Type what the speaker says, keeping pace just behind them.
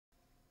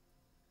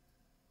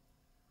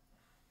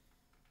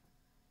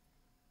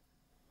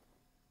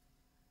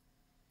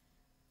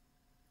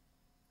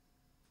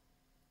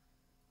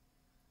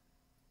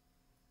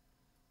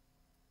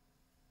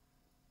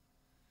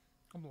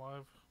I'm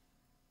live.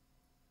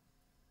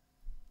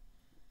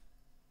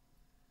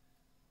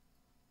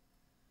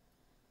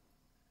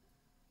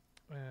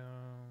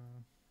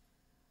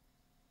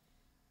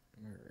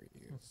 Where are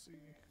you? Let's see.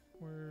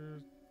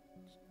 Where's...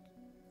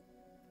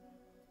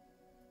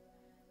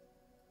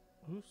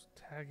 Who's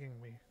tagging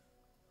me?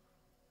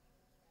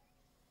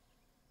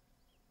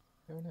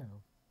 I don't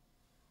know.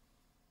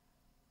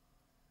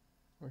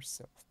 Where's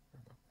Self?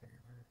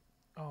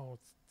 Oh,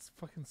 it's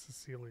fucking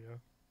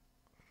Cecilia.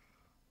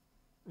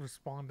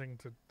 Responding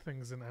to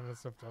things in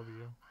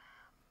NSFW.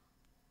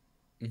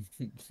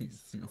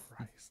 Jesus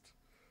Christ.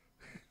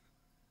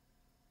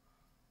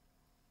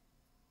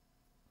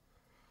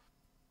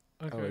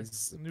 Okay, Oh, this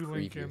is the new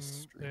link previous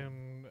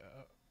stream.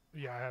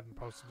 yeah, I hadn't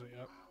posted it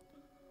yet.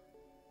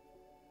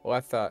 Well,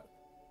 I thought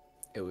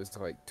it was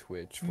like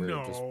Twitch where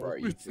it just No,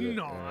 brought you it's to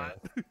not.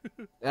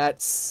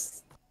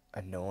 That's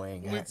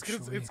annoying, Well,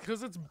 actually. it's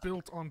because it's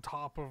built on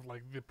top of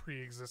like the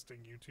pre-existing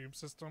YouTube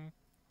system.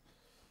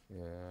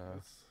 Yeah.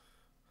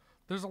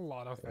 There's a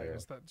lot of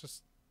things that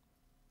just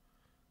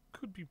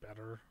could be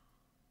better.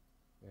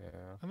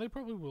 Yeah. And they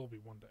probably will be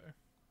one day.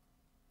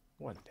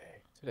 One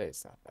day.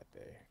 Today's not that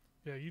day.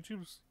 Yeah,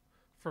 YouTube's...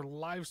 For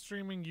live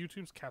streaming,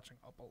 YouTube's catching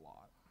up a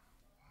lot.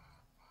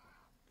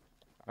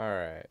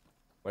 Alright.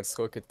 Let's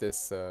look at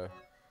this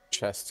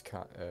chest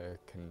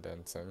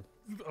condensing.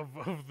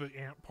 Of the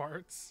ant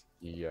parts.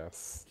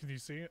 Yes. Can you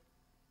see it?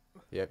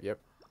 Yep.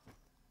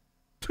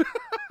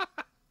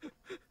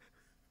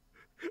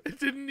 It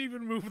didn't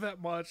even move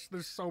that much.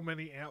 There's so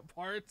many ant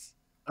parts.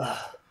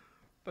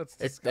 That's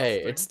disgusting.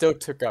 Hey, it still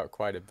took out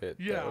quite a bit,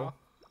 yeah. though.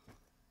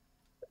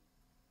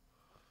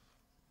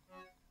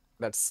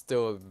 That's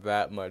still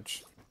that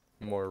much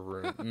more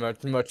room.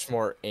 much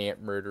more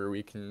ant murder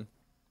we can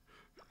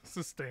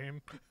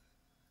sustain.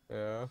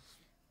 Yeah.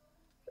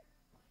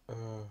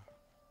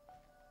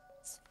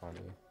 It's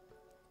funny.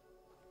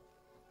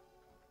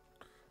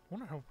 I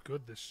wonder how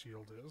good this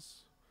shield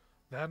is.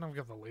 That and I've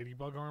got the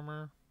ladybug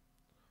armor.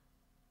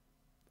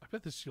 I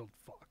bet this shield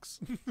fucks.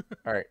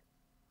 Alright.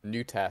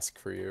 New task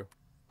for you.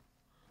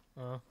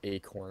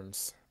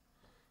 Acorns.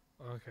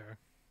 Okay.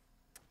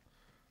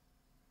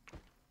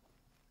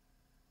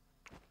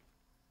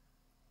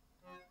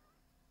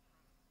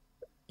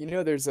 You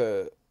know there's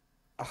a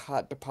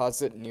hot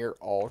deposit near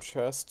all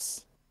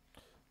chests?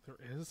 There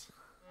is?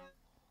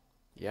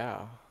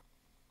 Yeah.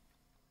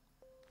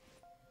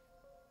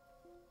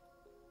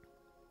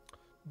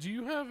 Do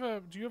you have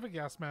a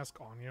gas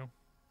mask on you?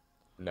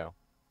 No.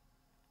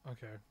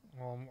 Okay.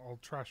 Well, I'll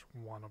trash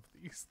one of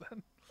these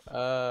then.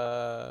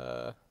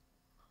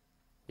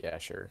 Yeah,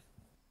 sure.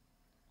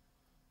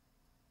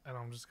 And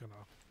I'm just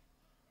gonna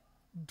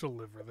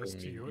deliver this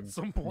to you at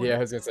some point. Yeah, I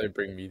was gonna say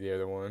bring me the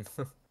other one.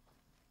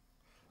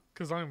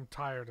 Cause I'm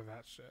tired of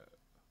that shit.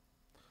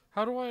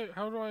 How do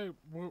I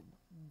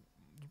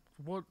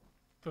what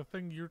the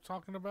thing you're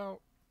talking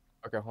about?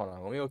 Okay, hold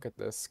on. Let me look at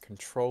this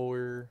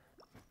controller.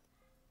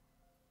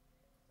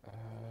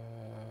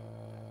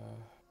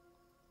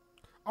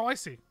 Oh, I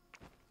see.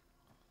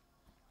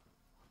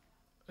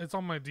 It's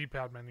on my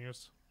D-pad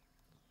menus.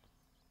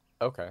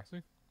 Okay.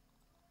 See?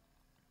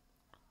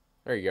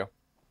 There you go.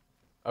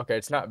 Okay,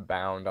 it's not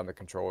bound on the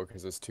controller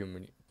because there's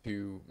too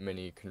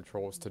many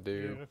controls to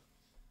do. Yeah.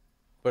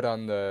 But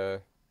on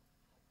the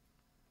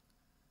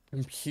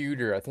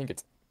computer, I think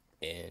it's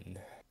in.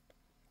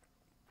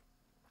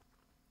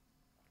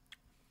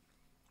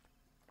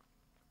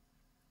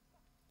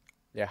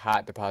 Yeah,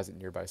 hot deposit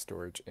nearby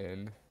storage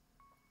in.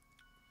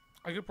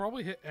 I could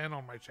probably hit N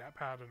on my chat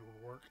pad and it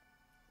would work.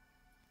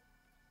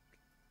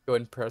 Go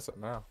ahead and press it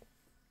now.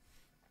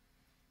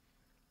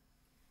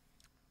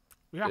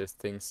 Yeah. There's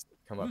things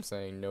come up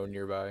saying no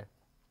nearby.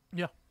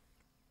 Yeah.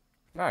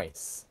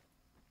 Nice.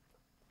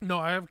 No,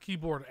 I have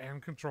keyboard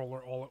and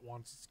controller all at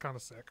once. It's kind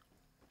of sick.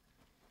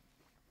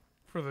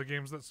 For the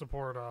games that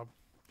support,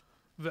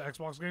 the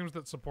Xbox games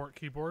that support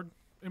keyboard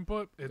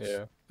input,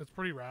 it's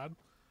pretty rad.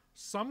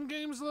 Some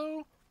games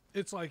though,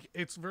 it's like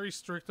it's very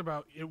strict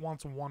about it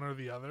wants one or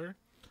the other,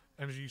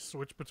 and as you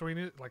switch between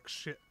it, like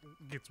shit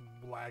gets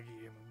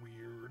laggy and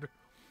weird.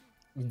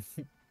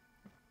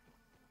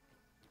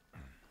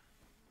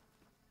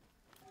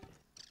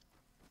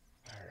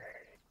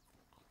 Alright.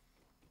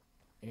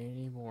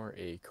 Any more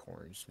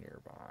acorns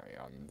nearby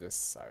on this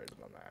side of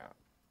the map?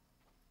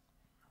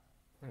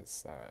 What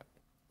is that?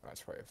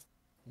 That's probably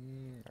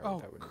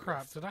Oh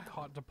crap! Did I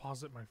hot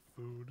deposit my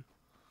food?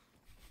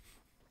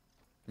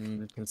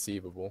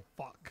 Conceivable.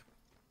 Fuck.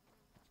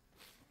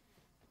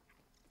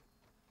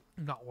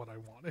 Not what I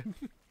wanted.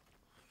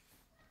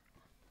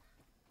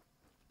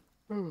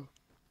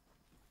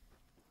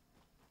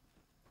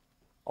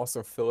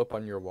 Also, fill up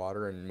on your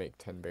water and make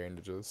 10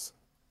 bandages.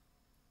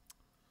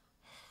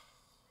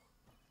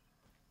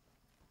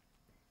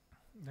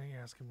 Now you're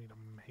asking me to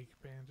make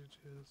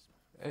bandages?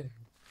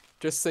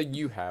 Just say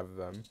you have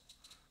them.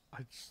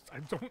 I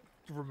don't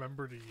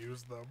remember to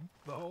use them,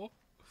 though.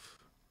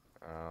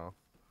 Oh.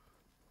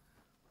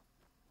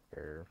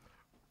 Fair.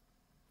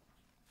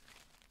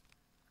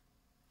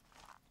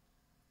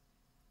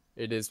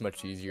 It is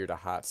much easier to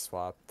hot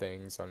swap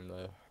things on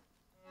the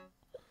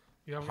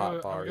Yeah,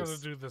 hot I've got to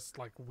bars. do this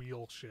like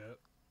wheel shit.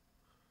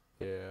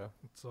 Yeah.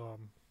 It's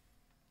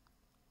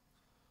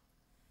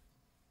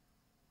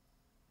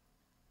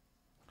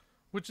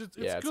which it's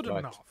Yeah, it's good much.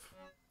 enough,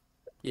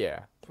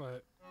 Yeah,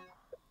 but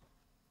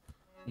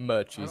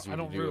much easier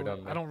to do it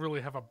on I the. don't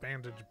really have a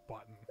bandage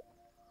button.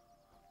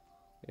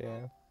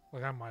 Yeah.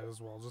 Like I might as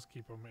well just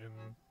keep them in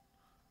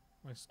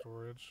my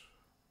storage.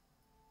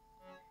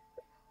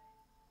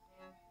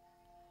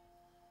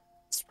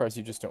 Surprised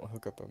you just don't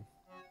hook up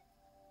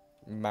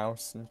a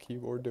mouse and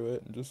keyboard to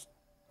it and just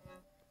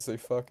say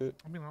fuck it.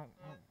 I mean,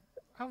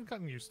 I've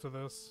gotten used to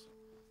this.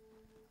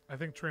 I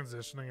think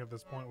transitioning at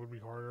this point would be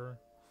harder.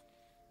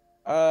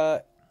 Uh,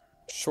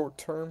 Short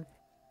term,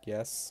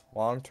 yes.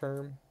 Long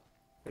term,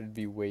 it'd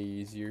be way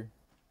easier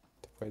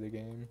to play the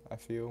game, I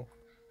feel.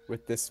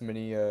 With this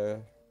many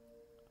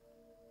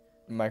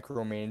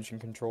micromanaging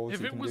controls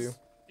If you it can do. was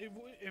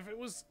if it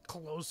was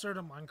closer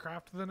to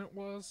Minecraft than it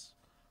was,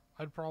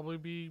 I'd probably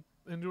be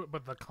into it.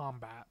 But the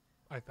combat,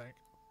 I think,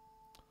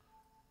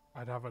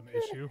 I'd have an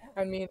issue.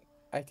 I mean,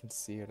 I can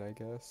see it, I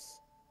guess.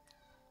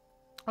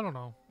 I don't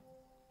know.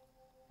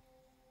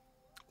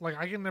 Like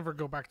I can never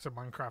go back to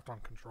Minecraft on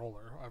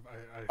controller.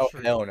 I Oh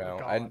assure hell you, no.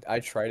 God. I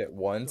tried it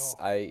once.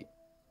 Oh.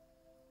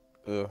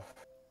 Ugh.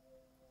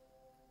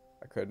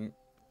 I couldn't.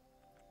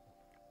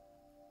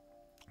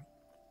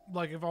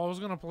 Like if I was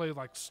gonna play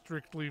like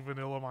strictly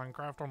vanilla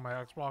Minecraft on my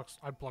Xbox,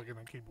 I'd plug in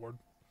a keyboard.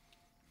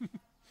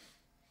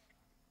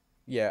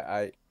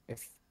 Yeah,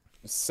 if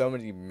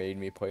somebody made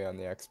me play on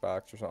the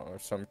Xbox or something or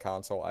some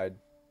console, I'd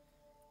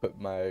put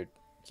my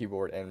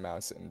keyboard and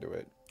mouse into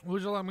it.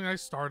 Which I mean, I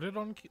started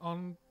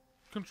on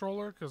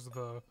controller because of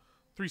the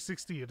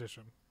 360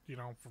 edition. You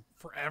know,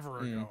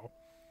 forever Mm, ago.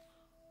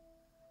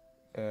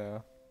 yeah.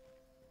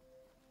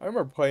 I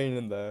remember playing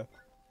in the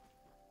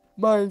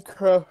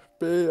Minecraft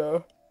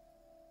beta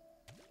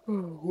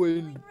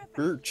when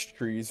birch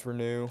trees were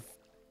new.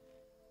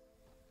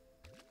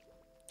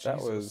 That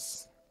Jesus.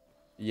 was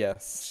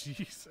yes.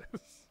 Jesus.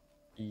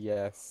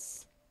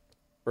 Yes.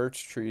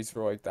 Birch trees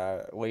were like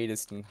the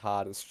latest and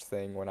hottest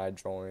thing when I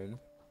joined.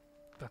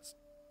 That's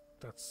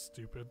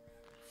stupid.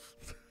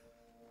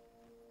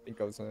 I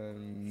think I was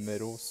in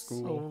middle So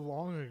school.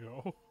 long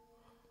ago.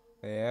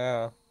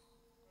 Yeah.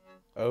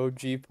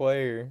 OG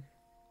player.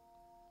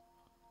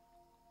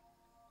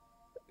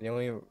 The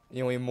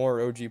only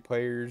more OG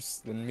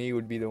players than me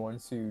would be the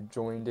ones who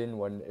joined in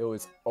when it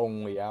was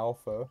only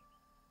alpha.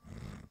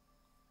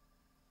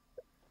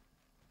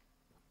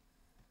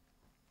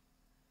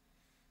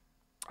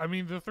 I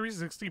mean, the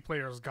 360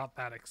 players got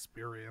that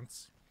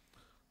experience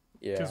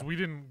because Yeah. we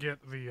didn't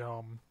get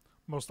the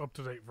most up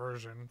to date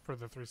version for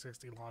the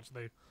 360 launch.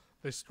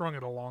 They strung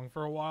it along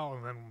for a while,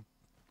 and then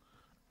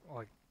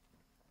like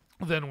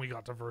then we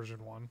got to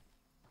version 1.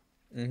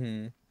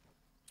 Mm-hmm.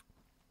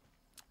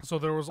 So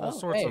there was all Oh,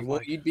 sorts hey, of well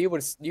like you would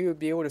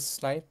be able to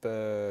snipe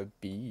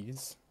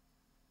bees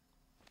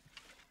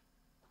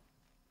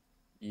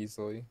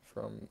easily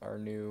from our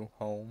new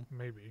home.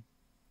 maybe.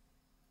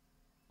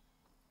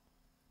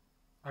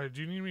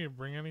 Do you need me to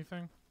bring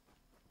anything?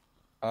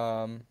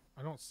 Um,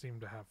 I don't seem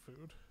to have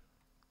food.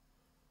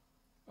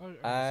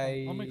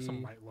 I'll make some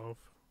I light loaf.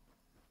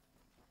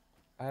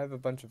 I have a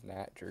bunch of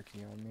gnat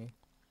jerky on me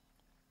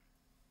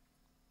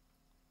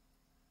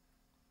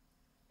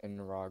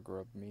and raw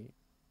grub meat.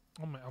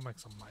 I'll make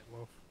some light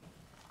loaf.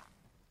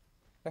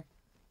 Okay.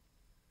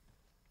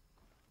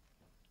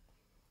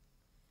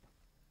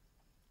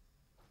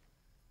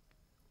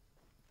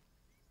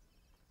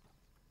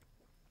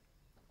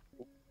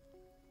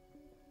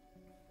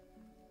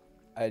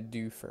 I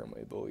do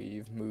firmly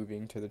believe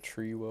moving to the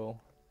tree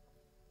will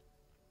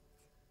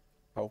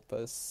help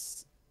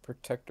us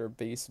protect our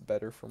base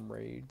better from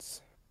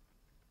raids.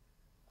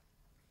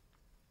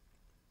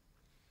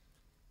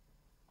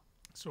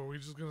 So are we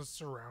just gonna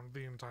surround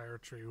the entire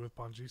tree with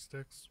bungee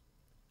sticks?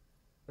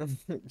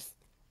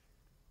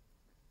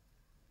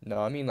 No,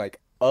 I mean like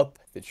up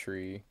the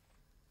tree.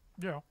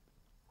 Yeah.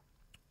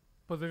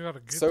 But they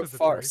gotta get So to the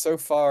far, tree. so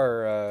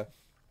far,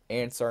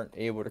 ants aren't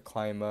able to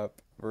climb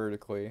up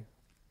vertically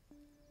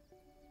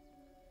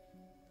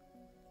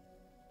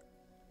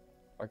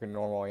like a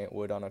normal ant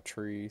would on a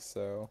tree,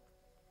 so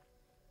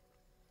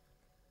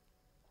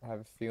I have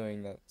a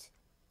feeling that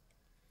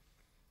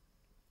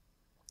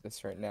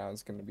this right now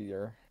is going to be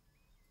our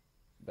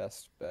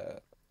best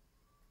bet.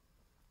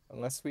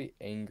 Unless we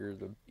anger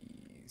the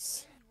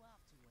bees.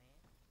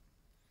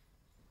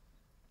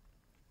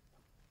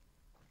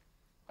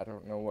 I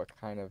don't know what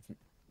kind of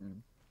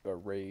a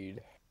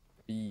raid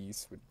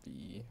bees would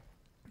be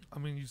I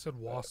mean, you said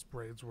wasp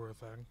raids were a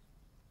thing.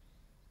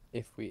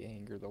 if we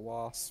anger the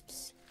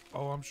wasps.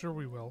 Oh, I'm sure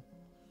we will.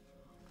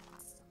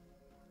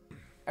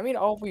 I mean,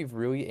 all we've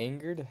really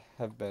angered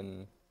have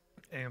been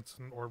Ants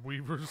and orb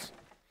weavers.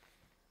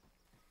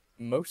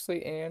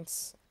 mostly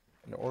ants,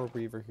 an orb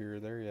weaver here or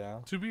there, yeah.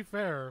 To be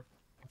fair,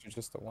 Which is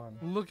just the one.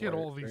 look at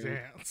all these raid.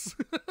 ants.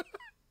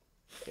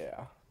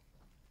 Yeah.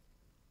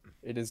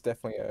 It is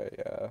definitely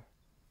a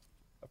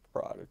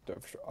product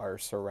of our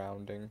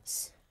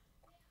surroundings.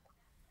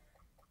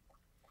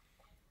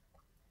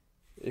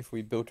 If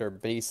we built our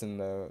base in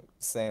the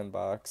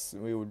sandbox,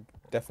 we would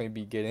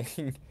definitely be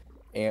getting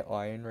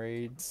antlion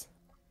raids.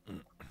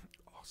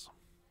 Awesome.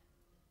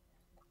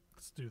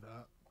 Let's do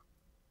that.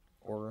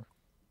 Or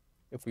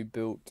if we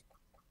built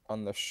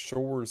on the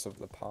shores of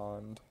the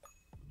pond,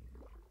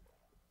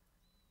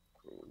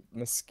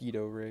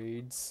 mosquito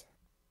raids.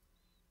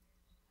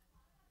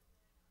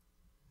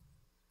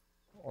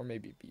 Or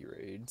maybe bee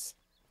raids.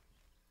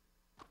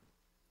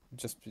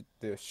 Just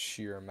the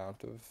sheer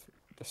amount of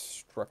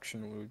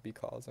destruction we would be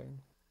causing.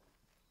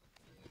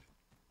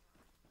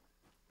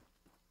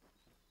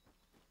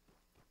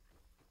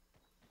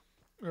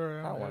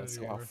 Alright, I want to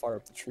see how far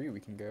up the tree we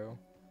can go.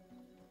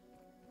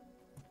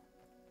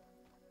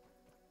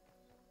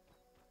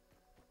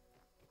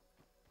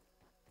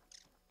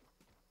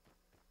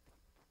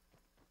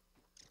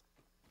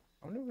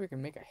 I wonder if we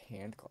can make a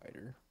hand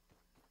glider.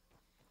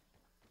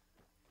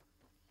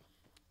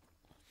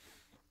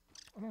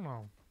 I don't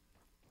know.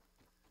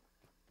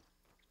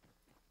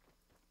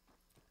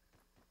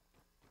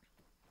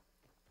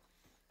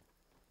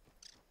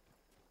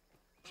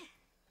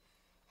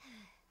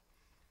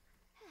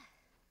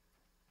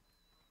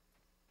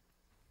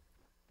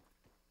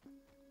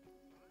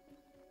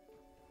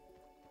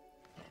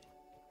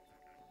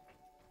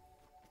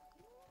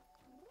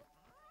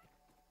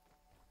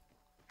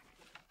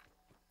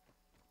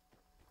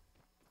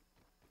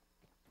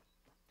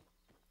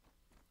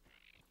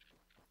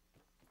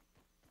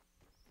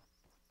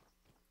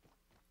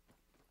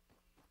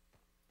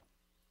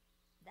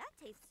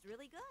 That tastes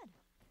really good.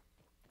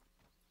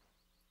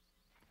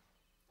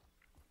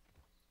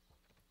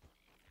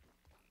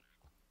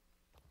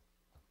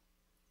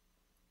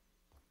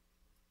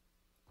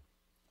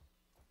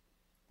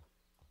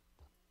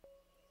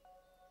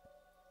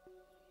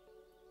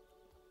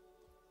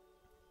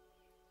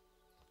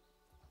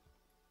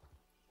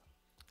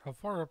 How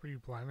far up are you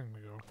planning to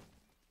go?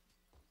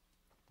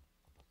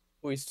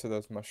 At least to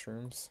those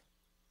mushrooms.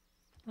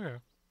 Okay.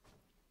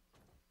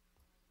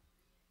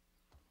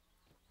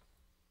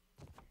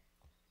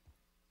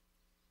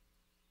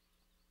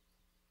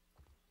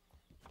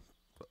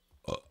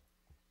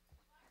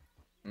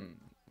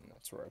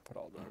 That's where I put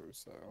all those,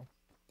 so.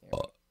 Damn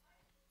it.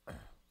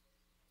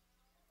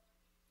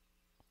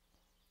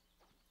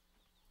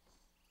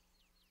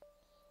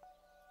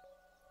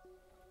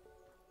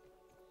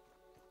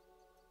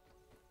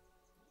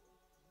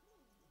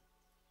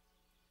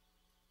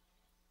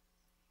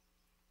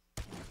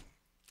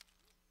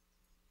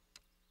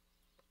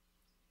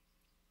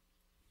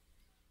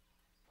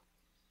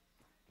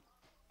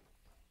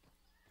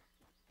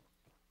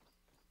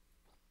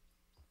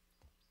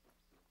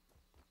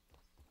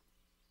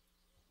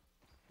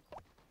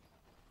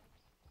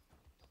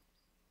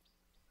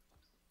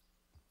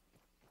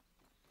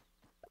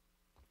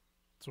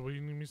 So what do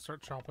you need me to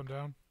start chopping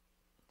down?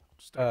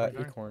 Just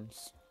everything?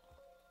 Acorns.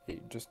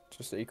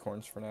 Just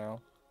acorns for now.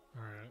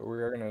 Alright. But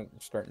we are gonna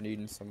start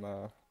needing some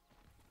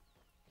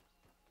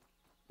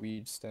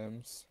weed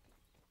stems.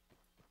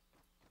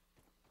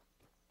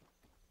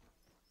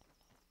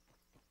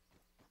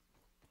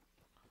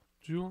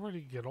 Did you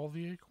already get all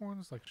the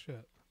acorns? Like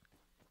shit.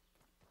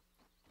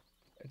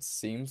 It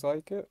seems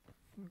like it.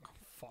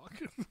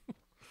 Fuck.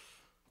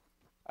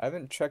 I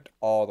haven't checked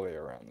all the way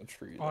around the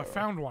tree, Oh, I though.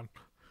 found one.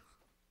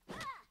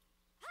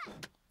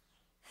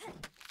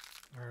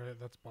 Alright,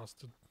 that's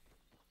busted.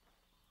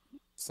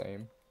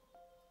 Same.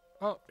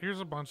 Oh, here's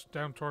a bunch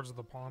down towards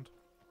the pond.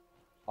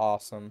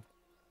 Awesome.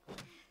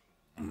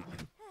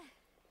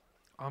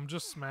 I'm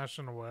just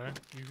smashing away.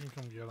 You can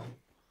come get them.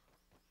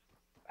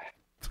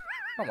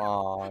 Come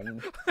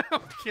on.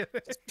 I'm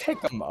kidding. Just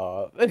pick them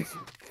up.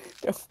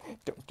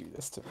 Don't do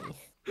this to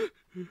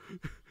me.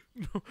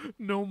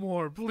 No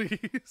more,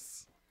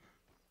 please.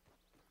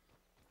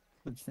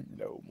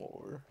 No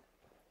more.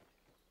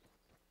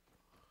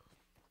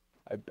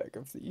 I beg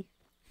of thee.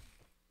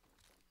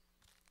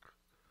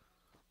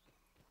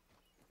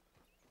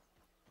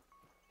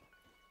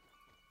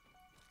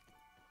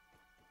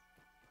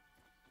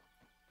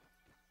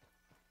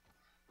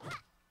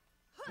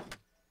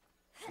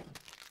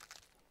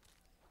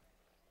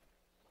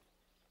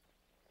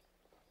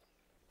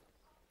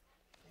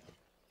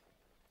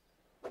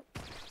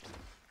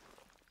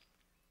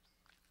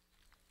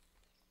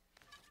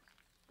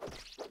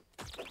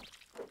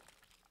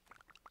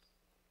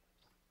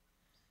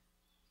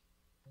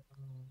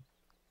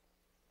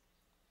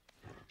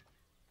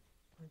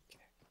 Okay.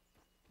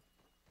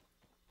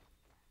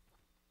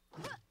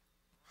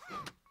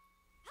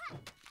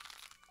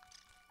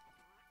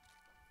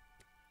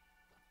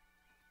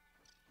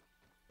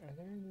 Are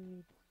there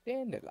any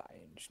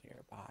dandelions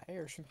nearby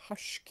or some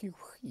husky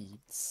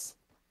weeds?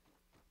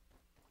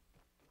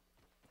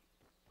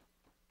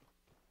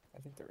 I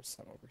think there was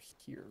some over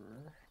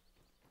here.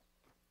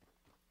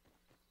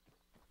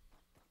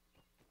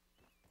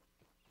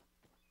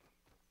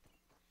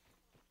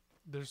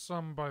 There's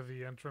some by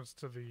the entrance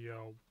to the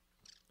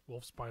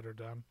wolf spider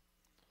den.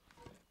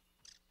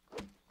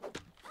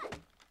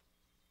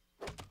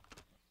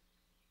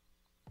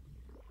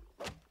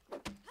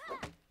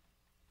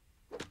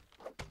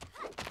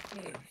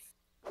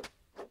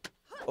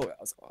 Oh, that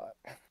was a lot.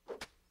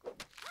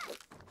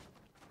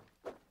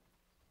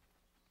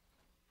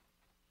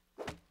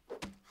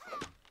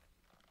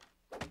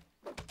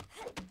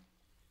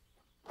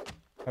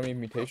 How many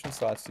mutation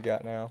slots you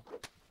got now?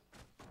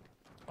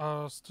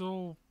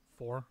 Still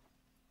 4.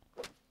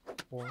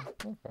 4?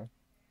 Okay.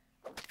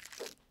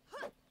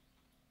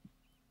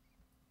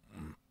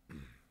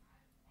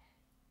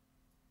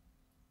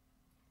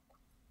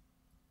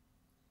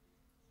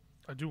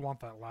 I do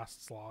want that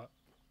last slot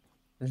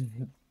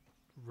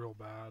real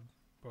bad,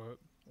 but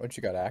What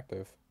you got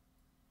active?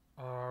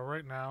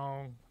 right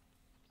now,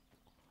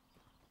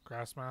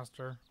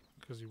 Grassmaster,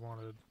 because you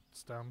wanted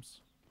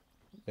stems.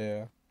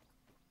 Yeah.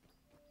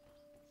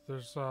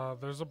 There's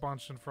a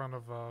bunch in front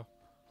of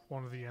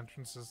one of the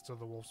entrances to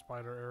the wolf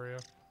spider area,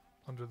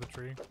 under the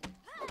tree.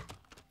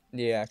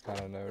 Yeah, I kind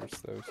of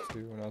noticed those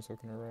too when I was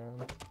looking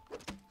around.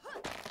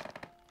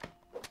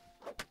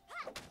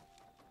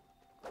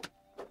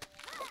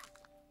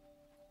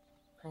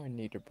 Probably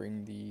need to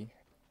bring the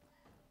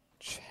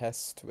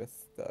chest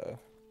with the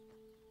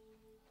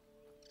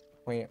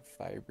plant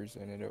fibers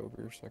in it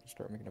over so I can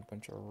start making a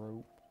bunch of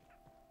rope.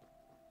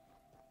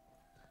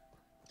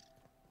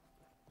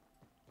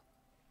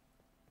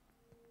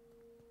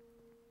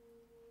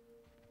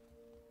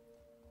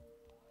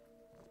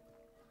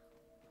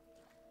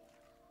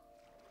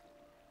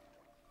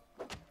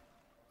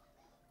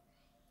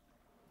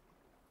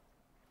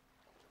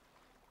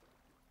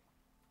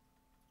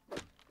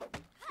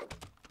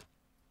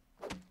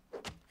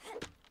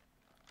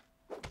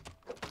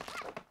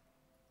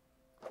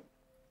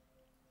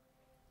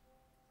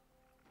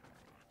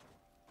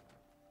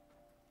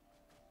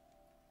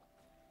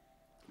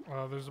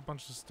 There's a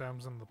bunch of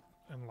stems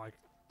in like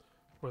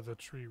where the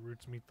tree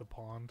roots meet the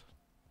pond.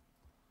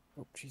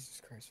 Oh,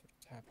 Jesus Christ, what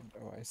happened?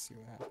 Oh, I see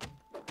what happened.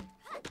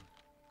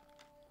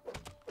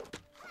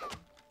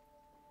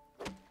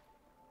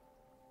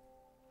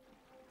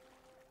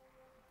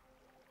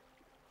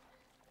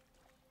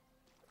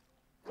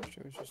 Wish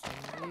it was just a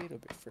little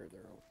bit further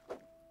over.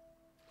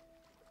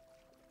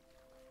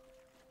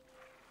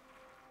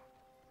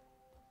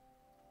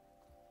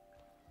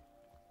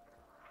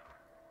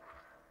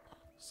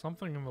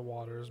 Something in the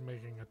water is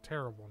making a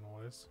terrible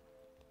noise.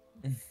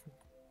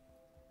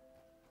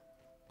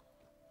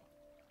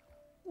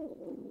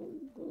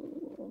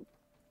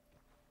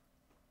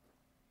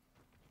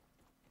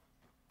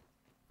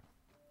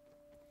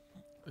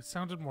 It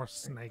sounded more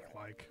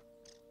snake-like.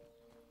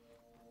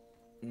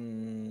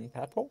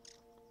 Tadpole?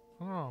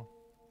 Oh,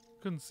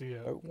 couldn't see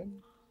it.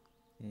 Oatman?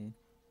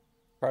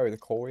 Probably the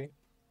koi.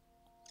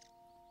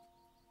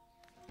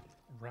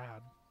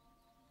 Rad.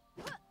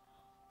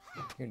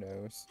 Who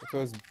knows? If it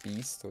was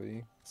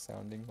beastly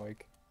sounding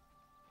like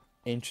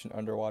ancient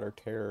underwater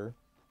terror.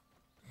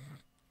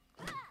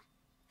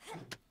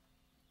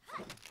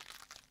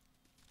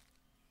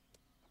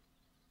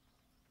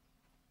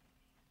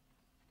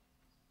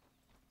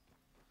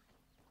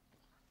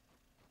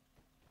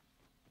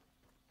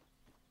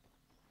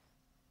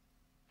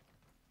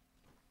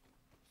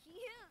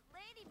 Cute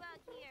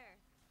ladybug here.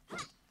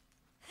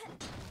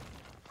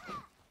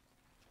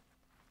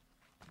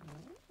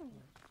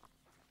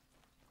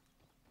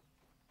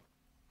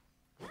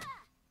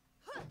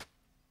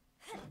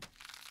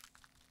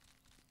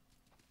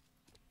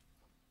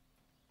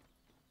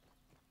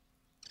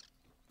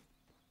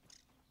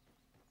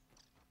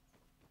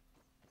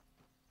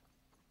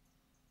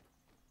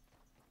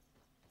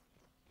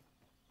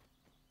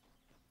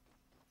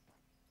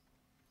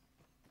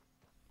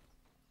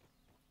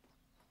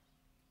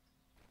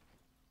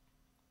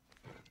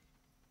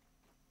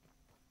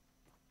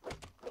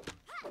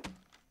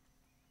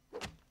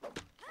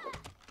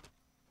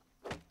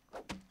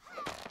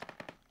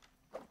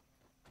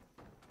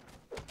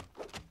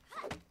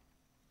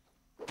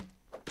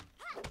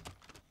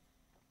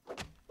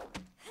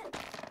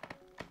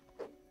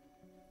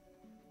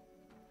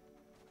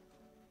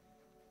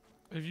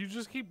 If you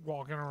just keep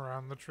walking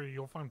around the tree,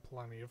 you'll find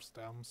plenty of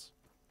stems.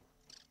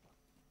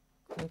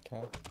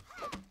 Okay.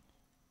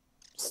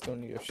 Still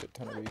need a shit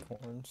ton of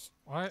acorns.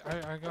 I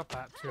got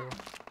that too.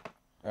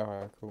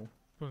 Alright, cool.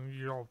 But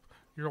you're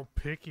all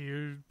picky.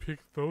 You pick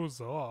those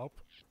up.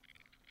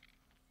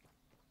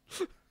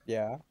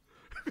 Yeah.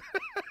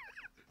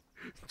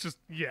 Just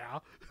yeah.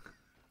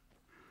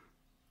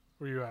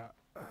 Where you at?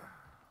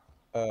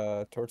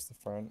 Towards the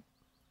front.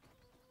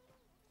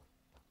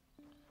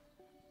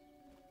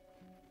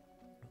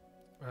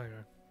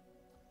 Okay.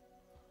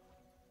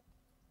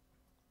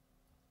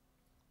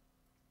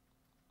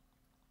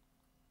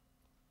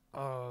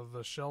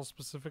 The shell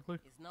specifically?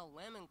 It's no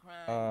lemon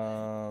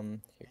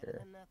crime.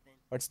 Here.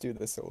 Let's do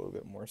this a little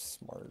bit more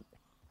smart.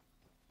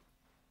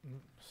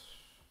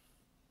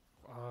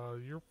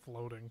 You're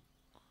floating.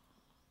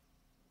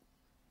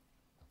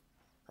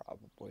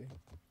 Probably.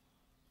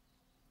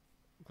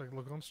 Like,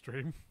 look on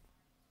stream.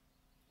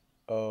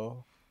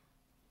 Oh.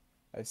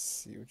 I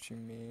see what you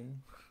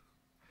mean.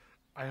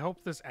 I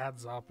hope this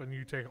adds up and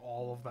you take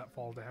all of that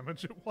fall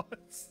damage at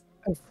once.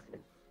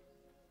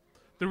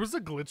 There was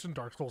a glitch in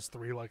Dark Souls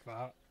 3 like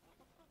that.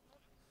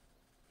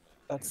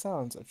 That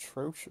sounds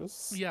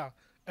atrocious. Yeah,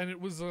 and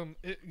it was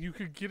you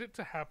could get it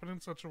to happen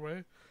in such a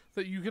way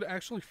that you could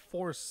actually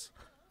force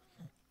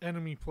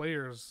enemy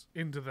players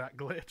into that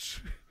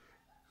glitch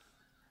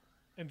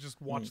and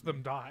just watch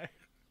them die.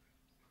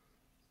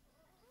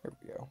 Here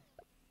we go.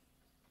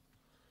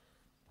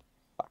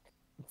 Fuck.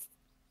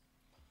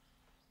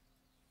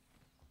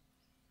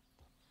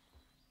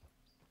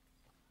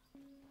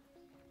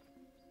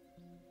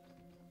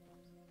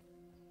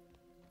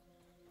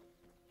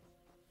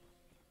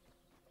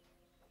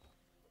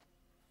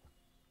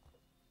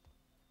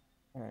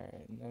 Alright,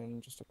 and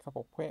then just a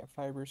couple plant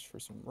fibers for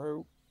some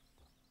rope.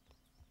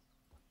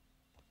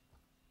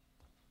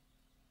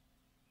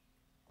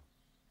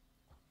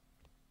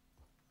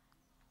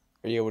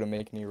 Are you able to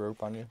make any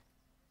rope on you?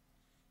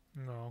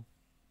 No.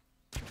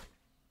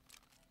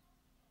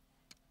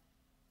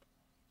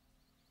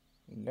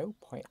 No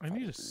plant I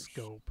need a fibers.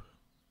 scope.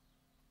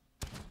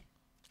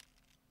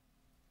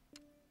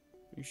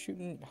 Are you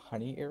shooting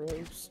honey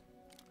arrows?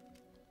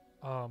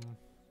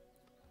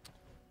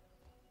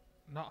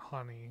 Not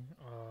honey,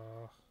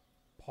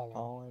 pollen.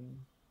 Pollen.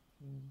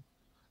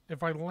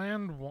 If I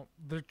land one,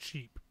 they're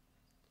cheap.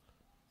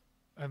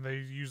 And they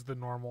use the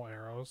normal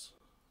arrows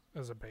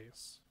as a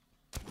base.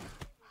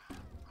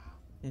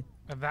 And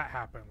that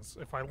happens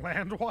if I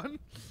land one.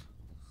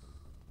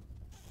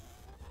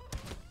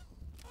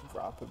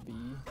 Drop a bee.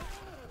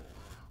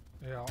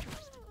 Yeah,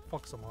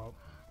 fucks them up.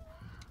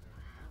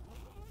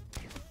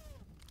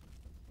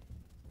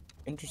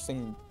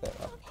 Interesting that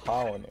a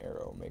pollen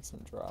arrow makes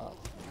them drop.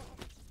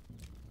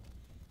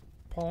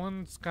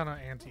 Pollen's kind of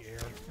anti-air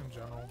in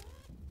general,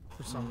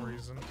 for some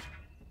reason.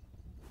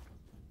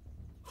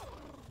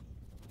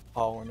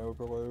 Pollen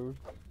overload.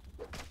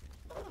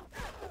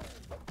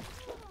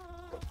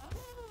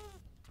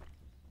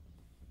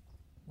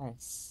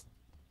 Nice.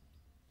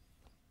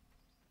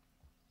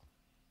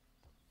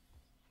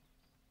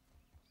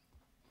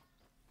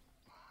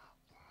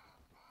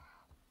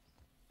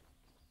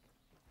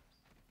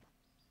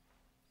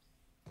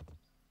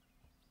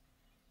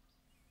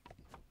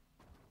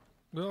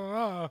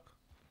 Ah,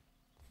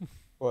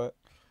 What?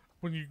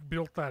 when you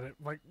built that, it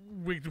like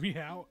wigged me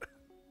out.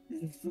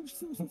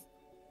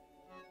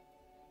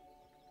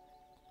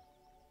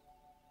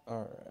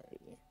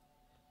 Alrighty.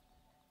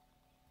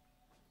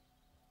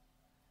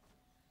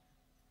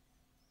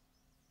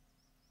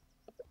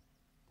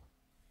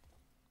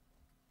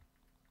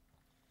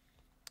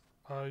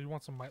 You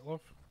want some meatloaf?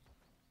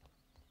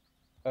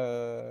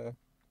 Yeah,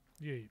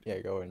 Yeah, you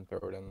do. go ahead and throw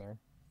it in there.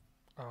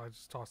 I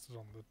just tossed it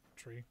on the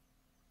tree.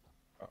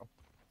 Oh.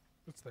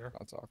 It's there.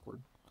 That's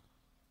awkward.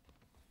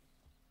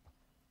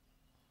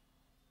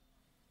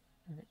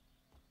 Alright.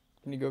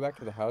 Can you go back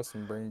to the house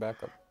and bring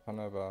back a ton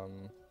of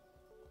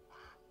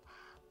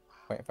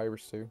plant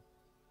fibers too?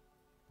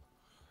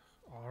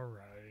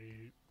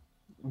 Alright.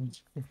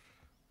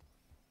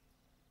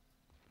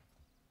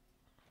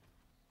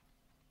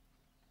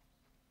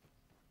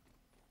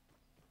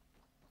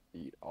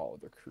 Eat all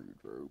the crude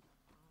rope.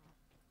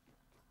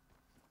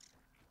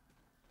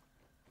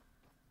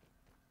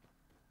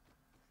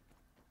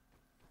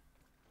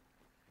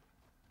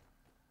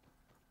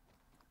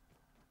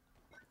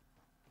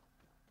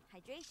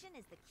 Hydration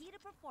is the key to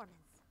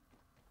performance.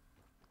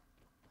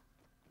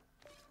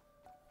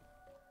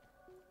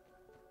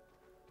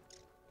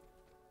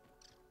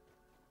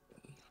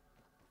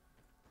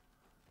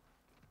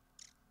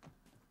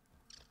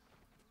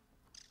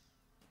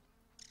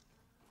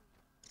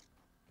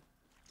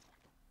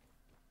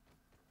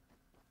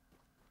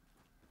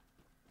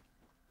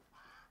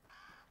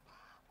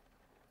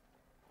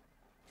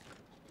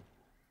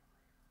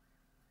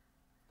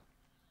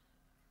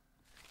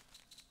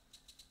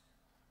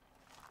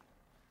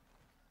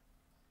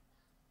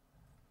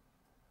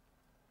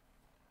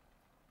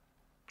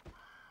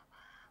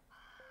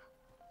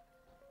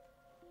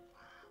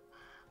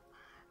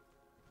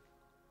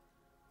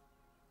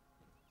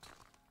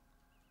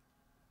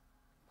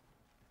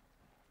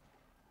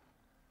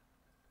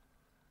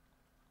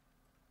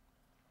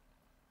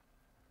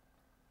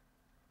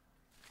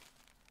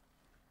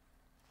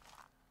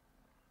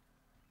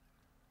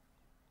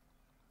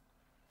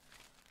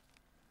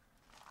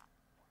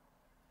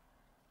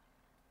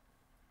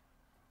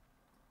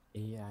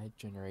 AI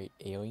generate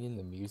Alien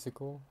the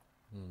musical?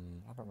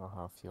 I don't know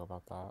how I feel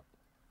about that.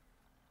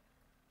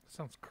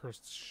 Sounds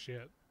cursed as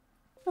shit.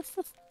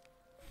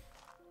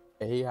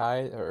 AI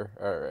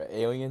or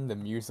Alien the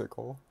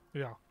musical?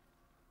 Yeah.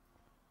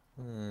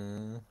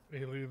 Hmm.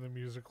 Alien the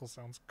musical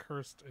sounds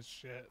cursed as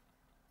shit.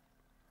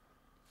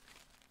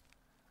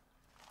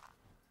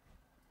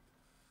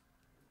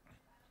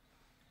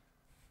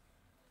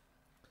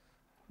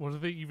 What do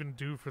they even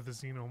do for the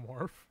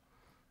xenomorph?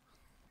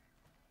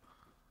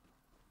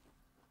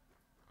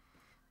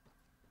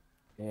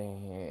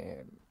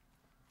 Damn.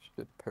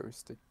 Should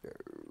post it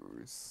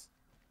goes.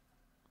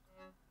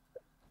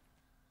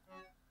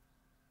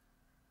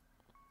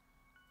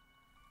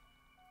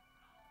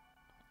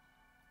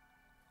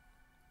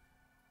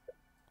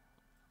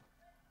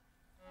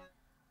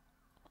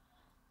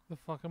 The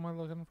fuck am I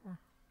looking for?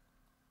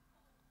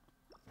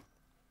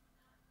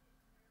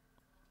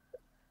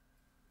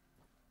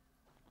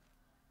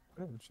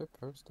 put it in ship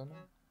post, didn't I?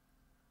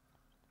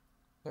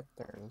 Yep,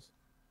 there it is.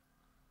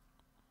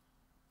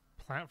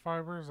 Plant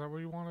fiber, is that what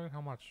you wanted?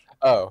 How much?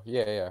 Oh,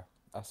 yeah,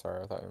 yeah.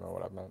 Sorry, I thought you know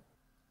what I meant.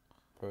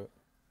 But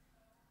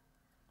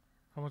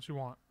How much you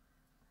want?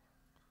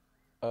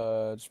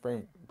 just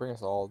bring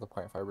us all the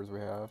plant fibers we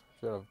have.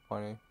 Should have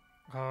plenty.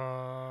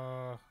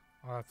 Well,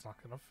 that's not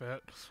gonna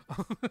fit.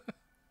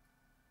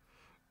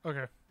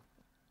 Okay.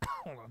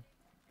 Hold on.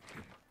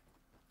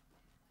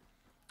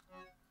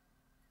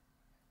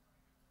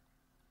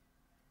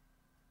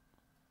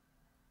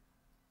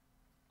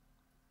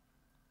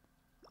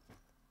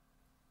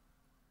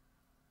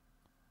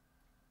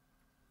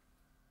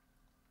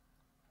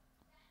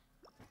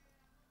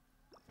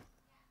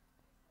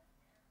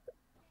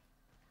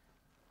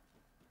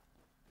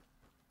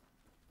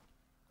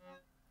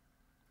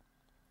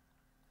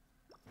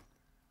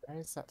 Why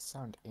does that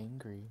sound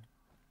angry?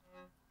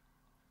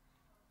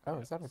 Oh,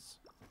 is that a...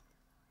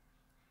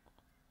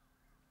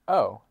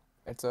 Oh,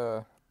 it's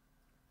a...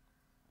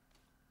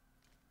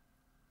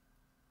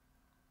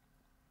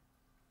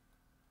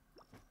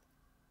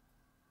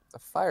 It's a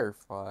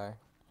firefly.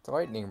 It's a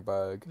lightning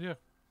bug. Yeah.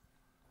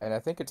 And I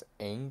think it's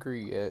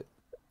angry at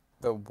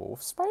the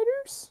wolf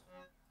spiders?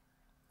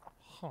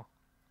 Huh.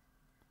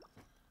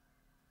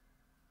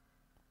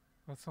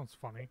 That sounds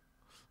funny.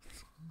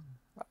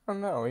 I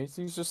don't know.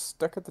 He's just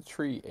stuck at the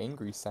tree,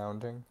 angry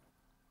sounding.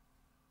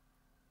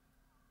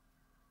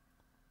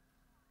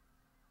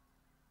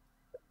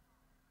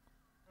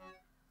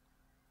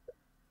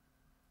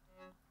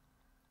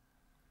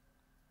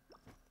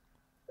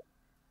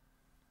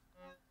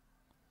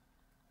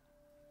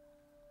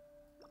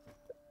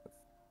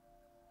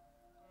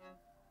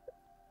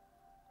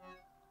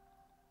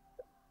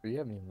 You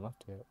haven't even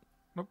left yet.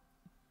 Nope.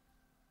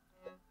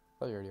 I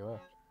thought you already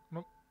left.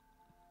 Nope.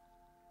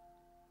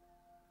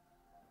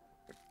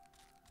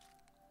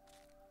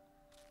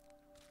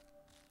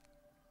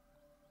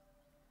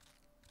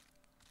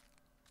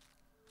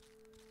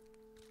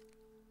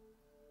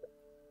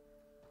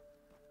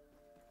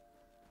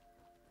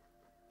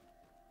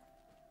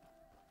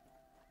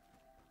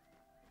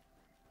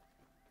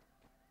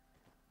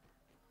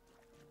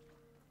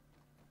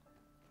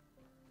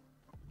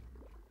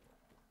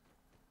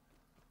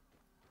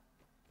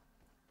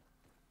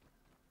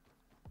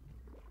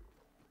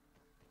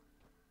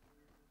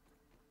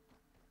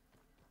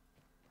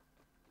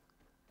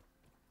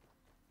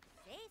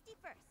 Safety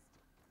first.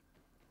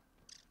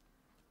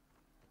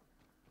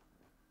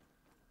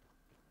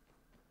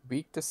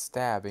 Weak to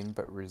stabbing,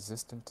 but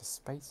resistant to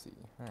spicy.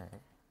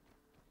 Alright.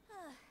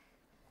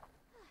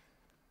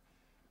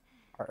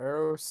 Are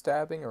arrows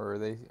stabbing, or are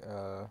they,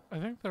 I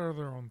think they're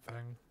their own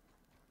thing.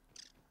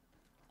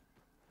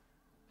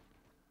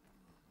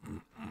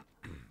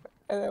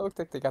 And it looked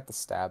like they got the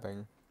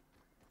stabbing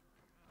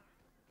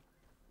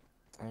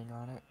thing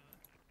on it.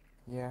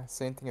 Yeah,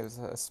 same thing as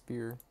a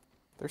spear.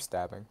 They're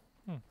stabbing.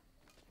 Hmm.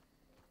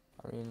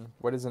 I mean,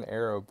 what is an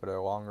arrow but a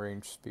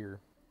long-range spear?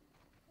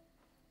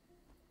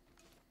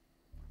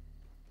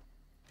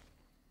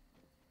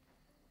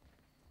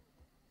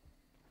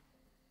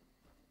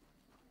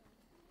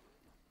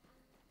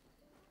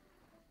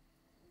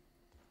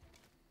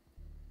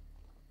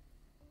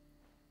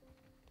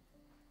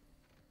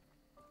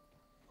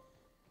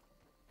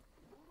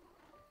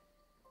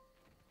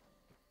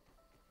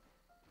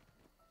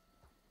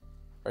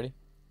 Ready?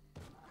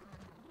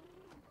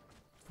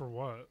 For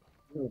what?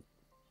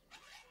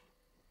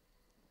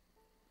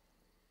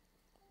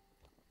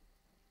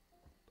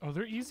 Oh,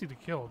 they're easy to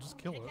kill. Just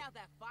kill Check it. out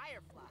that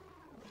firefly.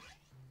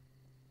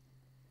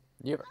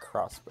 You have a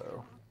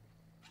crossbow.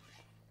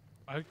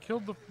 I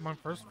killed my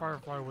first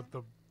firefly with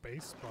the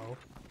base bow.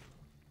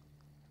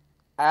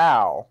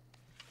 Ow!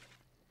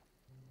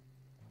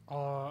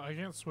 I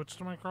can't switch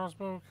to my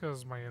crossbow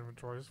because my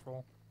inventory is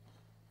full.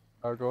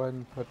 I'll go ahead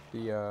and put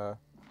the,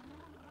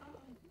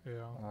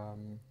 Yeah.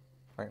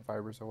 plant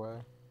fibers away.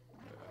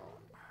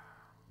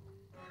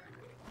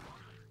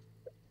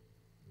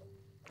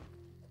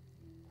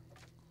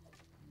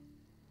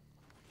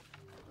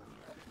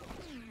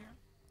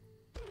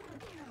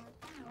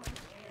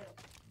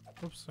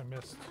 Oops, I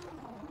missed.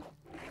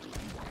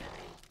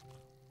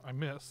 I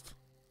missed.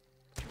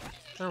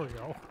 There we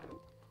go.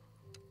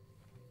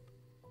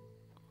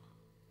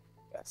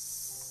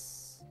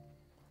 Yes.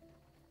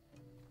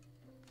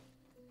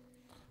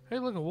 Hey,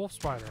 look, a wolf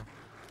spider.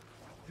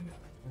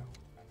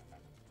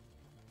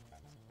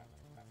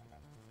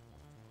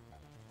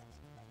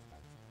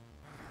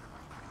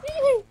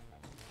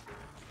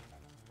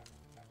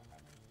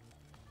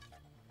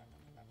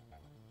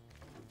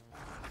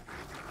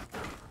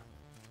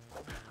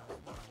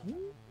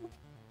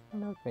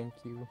 No, thank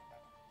you.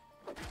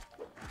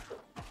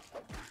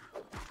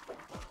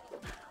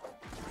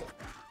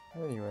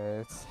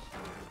 Anyways.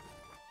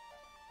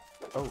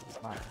 Oh,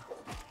 my.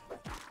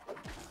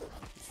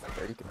 Just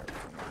breaking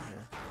everything out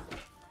here.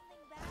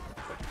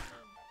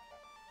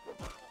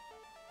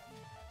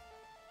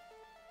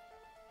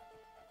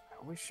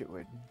 I wish it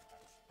would.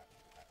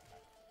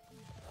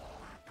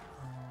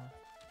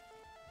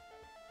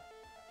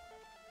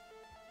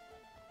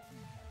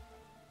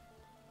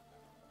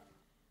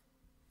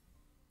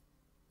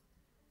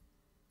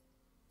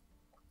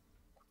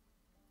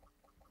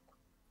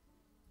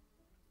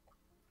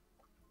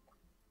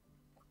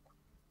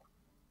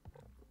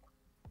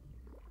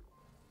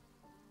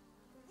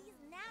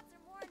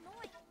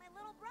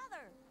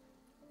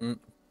 Mm.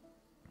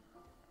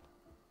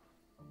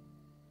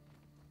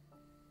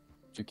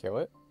 Did you kill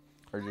it?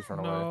 Or just run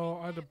away? No,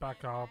 I had to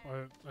back up.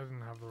 I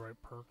didn't have the right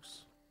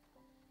perks.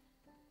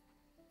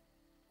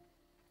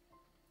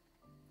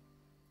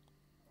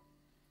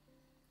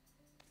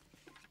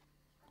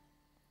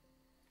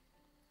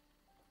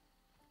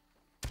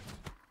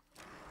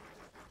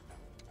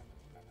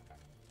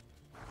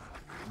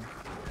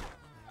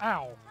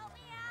 Ow! Help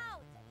me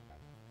out!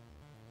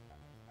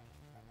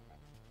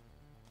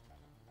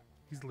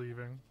 He's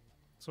leaving.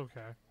 It's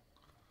okay.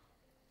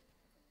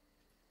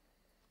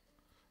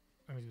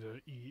 I need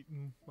to eat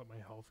and let my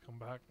health come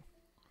back.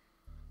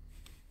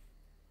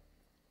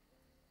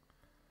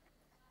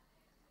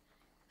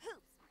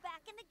 Hoops,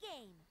 back in the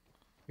game.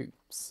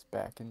 Oops,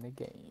 back in the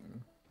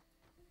game.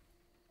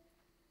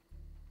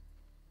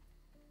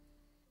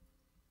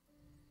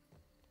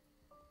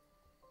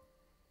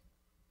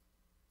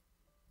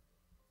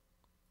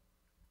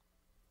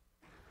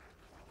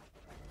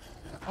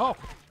 Oh!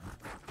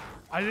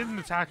 I didn't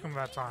attack him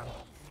that time.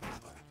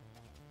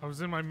 I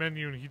was in my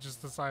menu and he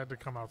just decided to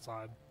come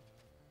outside.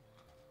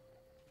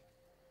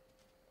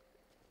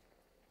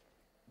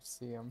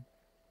 See him.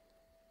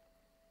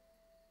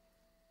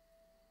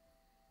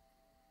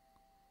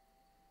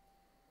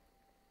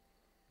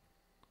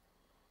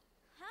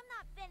 I'm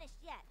not finished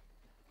yet.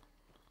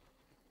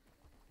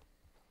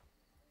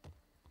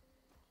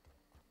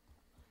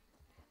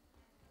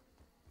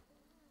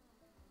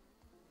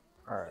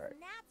 Alright.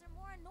 Gnats are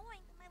more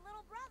annoying than my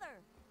little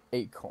brother.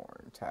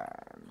 Acorn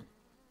time.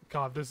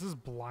 God, this is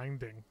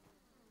blinding.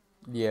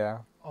 Yeah.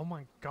 Oh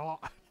my god.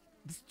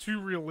 It's too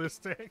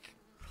realistic.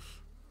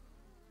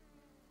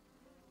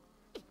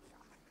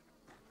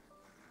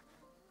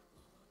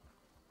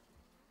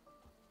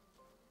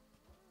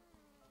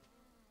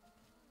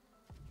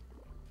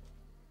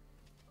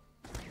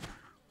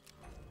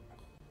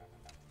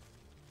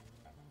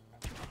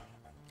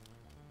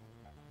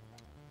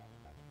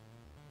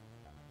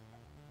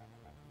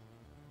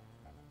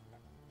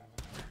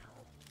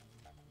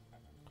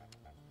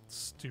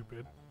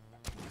 Stupid.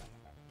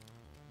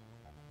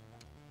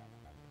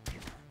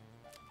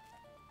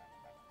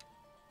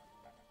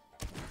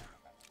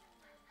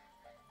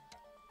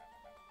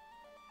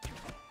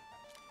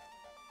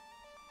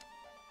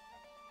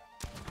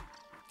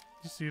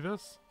 You see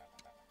this?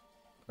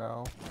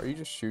 No. Are you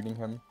just shooting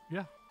him?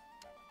 Yeah.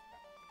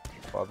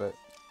 Love it.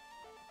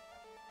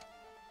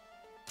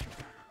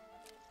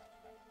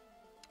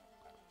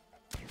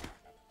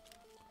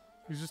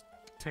 He's just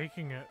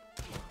taking it.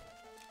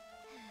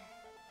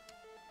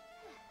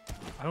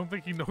 I don't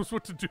think he knows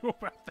what to do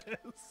about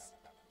this.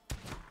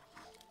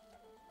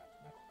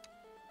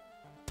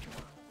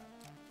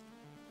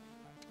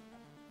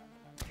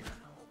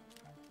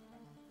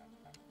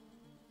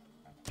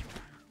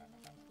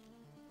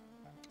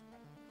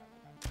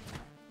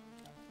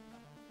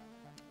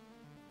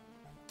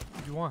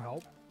 Do you want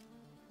help?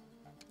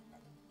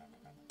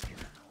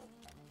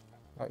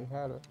 Thought you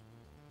had it.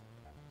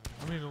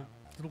 I mean,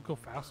 it'll go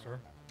faster.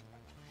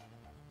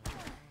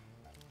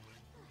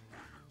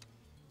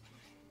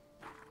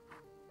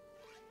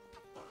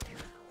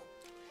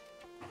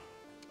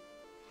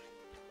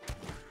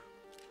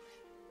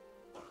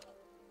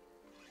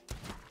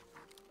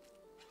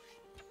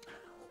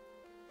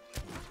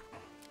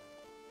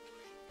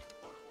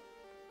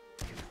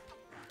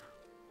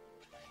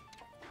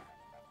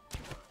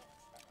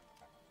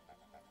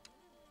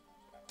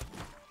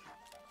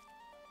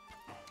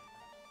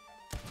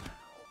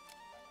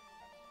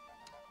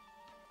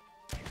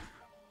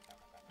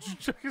 Did you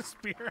chuck his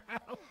spear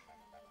out?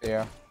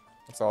 Yeah.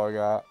 That's all I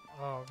got.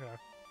 Oh, okay.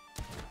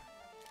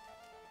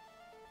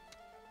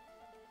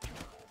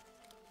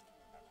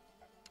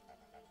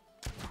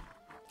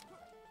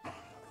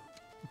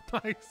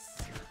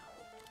 Nice.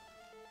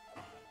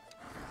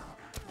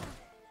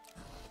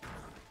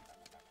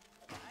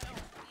 I don't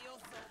feel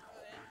so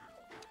good.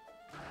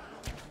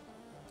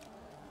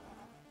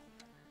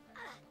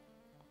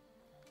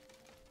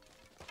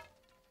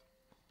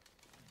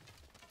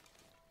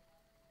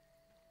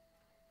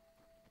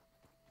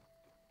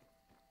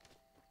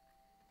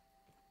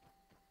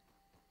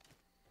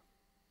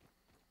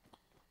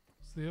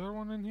 Is the other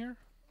one in here?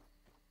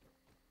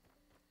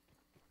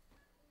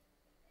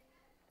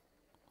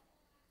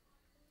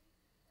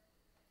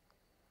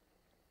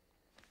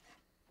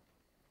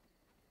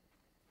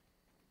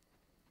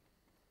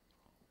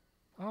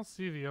 I don't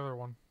see the other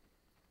one.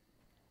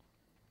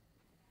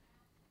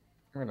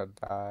 I'm gonna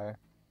die.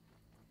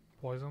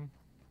 Poison?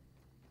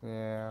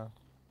 Yeah.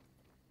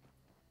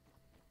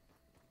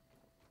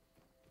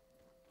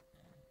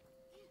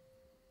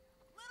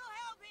 Little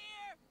help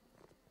here!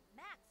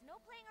 Max, no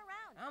playing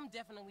around. I'm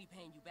definitely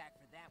paying you back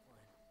for that one.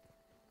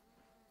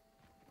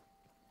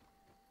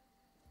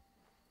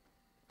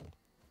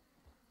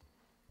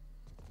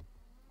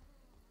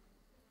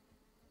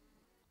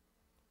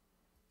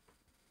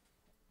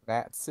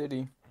 That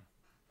city.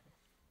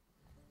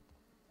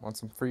 Want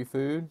some free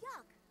food?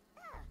 Yuck.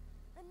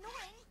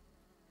 Annoying.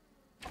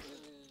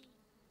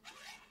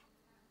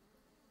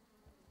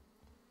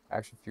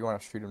 Actually, if you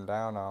want to shoot him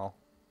down, I'll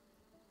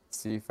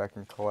see if I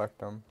can collect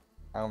them.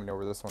 I don't even know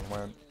where this one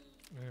went.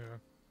 Yeah.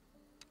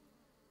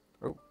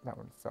 Oh, that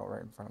one fell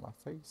right in front of my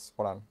face.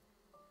 Hold on.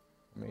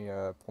 Let me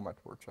pull my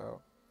torch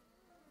out.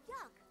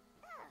 Yuck.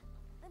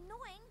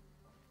 Annoying.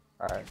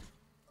 Alright.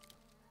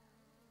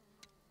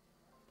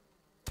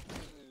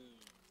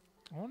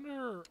 I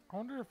wonder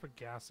if a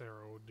gas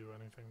arrow would do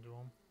anything to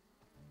him.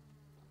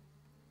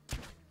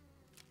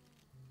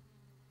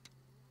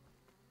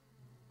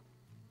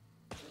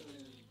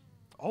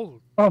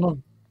 Oh,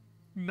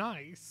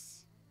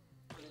 nice.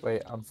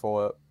 Wait, I'm full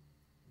up.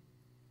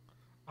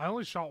 I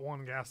only shot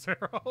one gas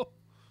arrow.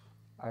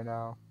 I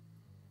know.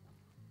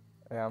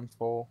 Yeah, I'm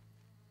full.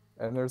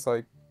 And there's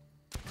like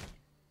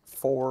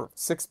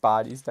 6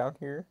 bodies down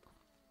here.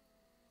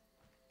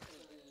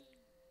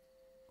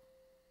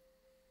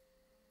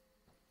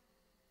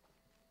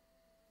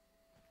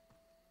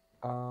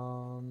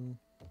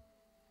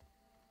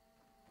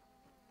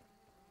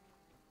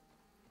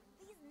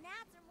 These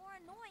gnats are more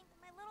annoying than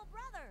my little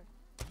brother.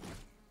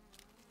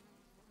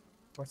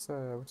 What's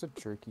a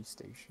jerky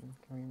station?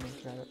 Can we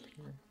make that up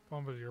here?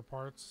 One of your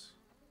parts.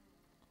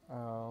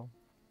 Oh.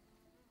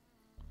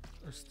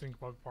 Or stink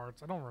bug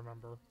parts. I don't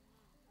remember.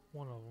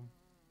 One of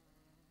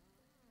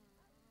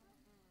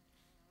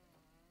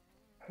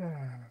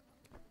them.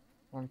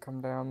 Wanna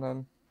come down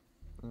then?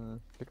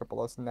 Pick up a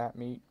less gnat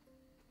meat.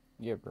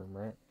 You have room,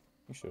 right?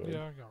 You should.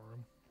 Yeah, I got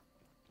room.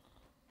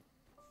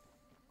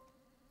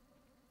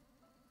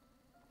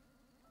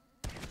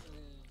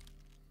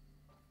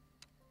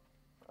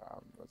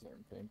 Wasn't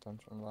even paying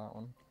attention to that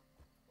one.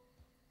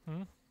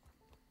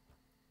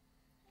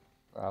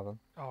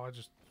 Oh, I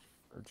just.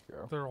 Where'd you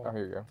go? They're all. Oh,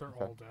 here you go. They're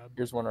Okay. all dead.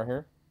 Here's one right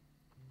here.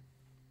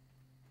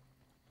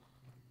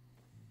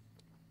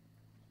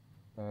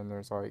 And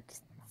there's like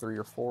 3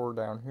 or 4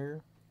 down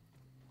here.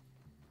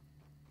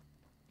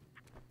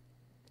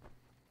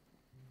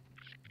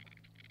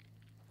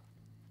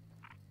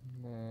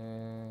 And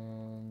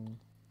then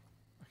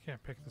I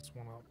can't pick this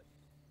one up.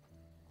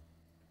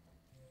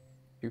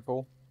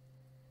 people.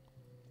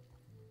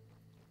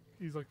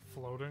 He's like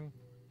floating.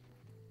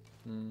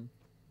 Hmm.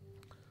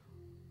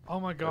 Oh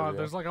my we god, go.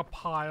 there's like a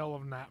pile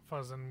of gnat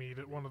fuzz and meat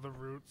at one of the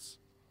roots.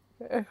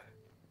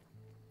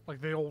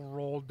 Like they all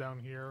rolled down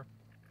here.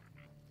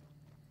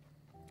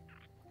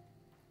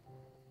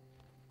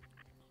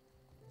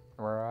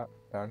 Where at?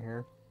 Down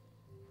here.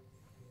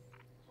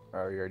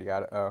 Oh, you already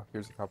got it. Oh,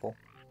 here's a couple.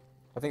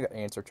 I think the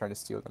ants are trying to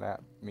steal the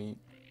gnat meat.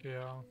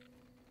 Yeah.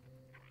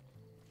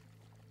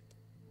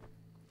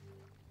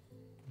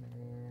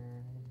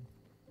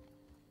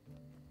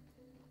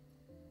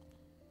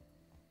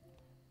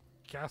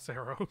 Gas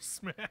arrows,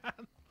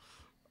 man.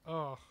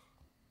 Oh.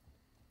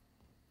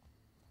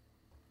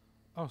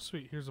 Oh,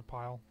 sweet. Here's a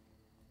pile.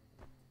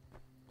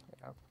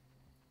 Yeah.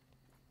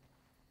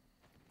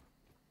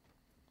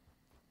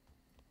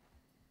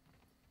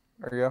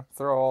 There you go.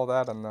 Throw all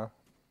that in the...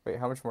 Wait,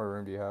 how much more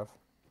room do you have?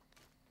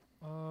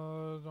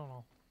 Don't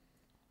know.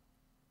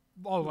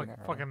 Oh, like No.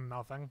 fucking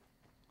nothing.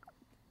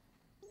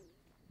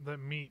 The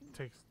meat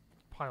takes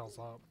piles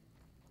up.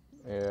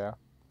 Yeah.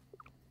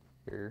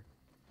 Here.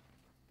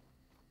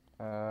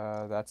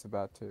 That's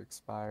about to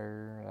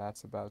expire.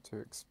 That's about to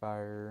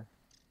expire.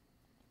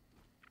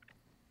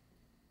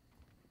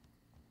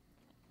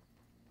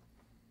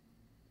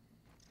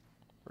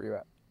 Where you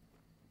at?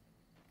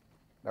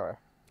 Alright.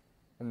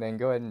 And then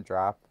go ahead and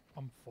drop.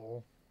 I'm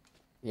full.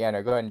 Yeah,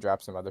 no, go ahead and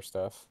drop some other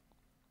stuff.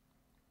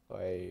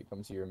 Like,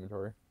 comes to your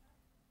inventory.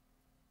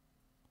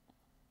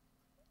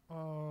 That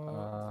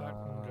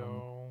can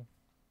go.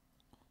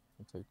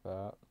 I'll take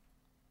that.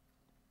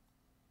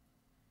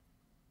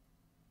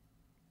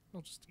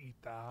 I'll just eat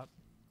that.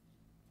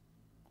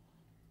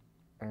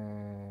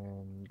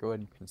 And go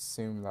ahead and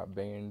consume that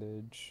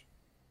bandage.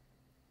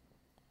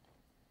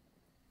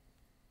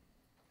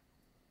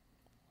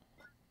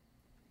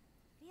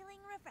 Feeling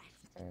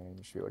refreshed. And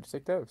you should be able to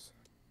take those.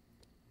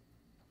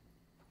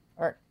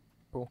 Alright,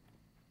 cool.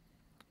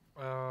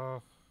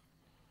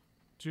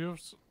 Do you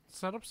have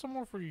set up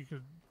somewhere where you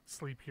could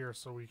sleep here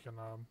so we can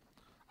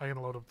I can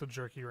load up the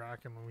jerky rack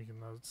and then we can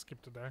skip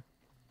today.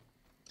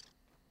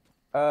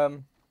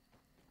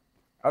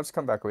 I'll just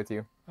come back with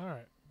you. All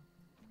right.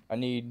 I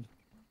need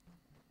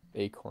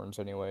acorns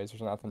anyways.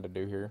 There's nothing to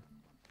do here.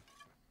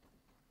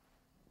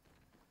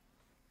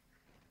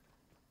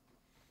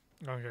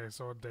 Okay,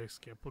 so a day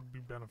skip would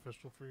be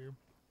beneficial for you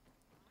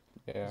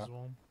Yeah. as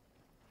well.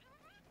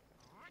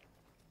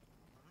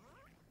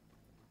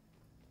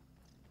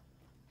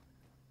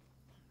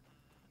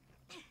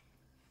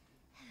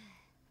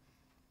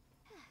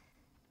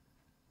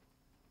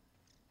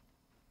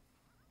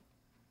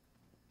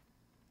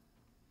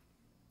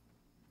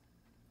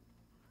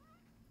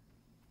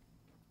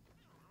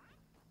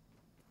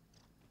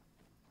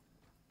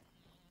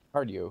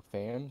 Cardio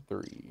fan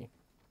 3.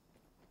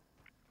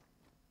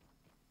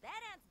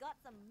 That ant's got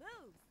some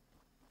moves.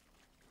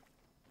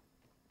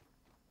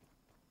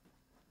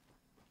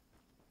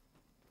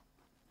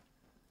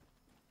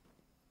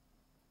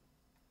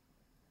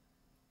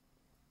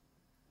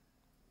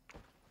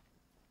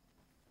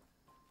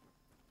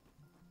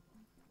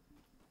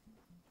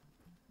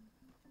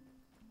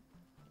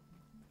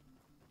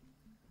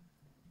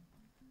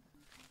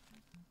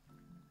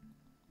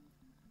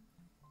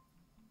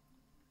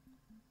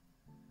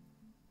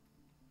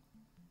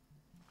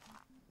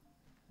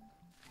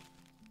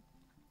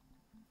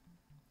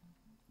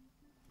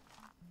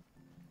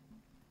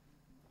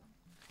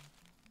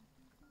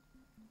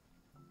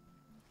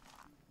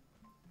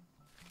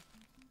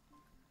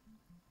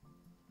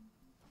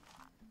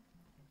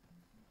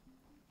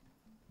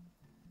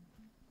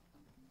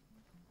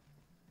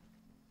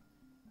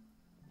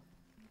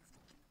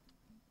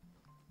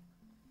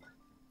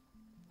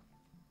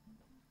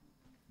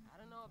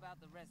 about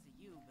the rest of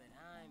you, but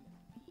I'm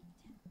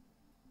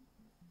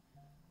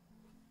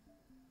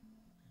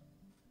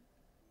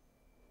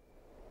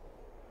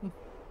beat.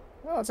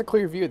 Well, it's a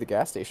clear view of the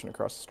gas station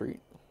across the street.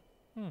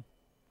 Hmm.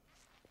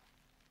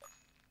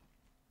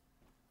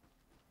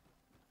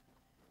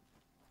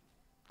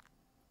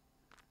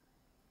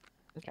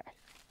 Okay.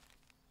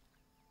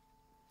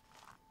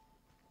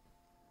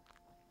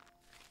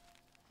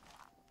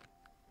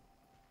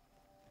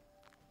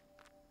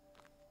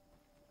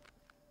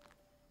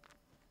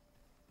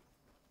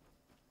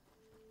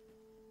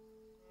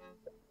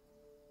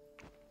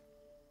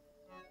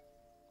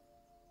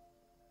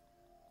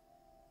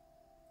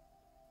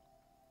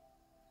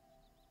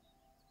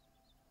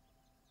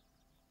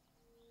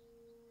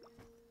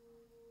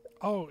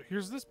 Oh,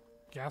 here's this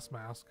gas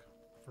mask.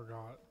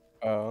 Forgot.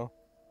 Oh,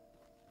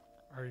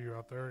 Are you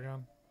out there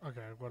again?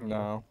 Okay, whatever.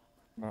 no.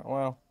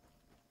 Well,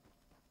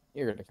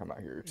 you're gonna come out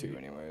here too Yeah.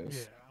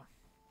 anyways.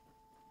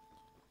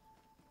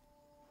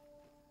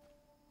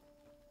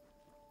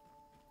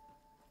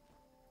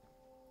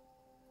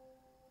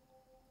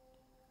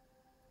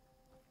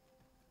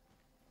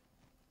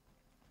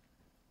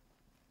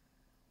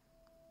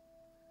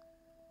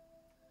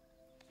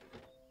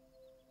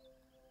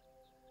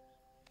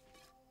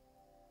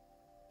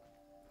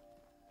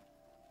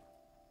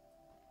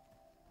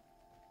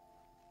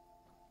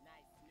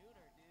 Nice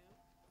snooter, dude.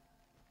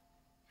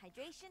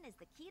 Hydration is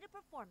the key to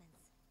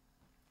performance.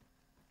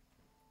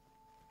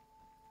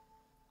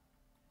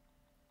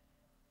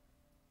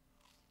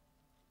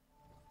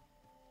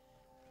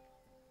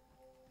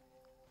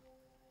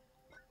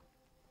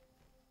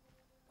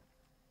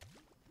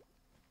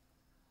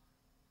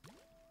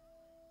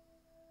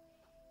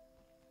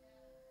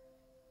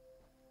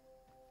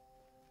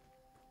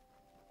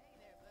 Hey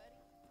there, buddy.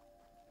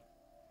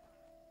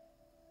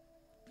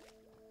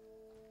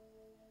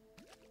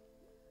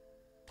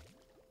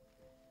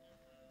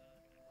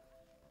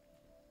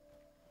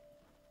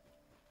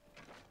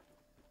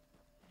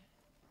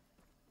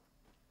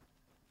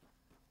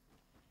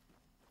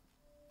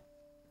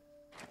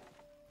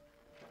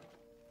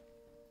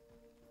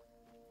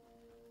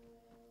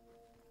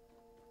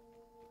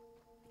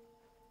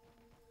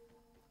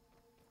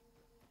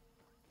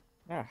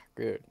 Ah,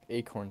 good.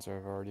 Acorns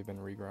have already been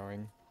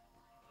regrowing.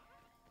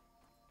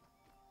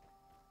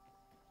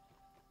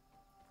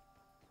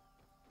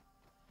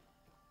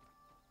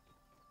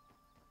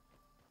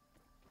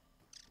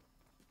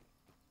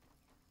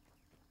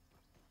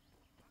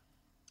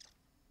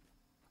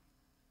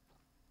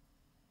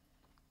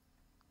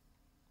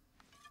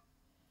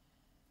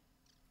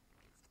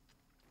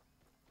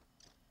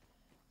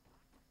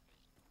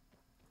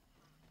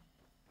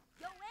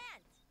 Yo,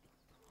 Ant!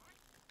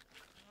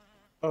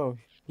 Oh,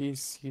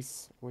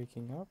 he's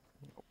waking up.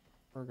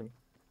 We're gonna.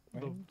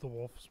 wait. The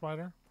wolf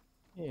spider?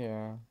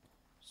 Yeah.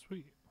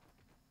 Sweet.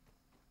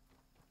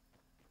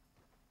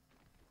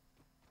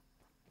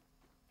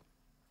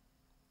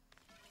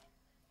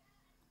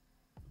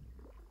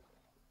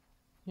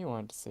 He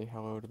wanted to say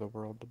hello to the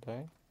world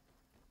today.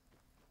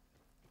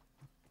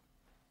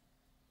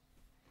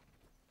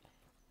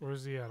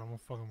 Where's he at? I'm gonna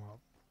fuck him up.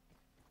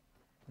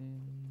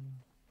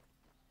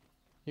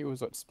 He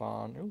was at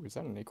spawn. Ooh, is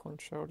that an acorn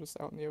shell just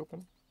out in the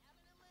open?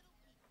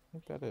 I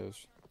think that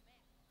is.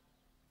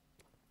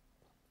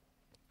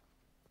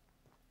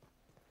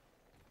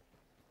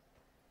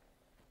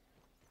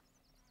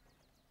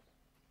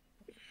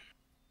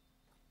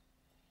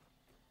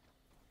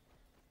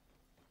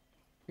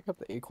 Pick up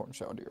the acorn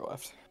shell to your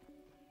left.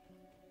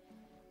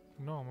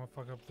 No, I'm gonna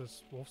fuck up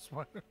this wolf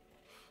spider.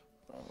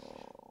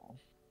 Oh.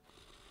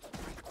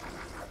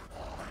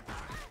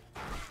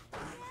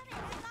 Damn it, I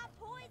got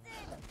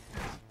poisoned!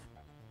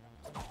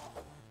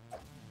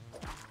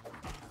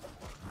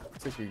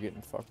 Looks like you're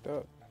getting fucked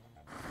up.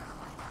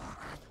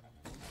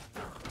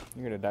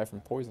 You're gonna die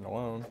from poison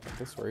alone at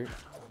this rate.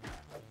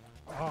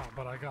 Oh,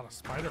 but I got a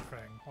spider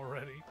fang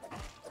already.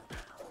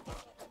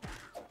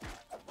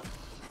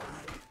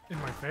 In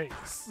my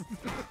face.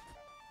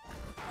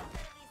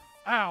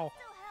 Ow!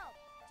 Still help.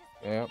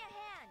 Just give Yep. me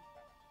a hand.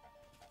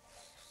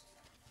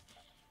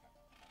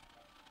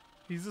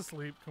 He's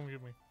asleep. Come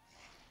get me.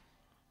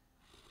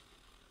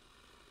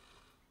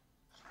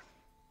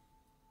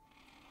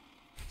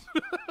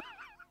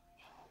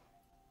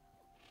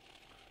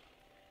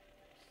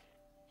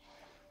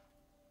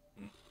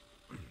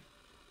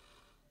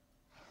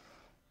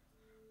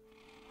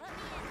 Let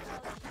me in,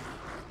 coach.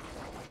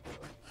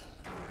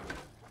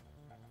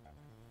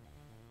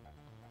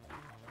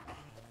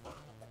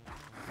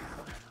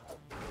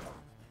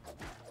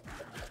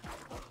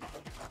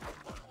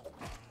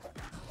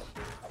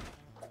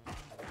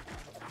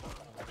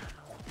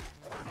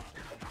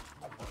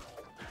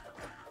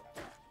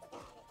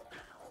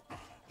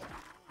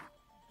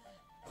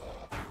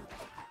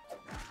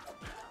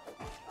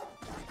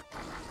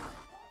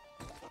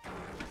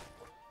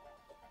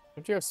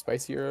 Don't you have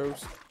spicy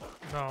arrows?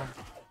 No.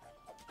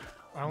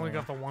 I only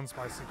got the one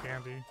spicy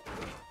candy.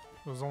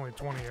 It was only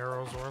 20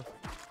 arrows worth.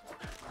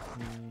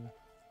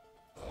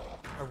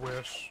 I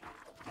wish.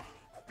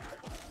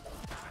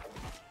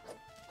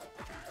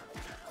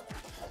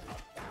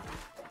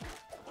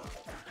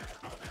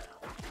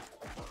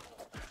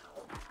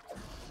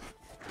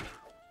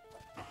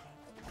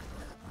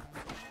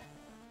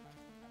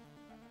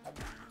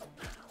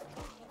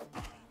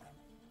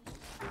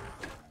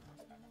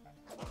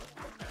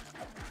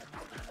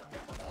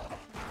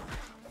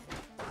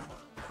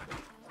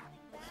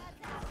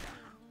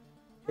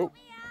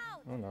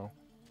 Oh no.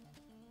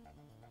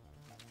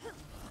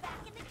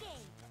 Back in the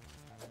game.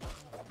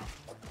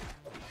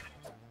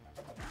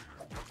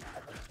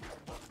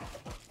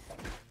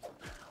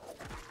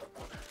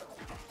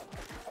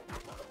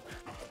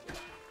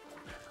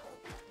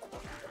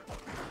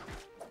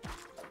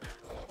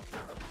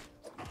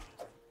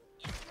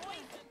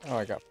 Oh,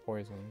 I got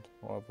poisoned.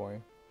 Oh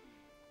boy.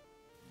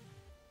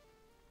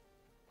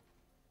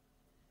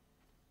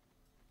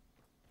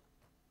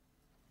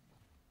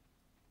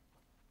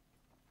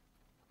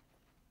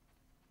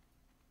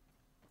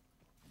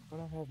 What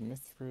do I have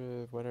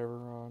Mithra whatever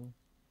on?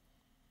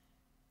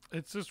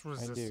 It's just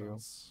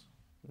resistance.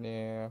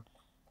 Yeah.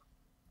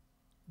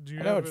 Do you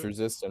I know have it's it?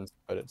 resistance,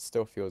 but it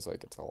still feels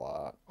like it's a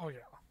lot. Oh yeah.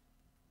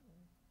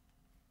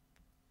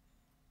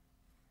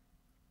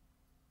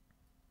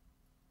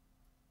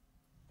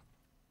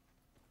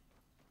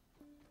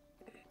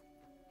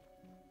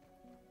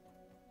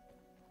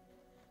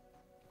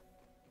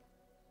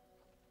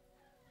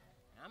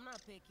 I'm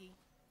not picky.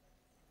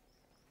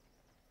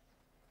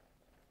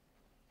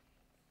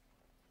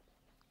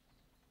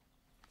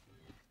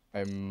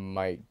 I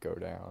might go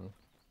down.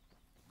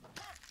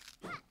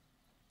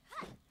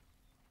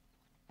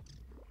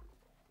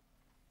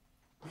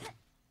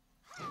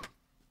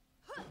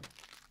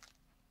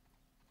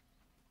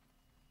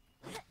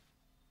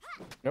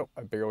 Nope,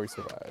 I barely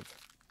survived.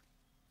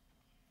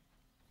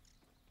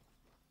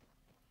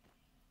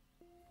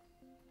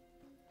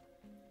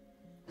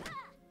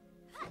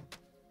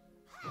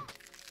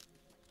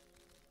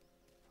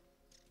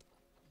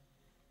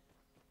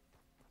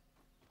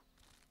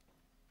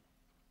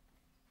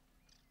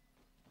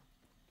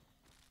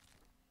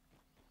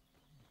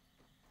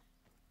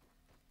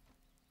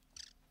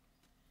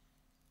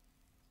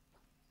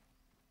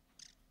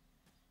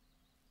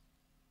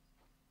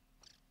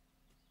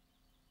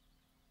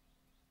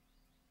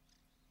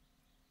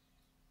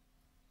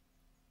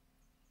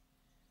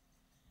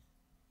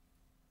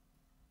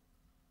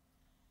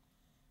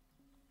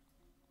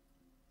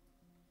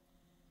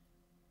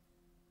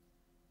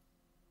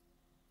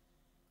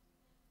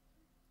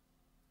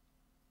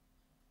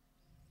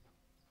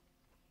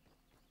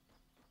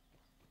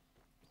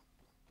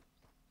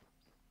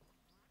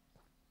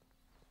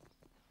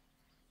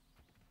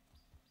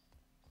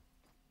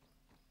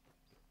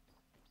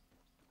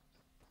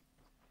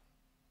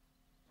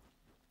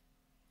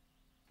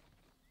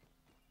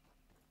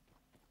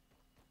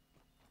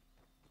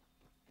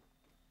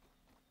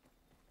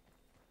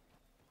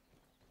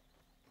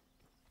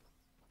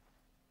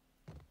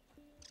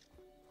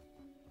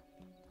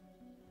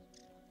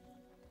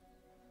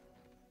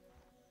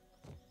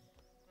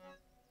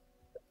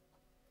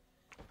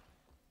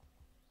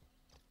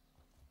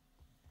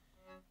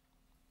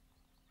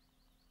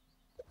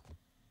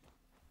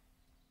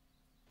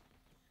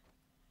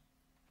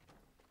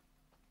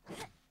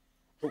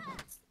 Oh,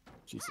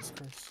 Jesus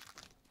Christ.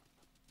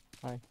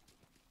 Hi.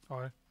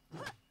 Hi.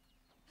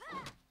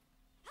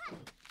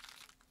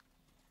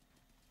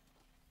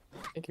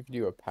 I think if you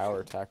do a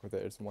power attack with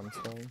it, it's one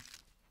swing.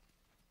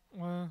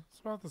 Well, it's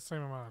about the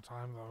same amount of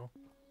time though.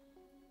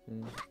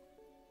 Mm.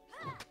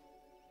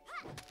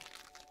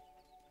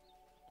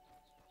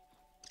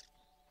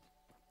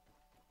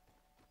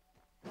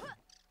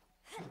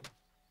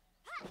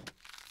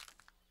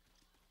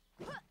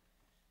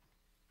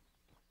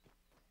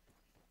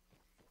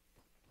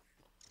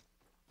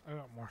 I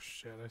got more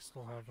shit I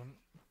still haven't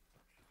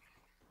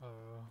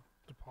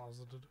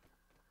deposited.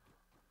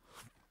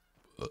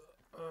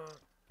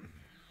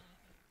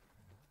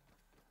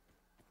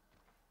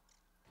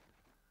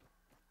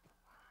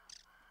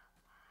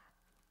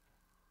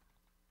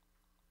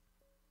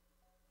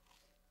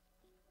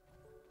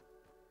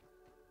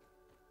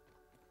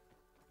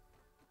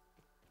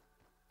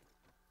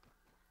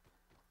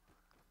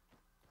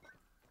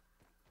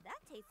 That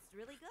tastes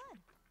really good.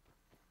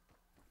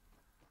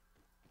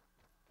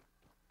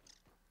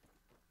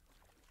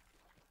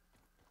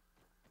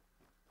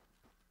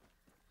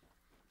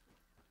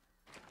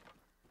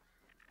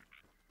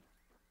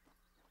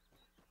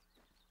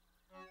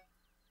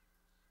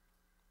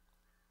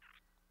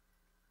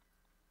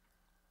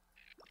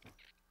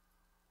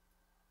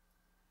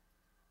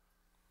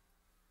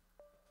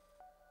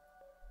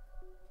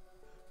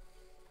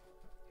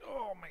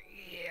 Oh my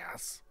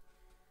ass.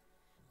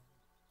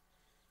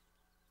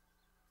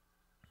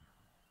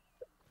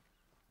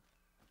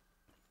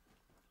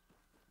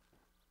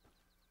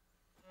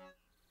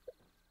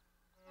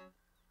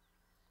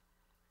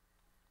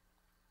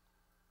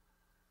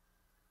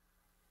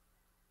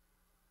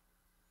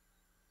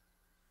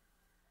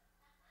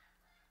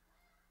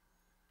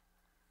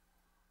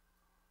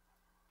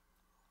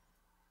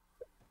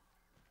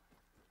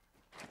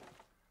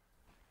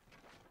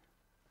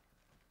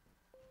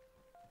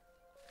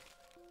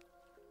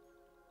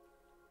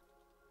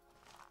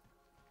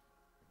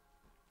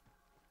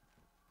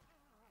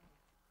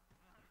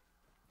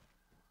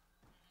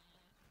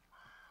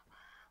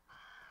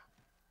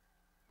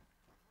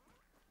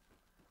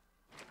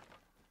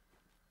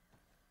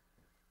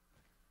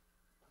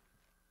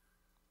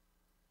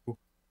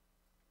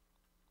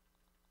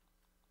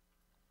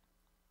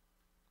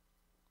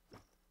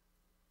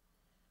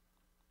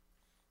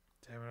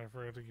 Damn it, I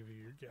forgot to give you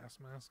your gas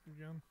mask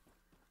again.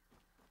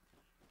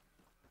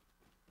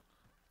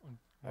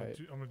 I'm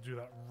gonna do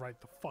that right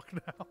the fuck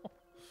now.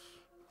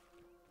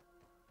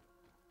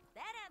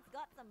 That ant's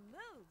got some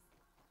moves.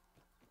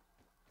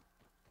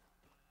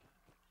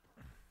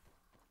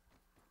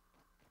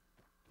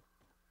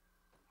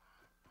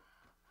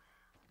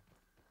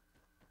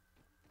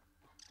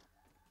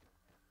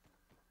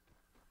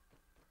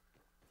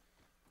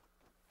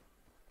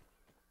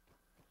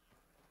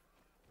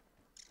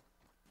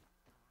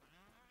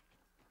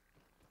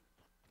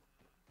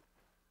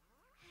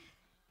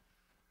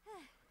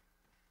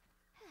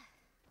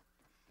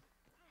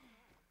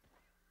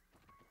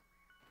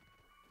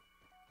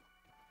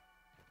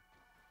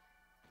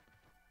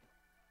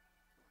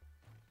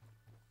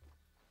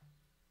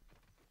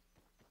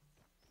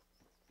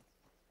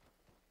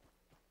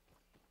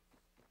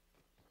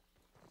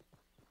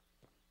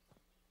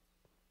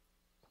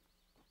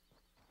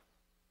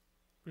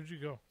 Where'd you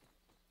go?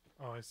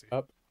 Oh, I see.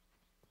 Up.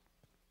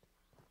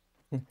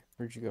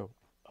 Where'd you go?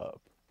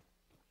 Up.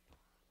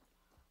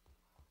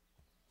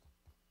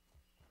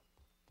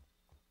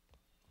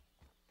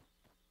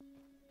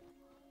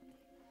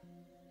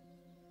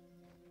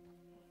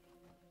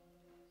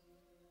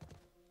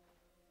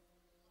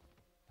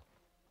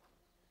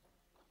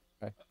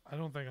 I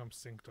don't think I'm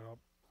synced up.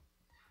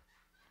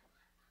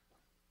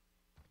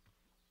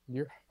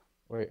 You're.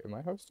 Wait, am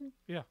I hosting?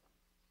 Yeah.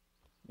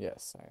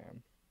 Yes, I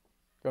am.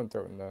 Go and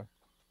throw it in the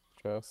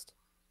chest.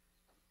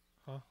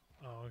 Huh?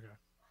 Oh, okay.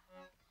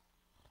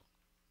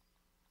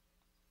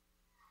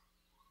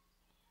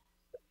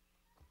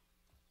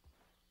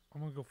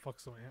 I'm gonna go fuck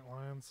some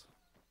antlions.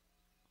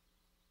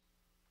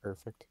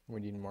 Perfect.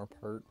 We need more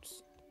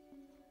parts.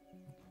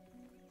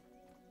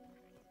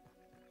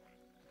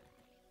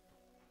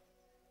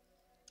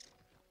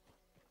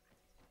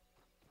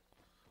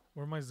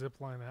 Where my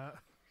zip line at?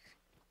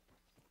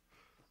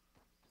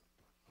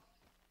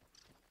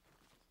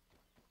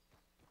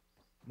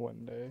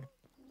 One day.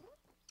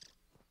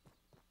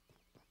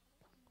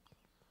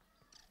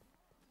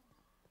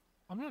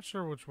 I'm not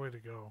sure which way to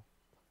go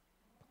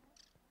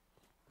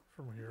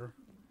from here.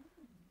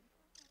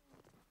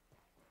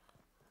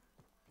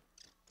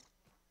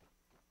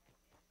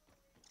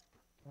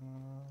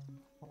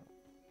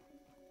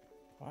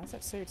 Why does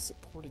that say it's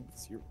supported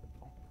 0?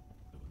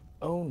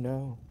 Oh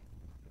no.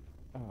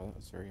 Oh, that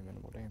was very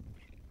minimal damage.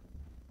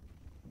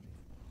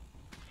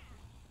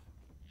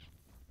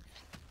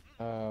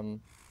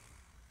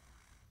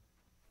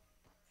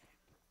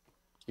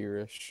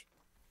 Here-ish.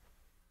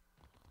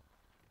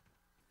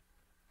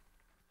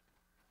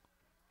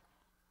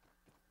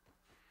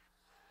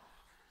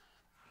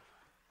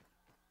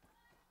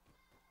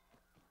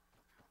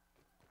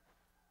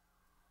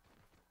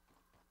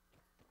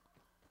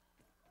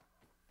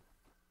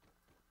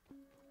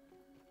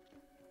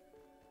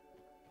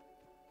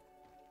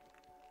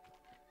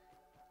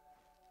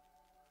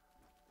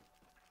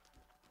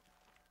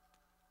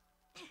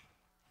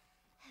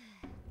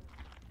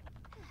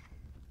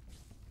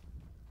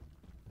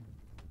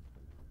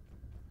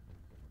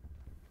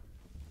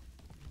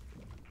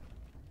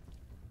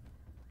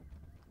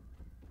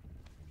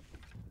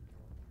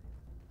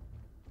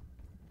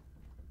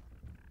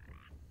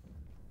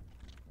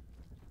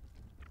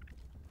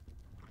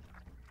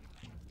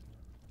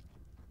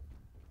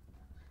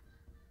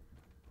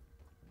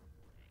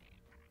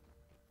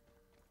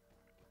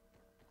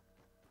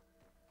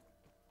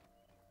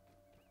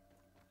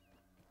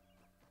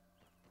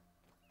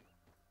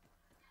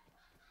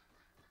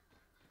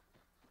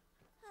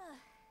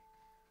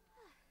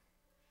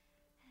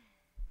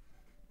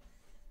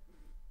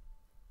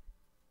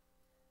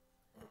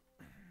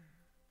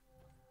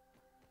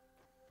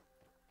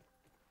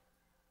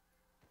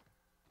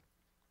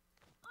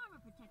 Armor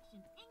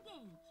protection,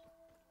 engage.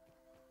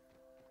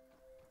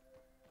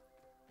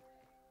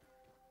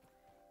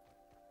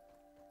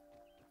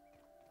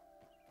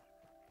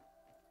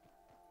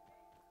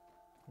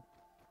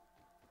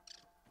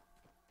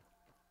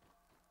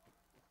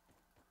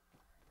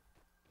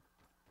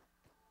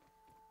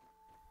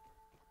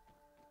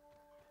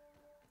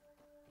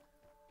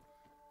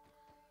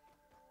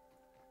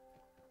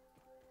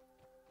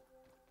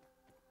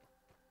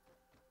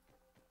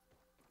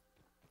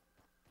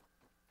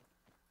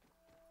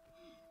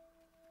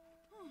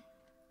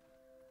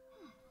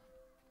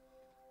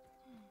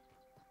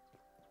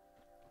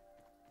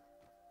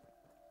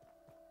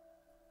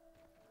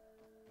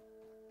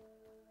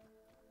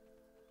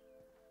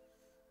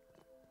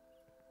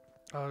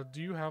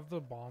 Do you have the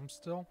bomb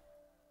still?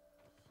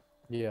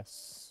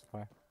 Yes.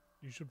 Why?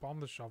 You should bomb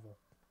the shovel.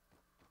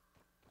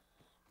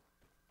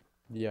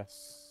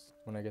 Yes.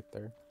 When I get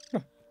there.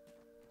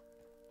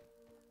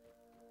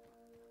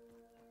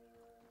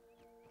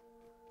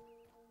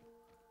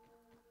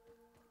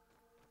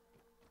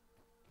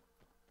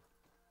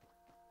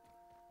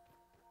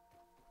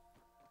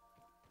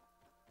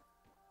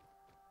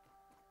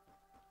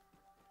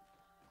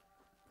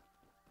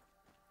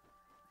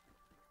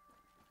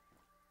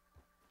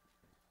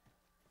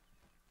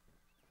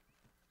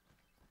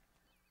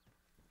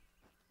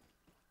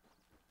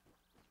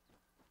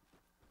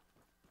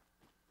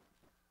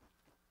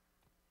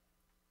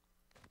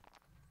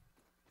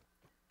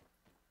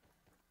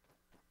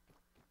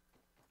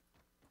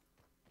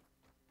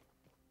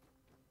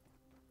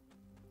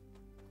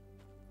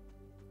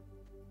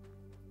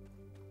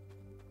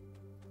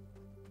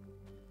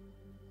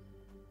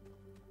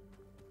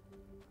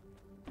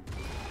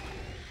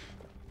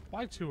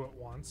 Why two at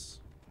once?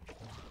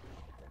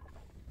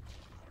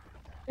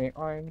 Ant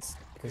lines?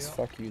 Because Yeah.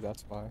 fuck you,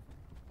 that's why.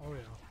 Oh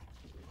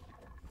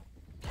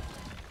yeah.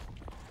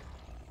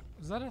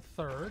 Is that a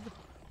third?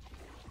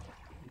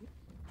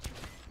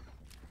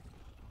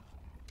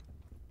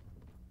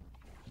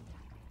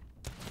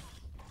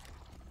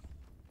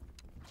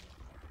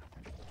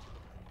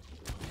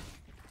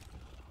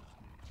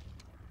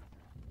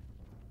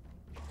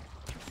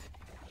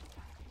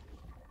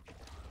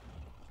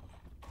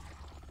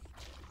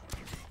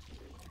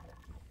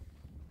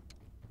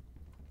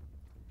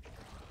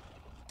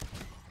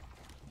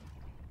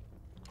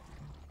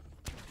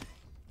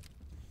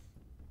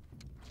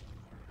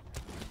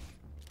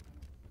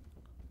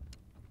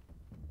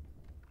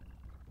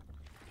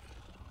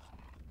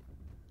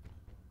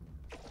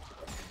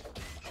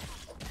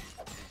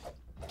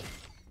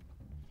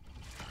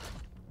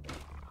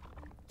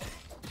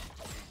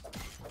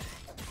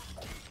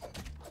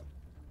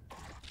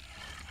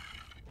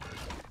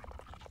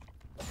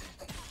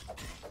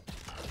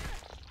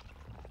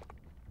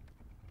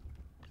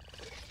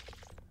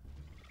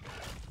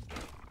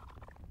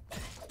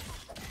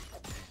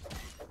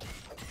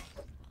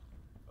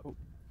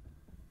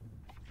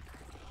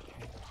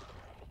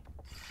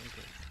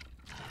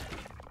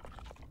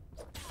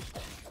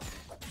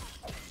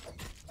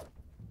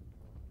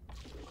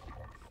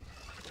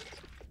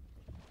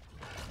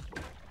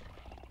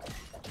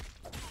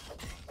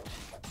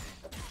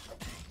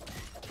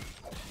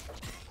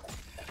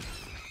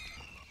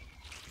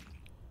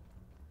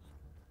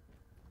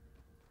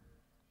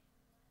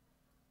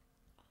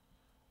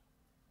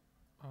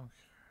 Okay.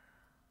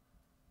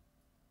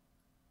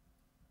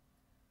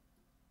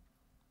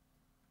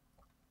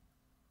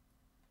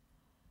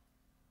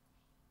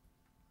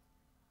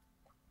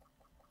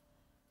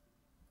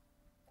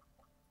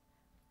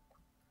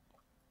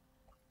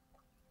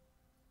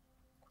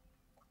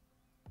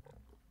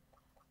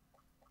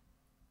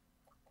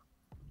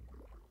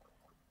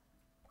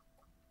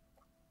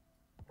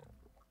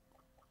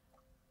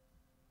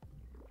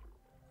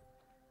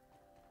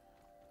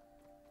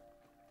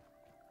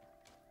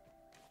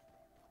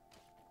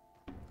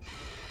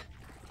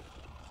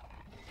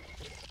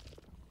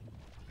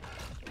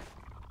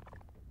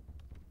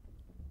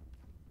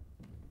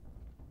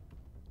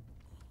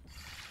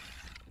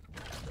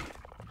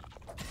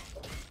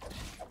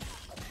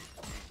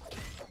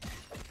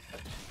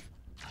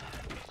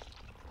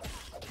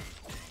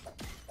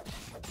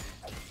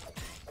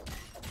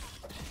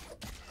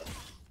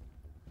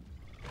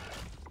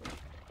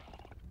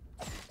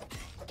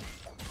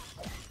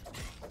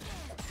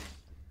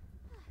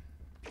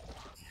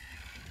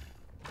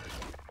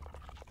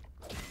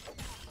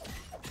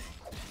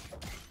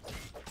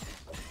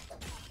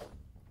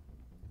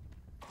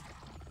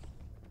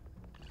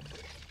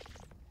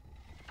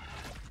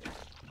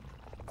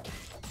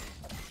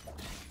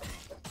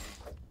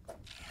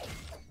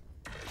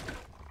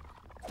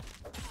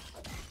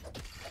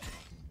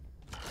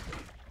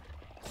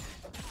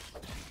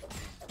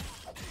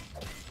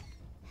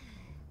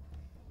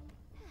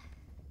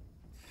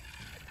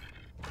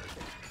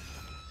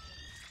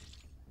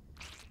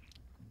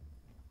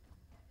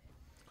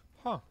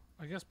 Huh.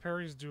 I guess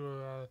parries do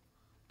a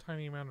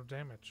tiny amount of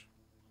damage.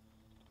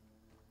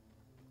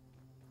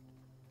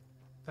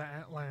 The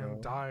Antland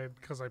Oh. died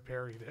because I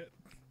parried it.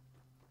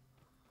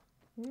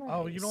 Nice.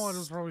 Oh, you know what? It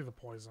was probably the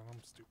poison.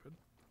 I'm stupid.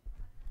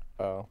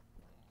 Oh.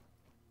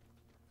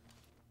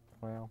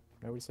 Well,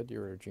 nobody said you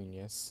were a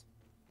genius.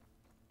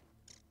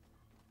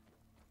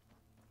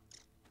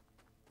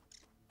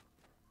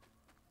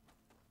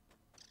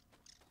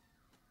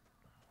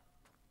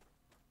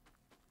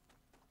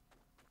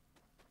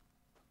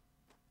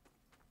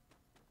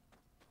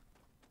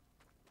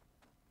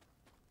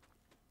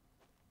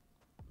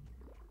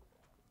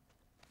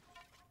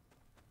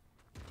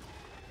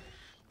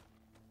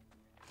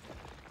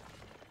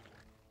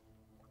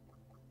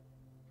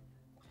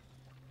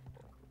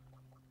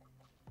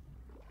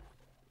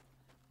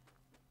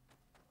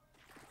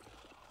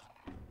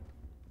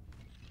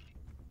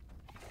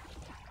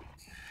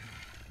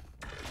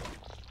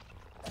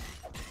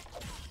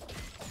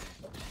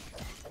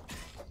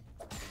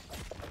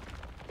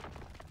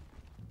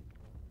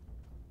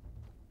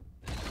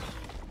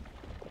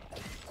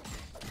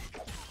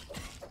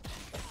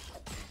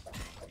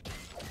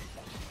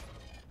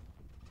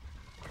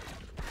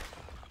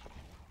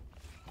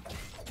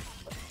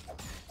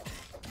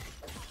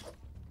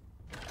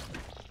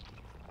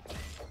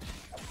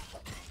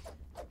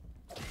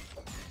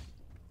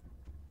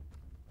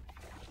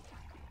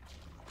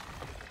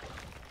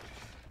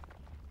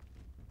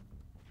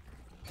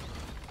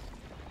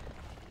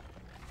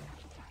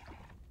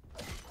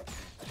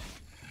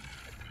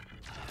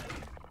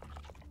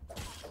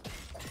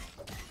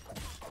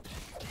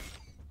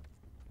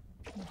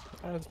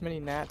 There's many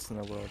gnats in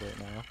the world right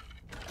now.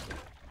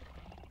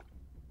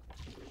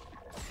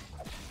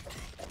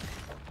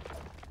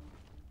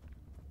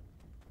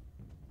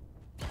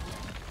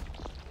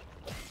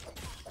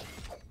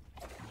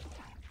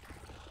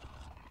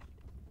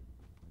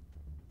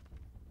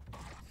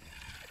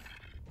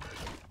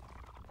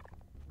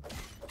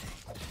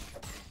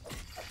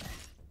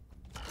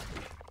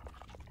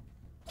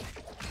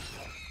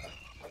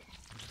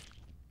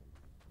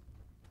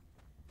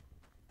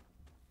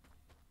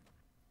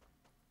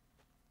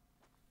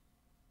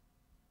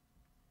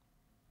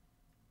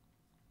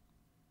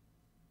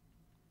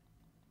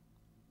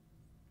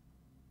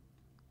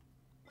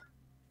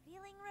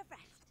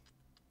 refreshed.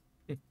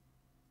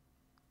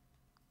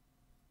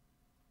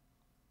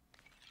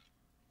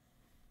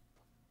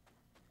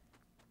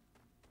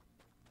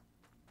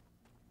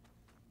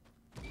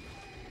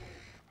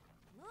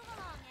 Move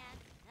along,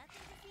 ants.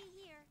 Nothing to see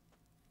here.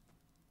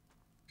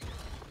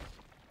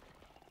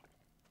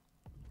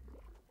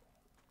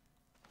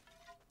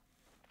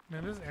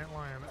 Man, this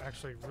antlion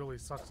actually really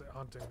sucks at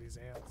hunting these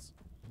ants.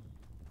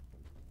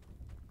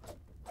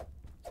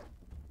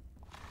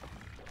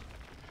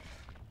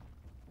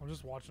 I'm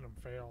just watching him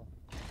fail.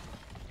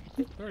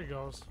 There he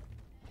goes.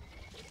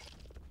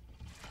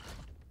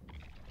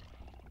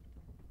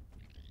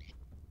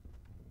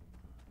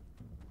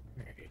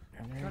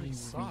 God, he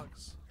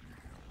sucks.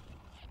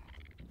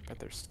 Bet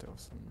there's still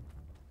some.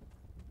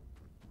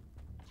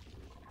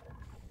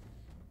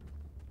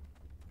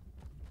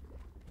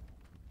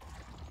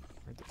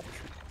 Where'd the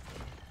picture go?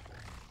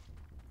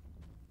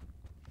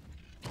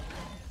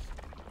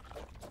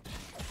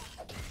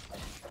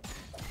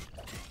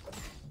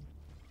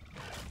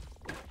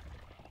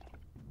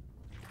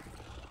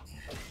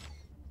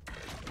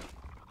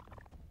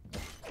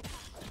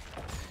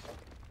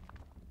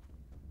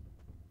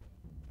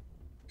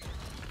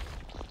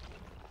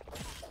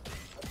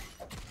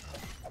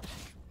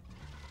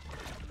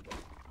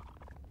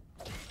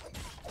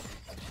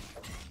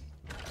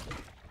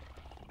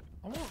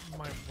 I want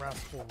my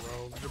rascal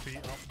rogue to be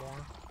up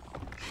more.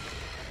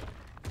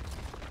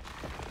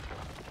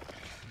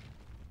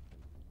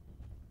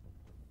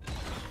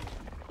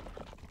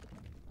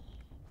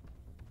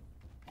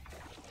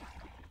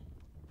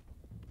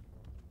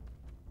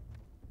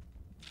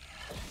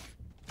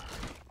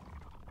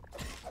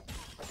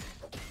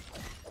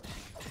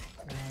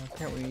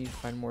 Can't we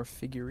find more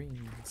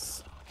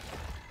figurines?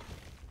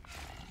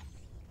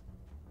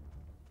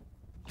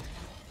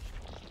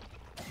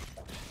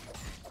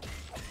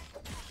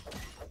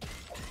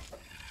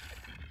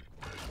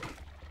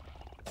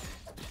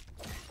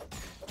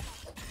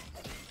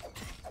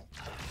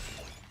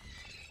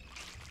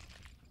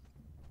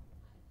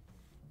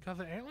 God,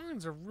 the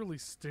antlions are really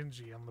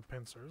stingy on the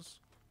pincers.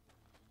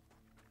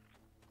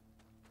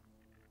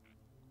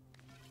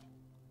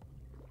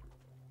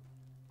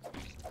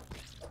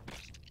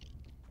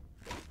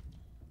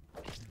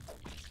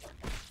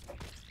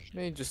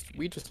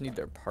 We just need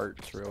their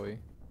parts, really.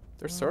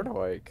 They're sort of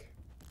like,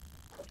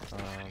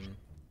 I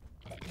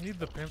need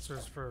the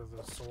pincers for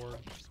the sword.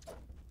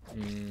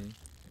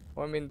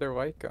 well, I mean, they're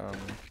like,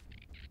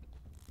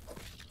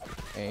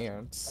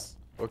 ants.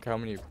 Look how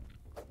many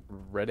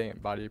red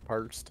ant body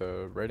parts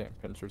to red ant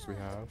pincers we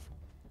have.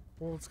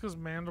 Well, it's because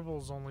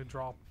mandibles only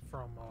drop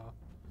from,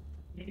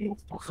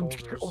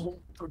 soldiers. Oh,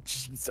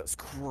 Jesus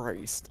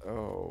Christ.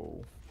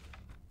 Oh.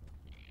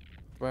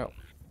 Well.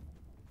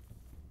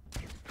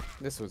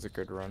 This was a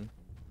good run.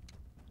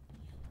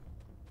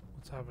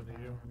 What's happened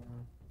to you?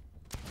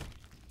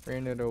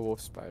 Ran into a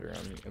wolf spider.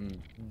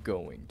 I'm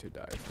going to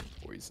die from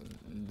poison.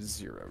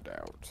 0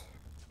 doubt.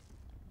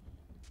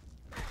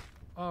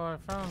 Oh, I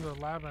found the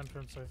lab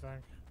entrance, I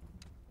think.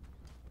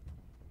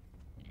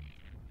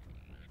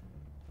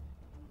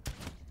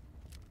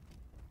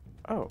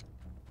 Oh,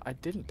 I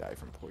didn't die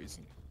from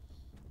poison.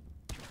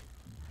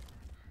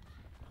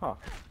 Huh.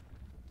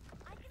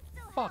 I can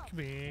still Fuck help.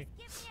 me.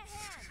 Give me a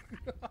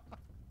hand.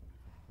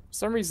 For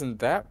some reason,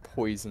 that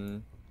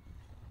poison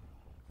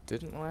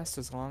didn't last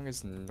as long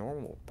as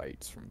normal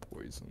bites from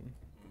poison.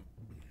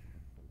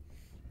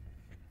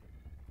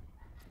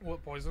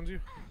 What poisoned you?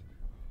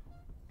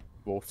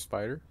 Wolf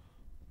spider?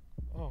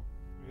 Oh,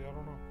 yeah, I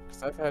don't know.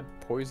 Because I've had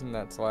poison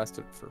that's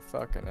lasted for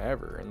fucking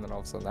ever, and then all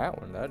of a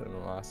sudden that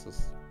didn't last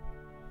as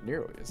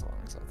nearly as long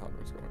as I thought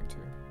it was going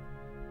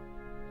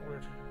to.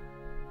 Weird.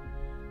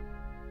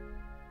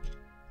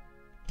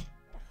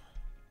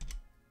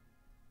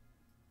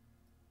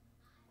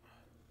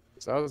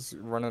 So I was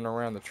running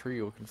around the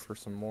tree looking for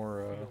some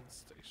more Field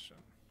station.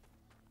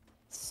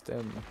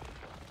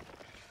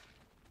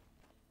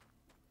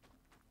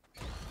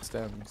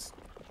 stems.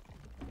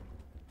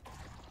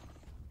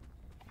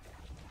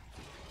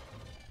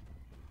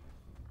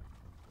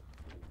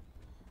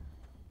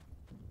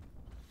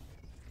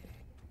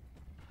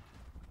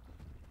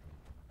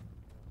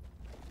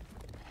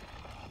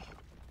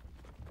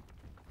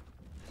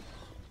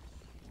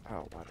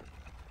 Oh, what?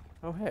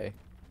 Oh, hey.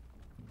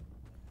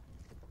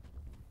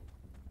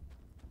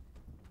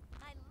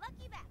 My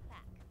lucky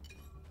backpack.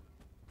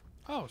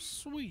 Oh,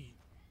 sweet.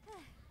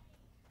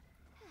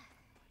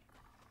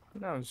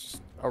 No, it's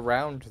just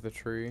around the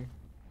tree.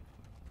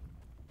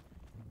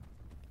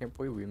 Can't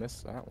believe we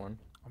missed that one.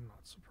 I'm not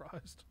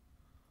surprised.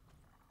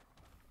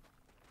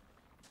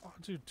 Oh,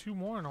 dude, 2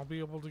 more and I'll be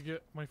able to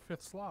get my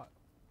 5th slot.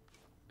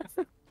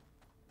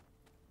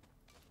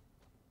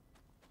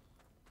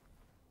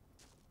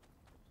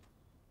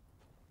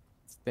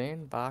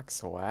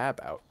 Sandbox lab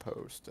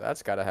outpost.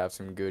 That's gotta have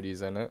some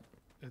goodies in it.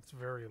 It's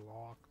very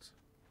locked.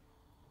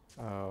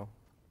 Oh.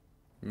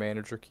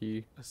 Manager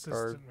key.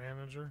 Assistant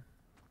manager.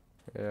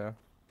 Yeah.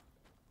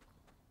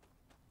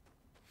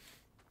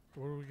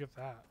 Where do we get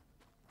that?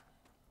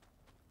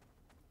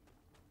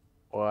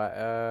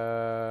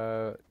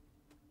 What?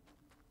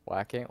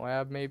 Black Ant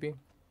Lab, maybe?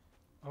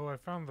 Oh, I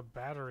found the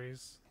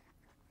batteries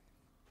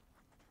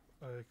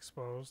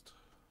exposed.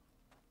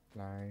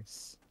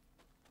 Nice.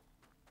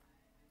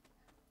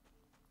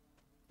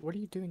 What are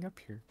you doing up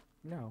here?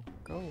 No,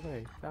 go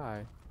away.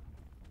 Die.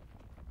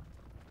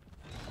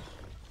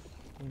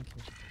 Thank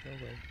you. Go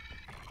away.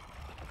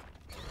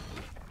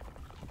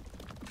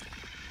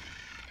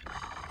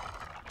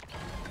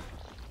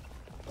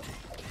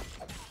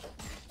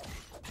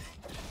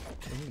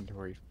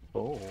 Inventory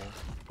full.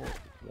 For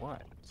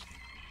what?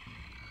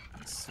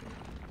 Soon.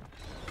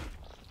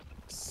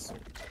 Soon.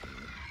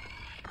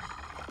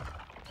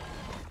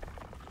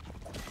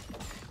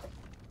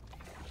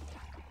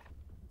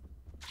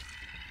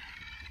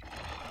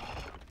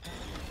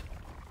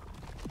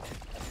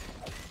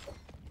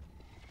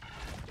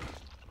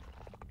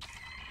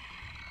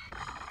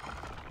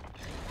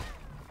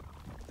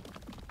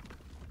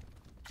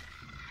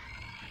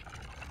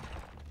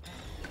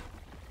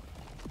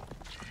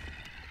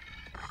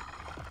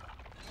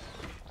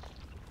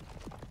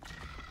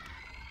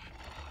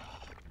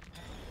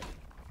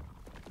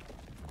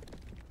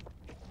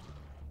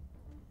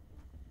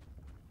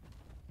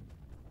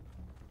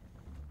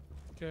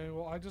 Okay,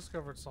 well, I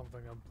discovered something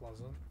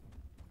unpleasant.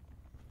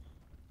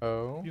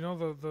 Oh? You know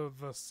the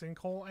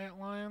sinkhole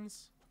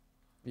antlions?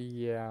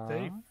 Yeah.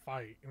 They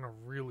fight in a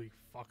really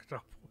fucked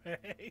up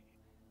way.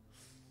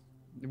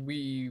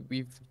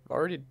 We've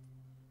already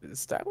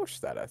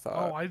established that, I Oh,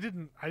 thought. I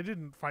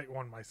didn't fight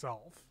one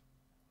myself.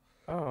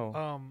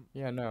 Oh.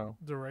 Yeah, no.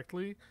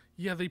 Directly.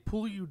 Yeah, they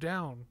pull you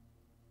down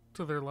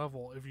to their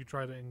level if you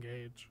try to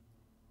engage.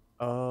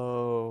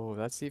 Oh,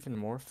 that's even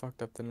more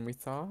fucked up than we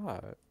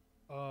thought.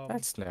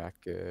 That's not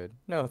good.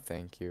 No,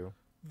 thank you.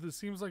 This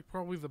seems like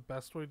probably the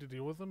best way to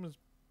deal with them is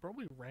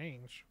probably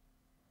range.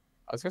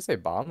 I was gonna say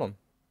bomb them.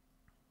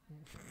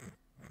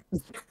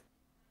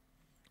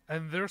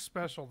 And they're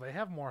special. They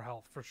have more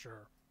health for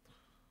sure.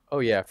 Oh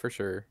yeah, for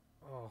sure.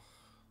 Oh.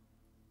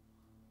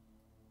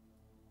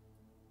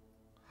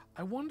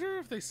 I wonder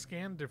if they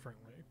scan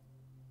differently.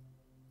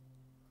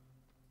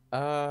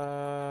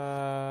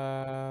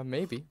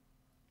 Maybe.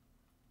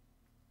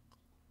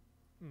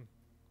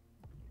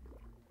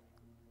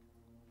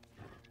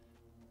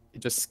 It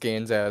just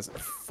scans as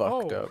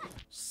fucked up.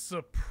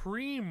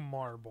 Supreme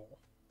marble.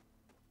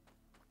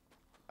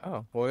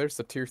 Oh, well, there's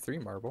the tier 3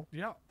 marble.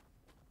 Yeah.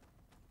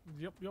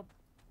 Yep.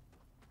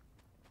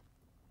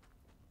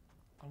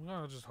 I'm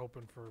kind of just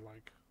hoping for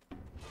like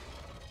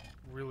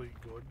really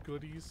good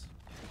goodies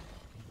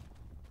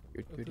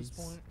Good at goodies.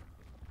 this point.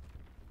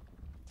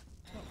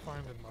 Not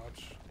finding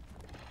much.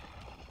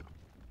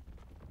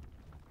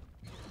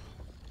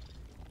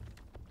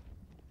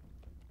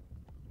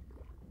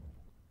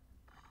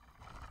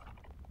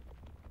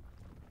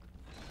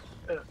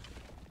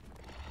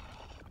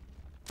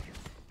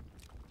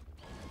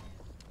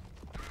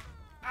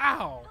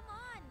 Ow! Come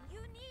on, you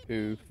need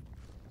Oof.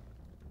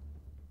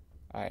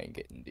 I ain't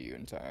getting to you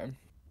in time.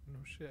 No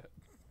shit.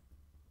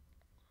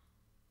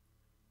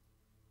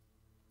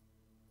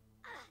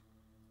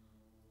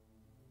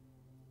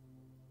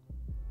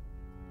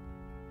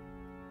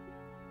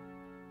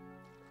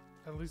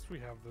 At least we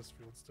have this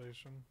field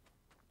station.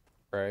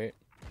 Right?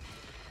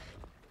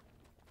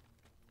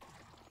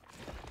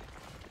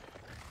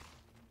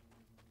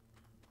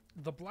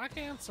 The black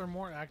ants are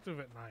more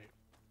active at night.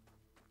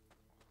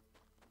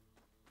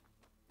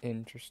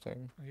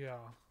 Interesting. Yeah.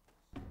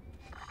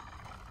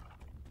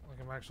 Like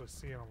I'm actually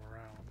seeing them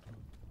around.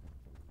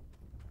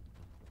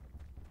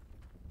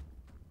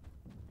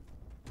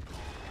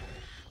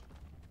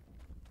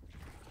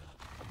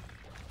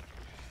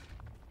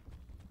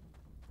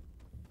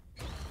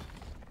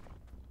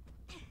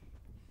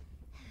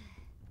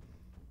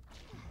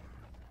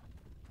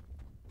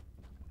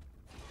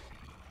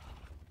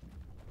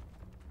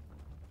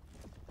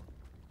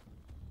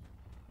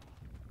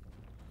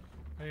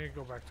 I need to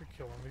go back to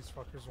killing these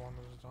fuckers one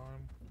at a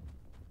time.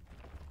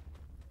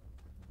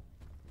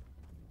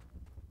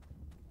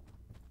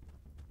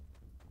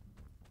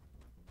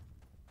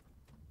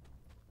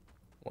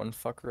 One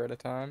fucker at a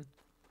time.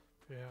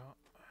 Yeah.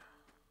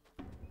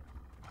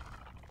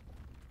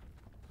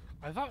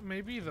 I thought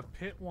maybe the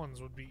pit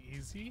ones would be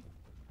easy.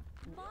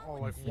 Mom All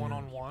would like be one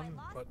happy on if I one,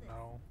 lost but this.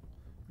 no.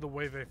 The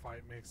way they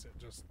fight makes it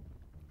just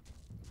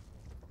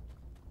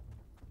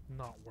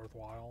not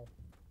worthwhile.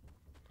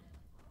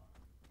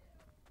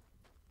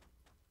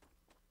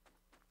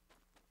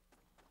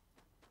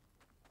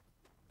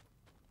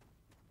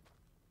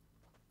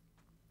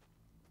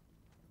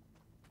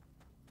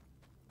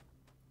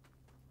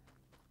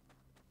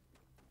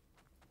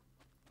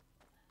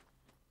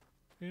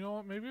 You know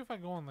what? Maybe if I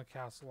go in the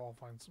castle, I'll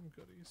find some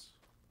goodies.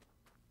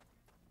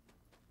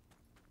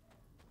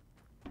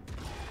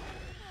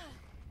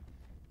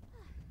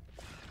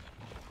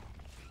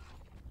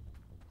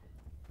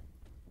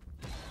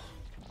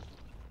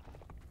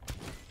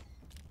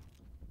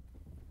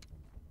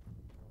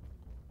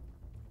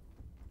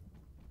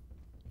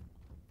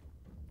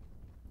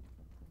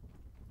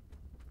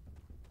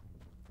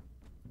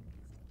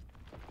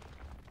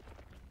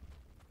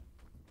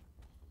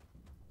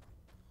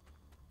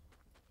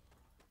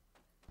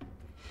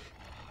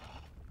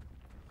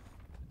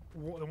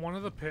 One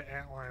of the pit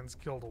antlions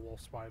killed a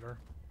wolf spider.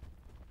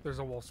 There's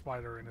a wolf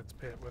spider in its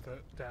pit with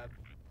it dead.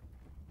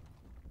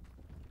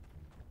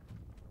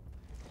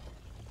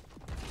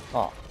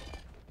 Oh.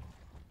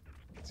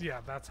 Yeah,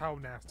 that's how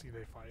nasty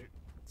they fight.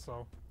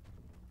 So.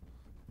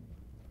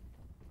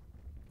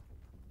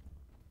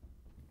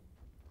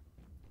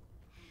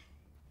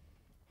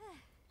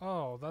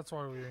 Oh, that's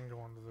why we didn't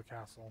go into the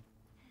castle.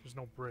 There's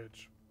no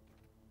bridge.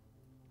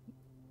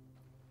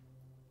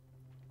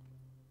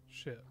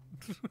 Shit.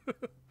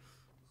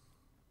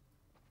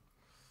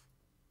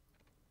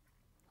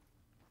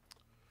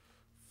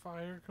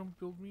 Fire, come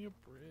build me a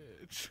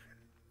bridge.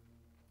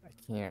 I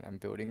can't. I'm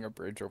building a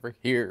bridge over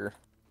here.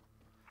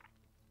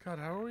 God,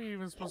 how are we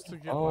even supposed to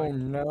get, Oh like,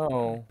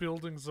 no.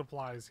 building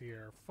supplies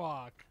here?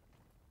 Fuck.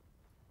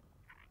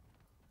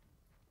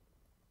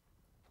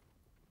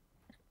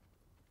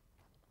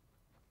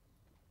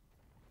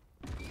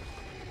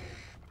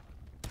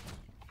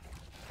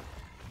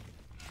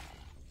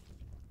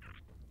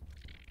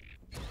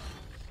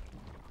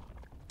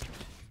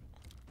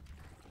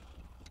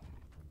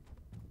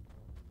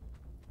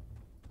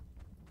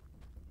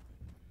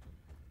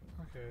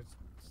 Okay,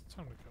 it's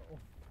time to go.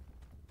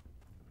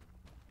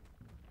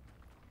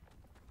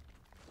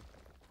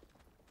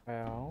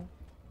 Well,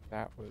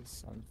 that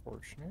was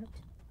unfortunate.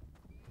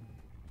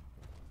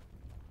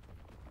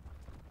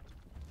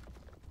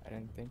 I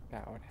didn't think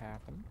that would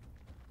happen.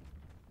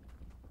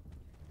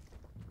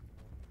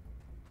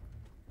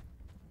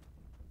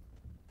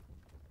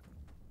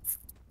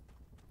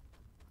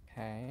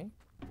 Okay.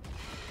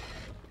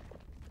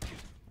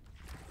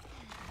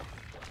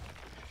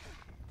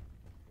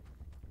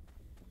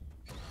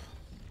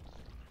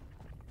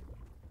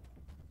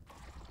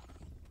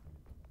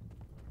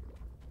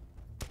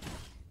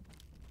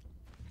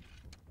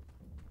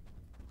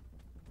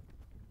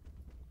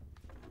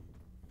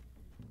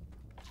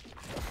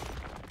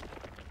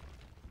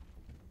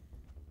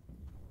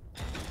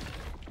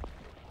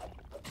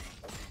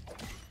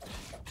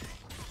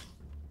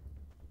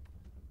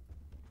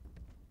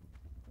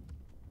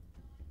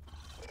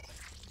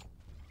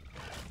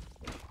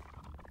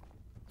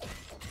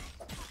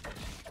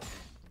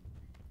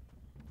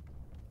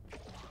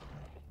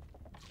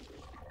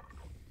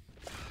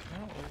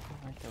 Not working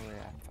like the way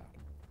I thought.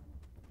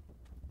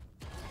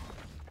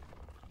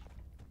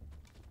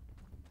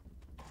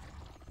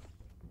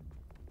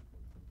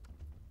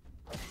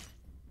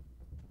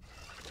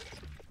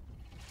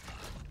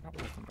 Not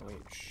working the way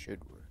it should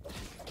work.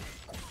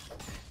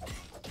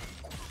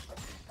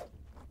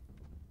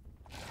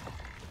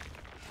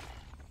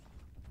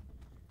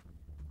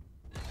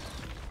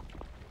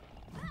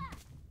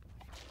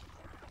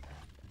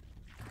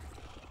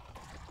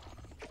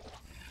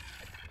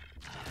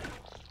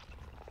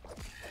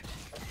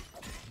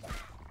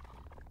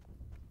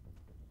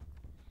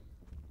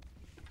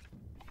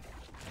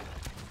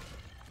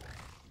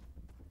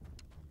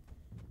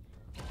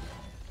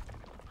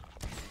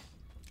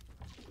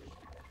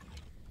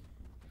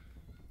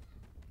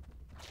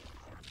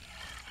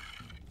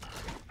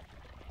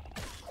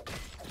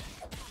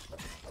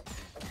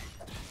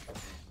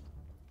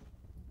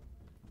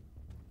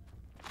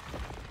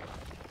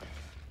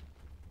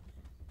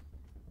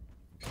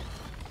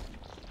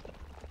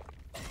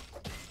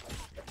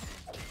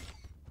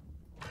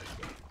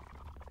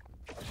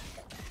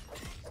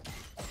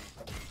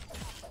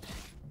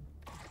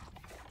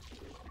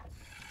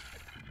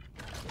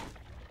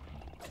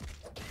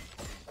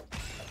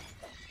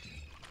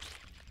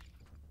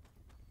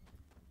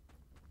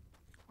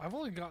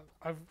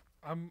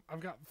 I've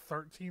got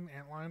 13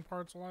 antlion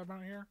parts while I'm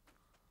out here.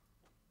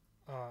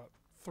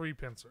 3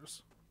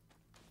 pincers.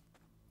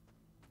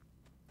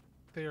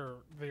 They are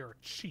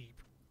cheap.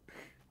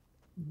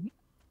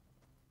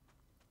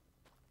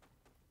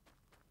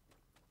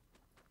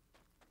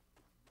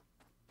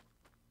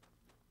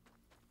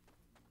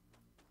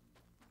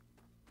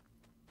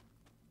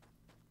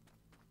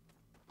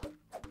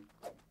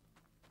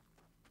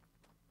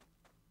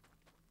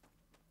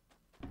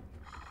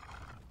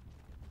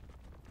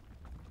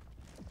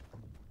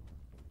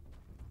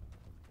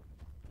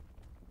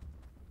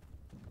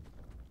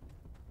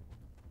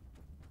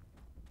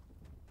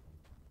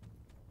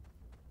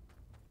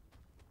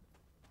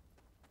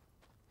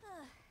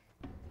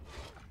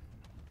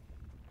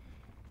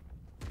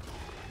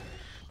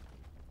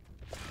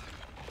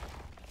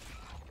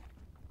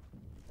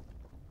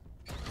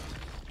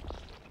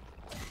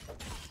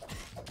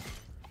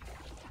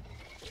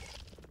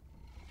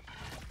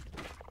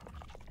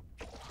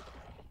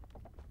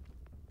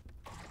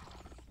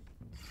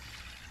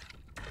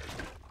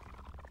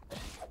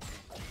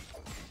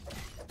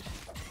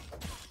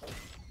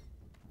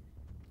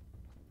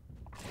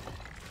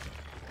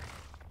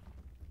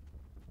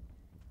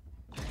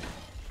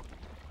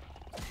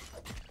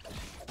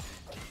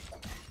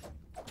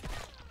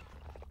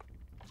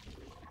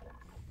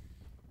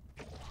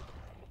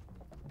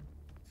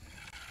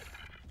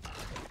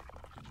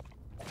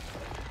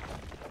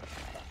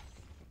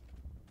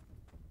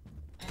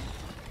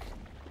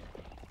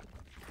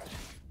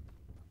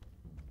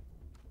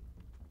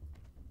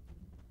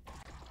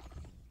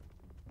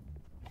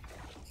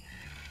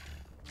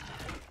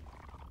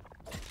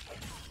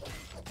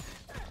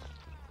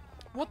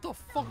 What the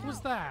fuck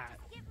was that?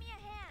 Give me a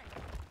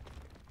hand.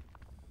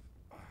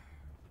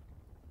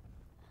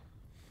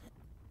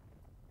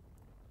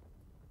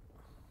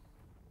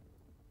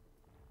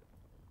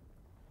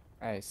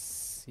 I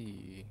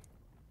see.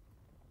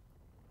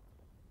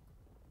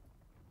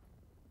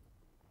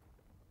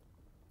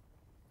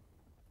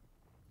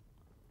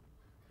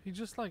 He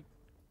just like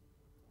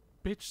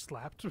bitch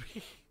slapped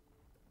me.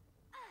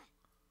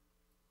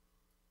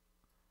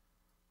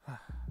 Aw, man,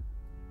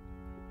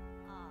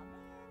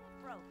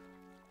 it broke.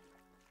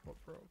 What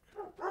broke?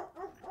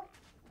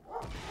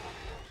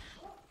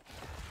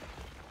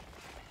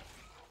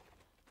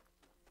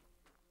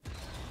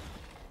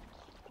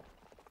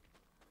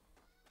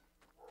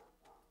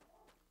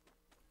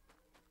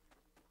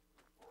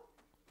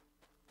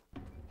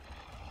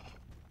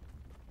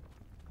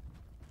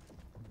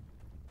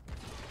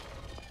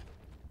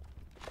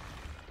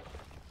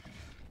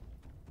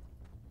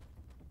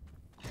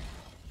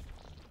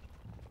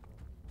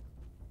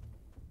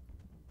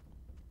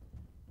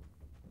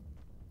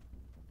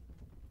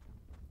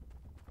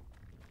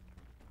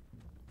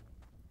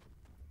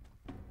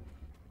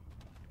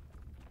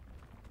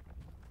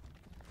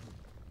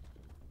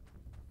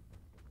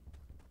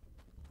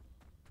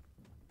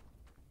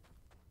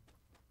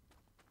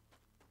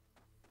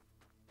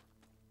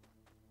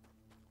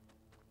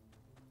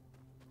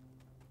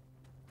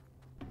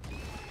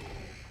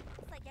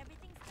 Looks like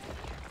everything's good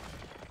here.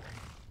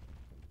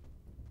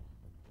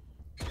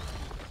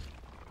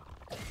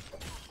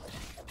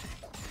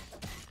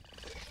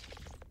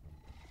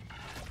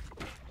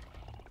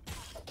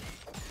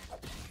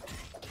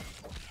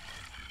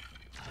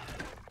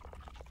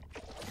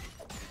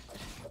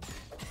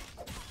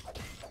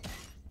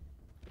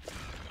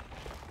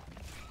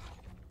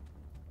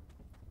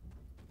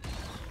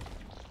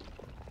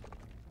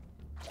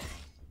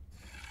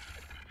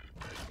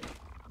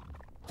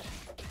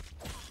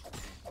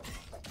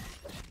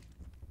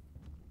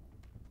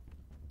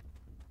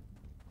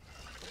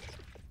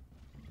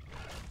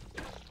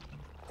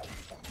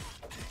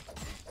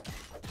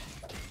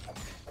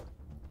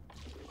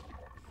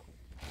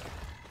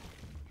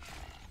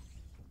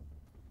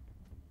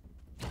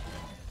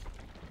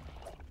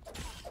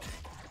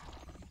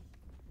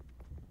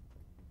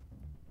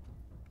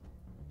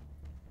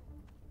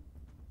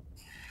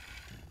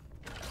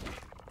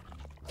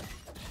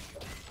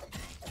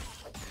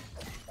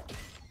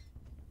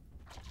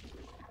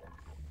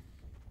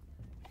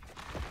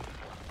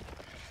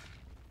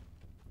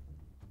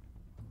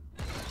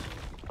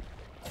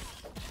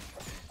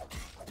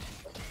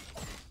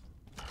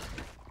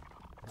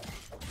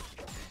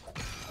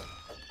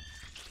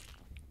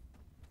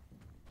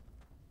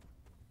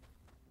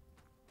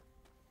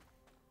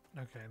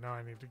 Okay, now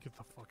I need to get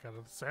the fuck out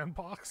of the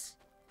sandbox.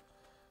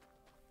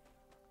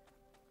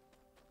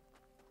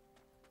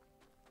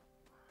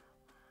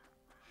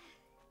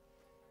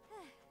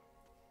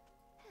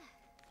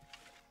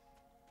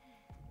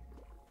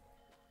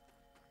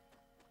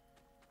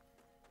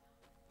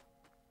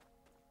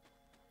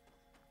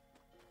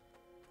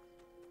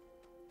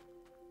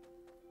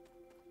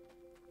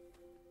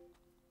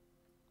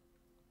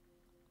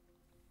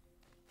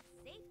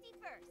 Safety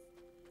first.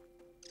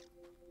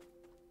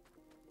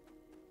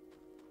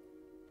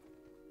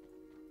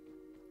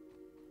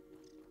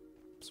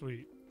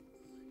 Sweet.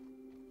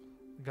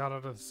 Got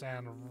out of the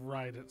sand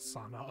right at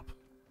sun up.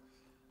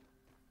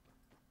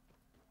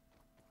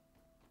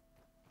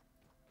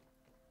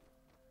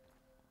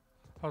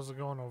 How's it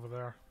going over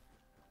there?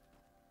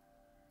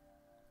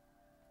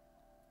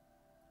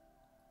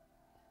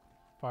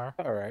 Fire?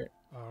 All right.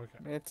 Oh,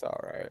 okay. It's all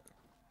right.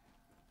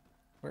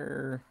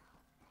 We're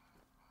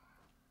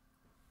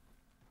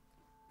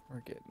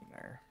getting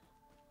there.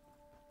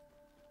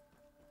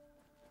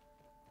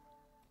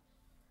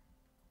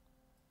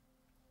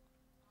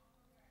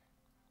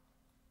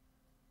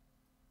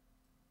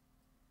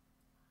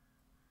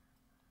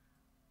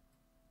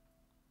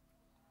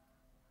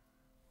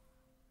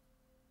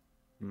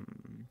 Hmm.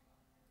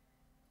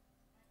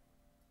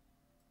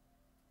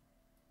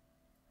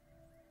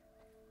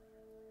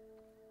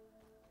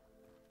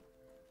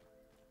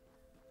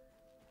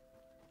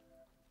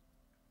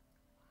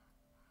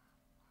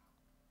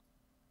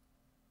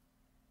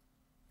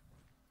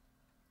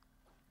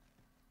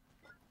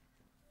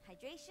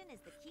 Hydration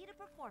is the key to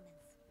performance.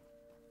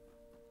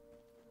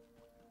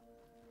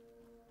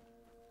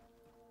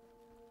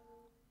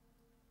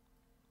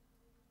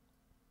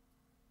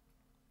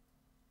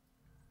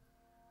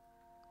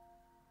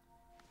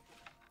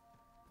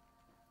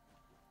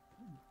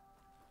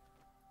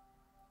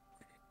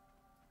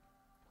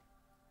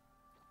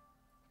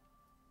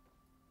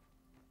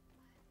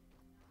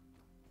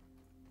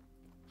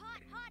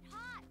 Hot, hot,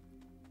 hot!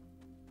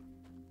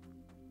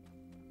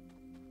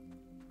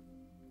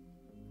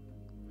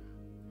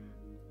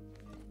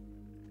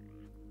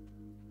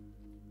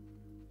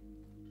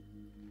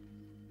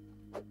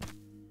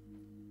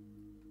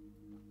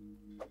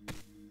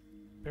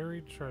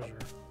 Buried treasure.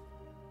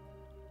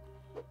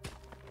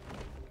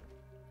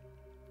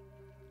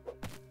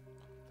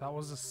 That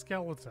was a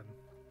skeleton.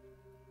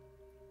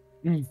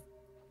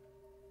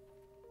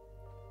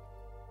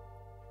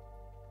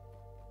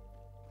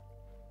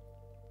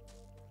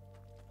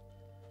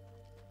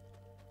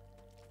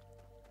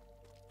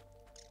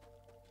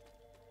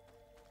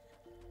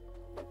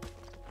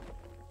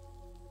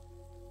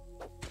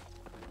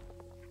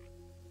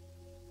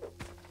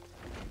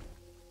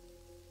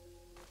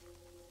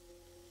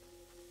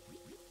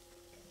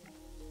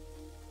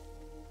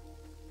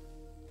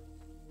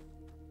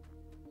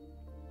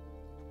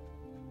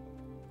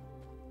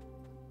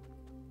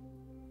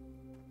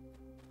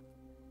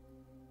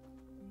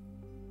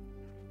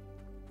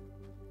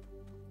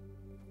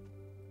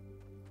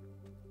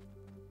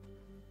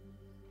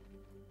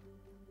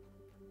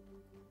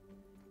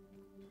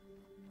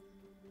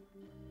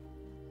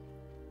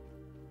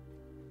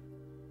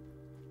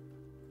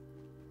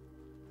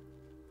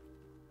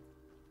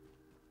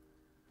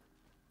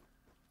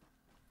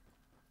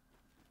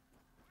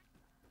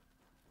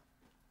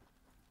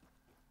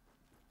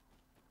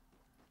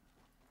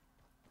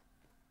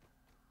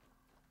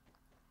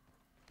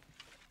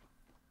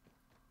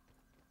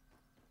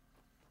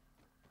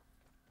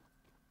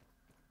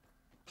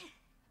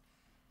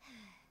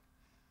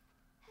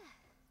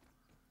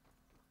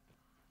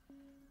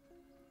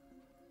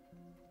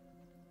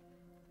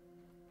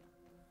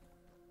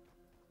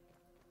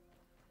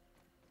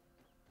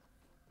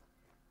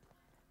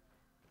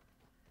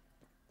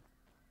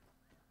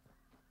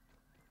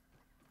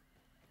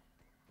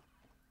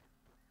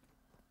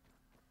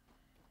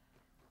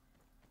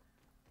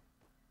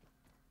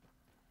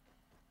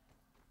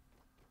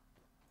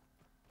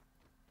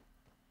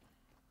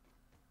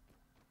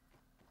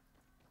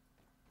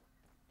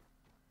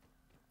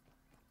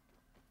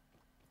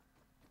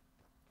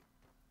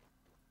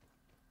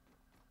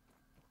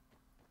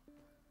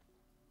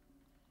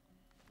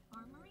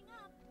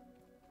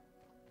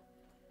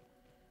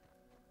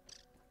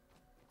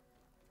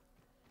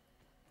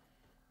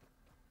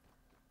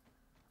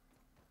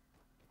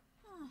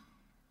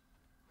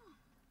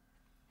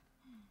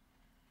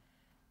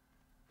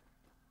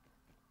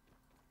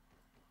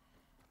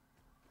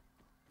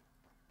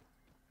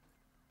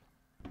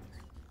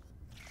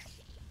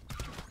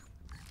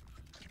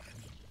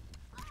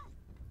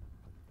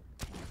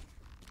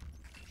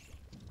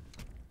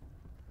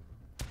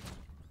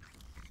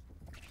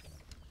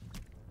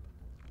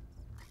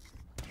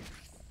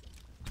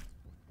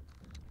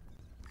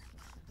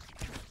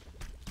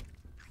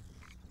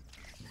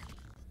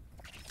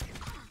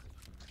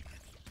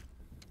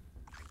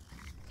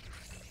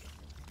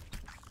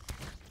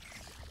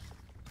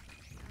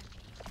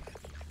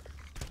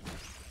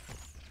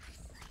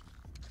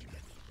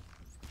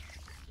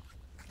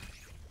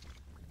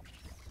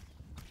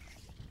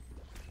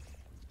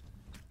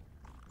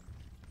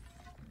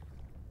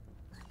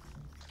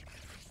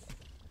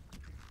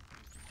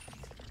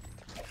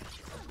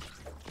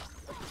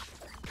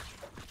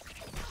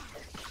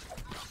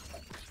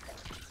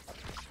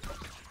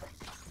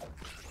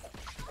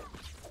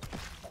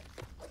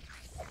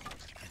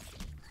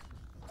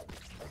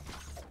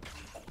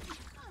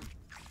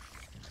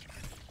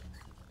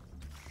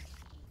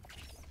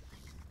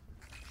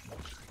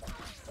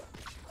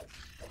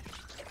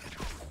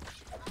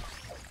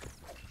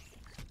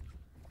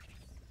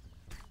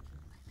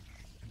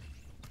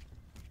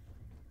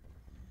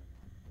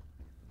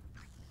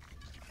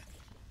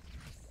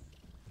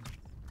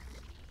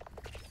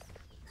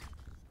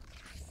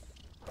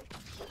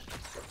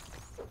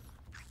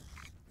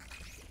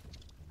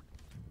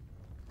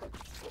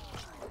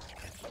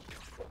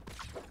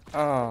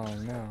 Oh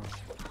no.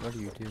 What are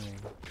you doing?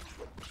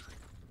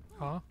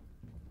 Huh?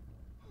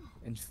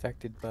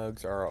 Infected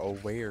bugs are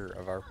aware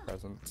of our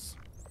presence.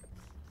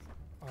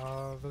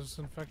 There's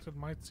infected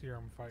mites here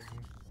I'm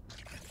fighting.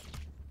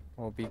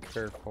 Well, be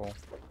careful.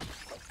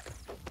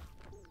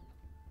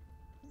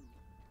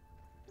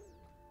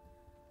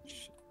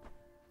 Shit.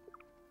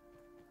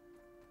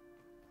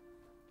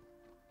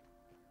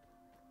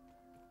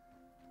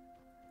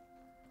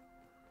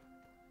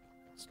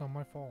 It's not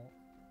my fault.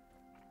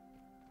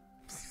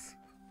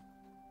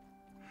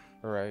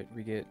 Alright,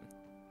 we get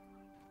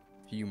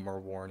a few more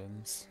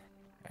warnings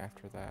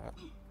after that.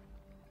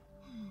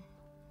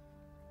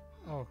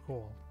 Oh,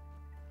 cool.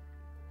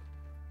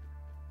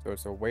 So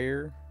it's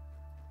aware,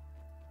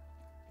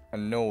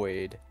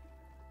 annoyed,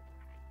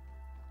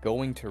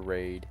 going to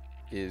raid,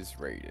 is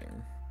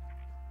raiding.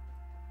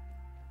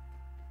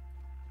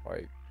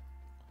 Like,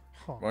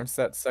 Huh. once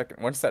that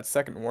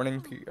second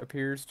warning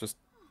appears, just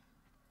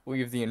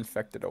leave the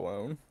infected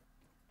alone.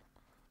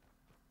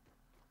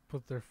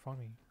 But they're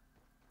funny.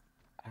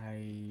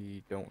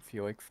 I don't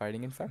feel like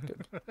fighting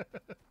infected.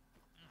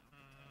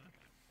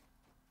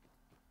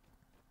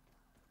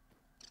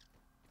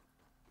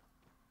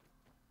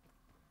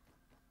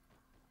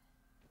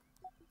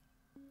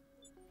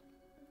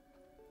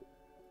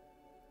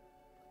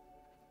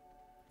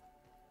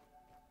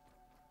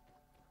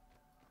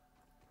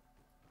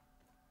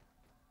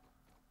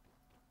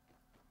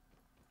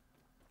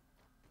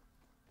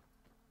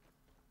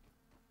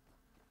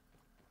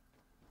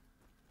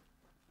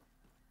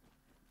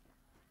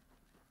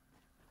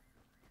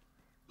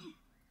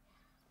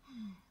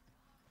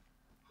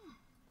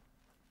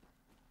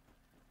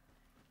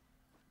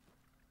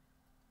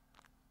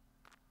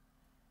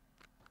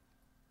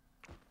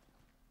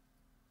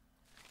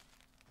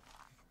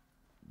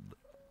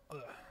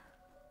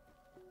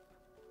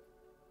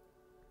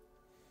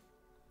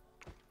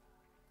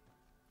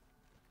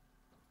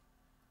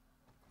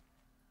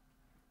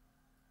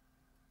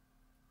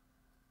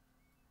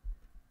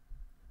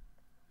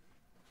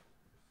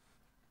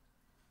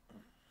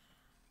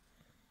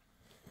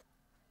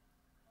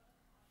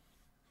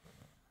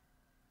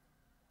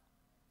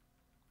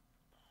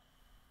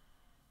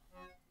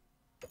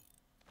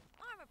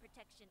 Armor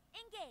protection,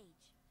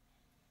 engage.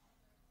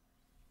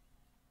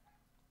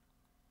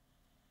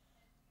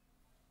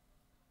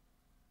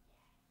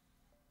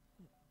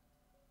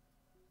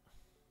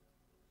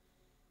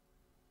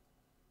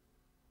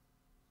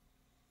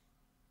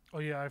 Oh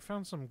yeah, I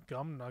found some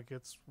gum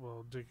nuggets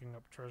while digging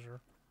up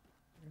treasure.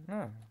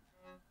 Oh,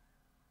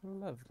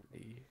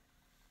 lovely.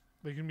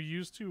 They can be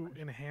used to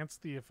enhance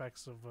the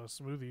effects of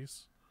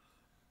smoothies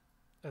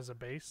as a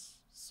base,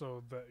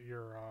 so that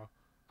your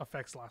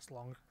effects last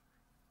longer.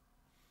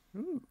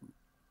 Ooh.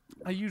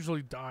 I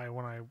usually die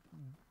when I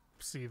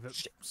see that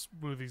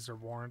smoothies are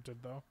warranted,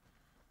 though.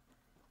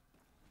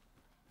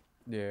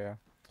 Yeah.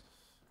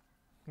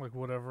 Like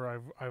whatever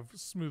I've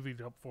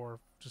smoothied up for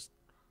just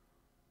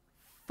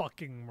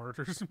fucking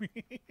murders me.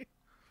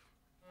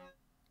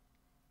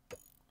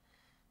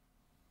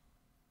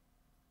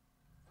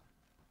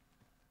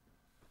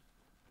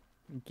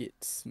 Get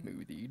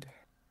smoothied.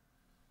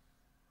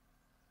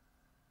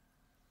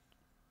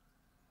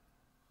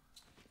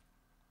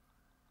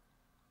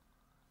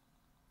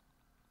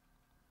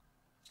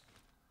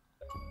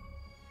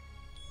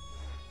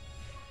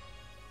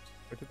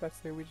 What did that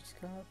say we just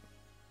got?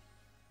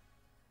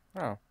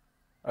 Oh.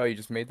 Oh, you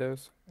just made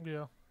those?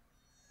 Yeah,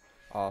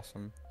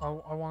 Awesome. I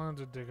wanted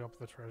to dig up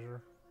the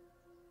treasure.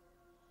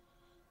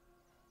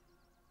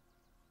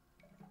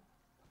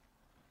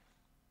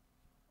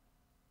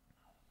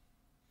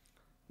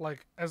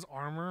 Like, as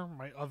armor,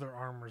 my other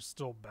armor is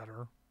still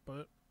better,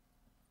 but,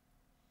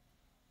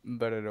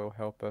 But it'll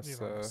help you us,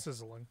 know,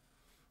 sizzling.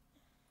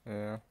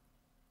 yeah.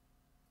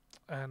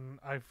 And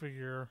I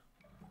figure,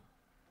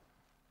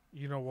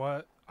 you know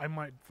what? I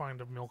might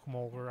find a milk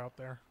molar out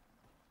there.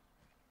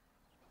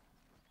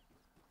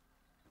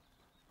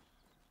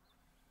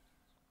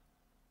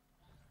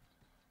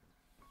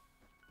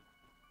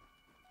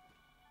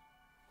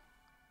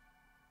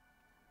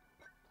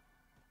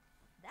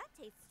 That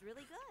tastes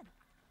really good.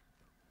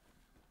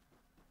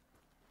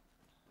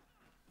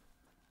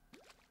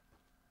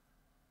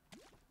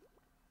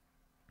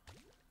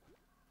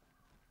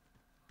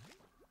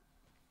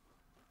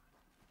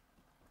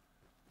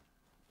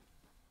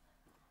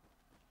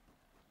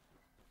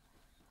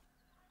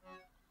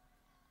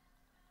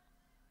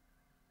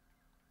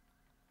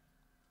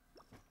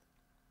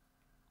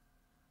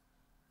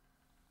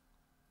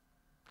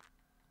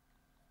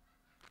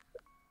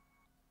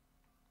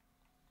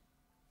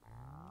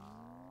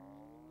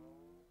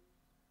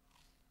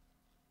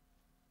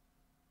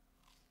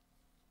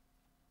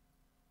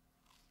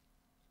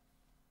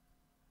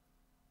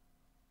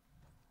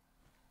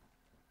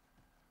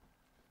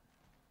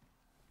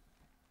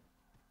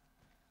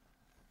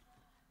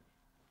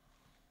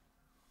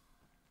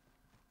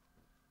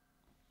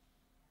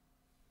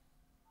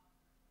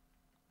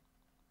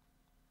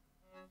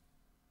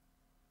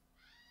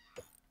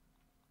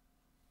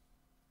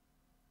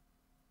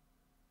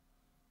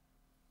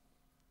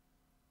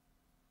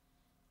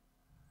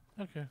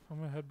 Okay, I'm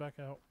gonna head back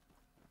out.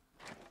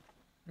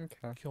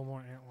 Okay. Kill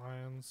more ant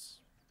lions.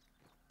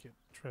 Get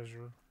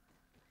treasure.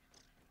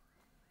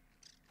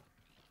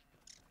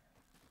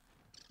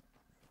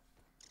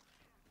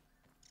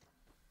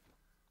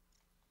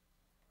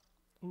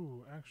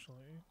 Ooh,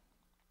 actually.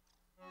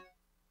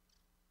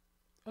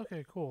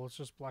 Okay, cool. It's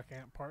just black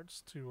ant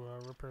parts to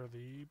repair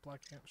the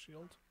black ant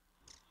shield.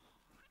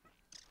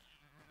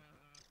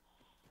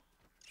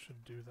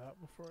 Should do that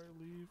before I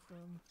leave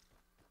then.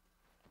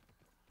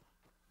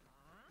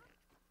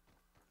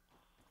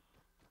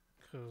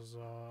 Because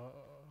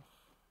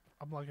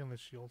I'm liking the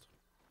shield.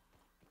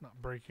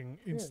 Not breaking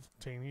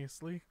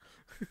instantaneously.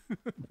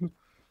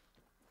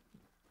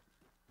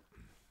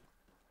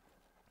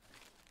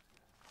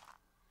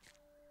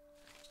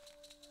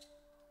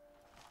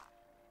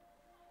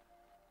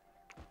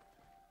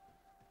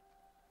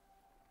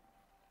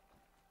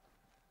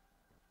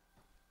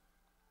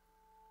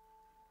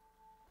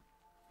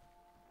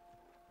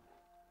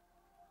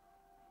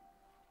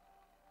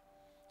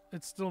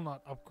 It's still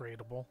not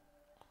upgradable.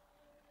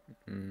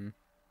 Mm.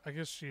 I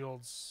guess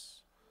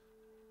shields...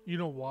 You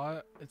know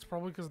what? It's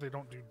probably because they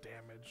don't do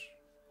damage.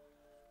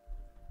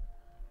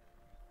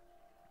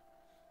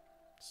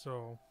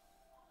 So...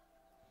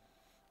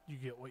 You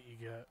get what you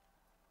get.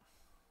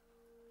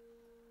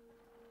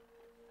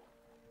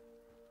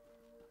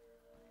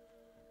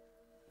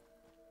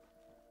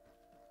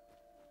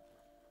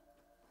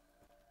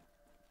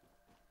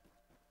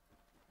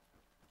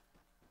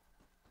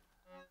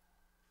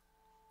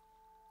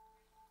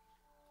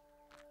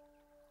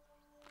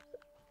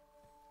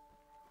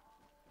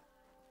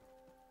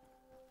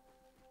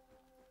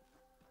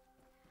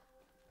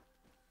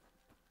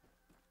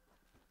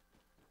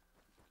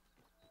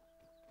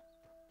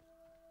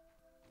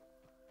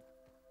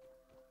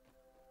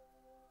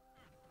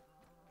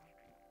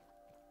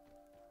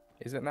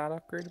 Is it not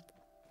upgradable?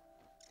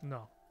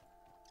 No.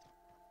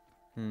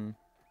 Hmm.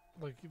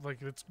 Like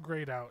it's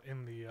grayed out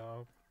in the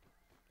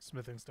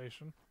smithing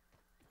station.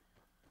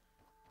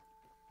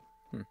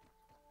 Hmm.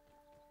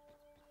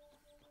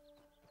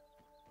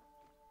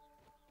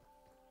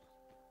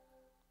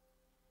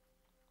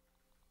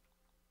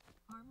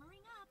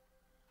 Armoring up.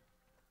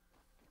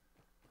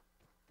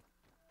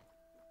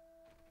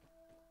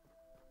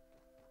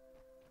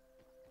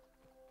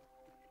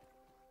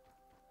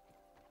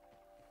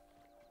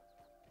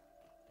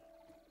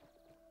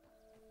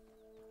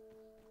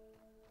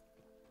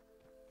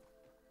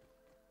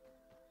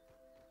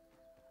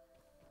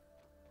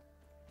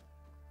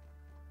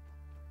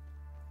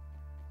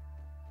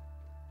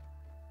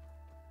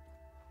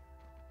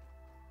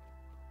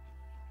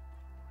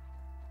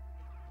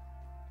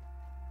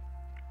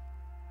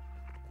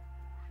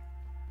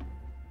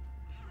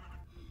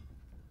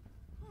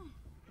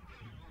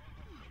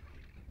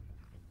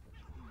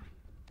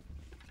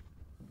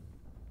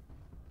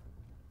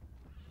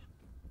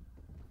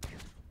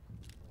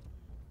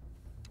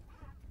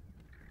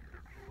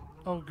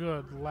 Oh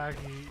good,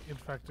 laggy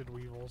infected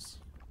weevils.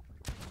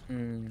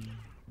 Hmm.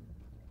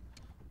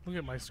 Look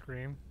at my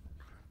screen.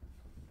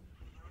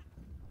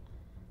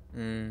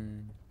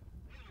 Hmm.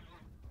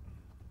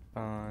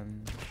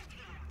 Fun.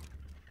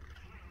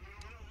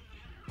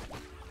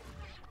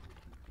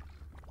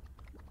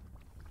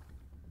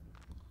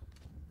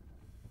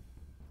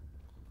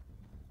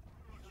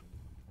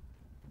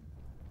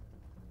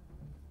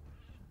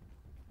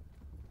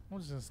 I'm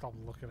just gonna stop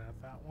looking at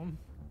that one.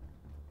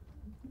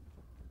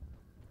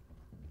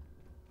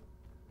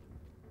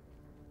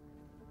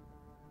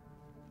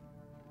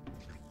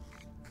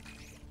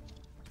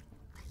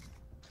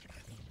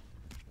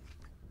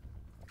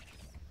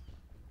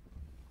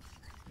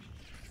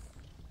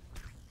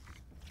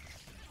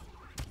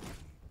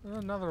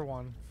 Another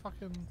one.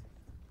 Fucking...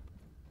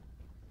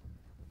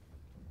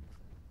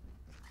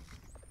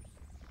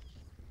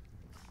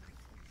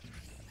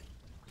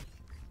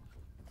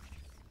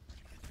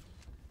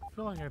 I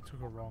feel like I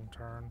took a wrong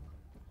turn.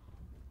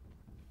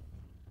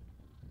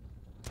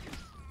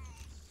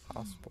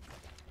 Possible.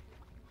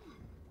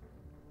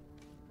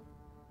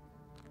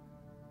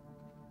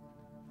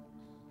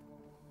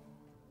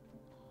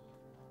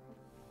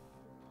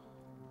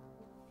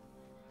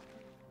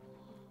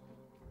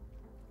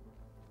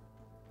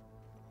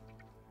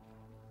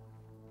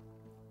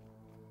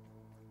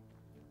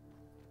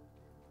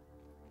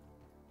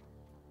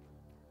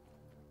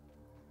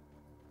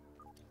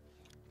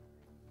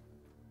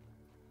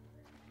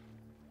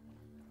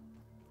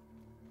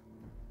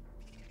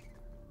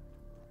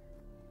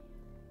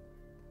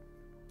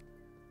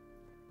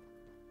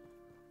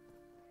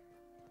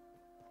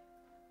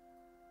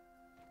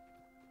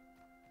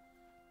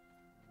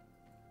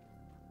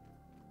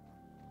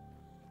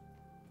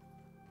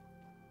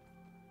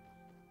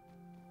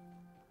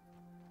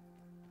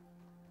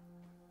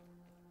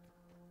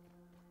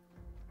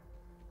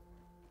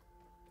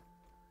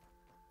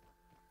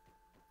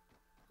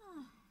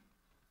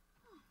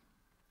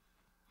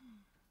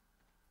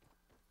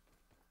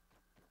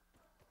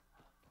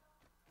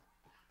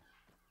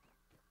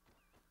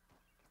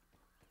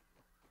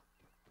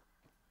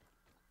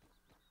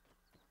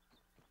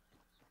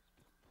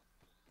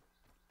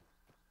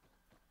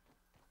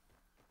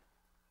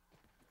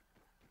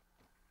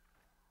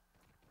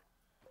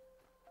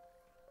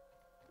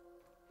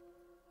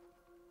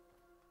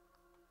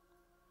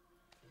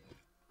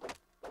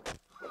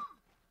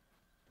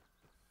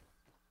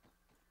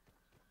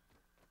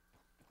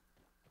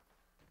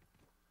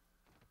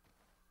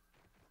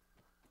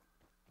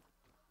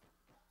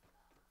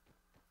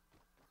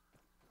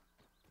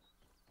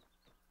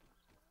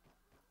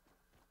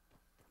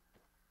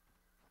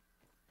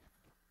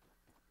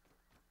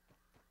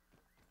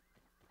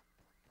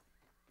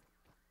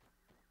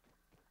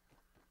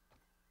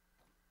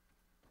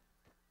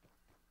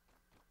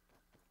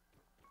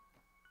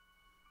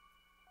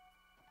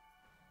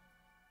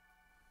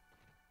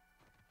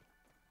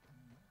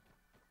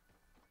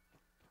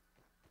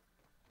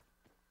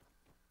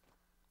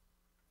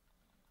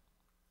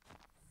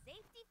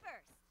 Safety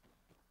first.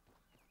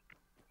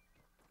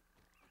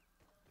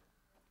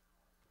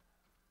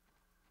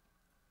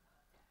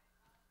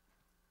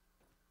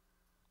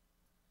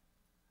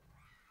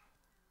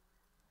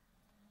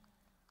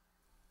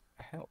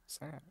 The hell's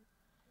that?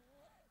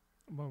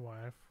 My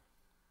wife.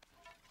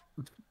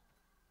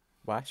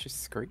 Why she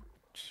screech?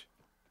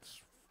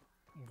 It's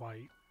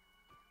white.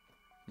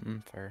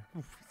 Fair.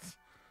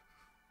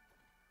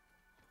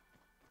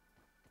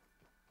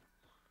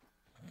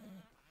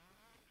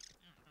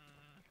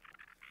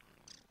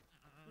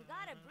 You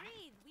gotta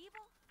breathe,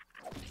 Weevil.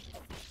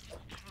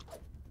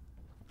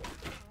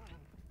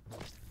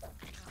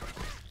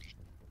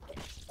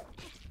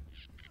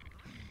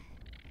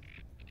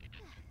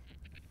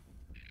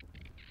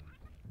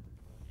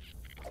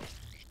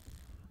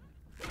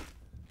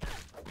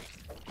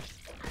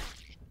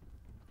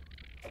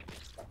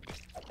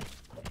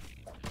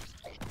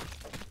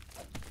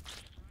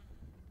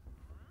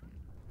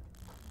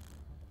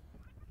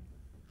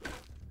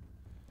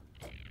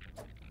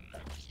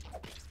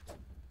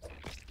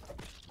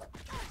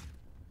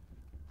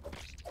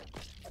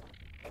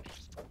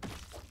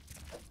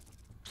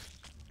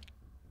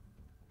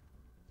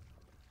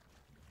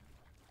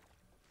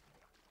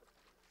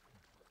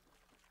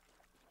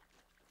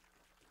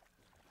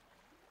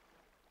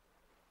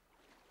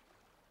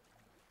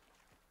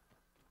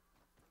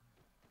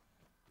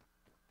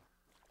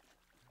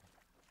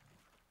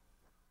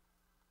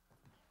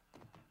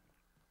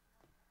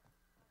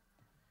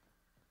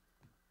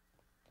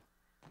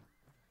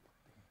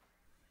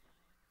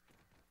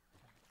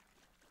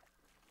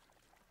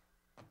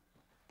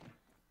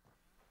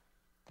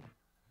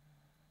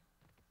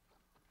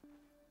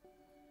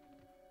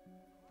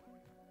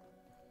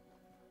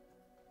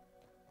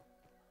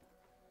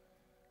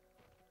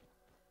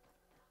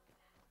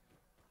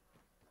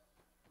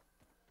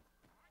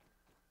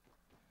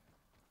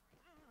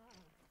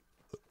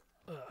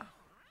 Ugh.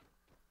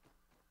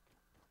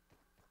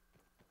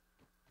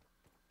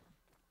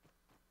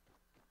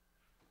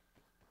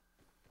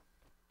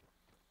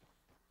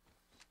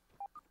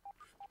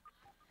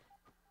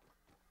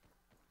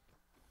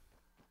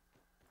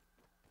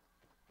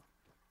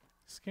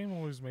 This game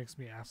always makes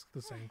me ask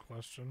the same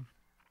question.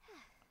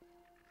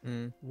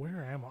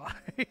 Where am I?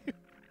 Move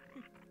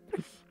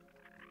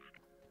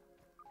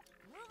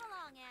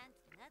along, Ant.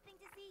 Nothing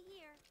to see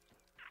here.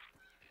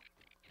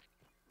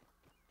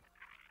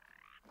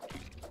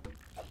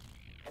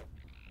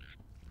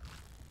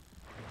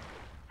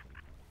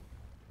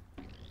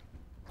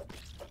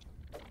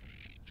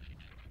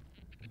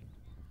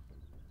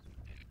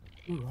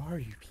 Who are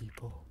you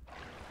people?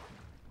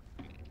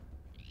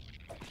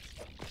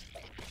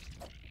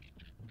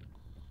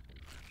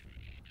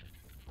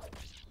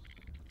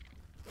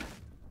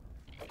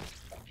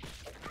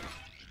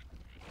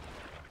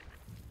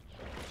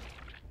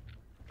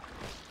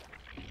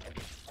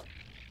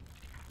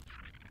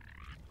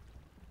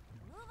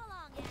 Move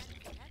along, Ant.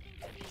 Nothing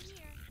to see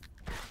here.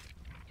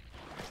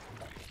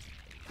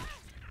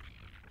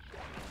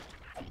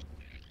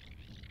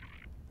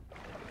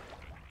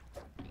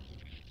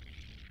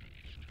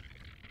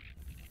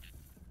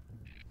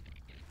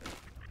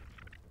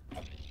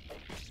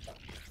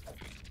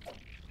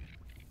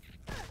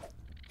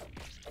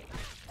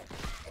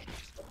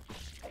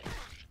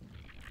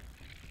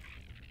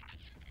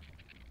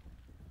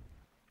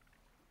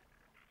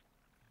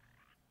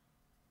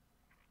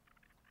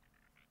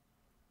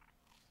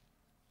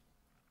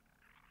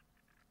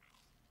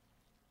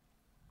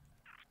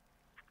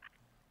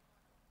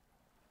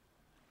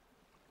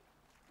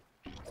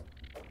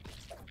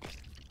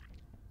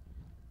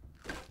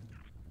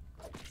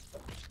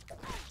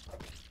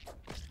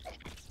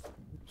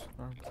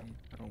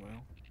 Oh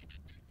well.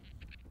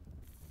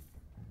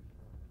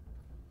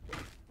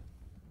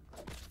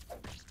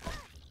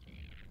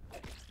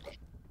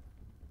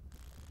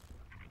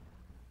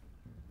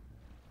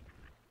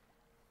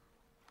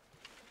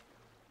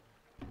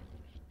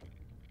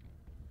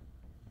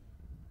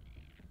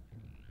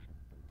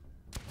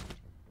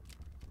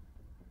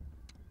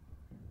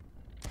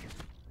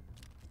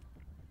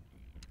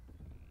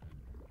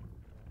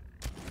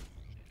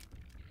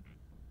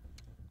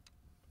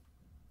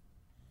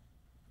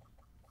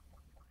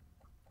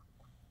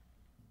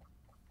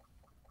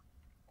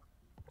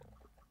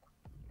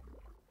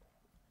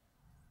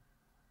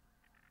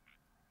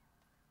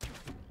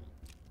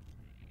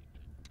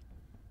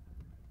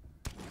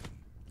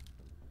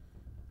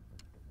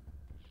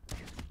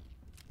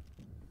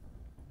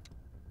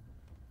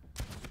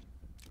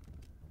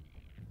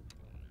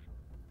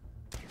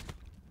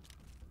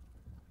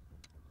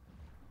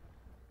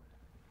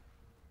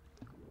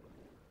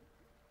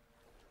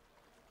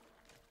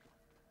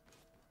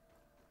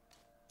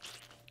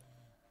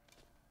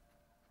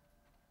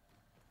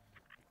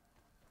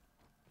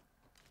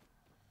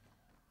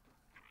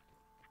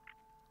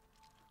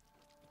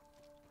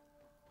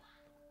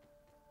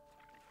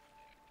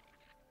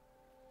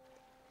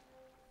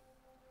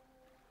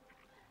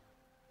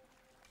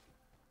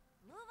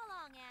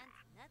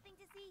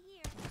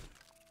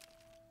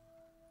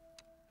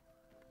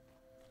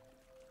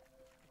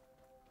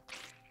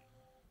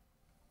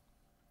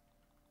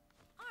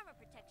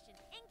 protection.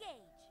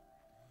 Engage.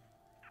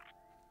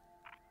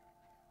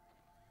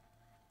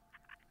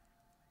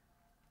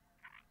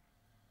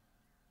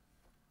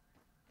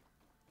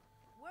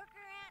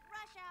 Worker ant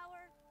rush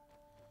hour.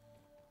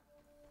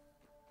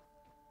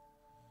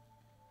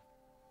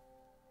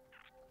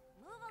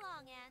 Move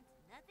along, ant.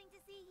 Nothing to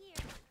see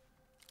here.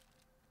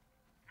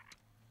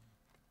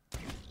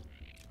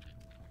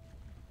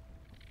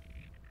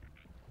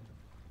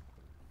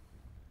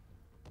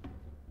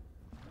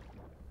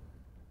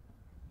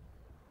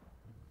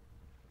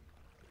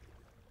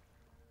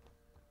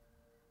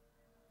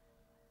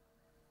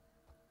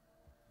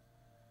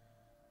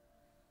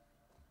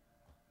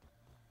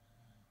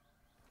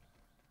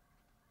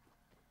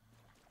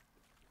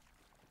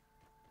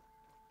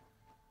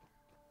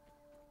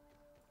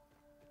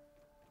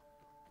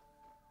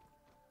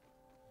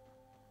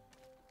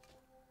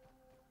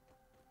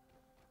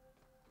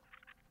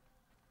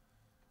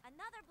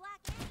 Another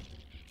black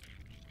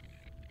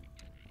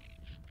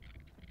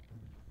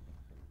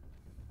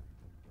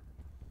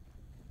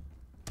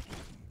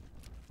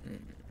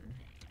ant.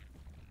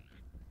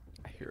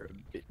 I hear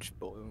a bitch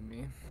below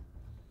me.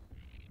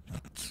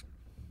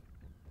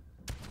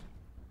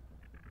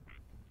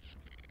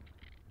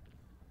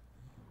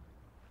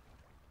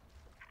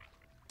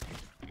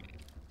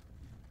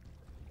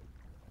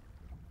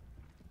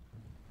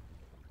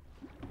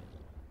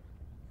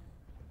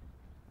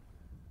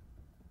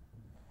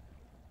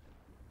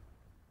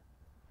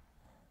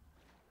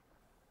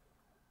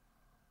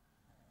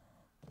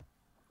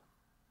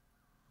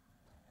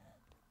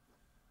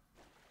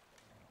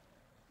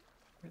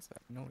 What's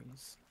that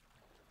noise?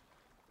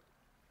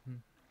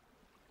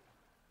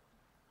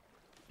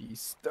 Be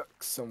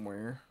stuck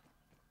somewhere.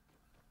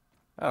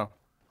 Oh.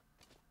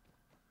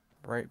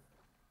 Right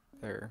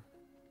there.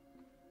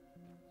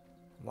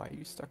 Why are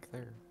you stuck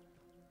there?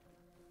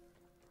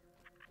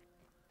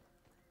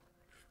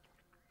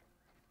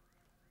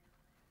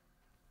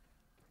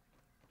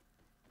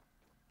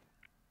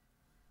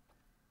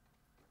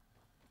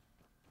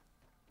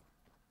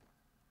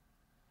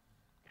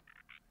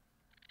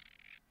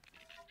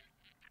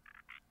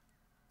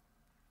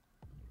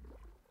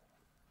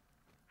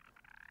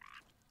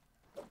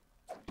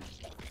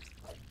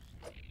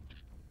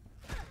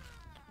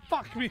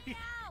 Fuck me!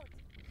 Out.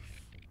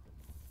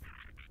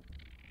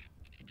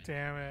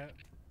 Damn it.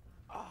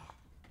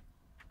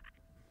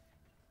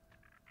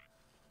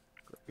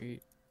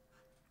 Great.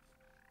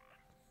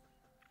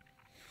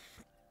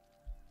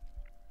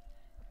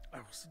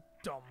 That was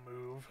a dumb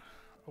move.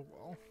 Oh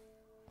well.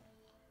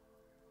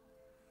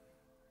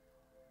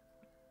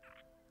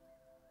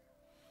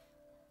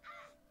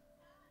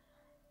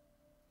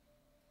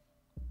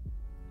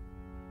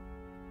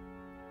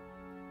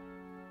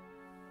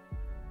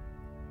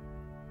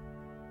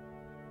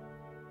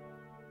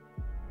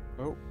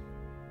 Oh.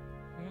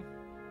 Hmm?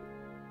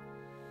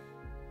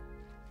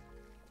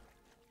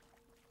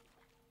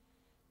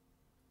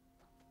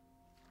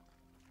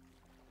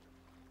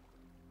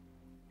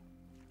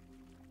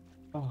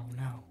 Oh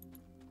no.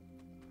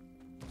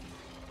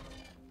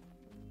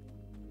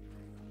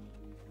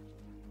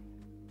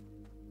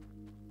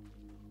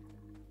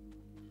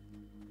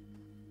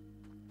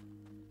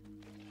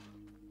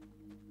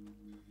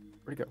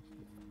 Where'd he go?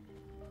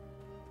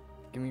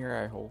 Give me your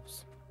eye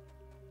holes.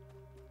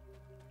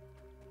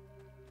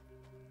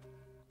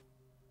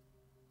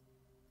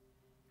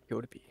 Go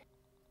to be.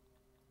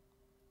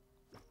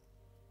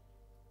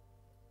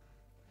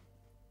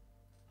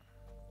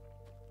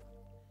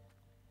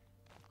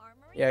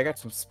 Armory. Yeah, I got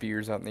some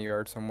spears out in the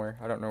yard somewhere.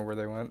 I don't know where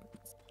they went.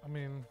 I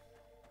mean,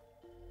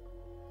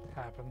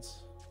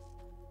 happens.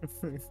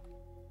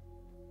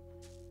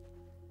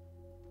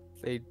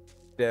 They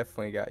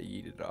definitely got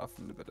yeeted off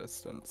into the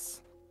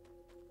distance.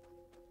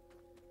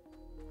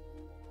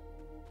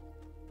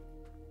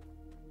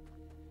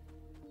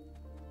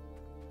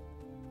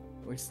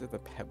 At least they're the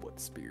peblet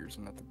spears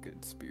and not the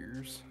good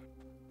spears.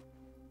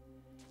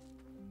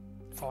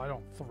 Oh, I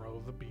don't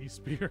throw the bee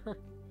spear.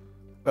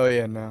 Oh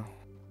yeah, no.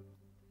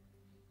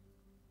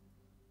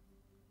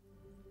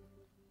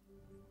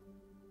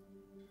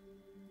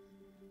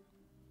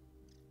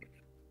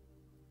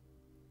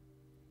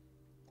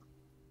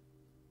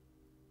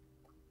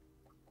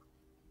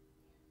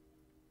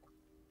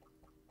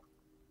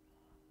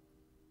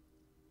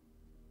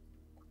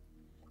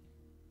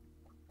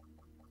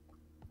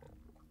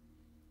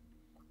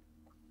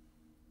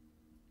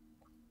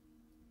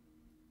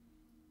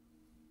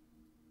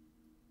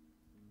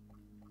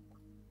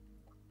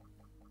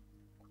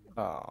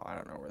 Oh, I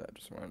don't know where that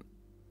just went.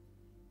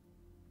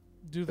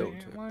 Do the Go to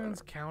it,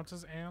 antlions count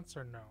as ants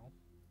or no?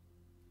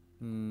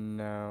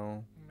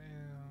 No.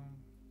 Man,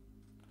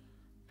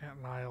 Ant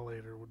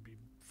Annihilator would be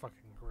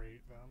fucking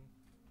great then.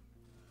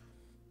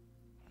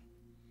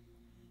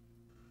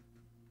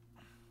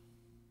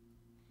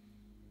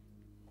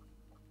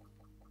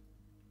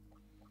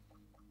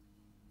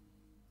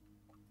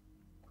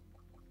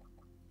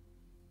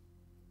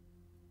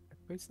 I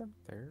placed them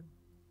there.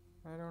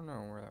 I don't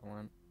know where that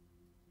went.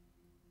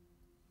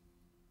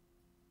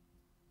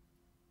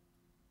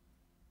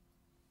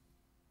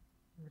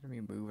 We're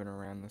gonna be moving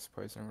around this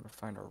place. I'm gonna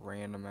find a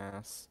random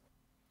ass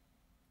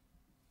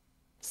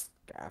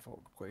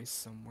scaffold place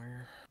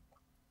somewhere.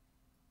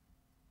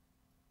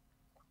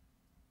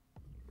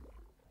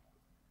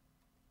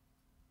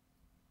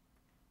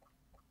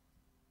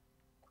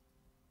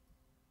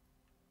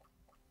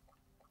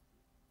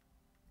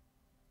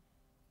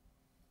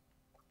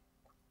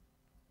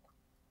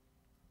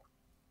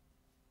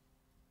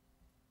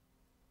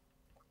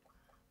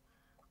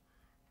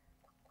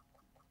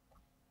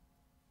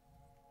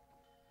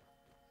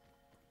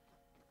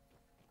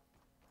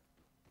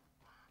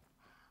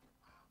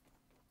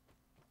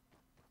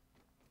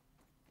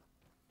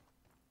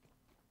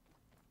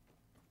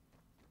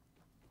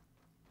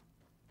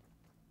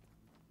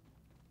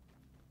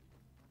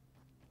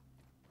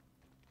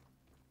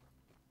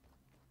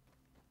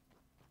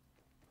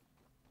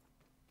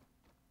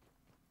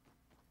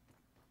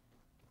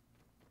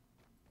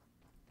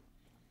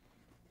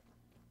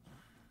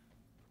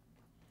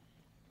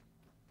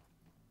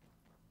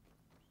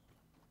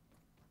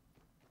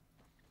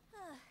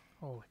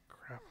 Holy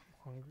crap,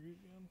 I'm hungry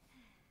again.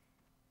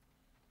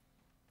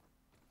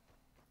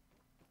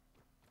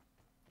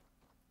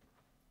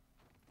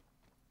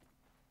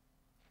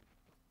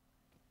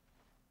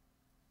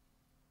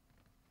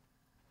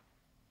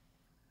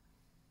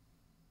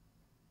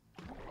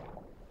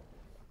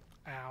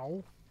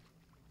 Ow.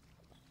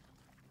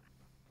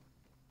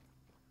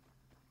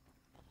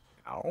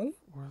 Ow?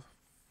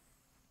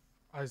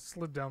 I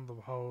slid down the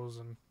hose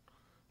and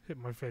hit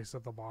my face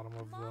at the bottom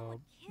of Mom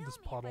would kill this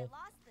me puddle. if I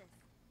lost this.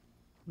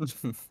 Another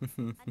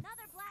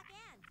black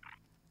ant.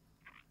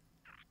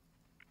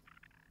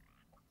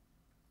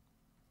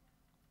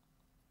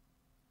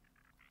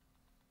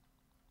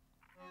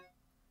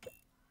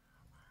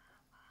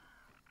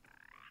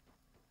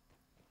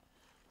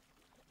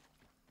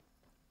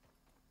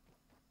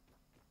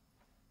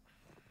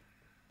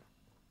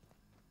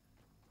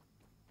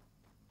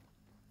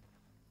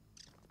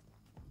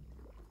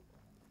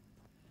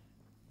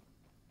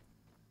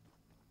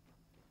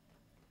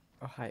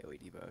 Oh, hi,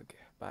 Ladybug.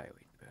 Bye, Ladybug.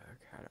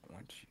 I don't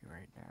want you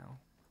right now.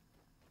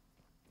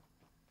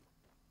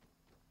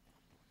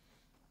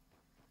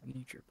 I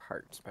need your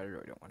parts, but I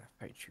really don't want to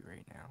fight you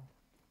right now.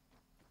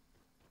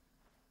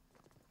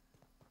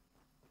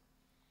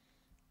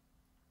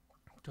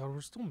 God,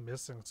 we're still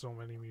missing so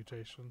many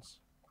mutations.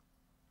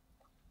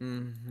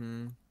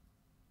 Mm-hmm.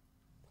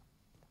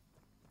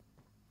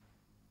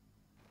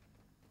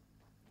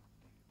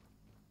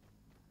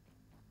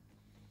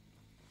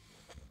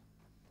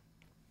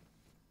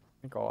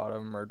 I think a lot of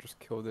them are just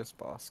kill this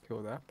boss,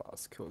 kill that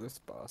boss, kill this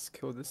boss,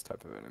 kill this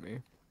type of enemy.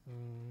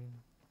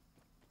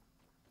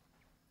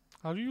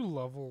 How do you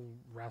level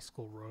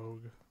Rascal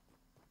Rogue?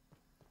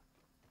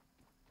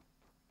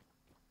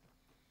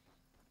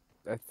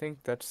 I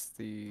think that's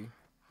the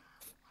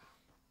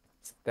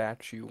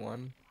statue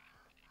one.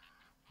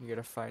 You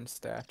gotta find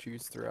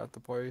statues throughout the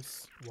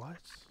place. What?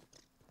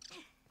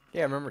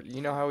 Yeah, remember,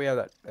 you know how we have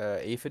that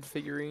aphid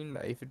figurine,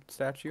 the aphid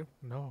statue?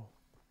 No.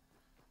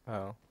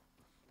 Oh.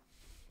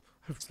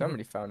 I've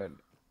Somebody found an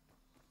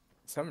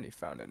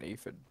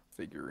aphid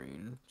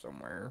figurine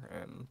somewhere,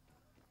 and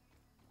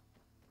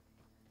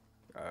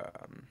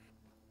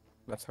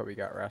that's how we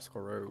got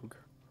Rascal Rogue.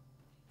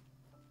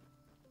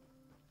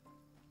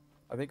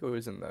 I think it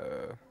was in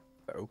the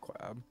Oak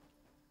Lab.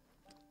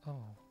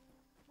 Oh.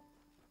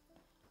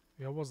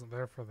 Yeah, I wasn't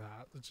there for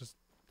that. I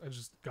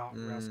just got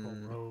Rascal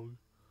Rogue.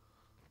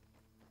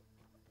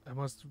 It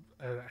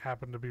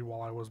happened to be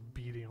while I was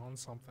beating on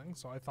something,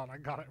 so I thought I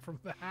got it from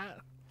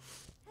that.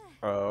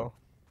 Oh.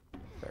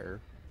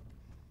 There.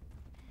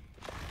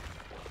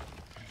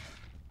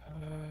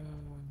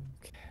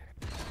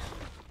 Okay.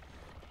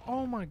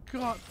 Oh my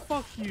god,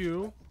 fuck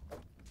you!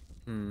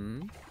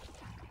 Hmm.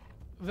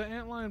 The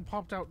antlion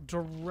popped out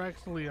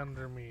directly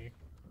under me,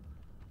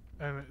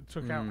 and it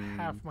took out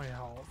half my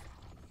health.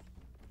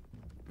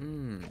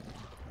 Hmm.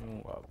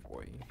 Oh,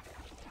 lovely.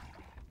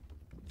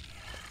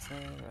 So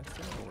that's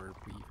an orb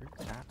weaver.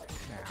 Not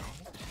now.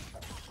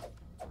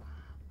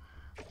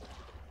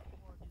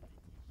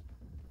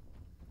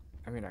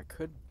 I mean, I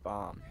could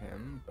bomb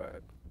him,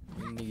 but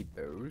we need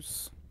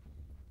those.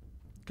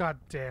 God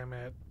damn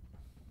it.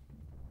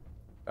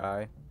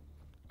 Die.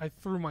 I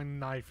threw my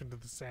knife into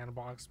the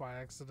sandbox by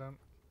accident.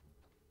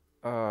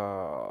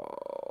 Oh.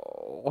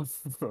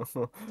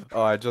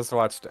 Oh, I just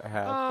watched it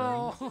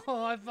happen.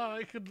 Oh, I thought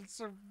I could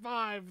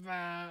survive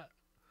that.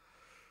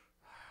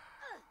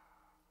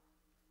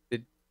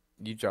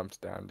 You jumped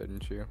down,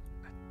 didn't you?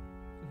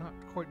 Not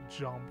quite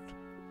jumped.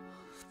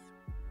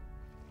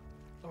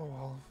 Oh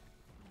well,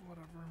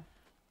 whatever.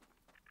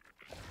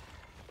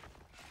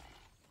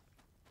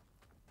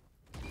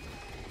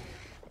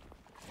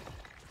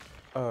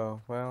 Oh,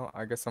 well,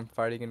 I guess I'm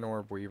fighting an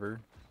orb weaver.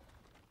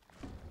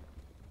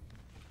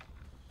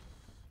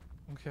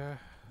 Okay.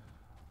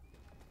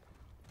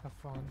 Have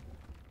fun.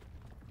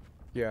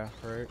 Yeah,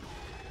 right.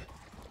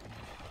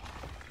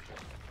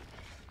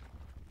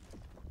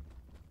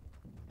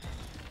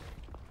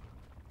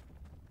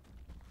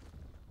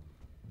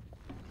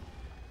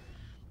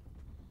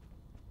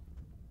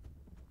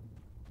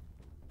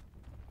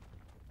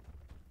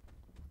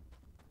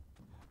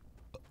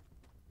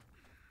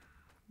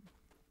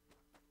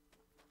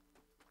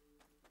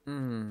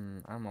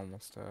 I'm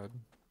almost dead.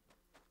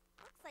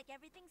 Looks like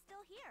everything's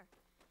still here.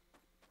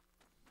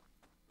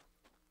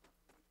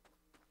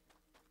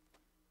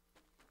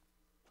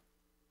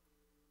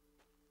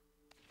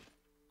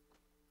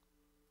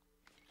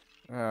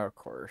 Of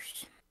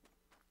course.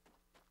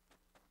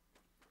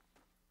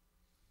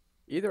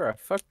 Either I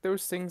fuck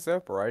those things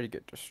up or I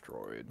get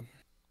destroyed.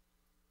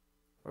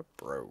 What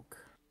broke?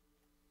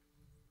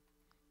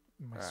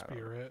 My I don't know.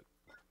 spirit.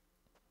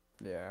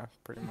 Yeah,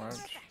 pretty much.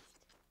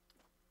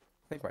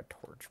 I think my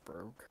torch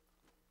broke.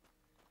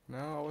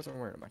 No, I wasn't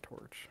wearing my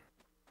torch.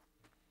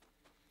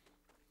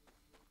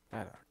 I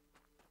don't.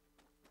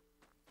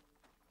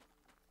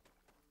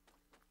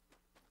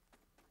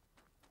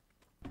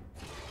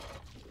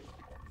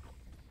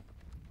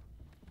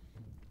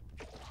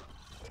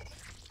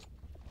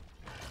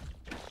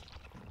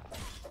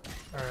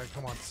 Alright,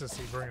 come on,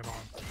 sissy, bring it on.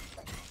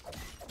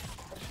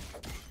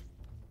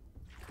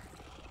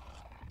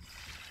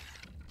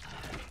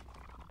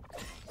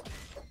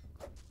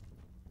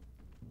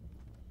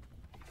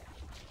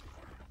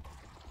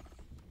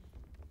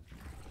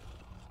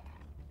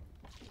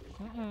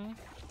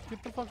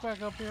 Get the fuck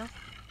back up here.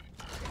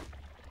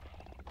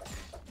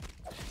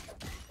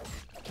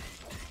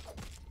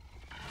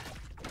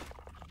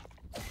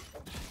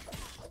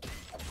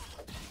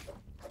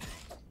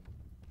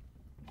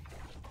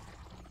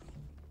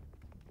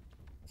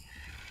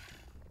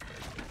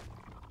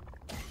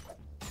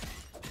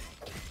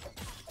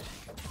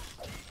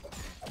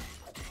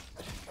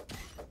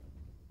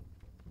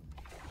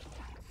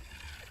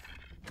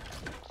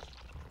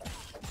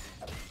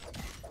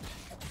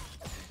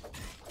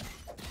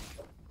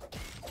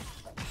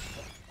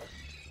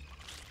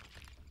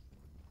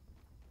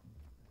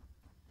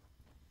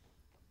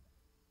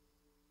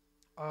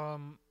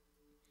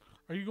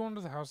 Are you going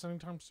to the house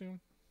anytime soon?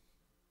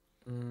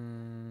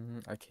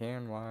 I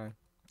can, why?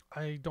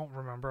 I don't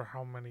remember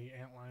how many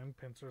antlion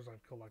pincers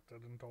I've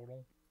collected in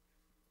total.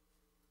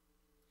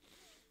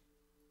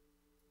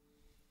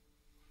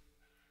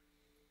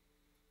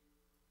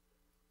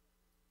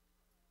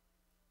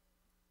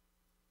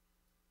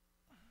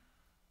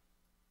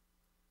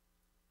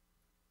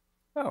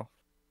 Oh,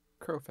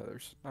 crow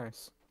feathers.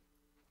 Nice.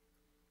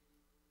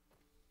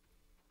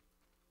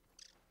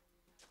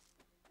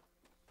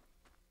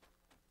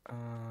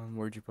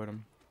 Where'd you put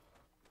them?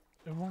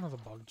 In one of the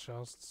bug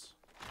chests.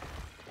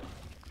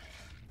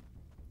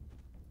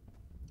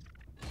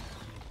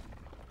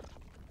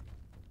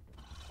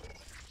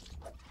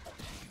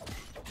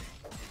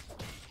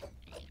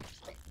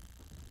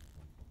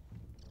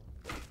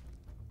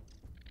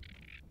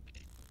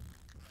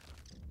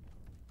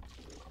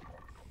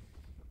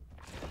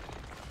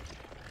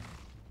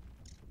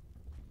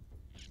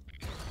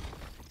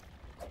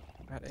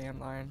 That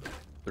antlion.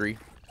 3.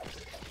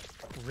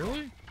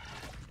 Really?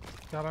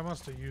 God, I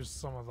must have used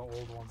some of the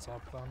old ones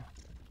up then.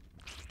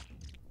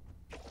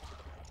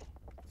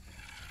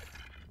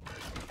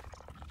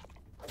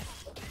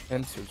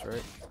 Pincers,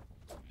 right?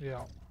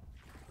 Yeah.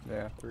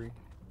 Yeah, 3. As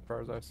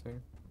far as I've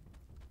seen.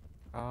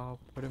 I'll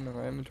put him in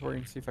my inventory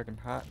and see if I can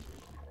hot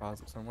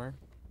pause it somewhere.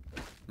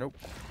 Nope.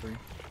 3.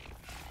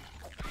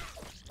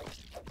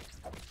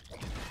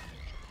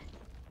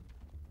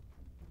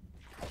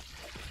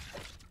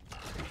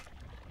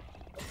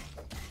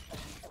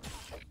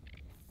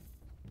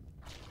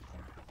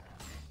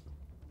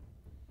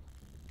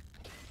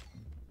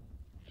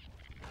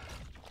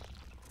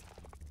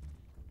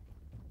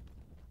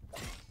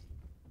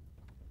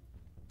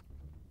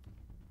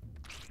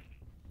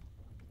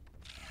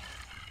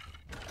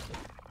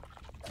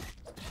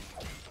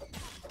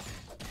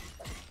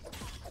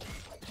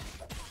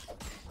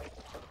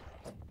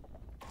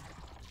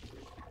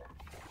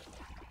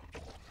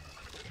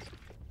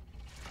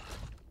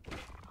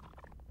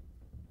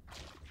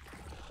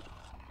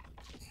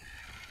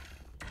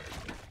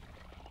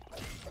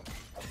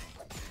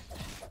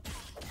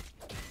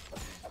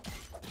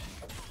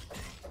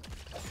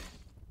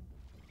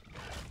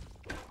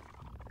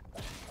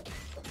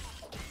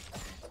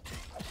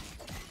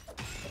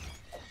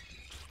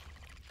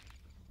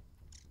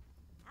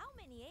 How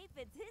many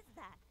aphids is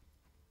that?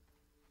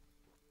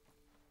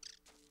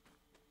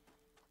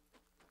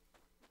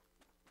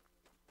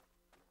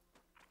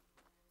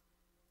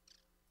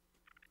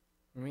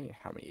 I mean,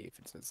 how many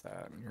aphids is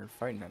that? I mean, you're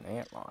fighting an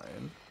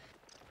antlion.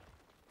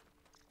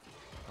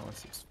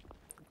 Unless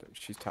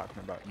she's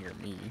talking about near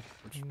me,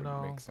 which No.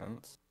 wouldn't make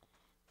sense.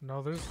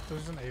 No,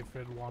 there's an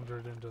aphid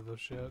wandered into the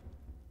shit.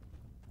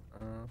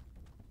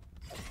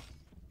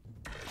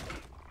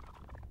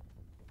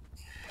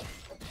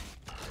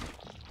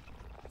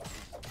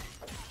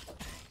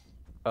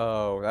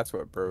 Oh, that's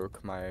what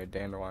broke my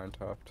dandelion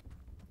tuft.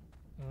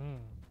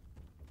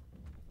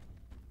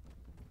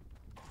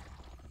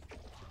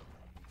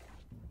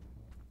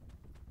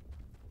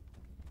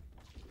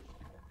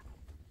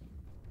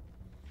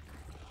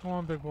 Come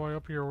on, big boy,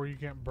 up here where you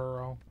can't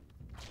burrow.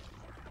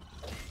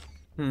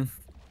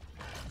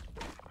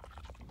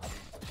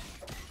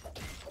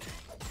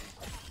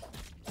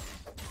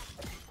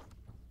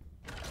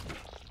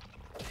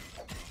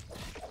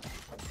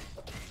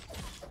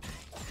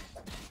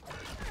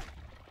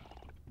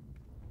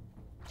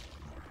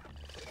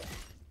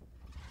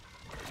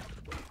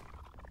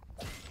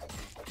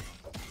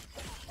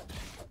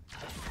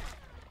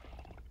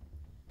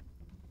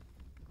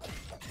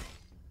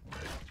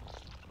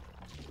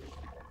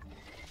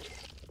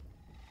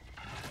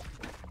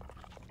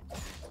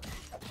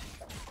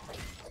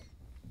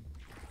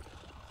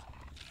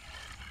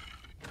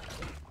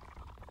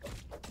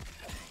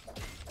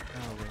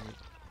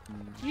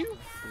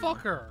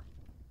 Motherfucker!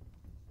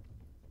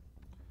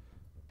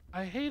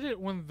 I hate it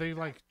when they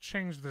like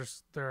change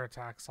their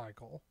attack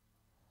cycle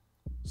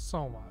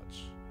so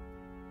much.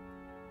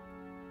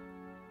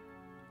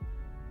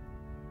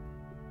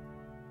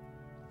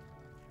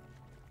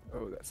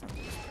 Oh, that sounds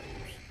like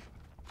spiders.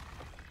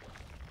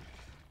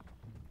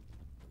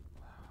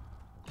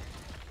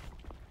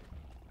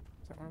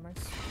 Is that one of my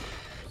spears?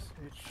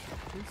 It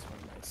is one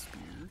of my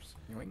spears.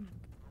 Yoink.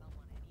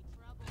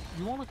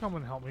 You want to come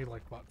and help me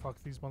like butt fuck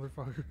these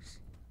motherfuckers?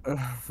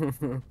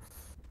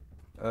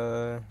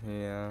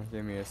 Yeah.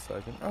 Give me a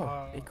second.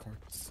 Oh,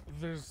 acorns.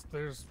 There's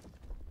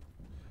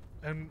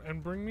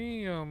and bring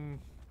me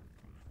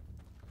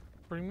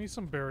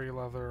some berry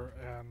leather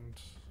and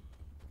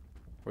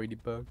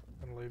Ladybug.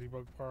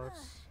 ladybug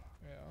parts.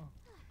 Yeah.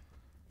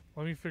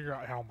 Let me figure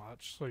out how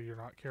much so you're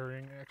not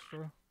carrying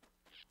extra.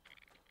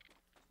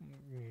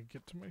 Let me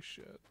get to my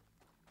shit.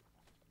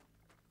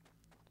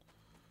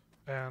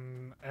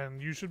 And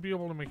you should be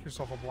able to make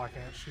yourself a black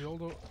ant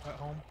shield at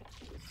home.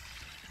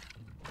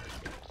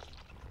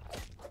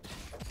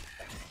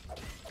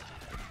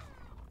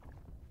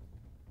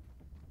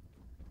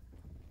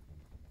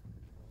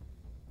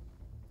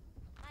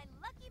 My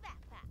lucky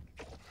backpack.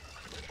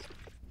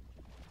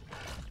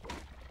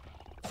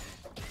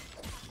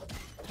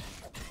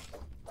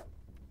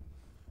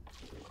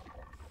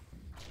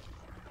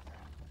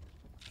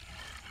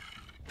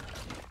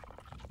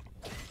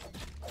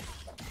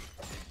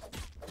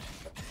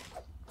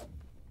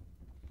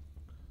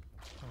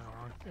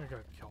 I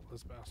gotta kill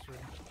this bastard.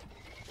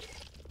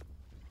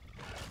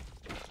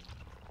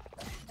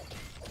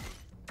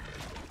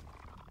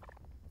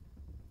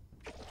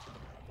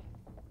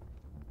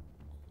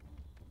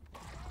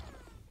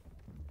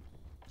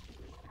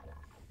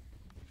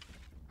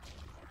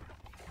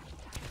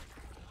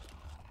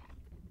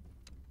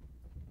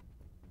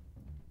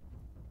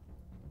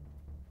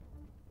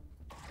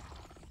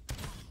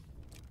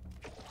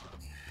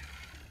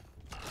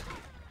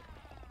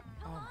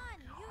 Come on,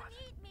 you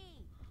need me.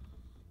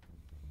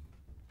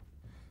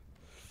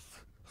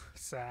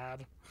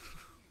 Sad.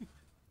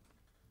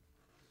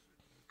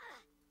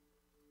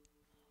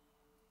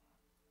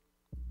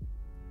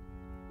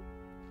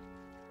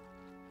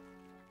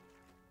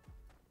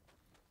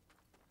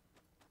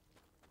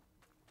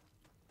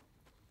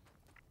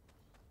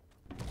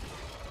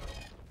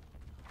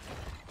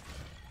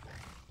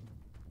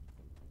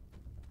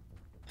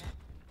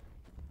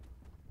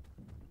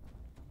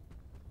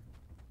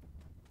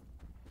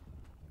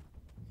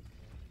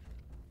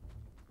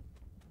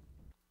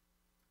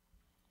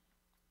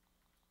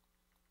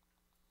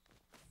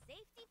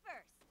 Safety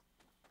first.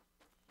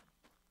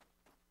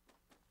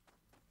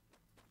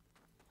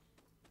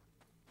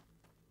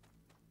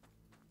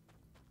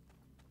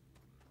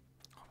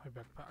 Oh, my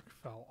backpack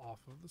fell off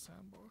of the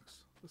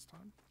sandbox this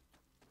time.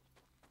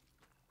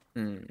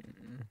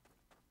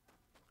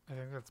 I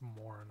think that's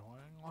more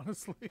annoying,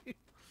 honestly.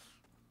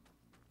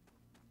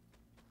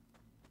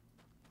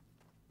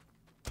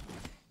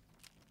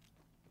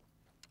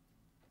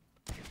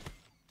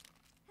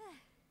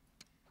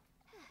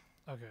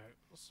 Okay,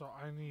 so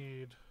I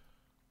need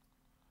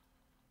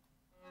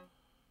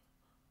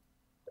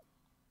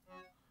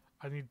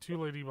 2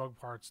 ladybug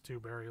parts, 2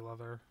 berry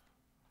leather.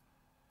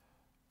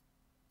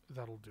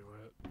 That'll do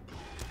it.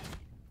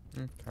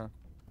 Okay.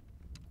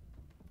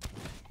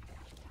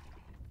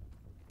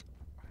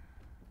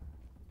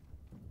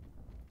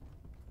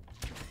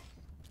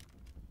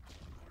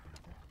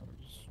 I'll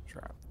just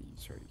drop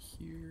these right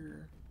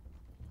here.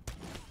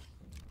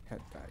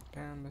 Head back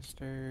down the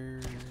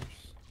stairs.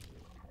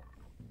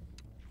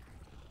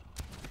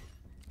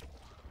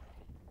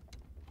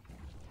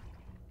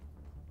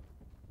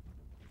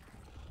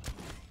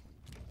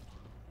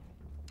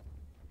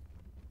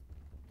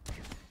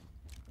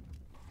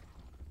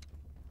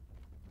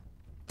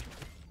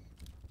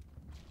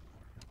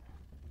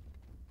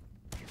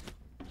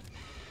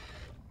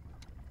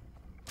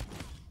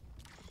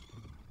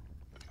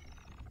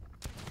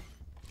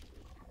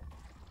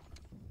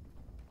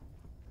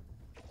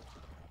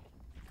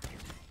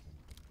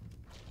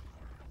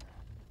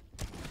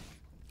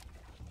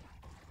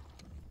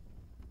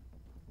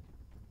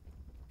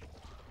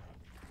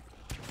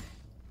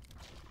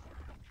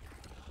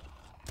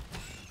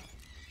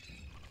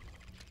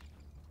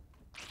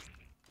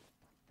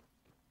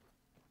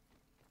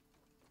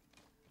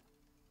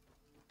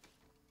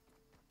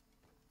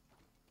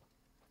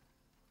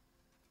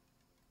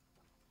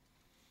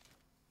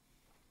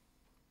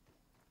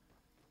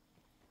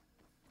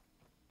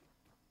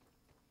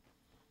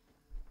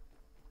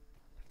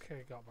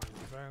 Okay, got my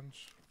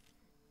revenge.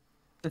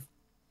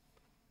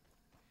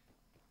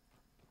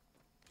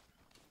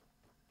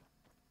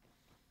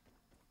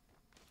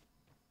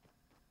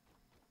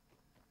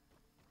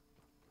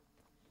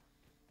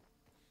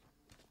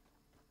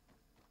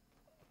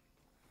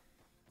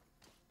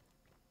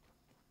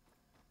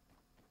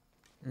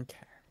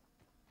 Okay.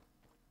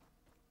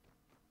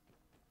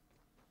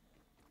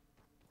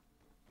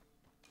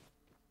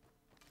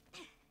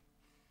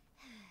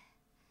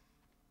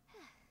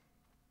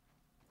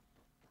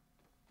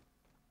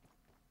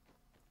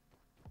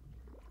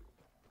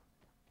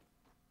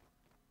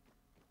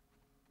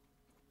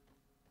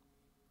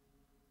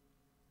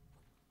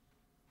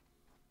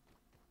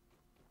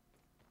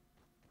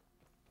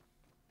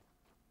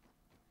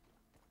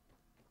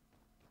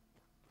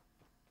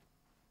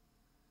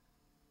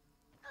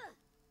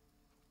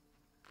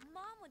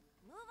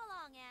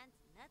 wrong, Ant.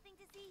 Nothing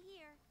to see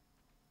here.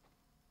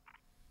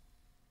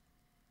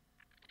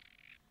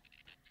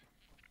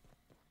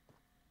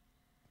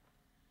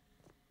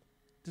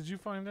 Did you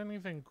find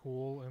anything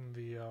cool in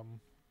the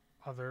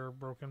other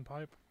broken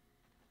pipe?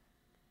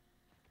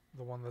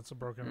 The one that's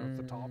broken at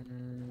the top?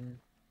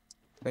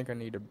 I think I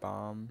need a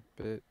bomb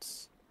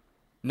bits.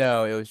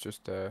 No, it was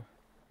just a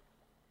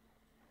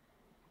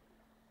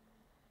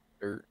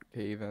dirt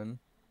cave in,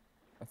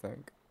 I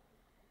think.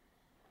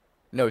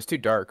 No, it's too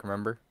dark,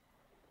 remember?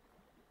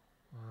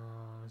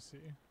 I see.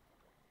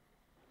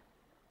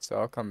 So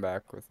I'll come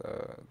back with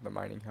the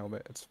mining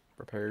helmet. It's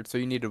prepared. So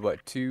you needed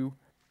what? 2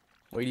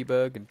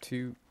 ladybug and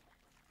two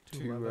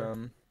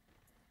Leather.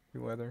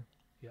 two leather.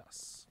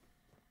 Yes.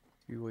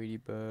 2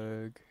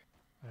 ladybug.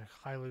 I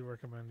highly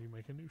recommend you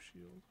make a new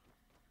shield.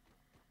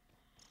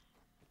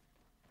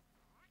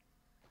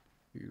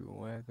 2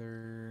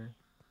 leather.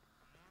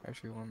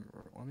 Actually,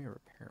 let me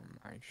repair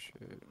my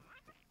shit.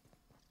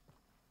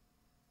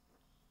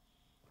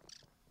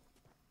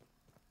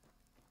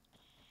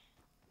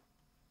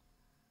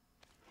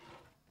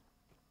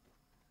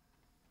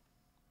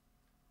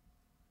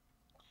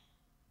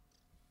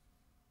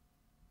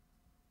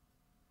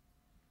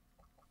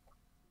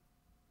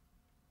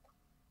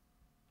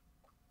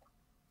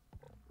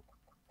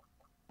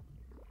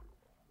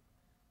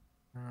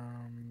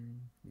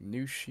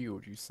 New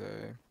shield, you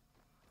say?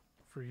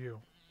 For you.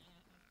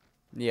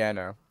 Yeah, I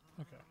know.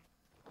 Okay.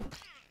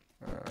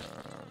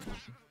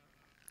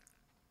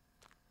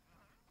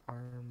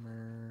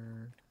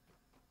 Armor,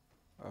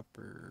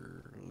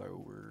 upper,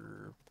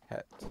 lower,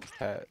 pet.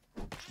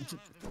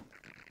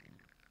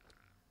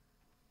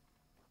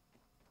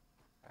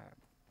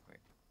 Wait.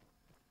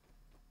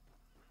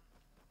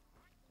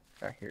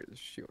 Ah, here's the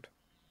shield.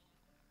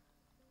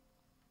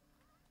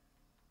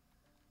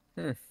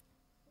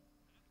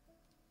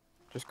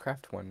 Just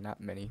craft one, not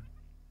many.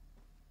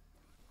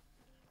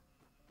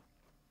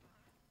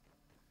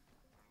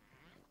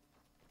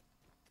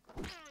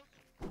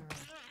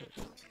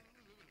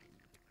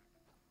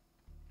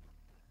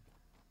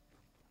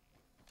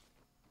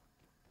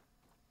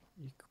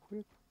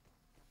 Equip.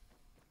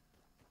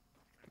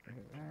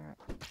 That.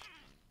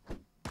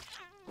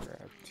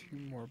 Grab 2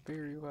 more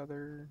berry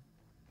leather.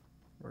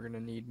 We're gonna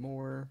need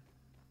more.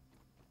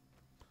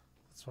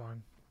 That's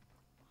fine.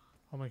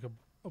 I'll make a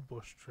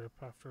bush trip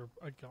after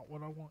I got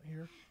what I want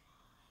here.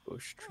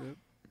 Bush trip.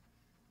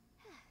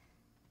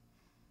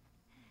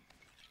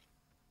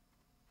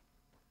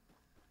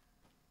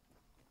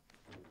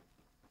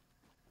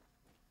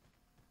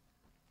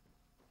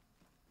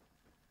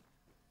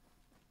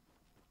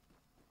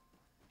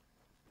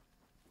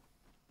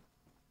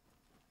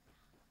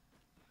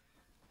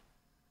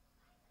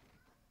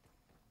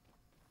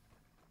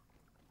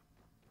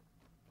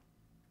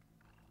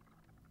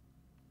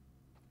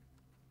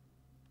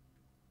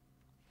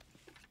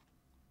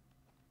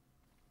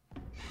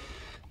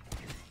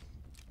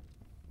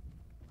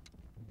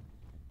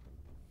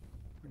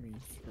 Let me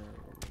throw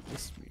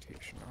this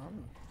mutation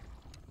on.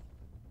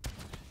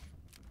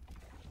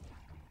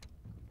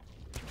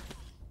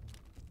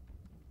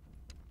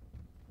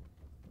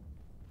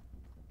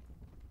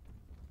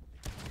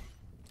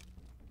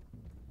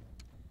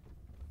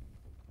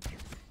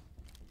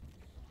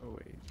 Oh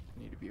wait,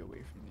 I need to be away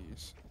from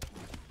these.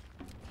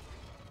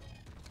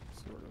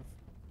 Sort of.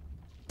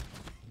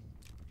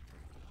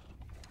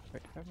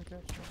 Wait, have I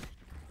got you?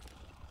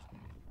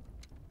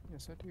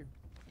 Yes, I do.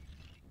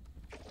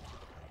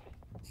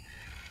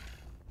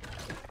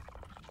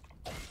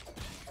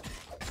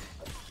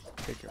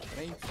 Take your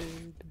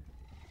aphid.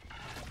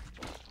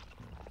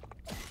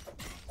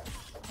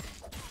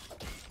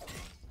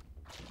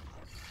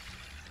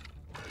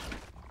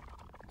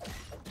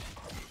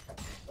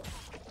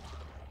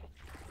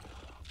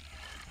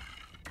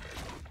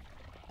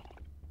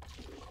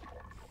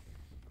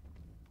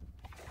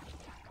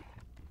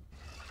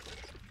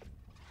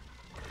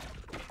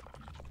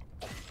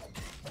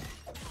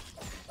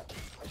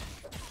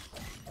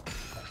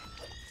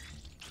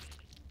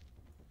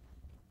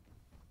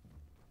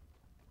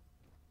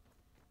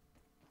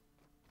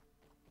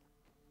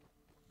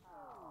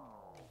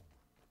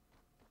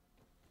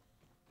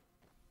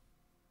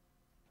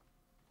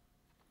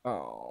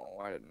 Oh,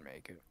 I didn't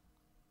make it.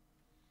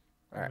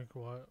 Alright, Like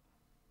what?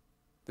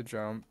 the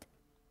jump.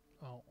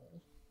 Oh.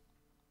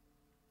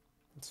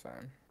 It's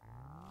fine.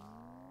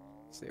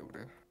 It's able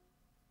to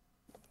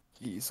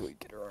easily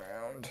get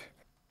around.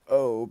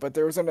 Oh, but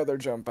there was another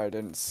jump I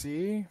didn't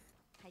see.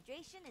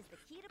 Hydration is the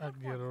key to I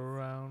performance. get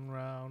around,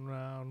 round,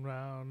 round,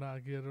 round. I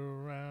get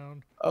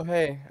around. Oh,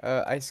 hey,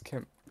 ice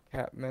cap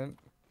mint.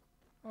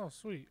 Oh,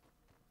 sweet.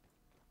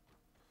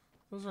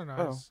 Those are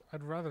Oh, nice.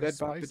 I'd rather dead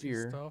spicy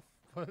bombardier. stuff,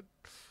 but...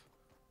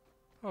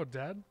 Oh,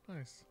 dead?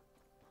 Nice.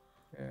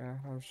 Yeah,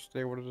 I was just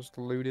able to just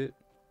loot it.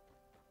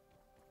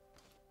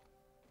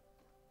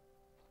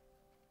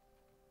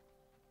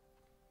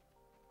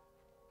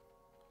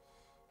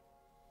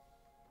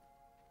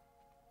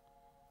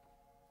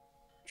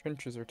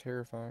 Trenches are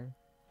terrifying.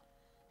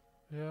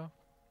 Yeah.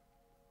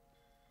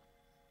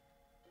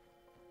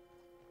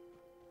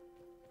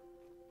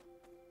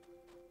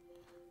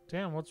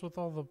 Damn, what's with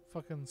all the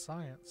fucking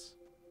science?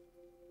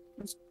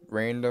 Just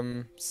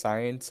random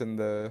science in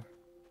the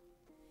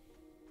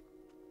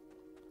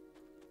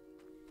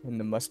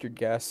mustard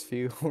gas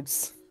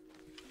fields.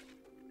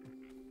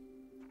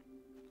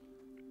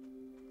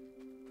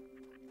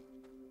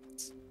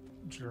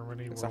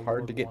 Germany, It's a World hard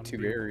War to get One to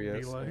be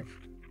area. So. like.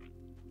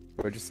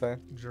 What'd you say?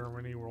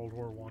 Germany, World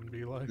War One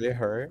be like. Yeah,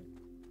 right.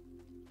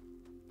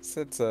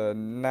 So it's a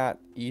not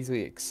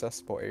easily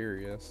accessible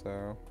area,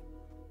 so.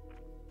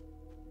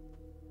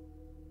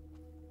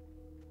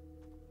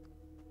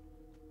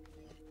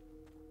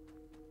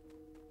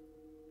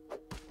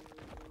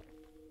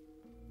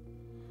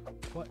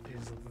 What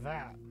is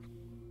that?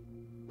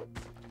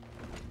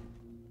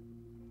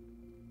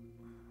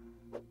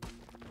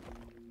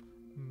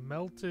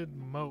 Melted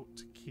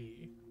moat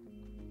key.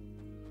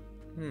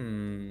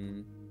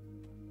 Hmm.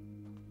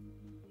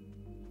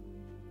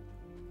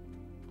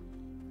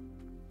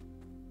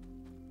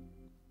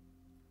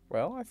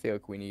 Well, I feel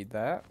like we need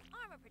that.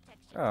 Armor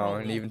protection. Oh,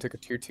 and it even took a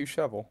tier 2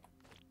 shovel.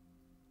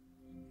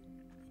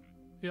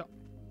 Yep.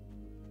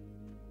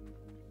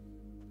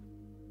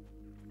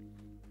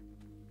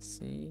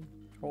 See?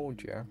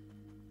 Told ya.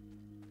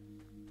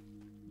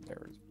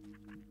 There was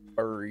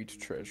buried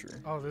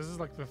treasure. Oh, this is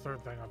like the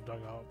third thing I've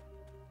dug up.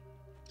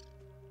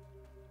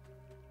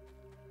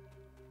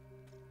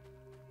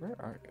 Where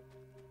are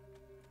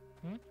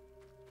you? Hmm?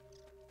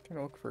 Can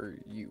I look for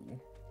you?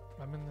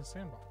 I'm in the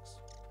sandbox.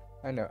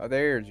 I know. Oh,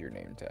 there's your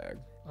name tag.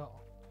 Oh.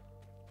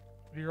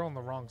 You're on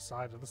the wrong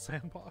side of the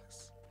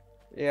sandbox.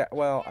 Yeah,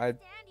 well, Can't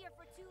stand here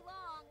for too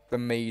long. the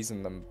maze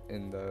in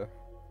the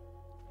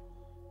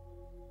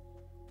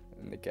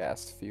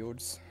gas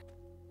fields.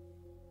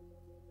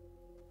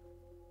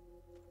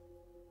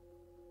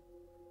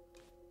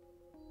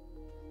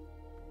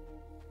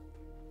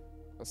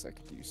 Plus, I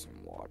could use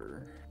some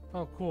water.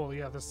 Oh, cool.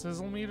 Yeah, the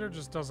sizzle meter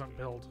just doesn't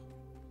build.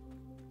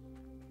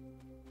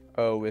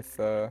 Oh, with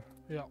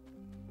Yeah.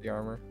 the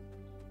armor.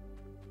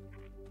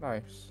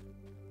 Nice.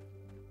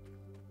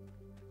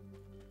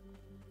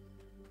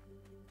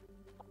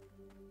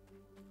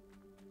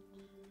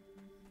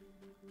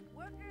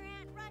 Worker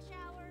ant rush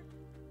hour.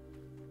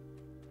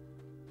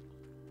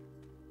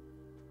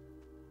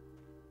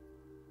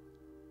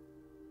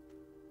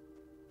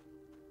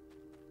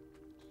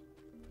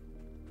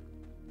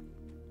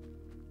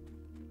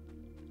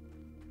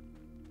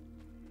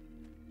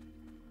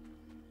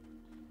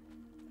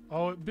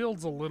 Oh, it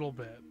builds a little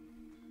bit.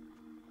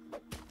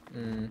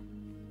 Hmm.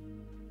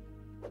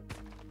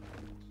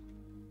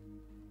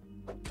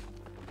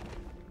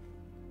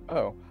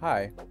 Oh,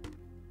 hi.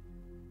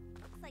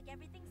 Looks like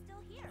everything's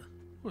still here.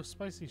 Ooh, a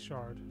spicy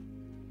shard.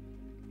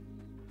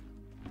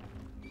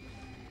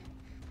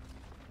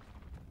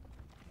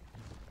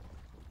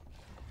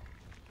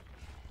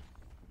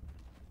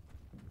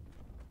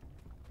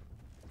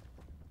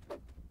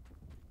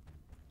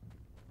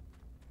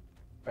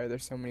 Why are there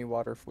so many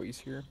water fleas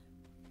here?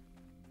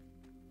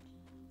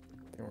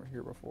 They weren't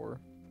here before.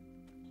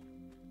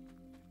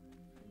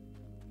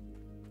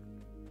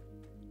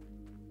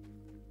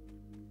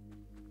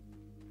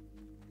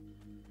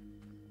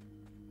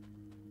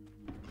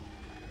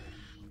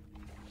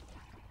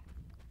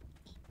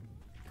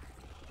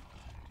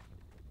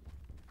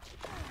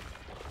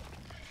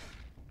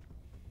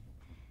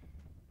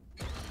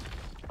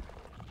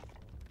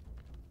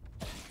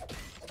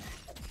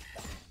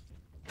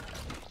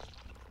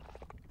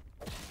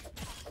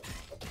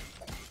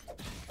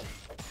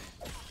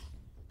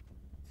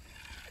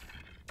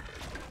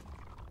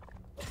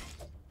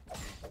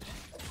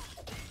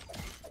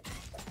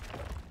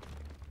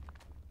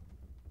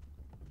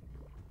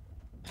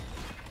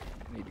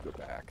 Need to go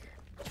back.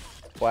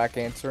 Black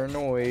ants are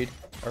annoyed.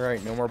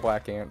 Alright, no more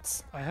black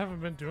ants. I haven't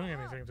been doing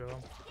anything to them.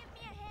 Give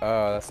me a hand.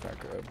 Oh, that's not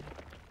good.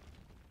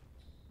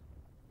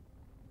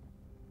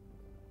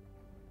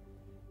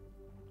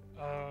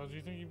 Do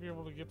you think you'd be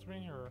able to get to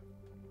me, or?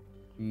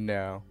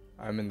 No,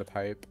 I'm in the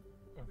pipe.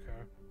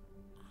 Okay.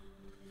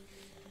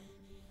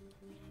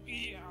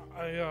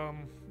 Yeah,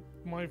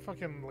 my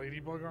fucking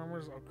ladybug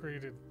armor's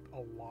upgraded a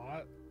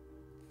lot.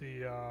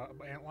 The,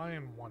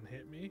 antlion one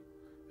hit me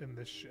in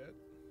this shit.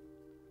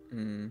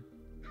 Hmm.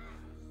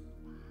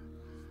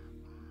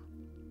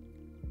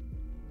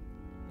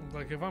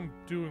 Like, if I'm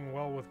doing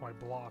well with my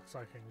blocks,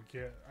 I can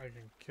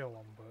kill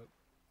them, but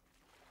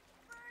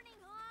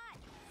Burning hot.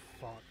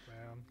 fuck,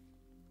 man.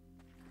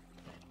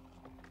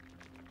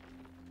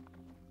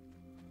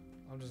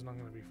 I'm just not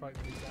gonna be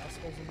fighting these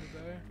assholes in the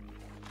day.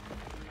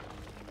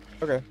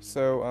 Okay,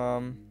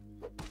 so,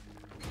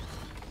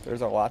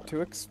 there's a lot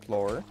to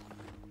explore.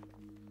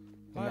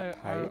 in that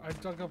I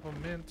pipe. dug up a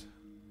mint.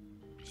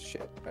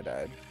 Shit, I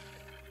died.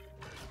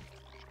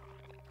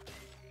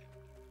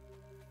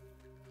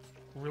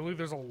 Really?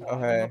 There's a lot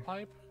in Okay. the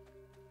pipe?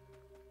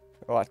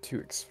 A lot to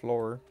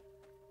explore.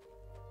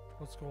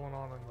 What's going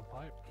on in the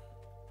pipe?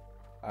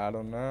 I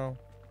don't know.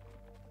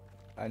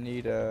 I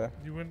need a...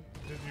 Did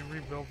you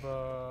rebuild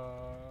the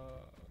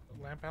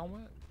lamp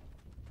helmet?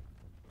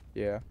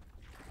 Yeah.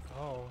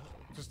 Oh,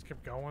 just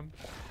kept going?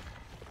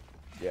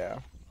 Yeah.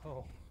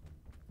 Oh.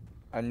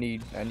 I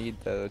need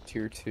the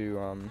tier 2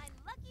 My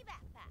lucky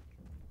backpack.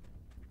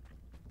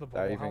 The bubble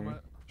diving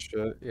helmet.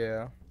 shit.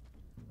 Yeah.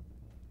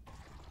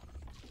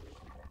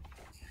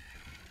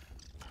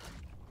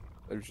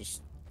 There's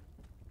just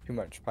too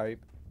much pipe.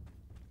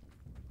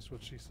 That's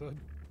what she said.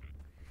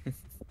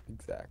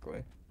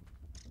 Exactly.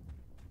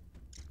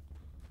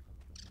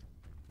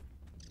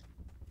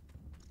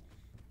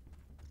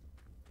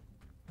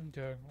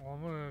 Okay, well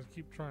I'm gonna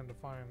keep trying to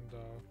find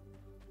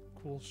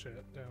cool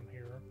shit down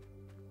here.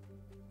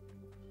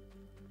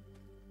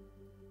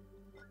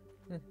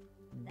 That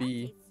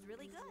B. tastes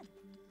really good.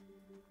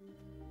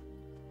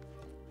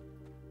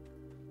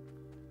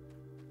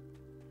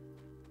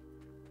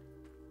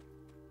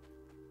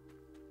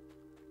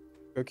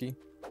 Cookie.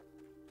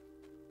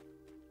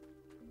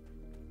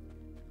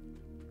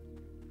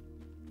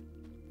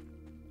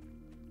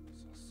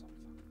 Saw something.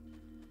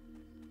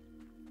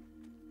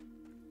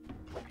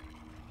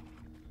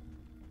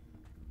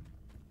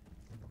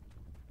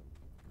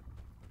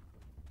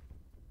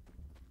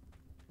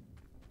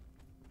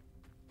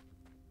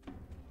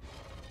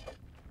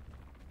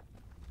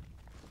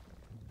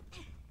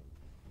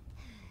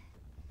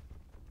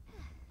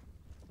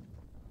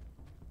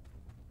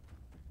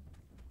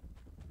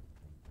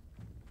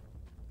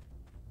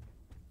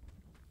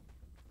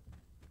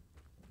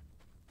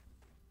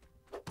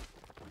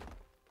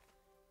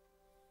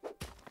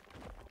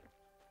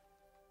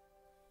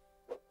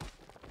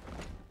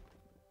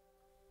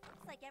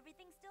 Looks like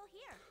everything's still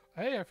here.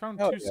 Hey, I found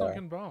Hell two yeah.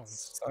 sunken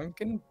bones.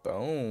 Sunken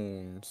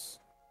bones.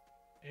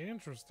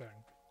 Interesting.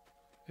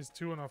 Is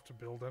 2 enough to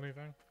build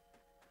anything?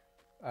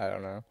 I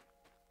don't know.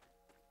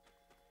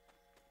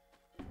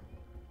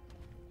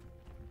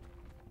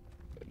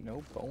 But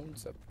no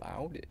bones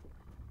about it.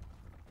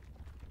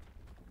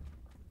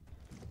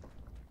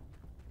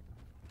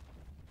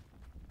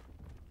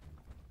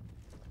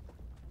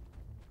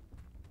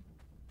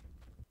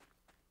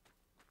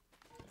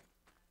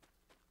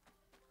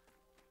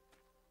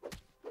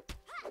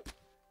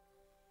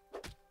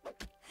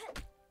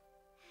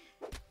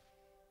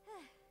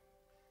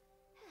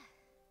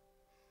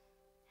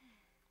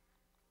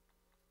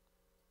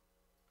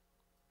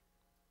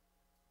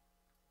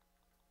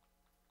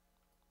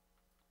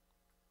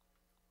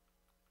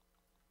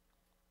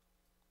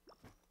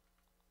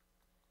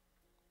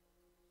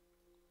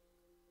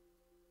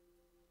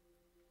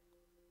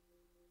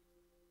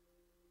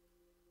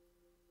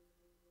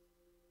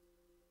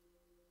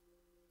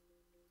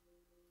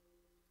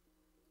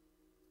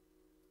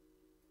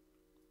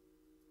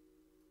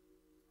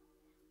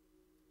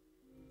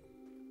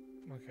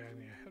 Okay, I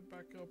need to head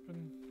back up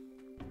and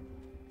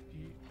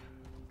eat.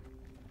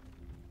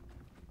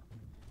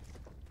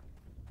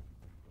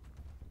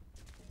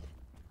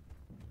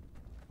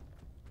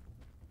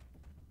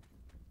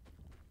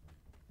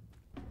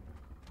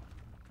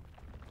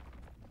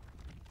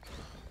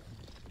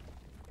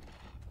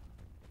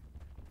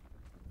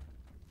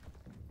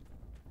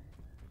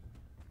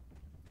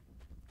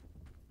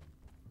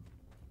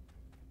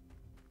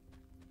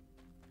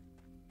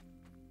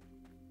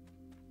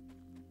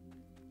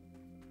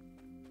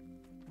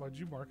 Why'd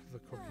you mark the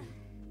cookie?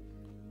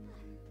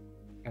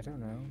 I don't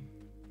know.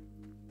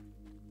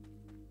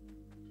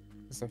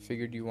 Because I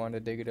figured you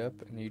wanted to dig it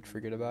up and you'd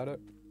forget about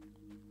it.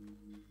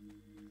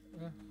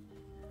 Eh.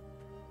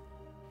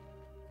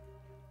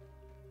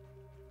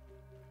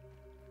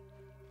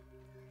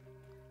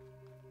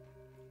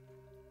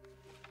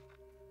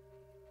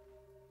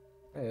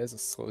 It is a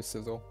slow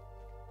sizzle.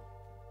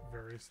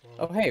 Very slow.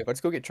 Oh, hey, let's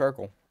go get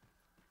charcoal.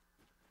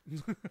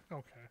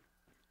 Okay.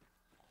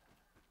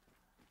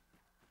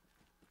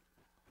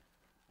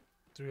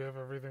 Do we have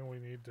everything we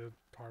need to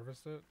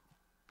harvest it?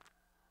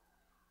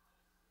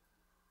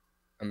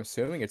 I'm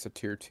assuming it's a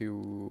tier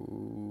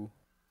 2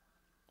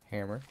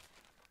 hammer.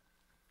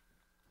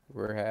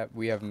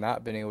 We have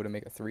not been able to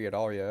make a 3 at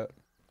all yet.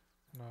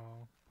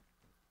 No.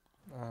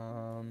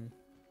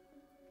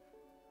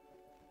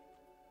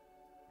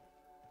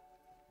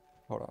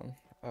 Hold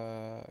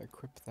on.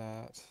 Equip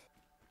that.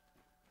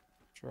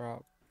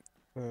 Drop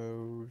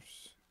those.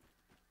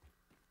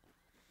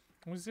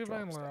 Let me see if I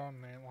can Drops lure out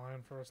an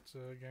antlion for us to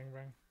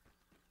gangbang.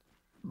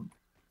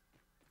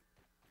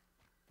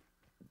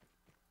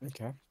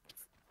 Okay.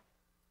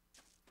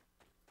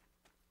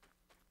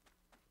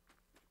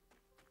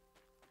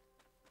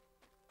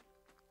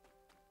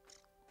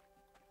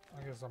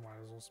 I guess I might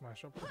as well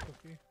smash up the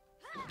cookie.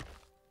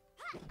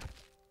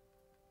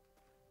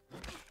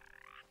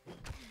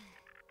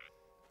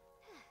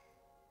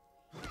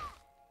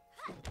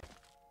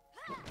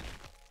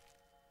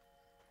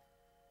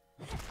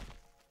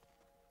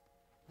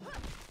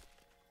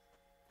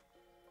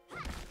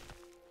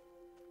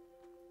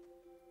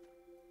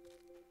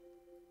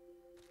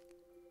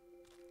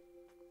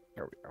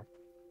 There we go.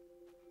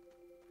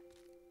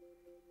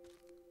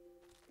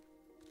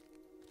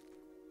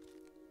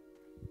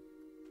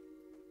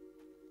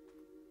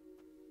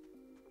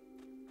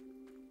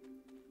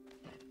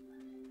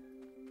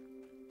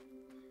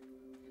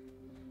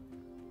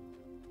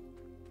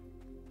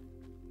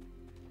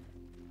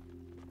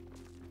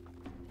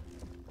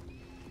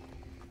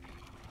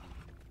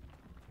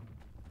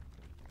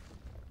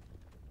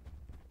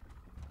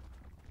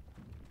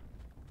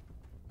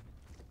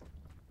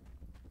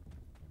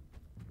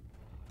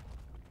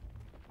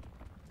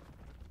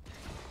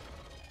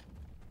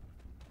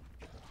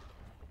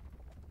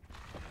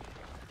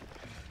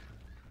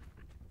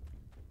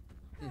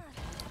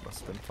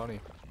 been funny.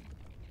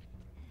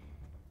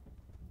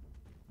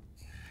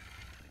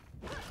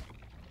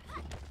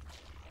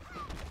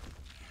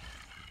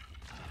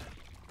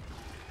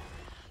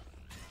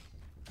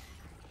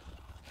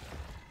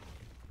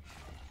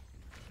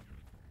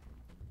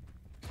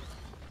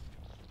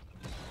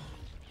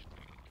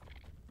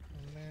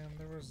 Man,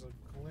 there was a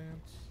glint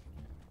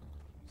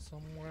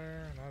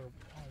somewhere, and I don't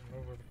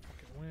know where the fuck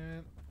it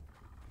went.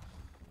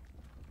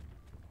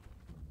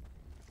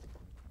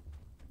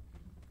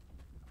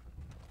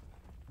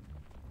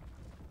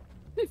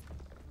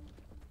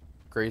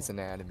 Grey's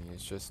Anatomy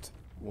is just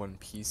One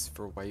Piece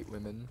for white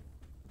women.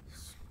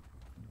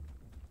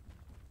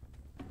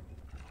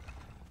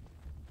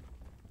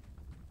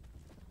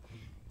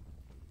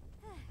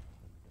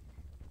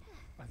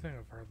 I think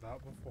I've heard that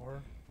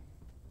before.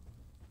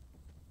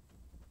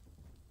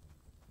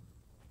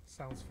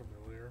 Sounds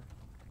familiar.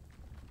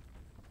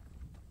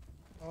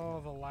 Oh,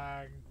 the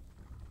lag.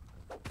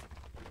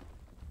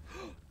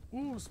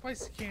 Ooh,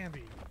 spicy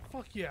candy.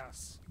 Fuck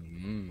yes.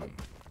 Mmm.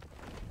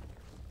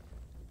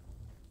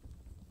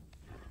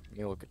 Let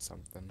me look at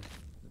something.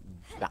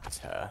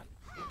 Batter.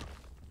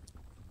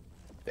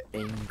 The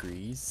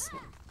Angries.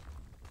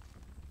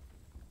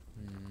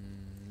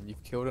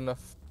 You've killed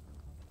enough.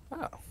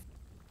 Oh.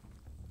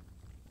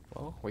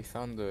 Well, we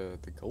found the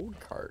gold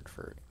card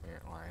for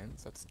Ant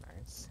Lions. That's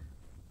nice.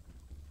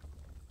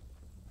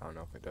 I don't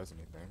know if it does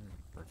anything,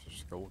 or if it's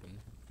just golden.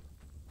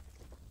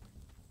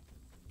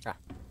 Ah.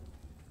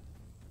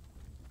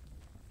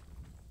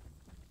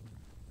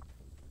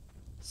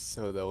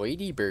 So the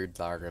ladybird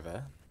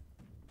larva.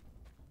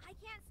 I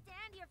can't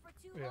stand here for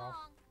too Yeah.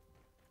 long.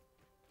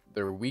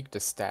 They're weak to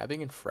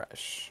stabbing and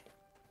fresh.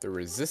 They're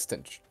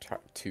resistant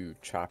to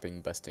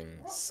chopping,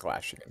 busting,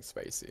 slashing, and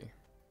spicy.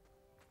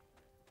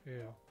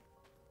 Yeah.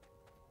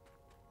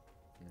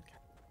 Okay.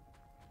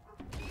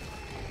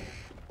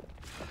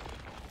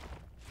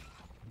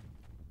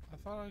 I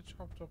thought I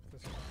chopped up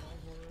this dog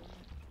already.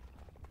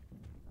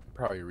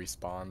 Probably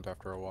respawned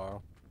after a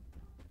while.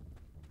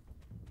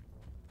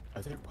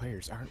 Other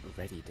players aren't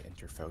ready to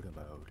enter photo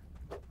mode.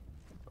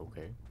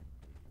 Okay.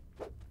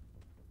 I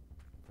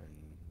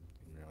didn't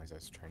realize I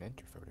was trying to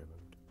enter photo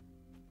mode.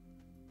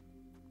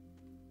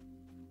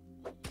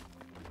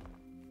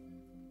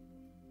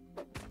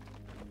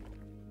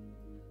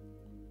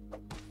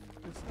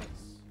 What is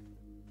this?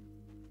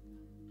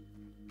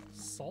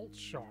 Salt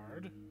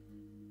shard.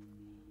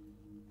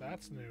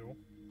 That's new.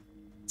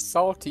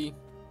 Salty.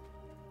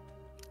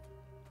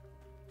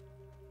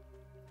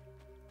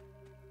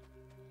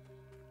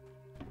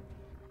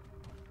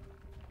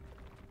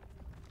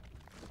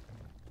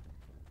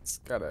 It's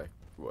gotta,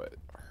 what,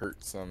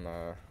 hurt some,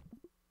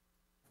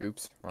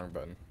 oops, wrong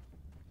button.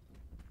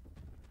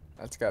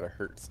 That's gotta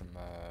hurt some,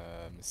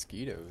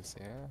 mosquitoes,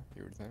 yeah,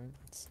 you would think?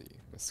 Let's see,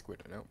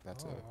 mosquito, nope,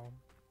 that's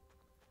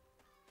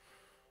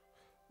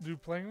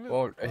Dude, playing this.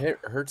 well, it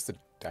hurts the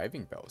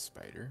diving bell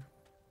spider.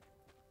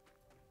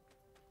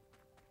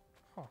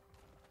 Huh.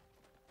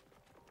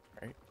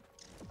 Right?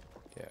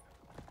 Yeah.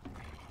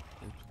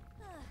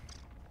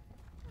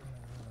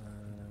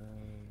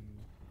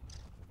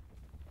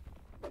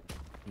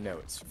 No,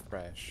 it's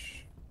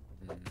fresh.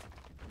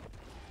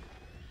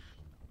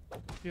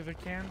 Yeah, the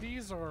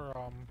candies are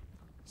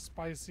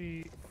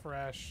spicy,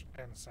 fresh,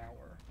 and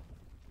sour.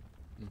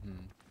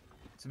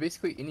 So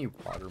basically, any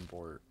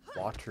waterborne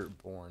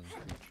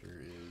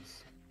creature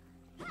is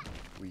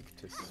weak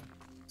to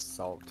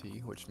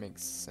salty, which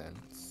makes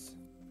sense.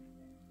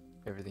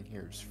 Everything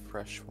here is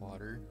fresh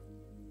water.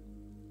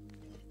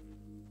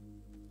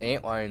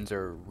 Antlions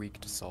are weak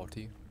to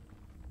salty.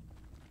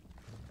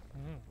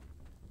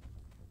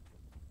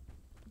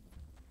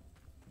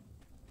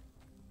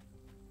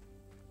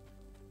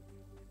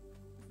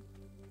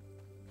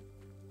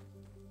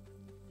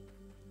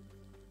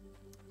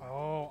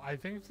 Oh, I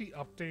think the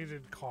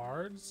updated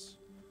cards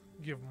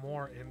give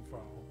more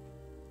info.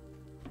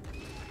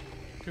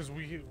 Because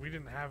we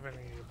didn't have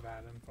any of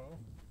that info.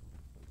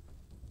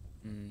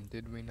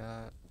 Did we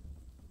not?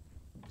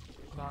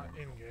 Not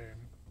in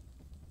game.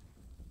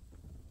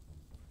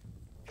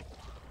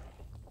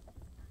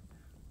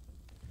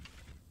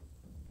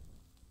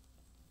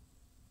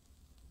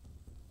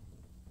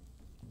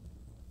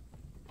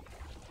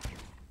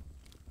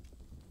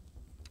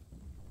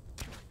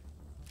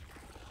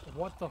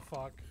 What the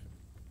fuck?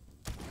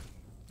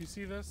 You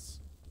see this?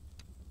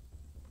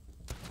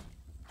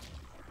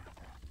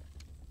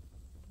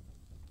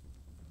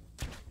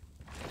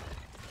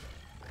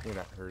 You're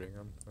not hurting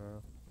them.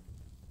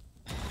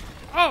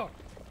 Oh!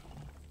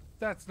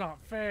 That's not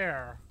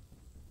fair.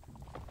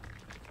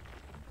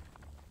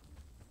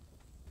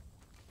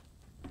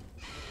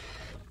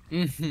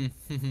 It's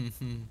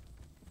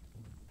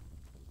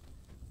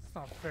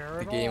not fair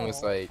at all.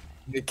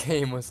 The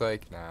game was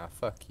like, nah,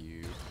 fuck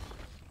you.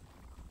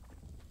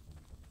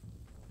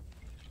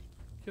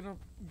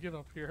 Get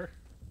up here.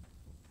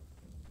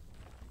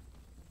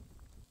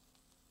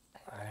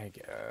 I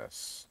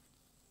guess.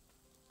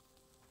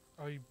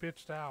 Oh, you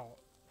bitched out.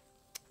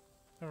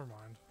 Never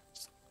mind.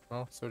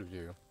 Well, so did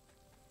you.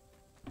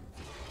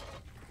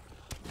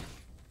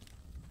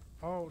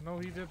 Oh, no,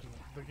 he didn't.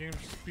 The game's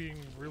just being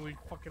really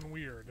fucking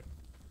weird.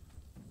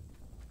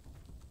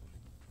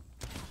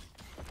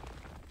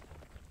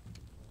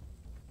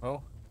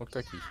 Oh, looked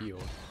like he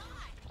healed.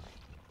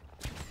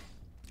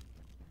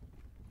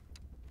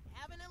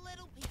 Having a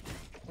little peek.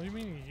 What do you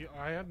mean?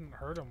 I hadn't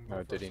heard him. Oh,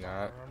 the did he first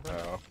time, not?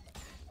 remember?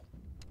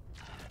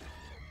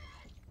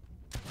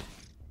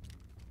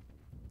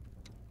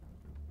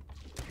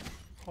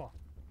 Oh.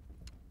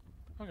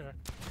 Huh. Okay,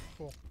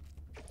 cool.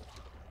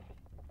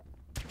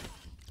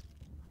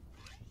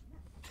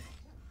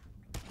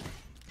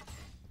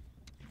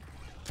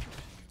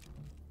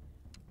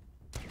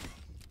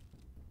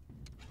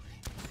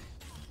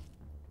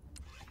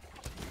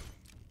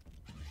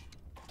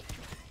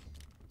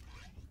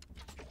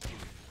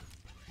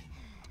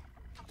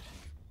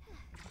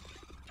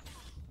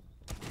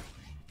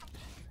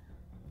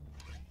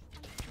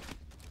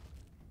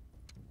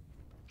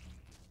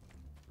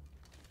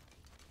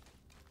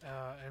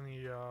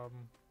 Any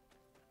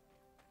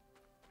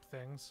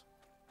things?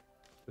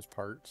 Just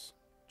parts.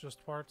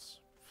 Just parts?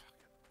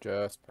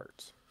 Just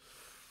parts.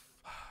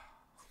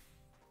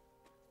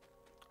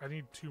 I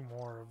need 2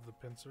 more of the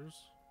pincers.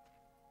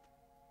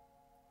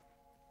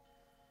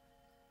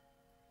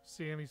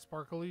 See any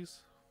sparklies?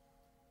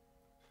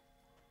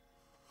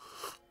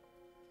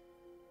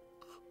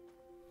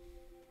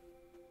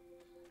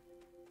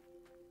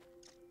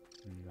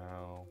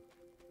 No.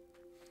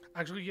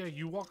 Actually, yeah,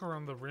 you walk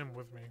around the rim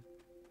with me.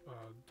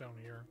 Down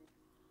here.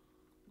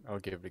 I'll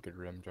give it a good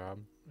rim job.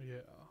 Yeah.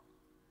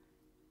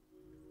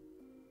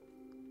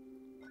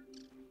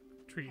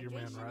 Treat your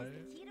man Hydration right. is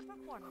the key to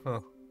performance. Huh.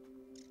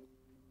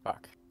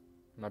 Fuck.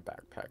 My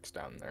backpack's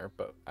down there,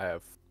 but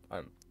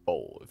I'm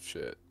full of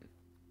shit.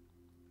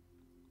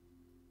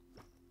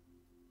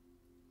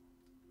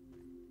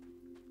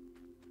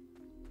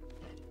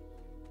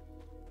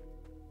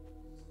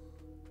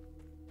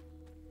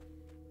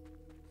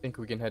 Think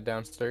we can head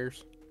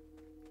downstairs?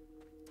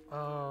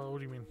 What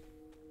do you mean?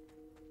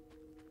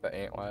 The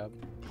ant lab?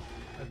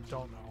 I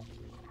don't know.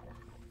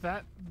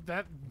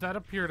 That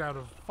appeared out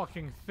of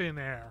fucking thin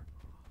air.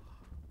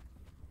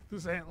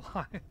 This ant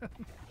lion.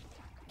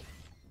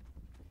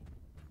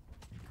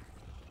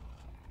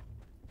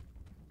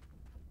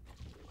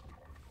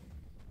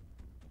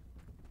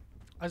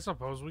 I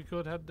suppose we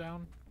could head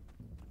down.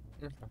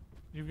 Okay.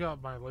 You've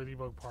got my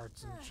ladybug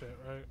parts and shit,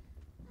 right?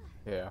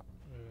 Yeah.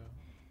 Yeah.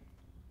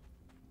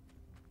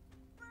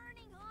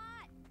 Burning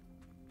hot.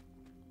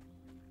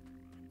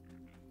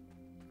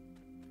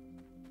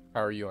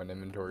 How are you on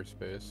inventory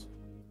space?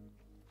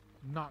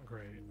 Not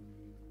great.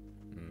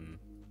 Hmm.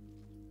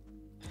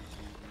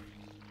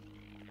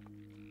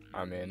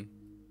 I'm in.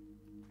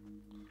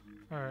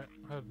 Alright,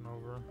 heading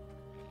over.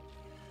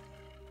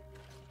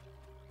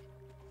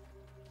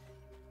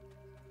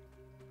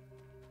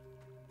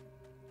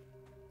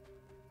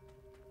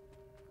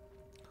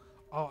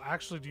 Oh,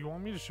 actually, do you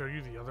want me to show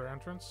you the other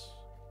entrance?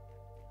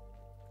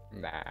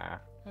 Nah.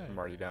 Hey. I'm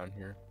already down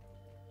here.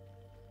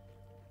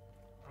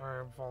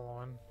 Alright, I'm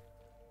following.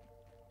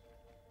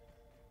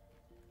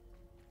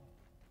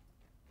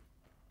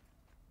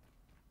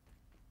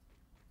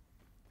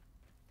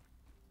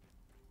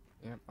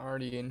 Yeah, I'm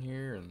already in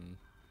here and...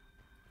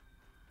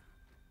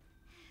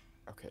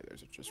 Okay,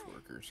 there's just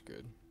workers.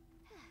 Good.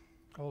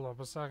 Hold up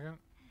a second.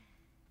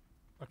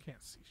 I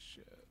can't see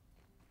shit.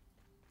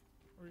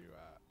 Where you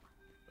at?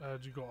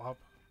 Did you go up?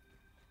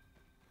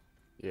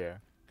 Yeah.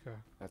 Okay.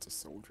 That's a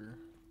soldier.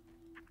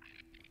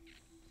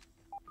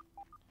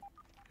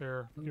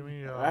 Here, give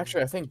me.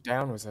 Actually, I think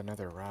down was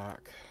another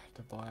rock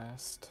to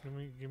blast.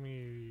 Give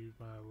me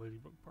my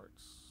ladybug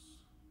parts.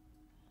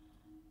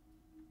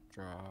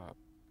 Drop.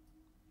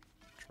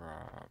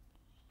 Drop.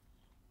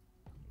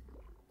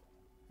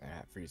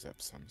 That frees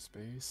up some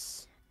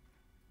space.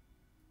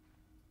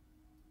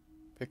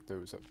 Pick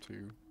those up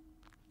too.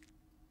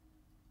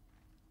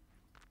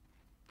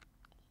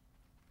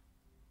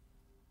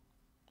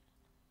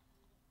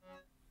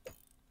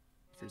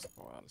 Frees up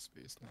a lot of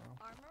space now.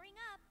 Armoring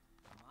up.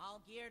 I'm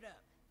all geared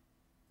up.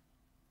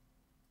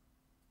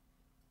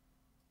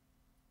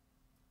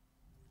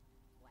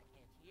 Black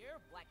ant here,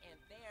 black ant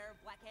there,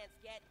 black ants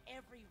get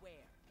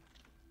everywhere.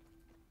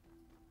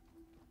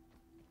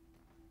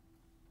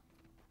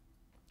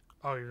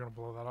 Oh, you're gonna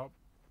blow that up?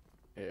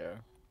 Yeah.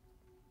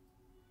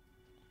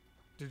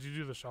 Did you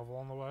do the shovel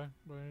on the way,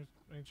 by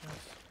any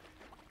chance?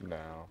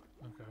 No.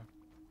 Okay.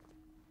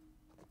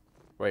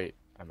 Wait,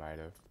 I might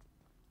have.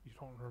 You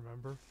don't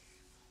remember?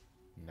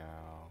 No.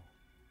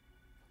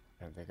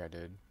 I don't think I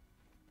did.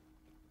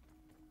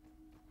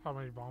 How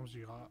many bombs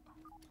you got?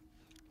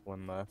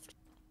 One left.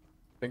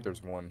 I think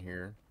there's one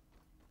here.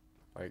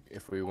 Like,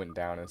 if we went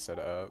down instead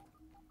of up.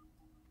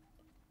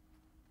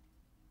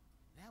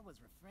 That was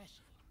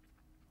refreshing.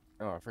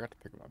 Oh, I forgot to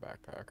pick up my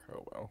backpack.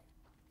 Oh well.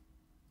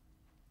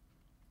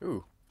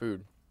 Ooh,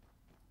 food.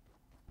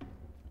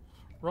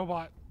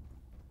 Robot.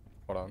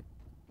 Hold on.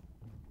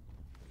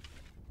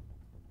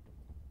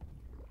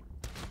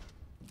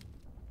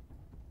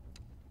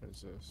 What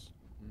is this?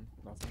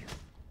 Nothing.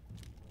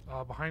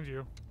 Behind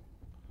you.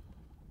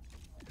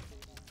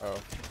 Oh.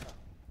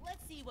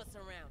 see what's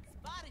around.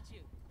 Spotted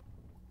you.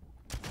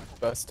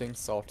 Busting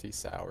salty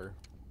sour.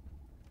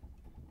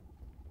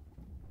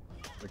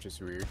 Which is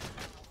weird.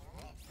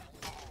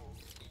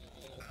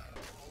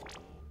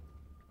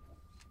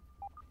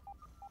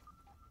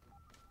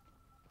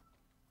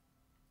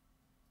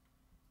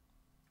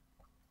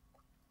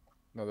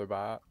 Another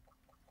bot.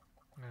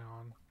 Hang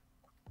on.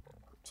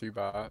 2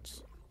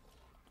 bots.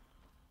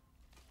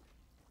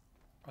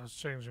 I was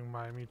changing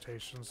my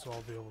mutation so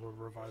I'll be able to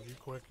revive you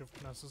quick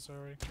if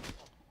necessary.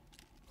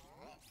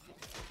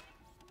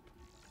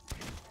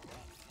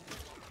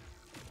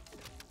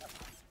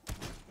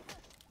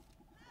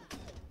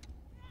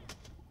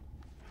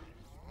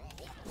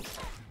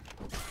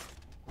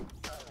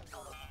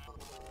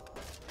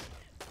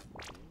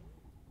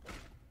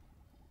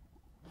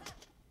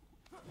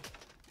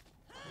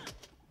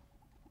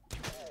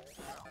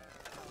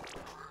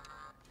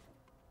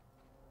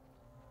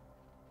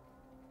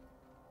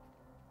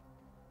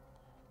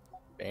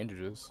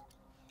 Bandages.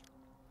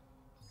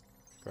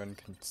 Go ahead and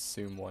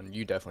consume one.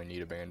 You definitely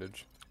need a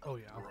bandage. Oh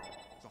yeah.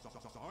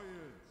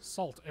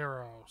 Salt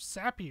arrow.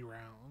 Sappy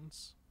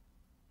rounds.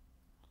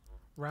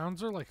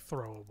 Rounds are like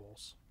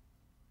throwables.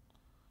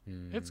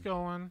 It's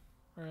going.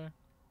 Right.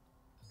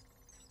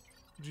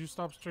 Did you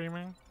stop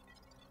streaming?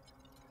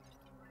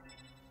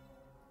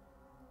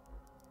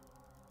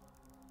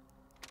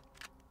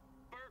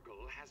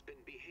 Burgle has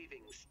been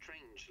behaving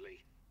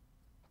strangely.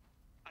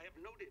 I have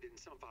noted in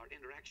some of our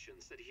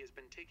interactions that he has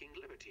been taking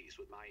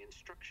liberties with my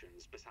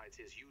instructions besides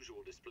his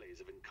usual displays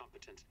of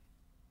incompetence.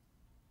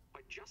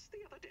 But just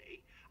the other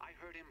day, I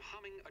heard him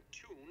humming a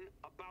tune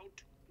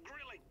about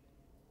grilling.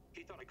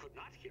 He thought I could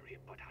not hear him,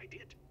 but I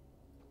did.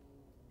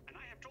 And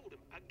I have told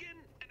him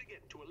again and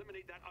again to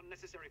eliminate that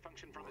unnecessary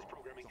function from his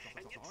programming,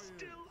 and yet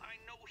still I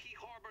know he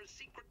harbors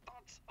secret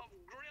thoughts of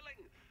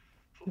grilling.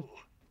 Oh.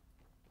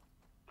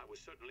 I was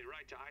certainly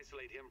right to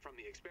isolate him from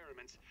the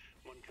experiments.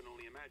 One can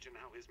only imagine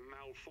how his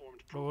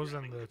malformed What was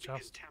in programming the could be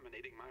chest?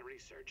 contaminating my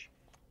research.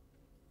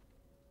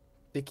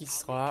 Sticky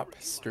slop,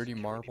 sturdy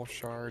marble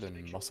shard, and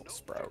muscle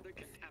sprout.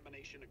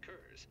 Contamination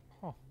occurs.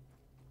 Huh.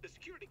 The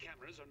security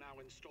cameras are now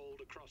installed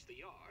across the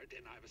yard,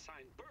 and I've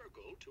assigned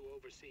Burgle to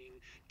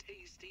overseeing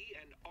Tasty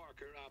and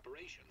Arker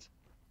operations.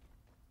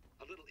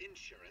 A little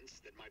insurance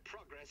that my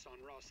progress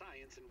on raw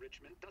science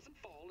enrichment doesn't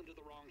fall into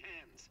the wrong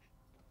hands.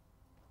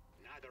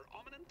 Neither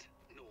ominent,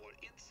 nor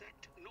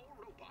insect, nor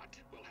robot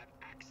will have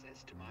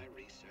access to my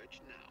research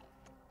now.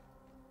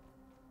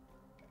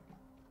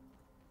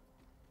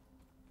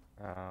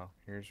 Oh,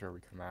 here's where we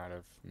come out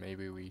of.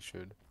 Maybe we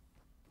should...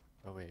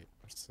 Oh wait,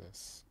 what's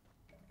this?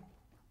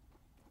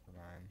 Never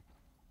mind.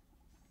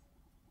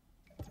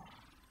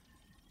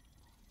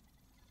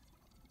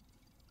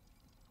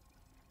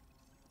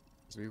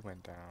 As we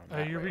went down.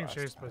 Hey, you're being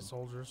chased by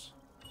soldiers.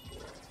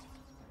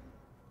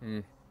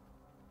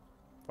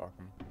 Fuck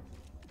them.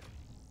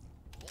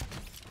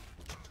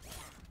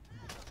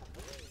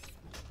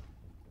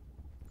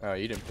 Oh,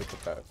 you didn't pick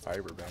up that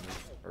fiber bandage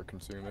or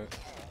consume it.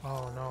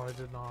 Oh no, I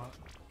did not.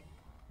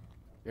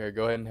 Yeah,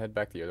 go ahead and head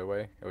back the other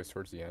way. It was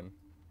towards the end.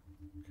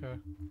 Okay.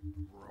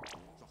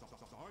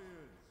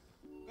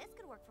 This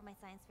could work for my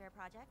science fair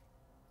project.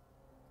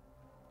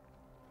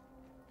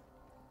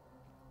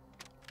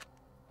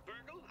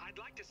 Burgle, I'd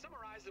like to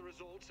summarize the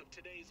results of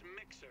today's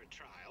mixer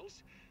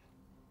trials.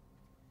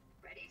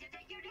 Ready to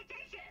take your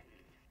dictation.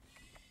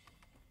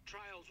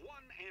 Trials 1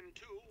 and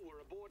 2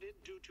 were aborted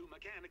due to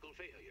mechanical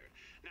failure.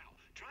 Now,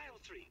 Trial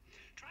 3.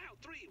 Trial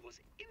 3 was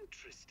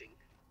interesting.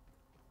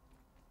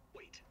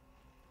 Wait,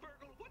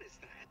 Burgle, what is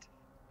that?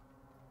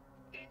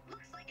 It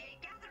looks like a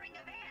gathering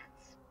of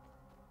ants.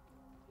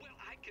 Well,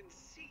 I can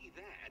see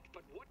that,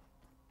 but what...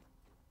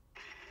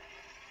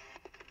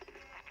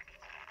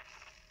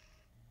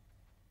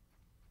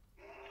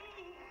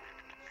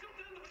 Shut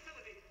down the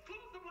facility!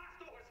 Close the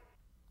blast doors!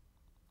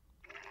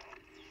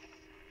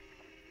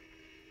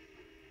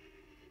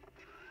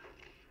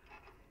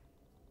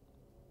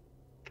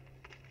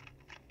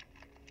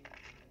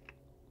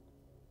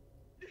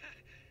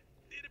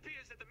 It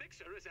appears that the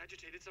mixer has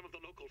agitated some of the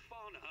local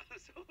fauna,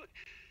 so...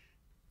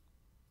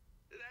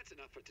 That's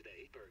enough for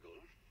today,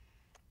 Burgle.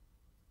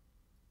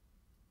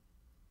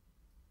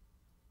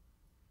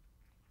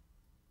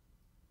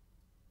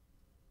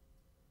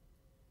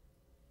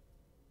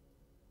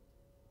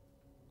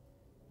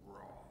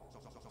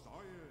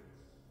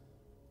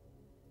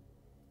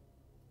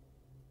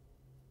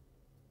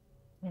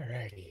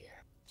 Alrighty.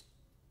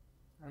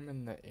 I'm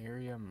in the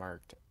area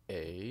marked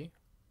A.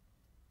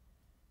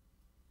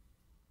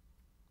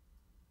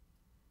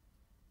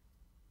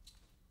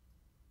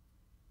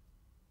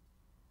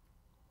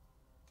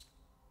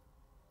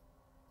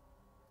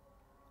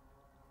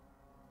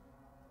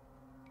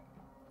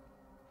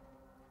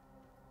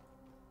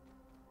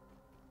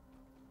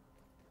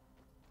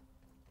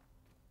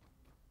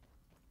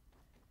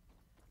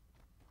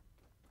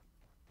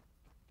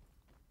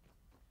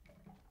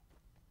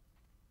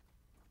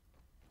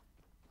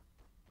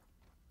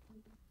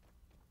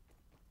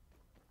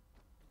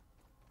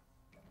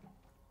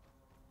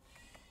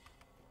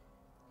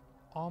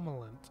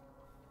 Omelette.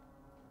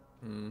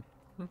 Hmm.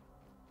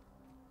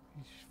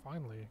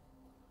 Finally.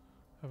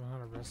 Haven't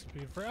had a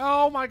recipe for.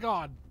 Oh my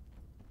god!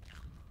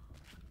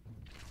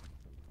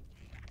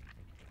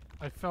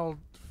 I fell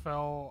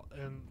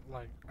and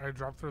like I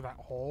dropped through that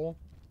hole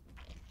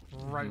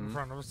right in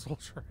front of a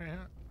soldier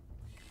ant.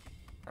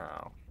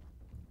 Oh.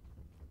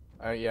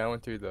 Yeah, I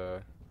went through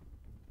the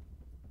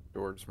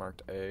doors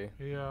marked A.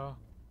 Yeah.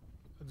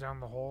 Down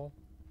the hole.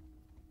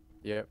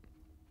 Yep.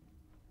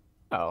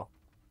 Oh.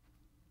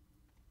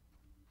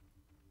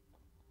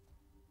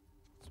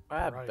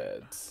 Lab Right.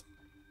 beds.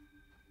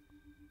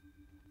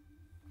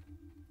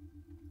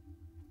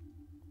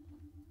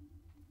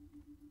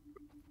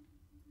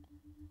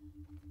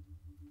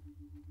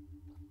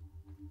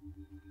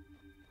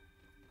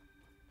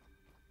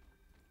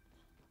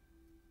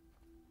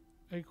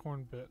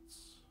 Acorn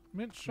bits.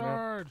 Mint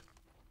shard.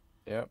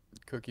 Yep.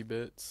 Cookie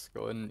bits.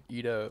 Go ahead and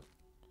eat up.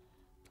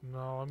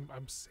 No,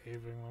 I'm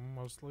saving them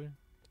mostly.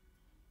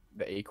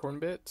 The acorn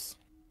bits?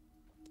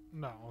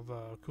 No,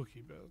 the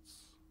cookie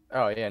bits.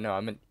 Oh yeah, no,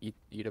 I meant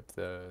eat up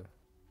the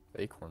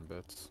acorn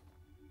bits.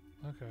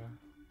 Okay.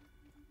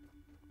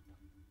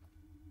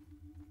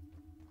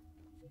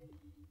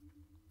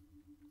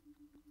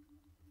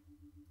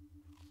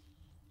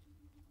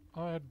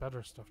 Oh, I had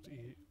better stuff to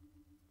eat.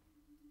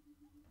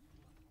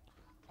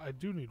 I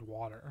do need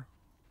water.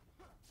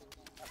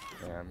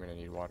 Yeah, I'm gonna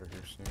need water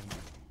here soon.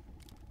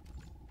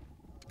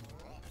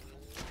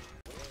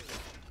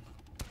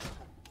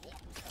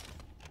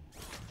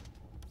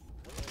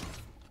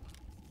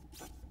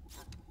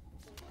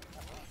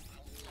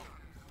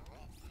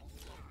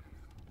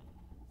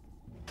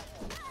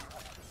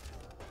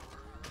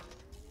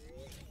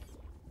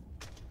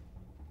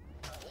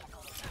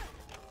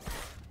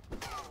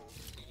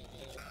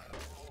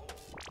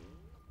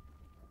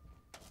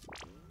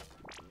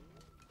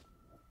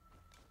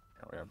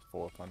 Oh, we have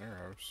full up on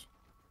arrows.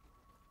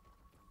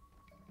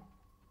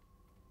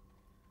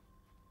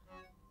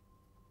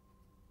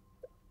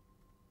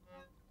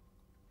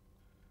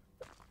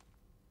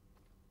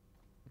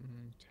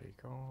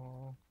 Take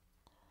all.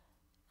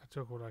 I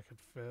took what I could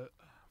fit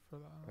for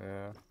that.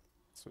 Yeah,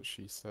 that's what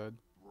she said.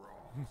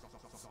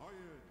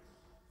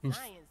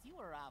 Science, you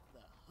are off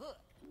the hook.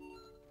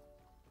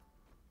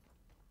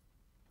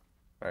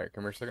 Alright,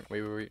 come here a second.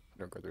 Wait.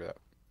 Don't go through that.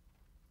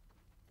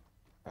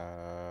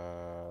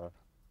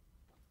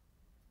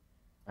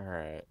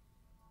 Alright.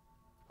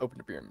 Open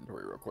up your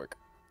inventory real quick.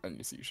 I need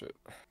to see your shit.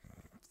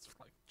 It's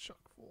like chock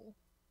full.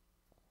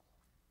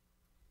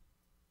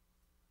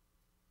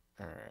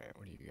 Alright,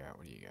 what do you got?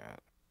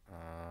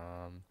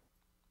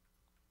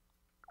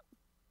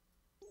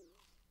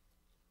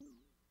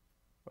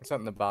 What's that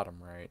in the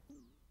bottom right?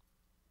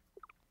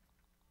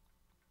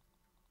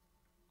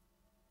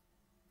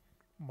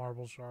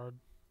 Marble shard.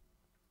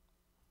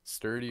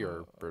 Sturdy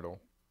or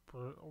brittle?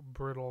 Brittle,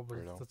 but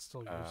Brittle. that's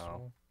still Oh.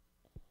 useful.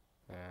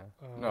 Yeah.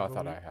 No, I the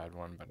thought I had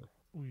one, but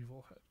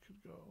Weevil head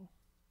could go.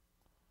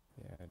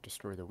 yeah,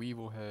 destroy the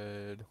weevil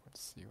head.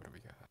 Let's see, what do we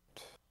got?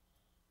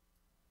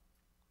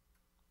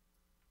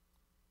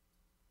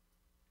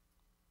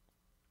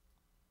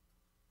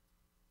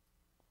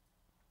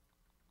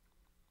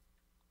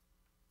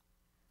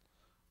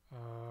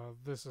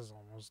 This is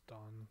almost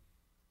done.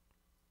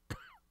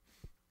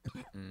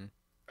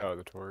 Oh,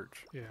 the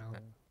torch. Yeah.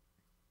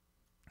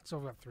 So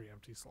I've got 3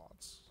 empty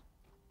slots.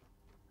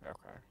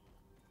 Okay.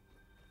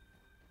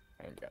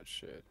 I ain't got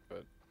shit,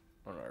 but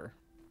whatever.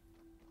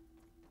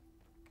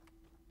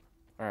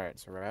 Alright,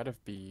 so we're out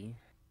of B.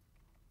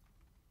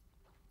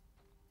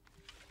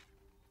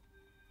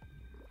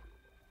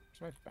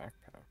 Where's my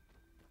backpack?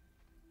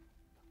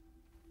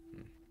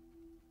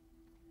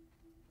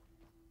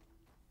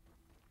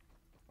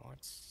 Well,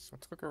 let's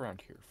look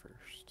around here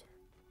first.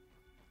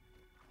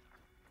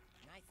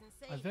 Nice and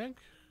safe.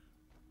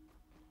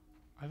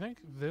 I think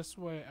this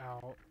way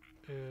out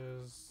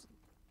is.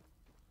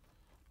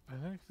 I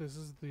think this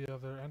is the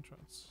other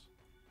entrance.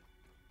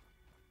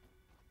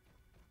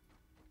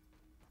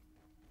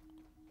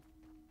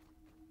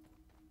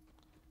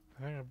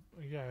 I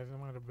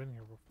might have been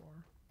here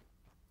before.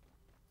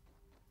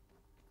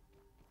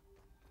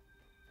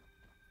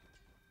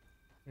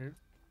 Here?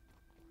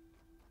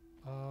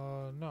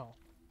 No.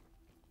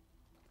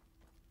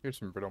 Here's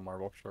some brittle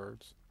marble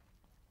shards.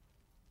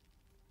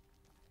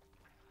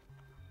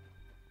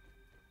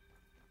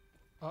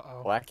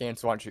 Uh-oh. Black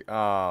ants want you.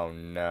 Oh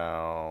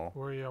no.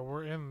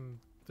 We're in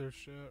their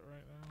shit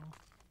right now.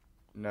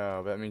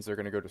 No, that means they're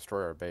gonna go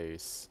destroy our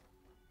base.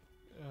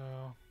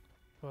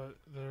 But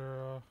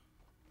they're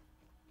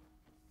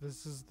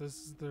this is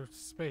their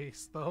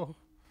space though.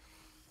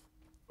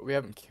 We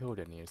haven't killed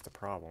any is the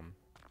problem.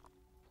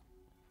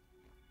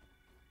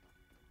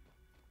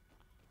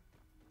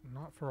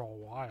 Not for a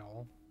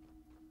while.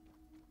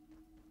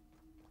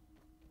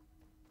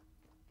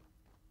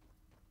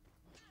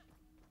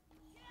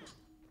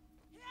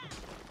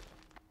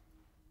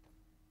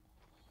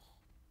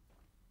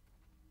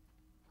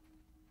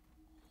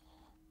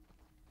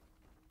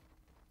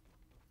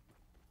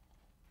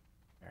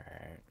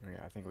 Alright,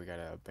 yeah, I think we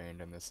gotta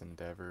abandon this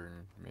endeavor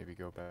and maybe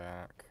go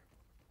back.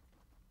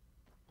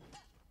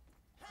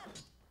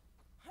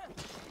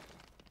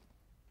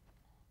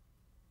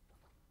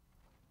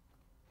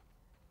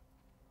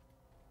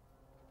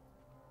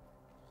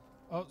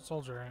 Oh,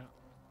 soldier ant.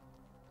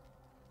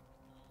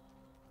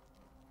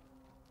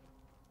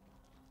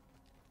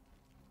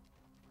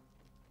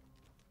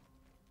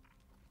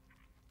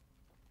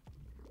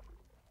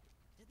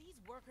 Do these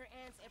worker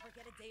ants ever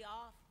get a day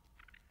off?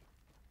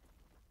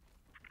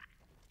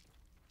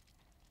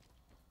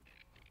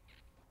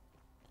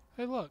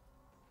 Hey, look.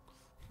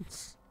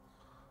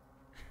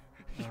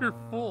 You're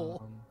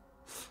full.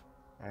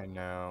 I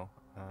know.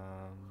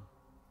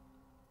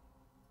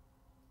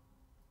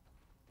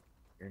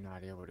 You're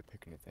not able to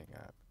pick anything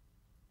up.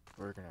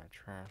 We're gonna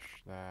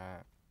trash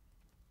that.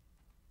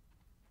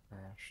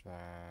 Trash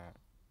that.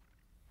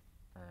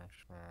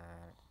 Trash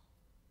that.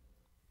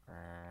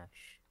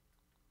 Trash.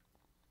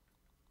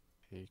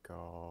 Take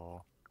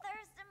all.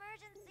 Thirst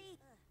emergency.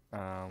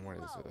 What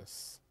is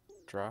this?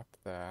 Drop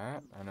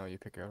that. I know you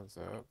pick those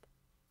up.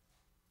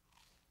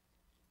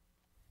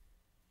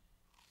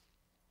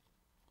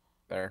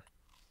 There.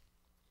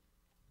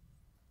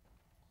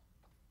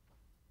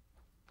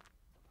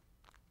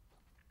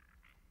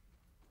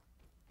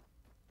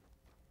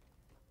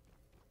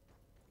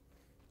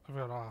 I've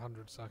got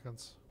 100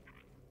 seconds.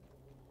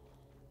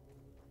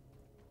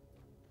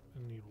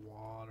 I need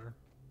water.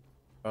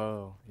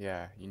 Oh,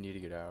 yeah, you need to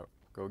get out.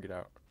 Go get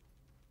out.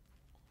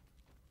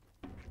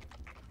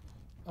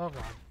 Oh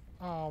god.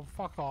 Oh,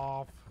 fuck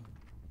off.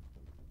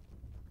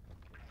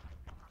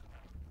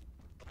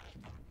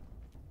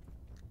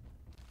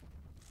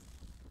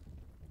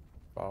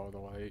 Follow the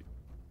light.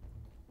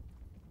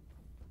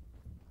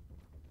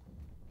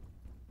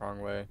 Wrong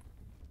way.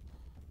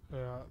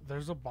 Yeah,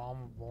 there's a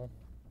bombable.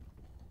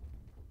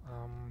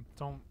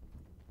 Don't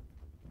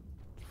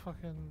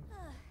fucking.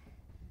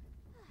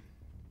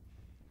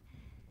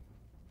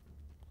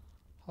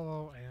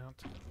 Hello,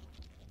 ant.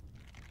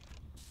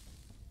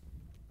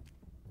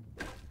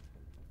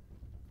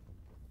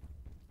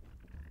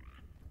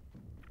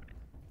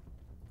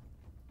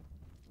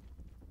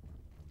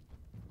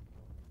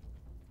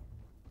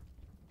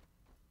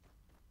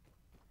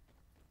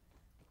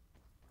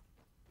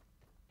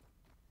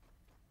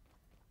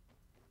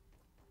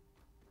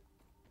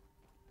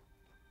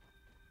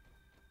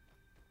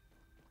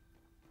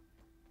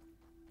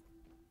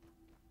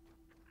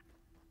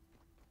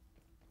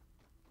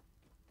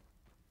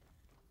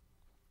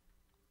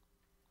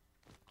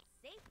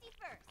 Safety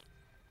first.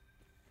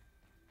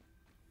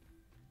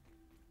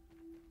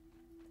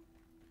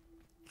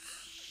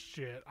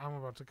 Shit, I'm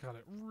about to cut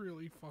it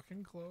really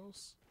fucking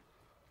close.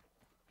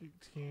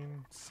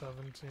 18,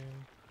 17.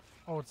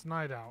 Oh, it's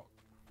night out.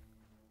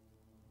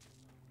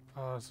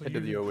 So Head you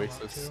to the can come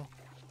out Oasis. too.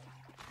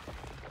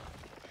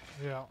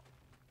 Yeah.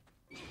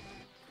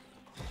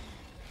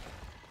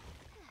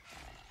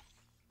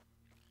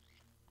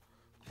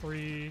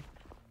 Three,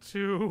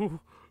 two,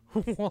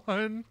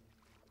 one.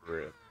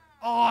 Rip.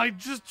 Oh, I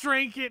just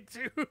drank it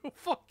too.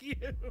 Fuck you.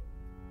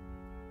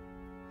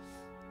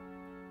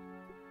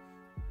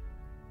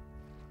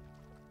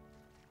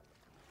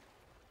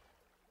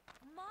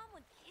 Mom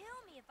would kill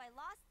me if I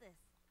lost this.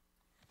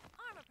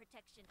 Armor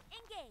protection,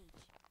 engage.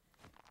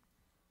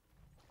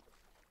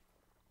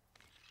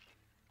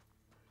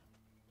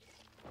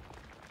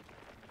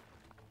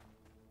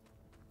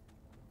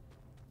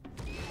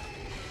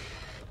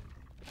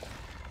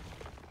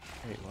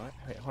 Wait, what?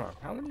 Wait, hold on.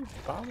 How many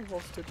bomb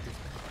balls did we?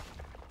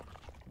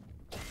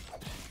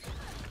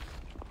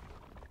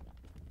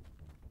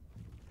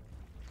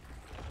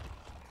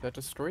 That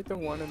destroyed the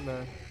one in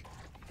the.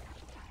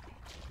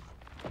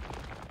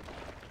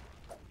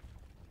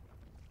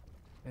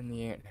 In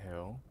the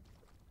anthill.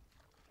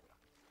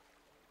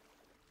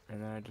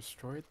 And then I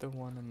destroyed the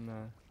one in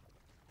the.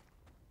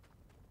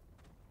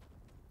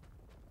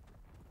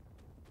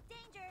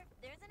 Danger,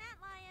 there's an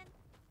antlion.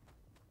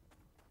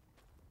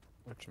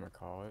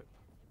 Whatchamacallit?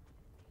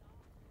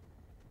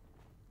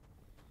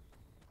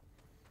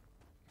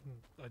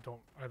 I don't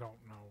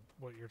know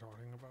what you're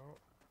talking about.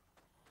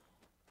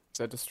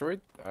 So I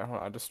destroyed. Hold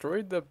on, I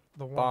destroyed the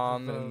The one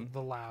bomb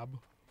the lab.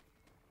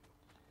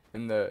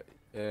 in the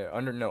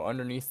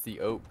underneath the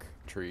oak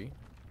tree.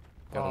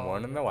 Got Oh,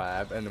 one in the yeah.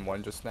 lab and then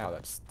one just now.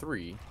 That's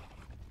 3.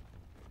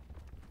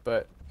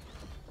 But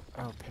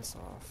oh, piss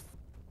off.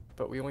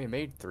 But we only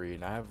made 3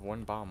 and I have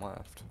 1 bomb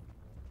left.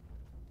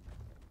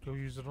 Go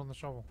use it on the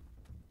shovel.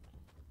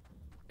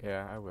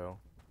 Yeah, I will.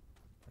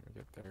 Let me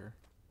get there.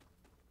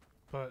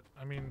 But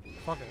I mean,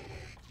 fuck it.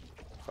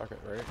 Fuck it,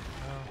 right?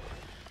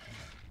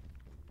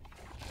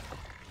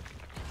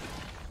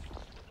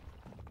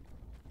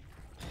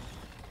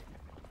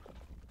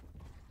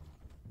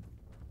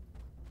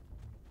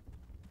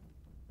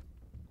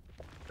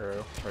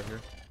 Arrow, right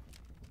here.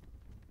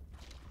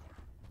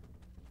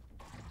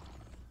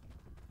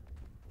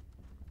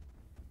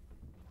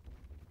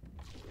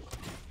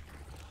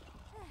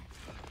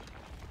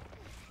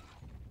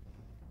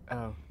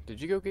 Oh, did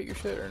you go get your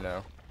shit or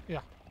no? Yeah.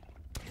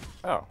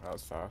 Oh, that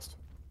was fast.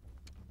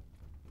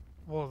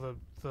 Well,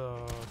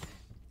 the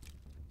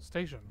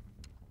station.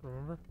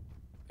 Remember?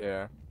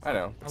 Yeah, I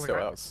know. I like Still, I-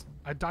 that was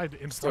I died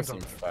in still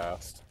front of seems it.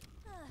 fast.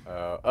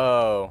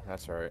 Oh,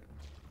 that's right.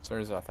 For some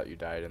reason I thought you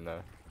died in the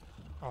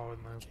Oh, in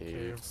the caves.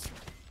 caves.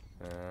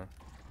 Yeah.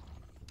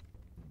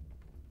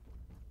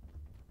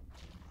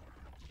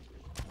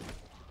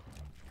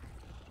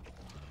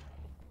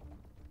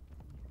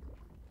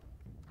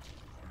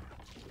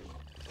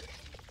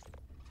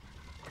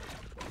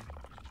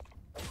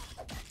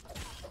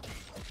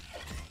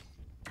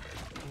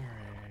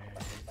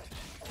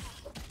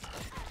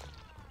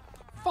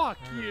 Fuck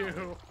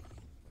you!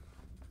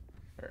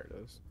 There it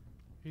is.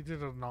 He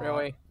did a not.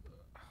 Really?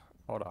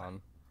 Hold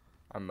on.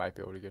 I might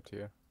be able to get to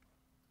you.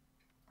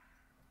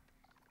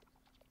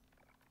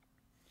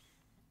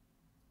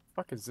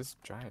 Fuck is this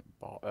giant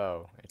ball?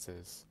 Oh, it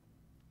says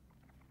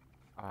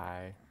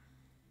I.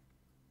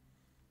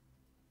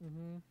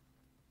 Mm-hmm.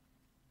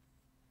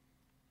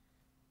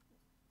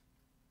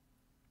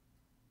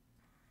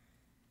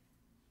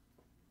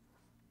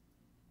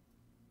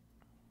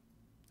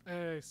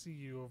 Hey, I see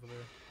you over there.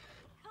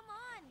 Come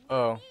on. you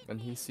Oh, need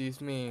and he me.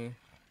 sees me.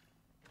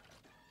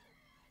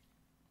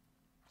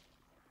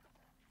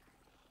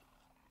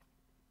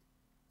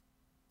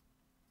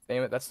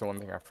 Damn it, that's the one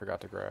thing I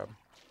forgot to grab.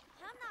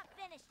 I'm not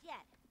finished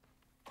yet.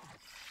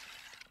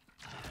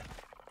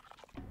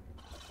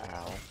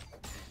 Ow.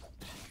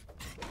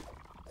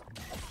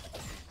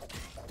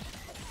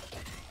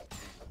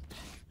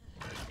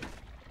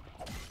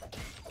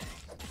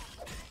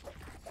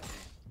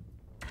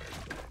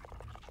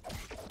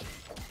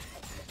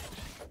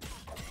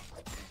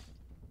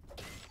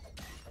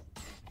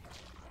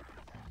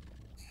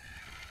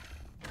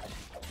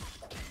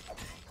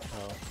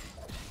 Oh,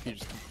 he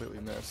just completely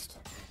missed.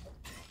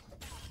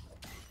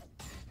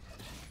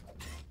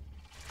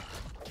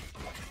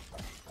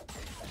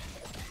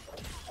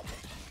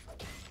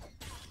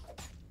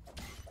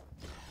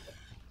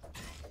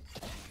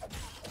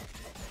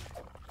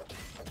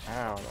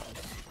 Ow, that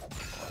was a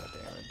lot of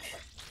damage.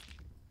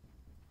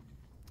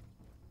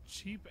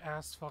 Cheap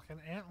ass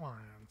fucking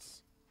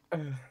antlions.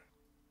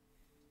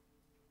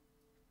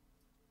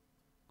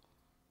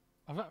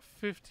 I've got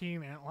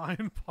 15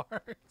 antlion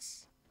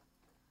parts.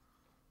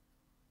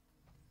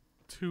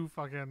 2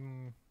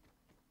 fucking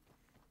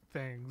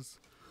things.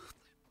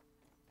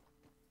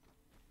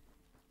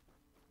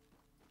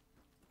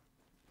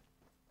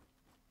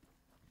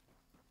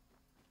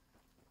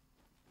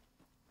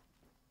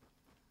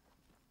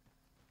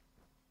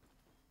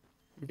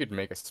 You could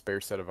make a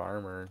spare set of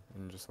armor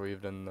and just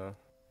leave it in the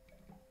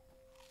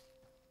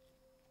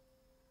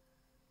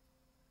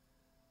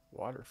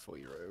water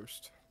flea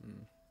roast. I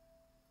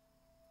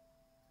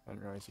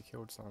didn't realize you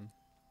killed some.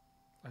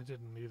 I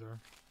didn't either.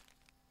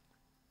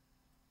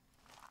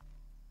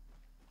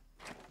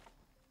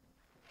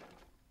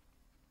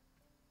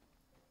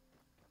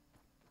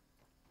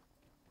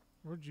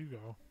 Where'd you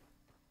go?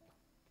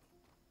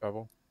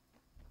 Double.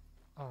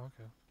 Oh,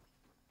 okay.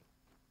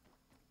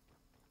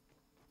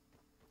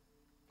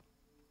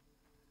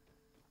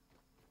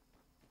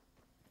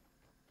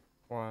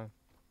 Why?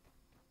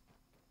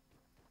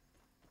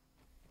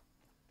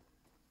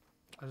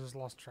 I just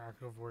lost track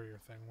of where your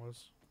thing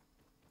was.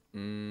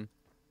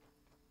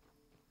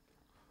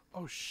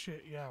 Oh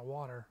shit, yeah,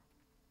 water.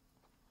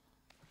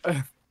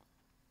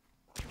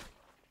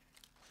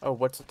 Oh,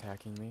 what's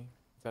attacking me?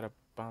 Is that a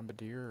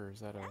bombardier or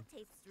is that a That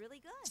tastes really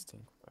good.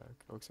 stink bug?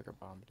 It looks like a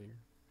bombardier.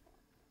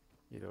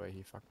 Either way,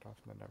 he fucked off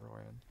in the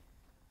Neverland.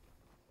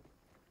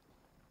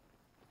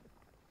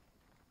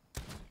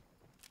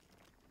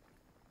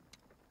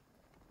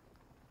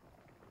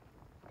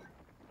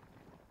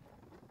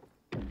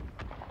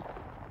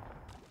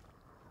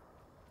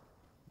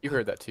 You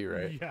heard that too,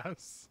 right?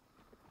 Yes.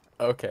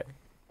 Okay.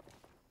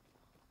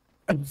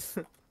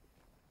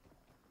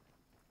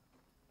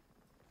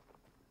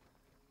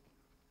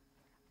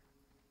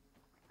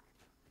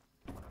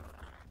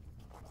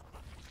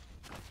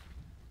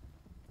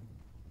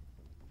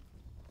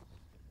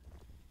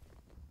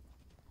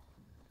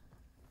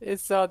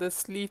 It's all the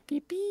sleepy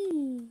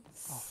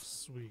bees. Oh,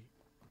 sweet.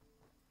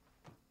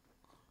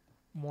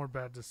 More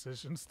bad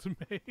decisions to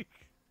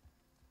make.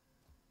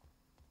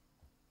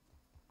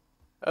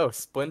 Oh,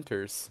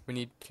 splinters. We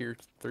need tier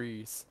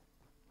 3s.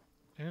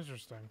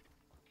 Interesting.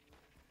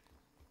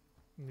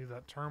 Need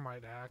that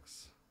termite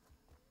axe.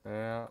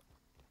 Yeah.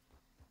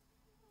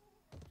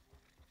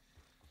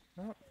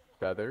 Oh,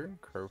 feather,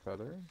 crow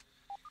feather.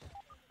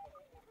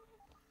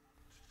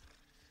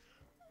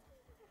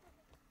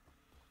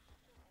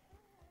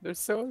 They're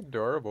so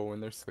adorable when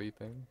they're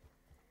sleeping.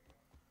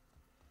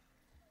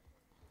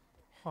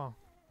 Huh.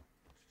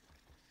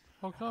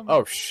 How come?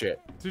 Oh shit.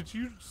 Did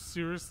you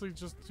seriously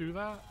just do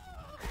that?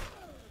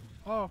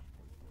 Oh.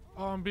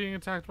 Oh, I'm being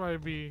attacked by a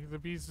bee. The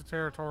bees are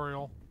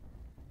territorial.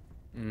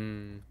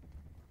 Well,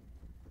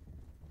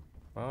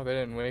 they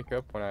didn't wake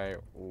up when I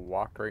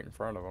walked right in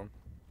front of them.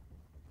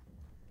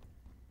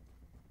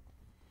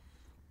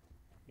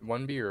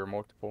 One bee or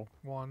multiple?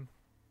 One.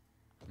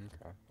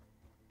 Okay.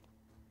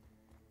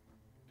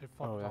 It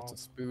fucked Oh, that's off. a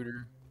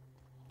spooter.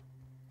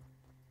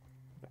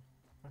 What the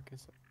fuck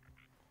is it?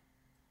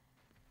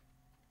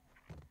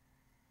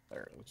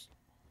 There it is.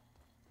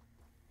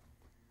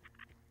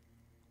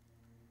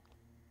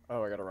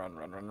 Oh, I gotta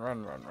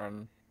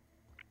run.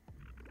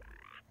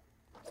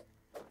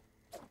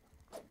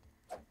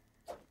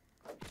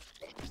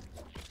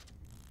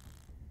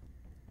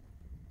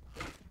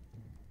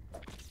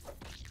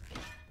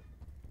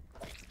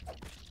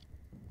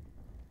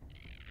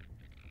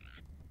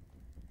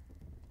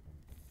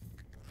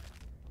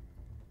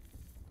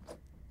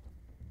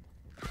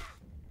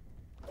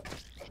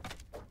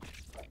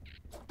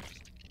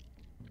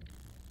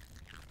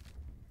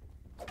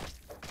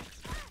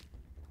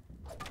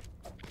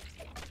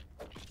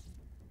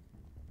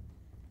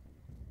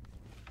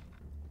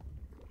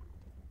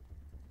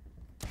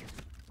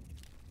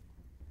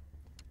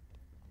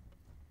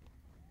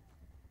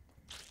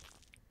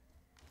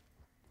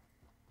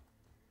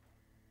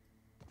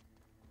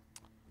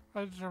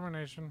 High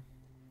determination.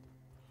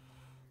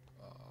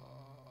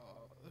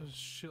 There's a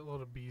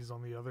shitload of bees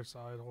on the other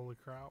side. Holy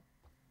crap.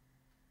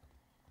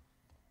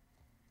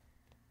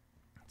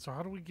 So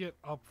how do we get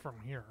up from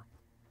here?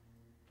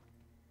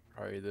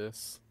 Probably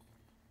this.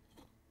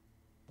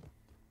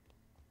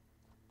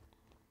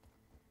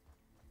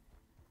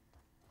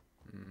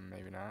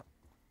 Maybe not.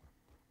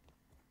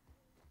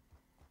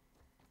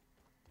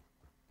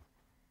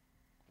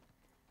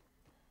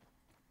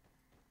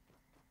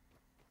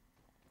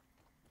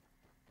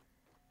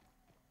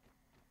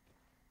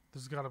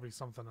 There's got to be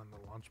something in the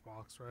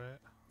lunchbox, right?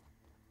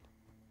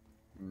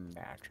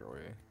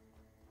 Naturally.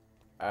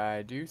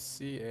 I do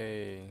see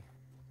a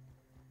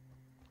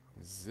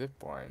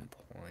zipline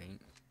point.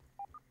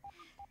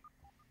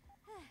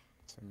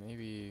 So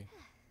maybe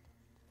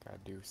gotta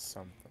do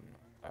something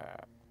like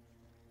that.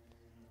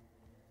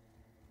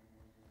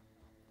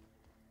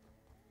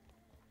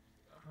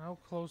 How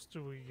close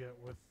do we get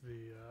with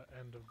the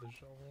end of the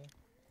shovel?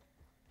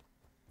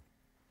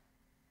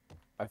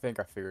 I think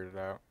I figured it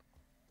out.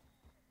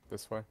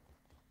 This way.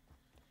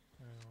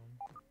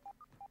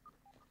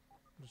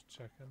 Just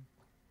checking.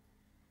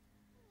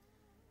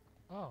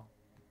 Oh.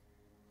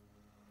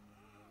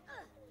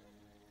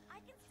 I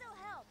can still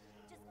help.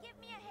 Just give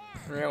me a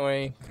hand.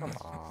 Really? Come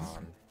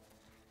on.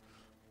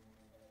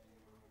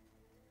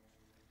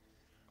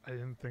 I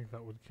didn't think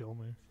that would kill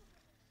me.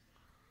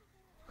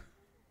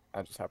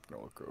 I just happened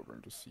to look over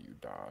and just see you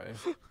die.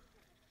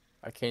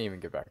 I can't even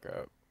get back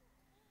up.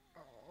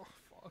 Oh,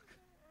 fuck.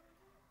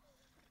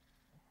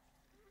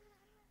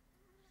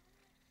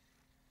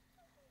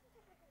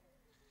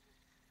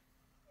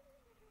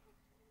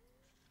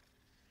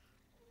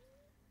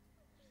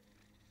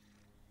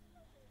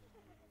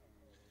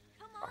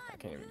 Come Fuck, on. I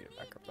can't even you get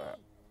back need up that.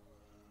 me.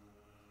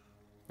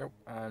 Nope,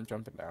 I'm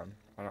jumping down.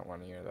 I don't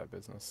want any of that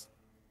business.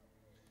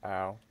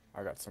 Ow,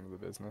 I got some of the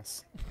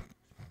business.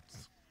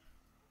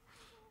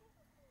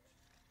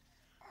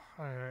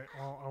 Alright,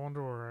 well, I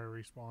wonder where I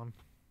respawn.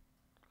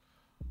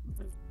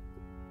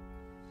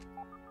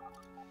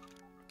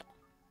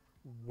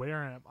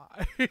 Where am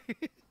I?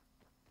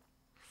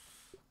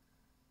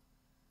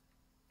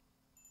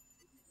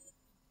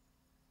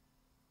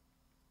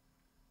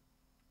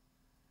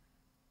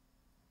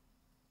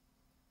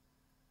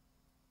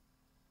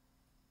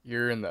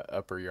 You're in the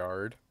upper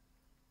yard.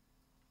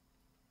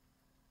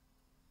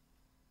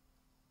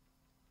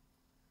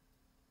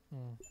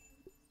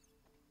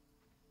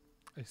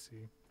 I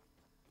see.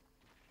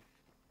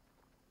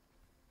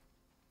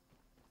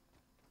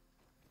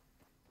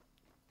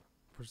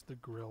 Where's the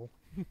grill?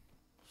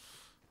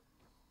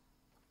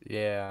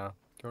 Yeah,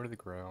 go to the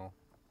grill.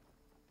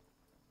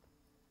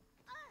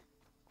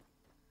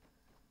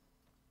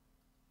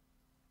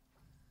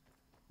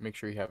 Make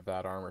sure you have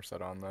that armor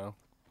set on though.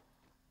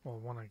 Well,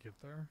 when I get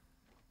there.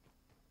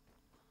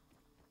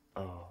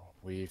 Oh,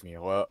 leave me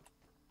alone.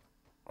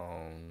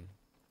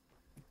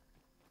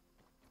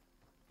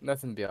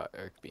 Nothing be like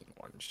being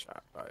one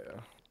shot by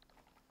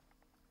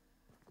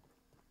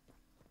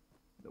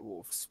the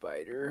wolf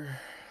spider.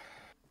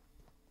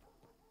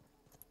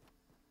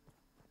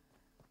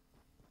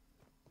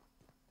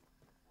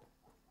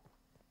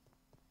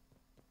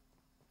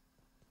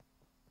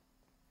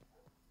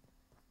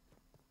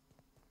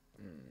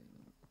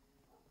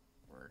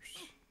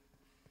 Worse.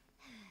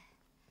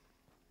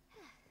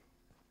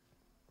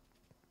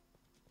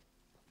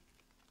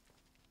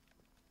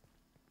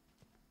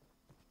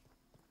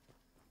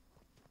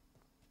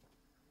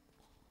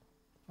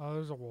 Oh,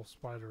 there's a wolf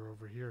spider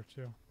over here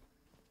too.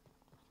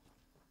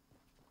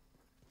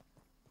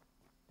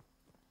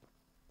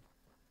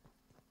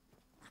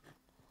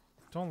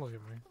 Don't look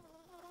at me.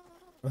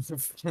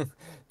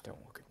 Don't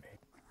look at me.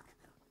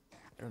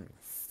 Don't even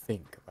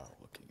think about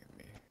looking at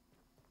me.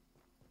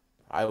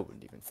 I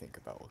wouldn't even think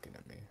about looking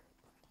at me.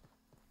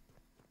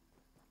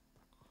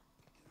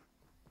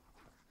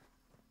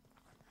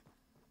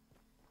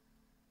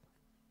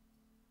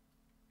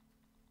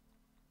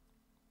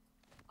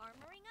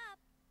 Armoring up.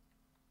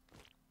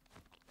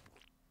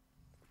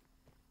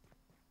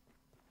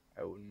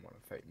 I wouldn't want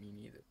to fight me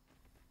neither.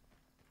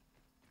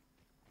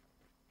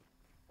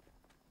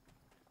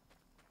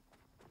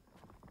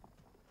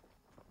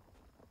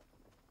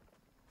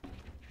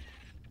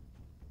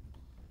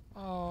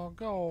 Oh,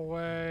 go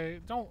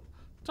away. Don't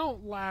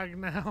lag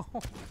now.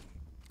 Hot,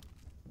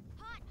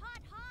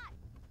 hot, hot.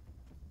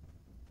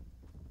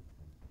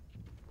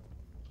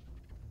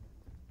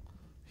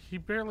 He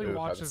barely Ooh,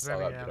 watches haven't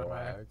saw any that bit of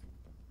anime. lag.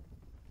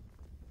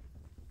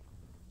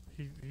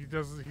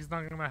 He's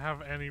not gonna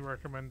have any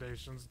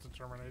recommendations,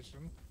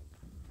 determination.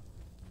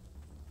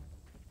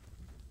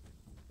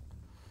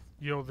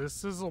 Yo, this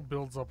sizzle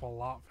builds up a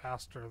lot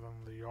faster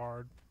than the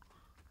yard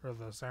or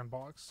the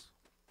sandbox.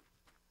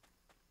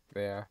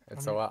 Yeah,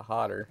 it's I mean- a lot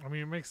hotter. I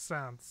mean, it makes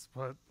sense,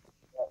 but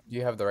Do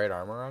you have the right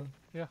armor on?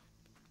 yeah.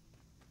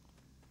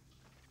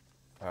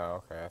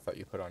 Oh, okay. I thought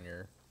you put on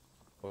your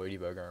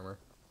ladybug armor.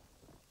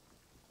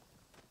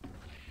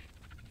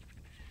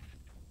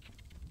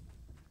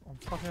 I'm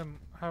fucking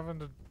having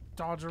to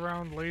dodge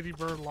around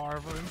ladybird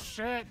larvae and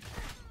shit.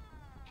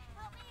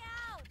 Help me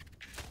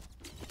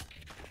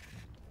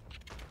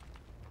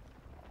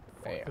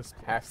Damn, this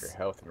half place. your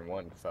health in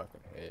one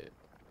fucking hit.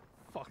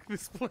 Fuck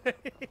this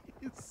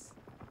place.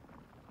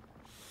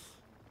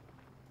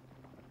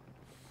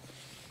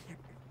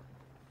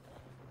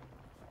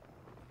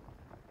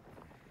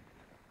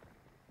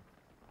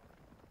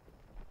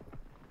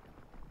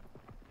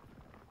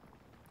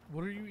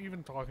 What are you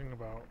even talking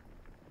about?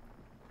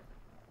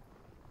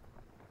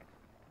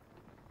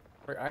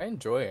 Like, I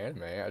enjoy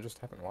anime, I just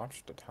haven't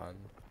watched a ton.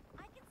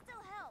 I can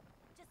still help.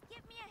 Just give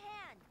me a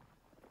hand.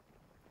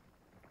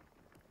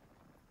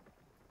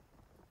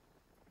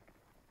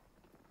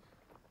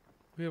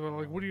 Yeah, but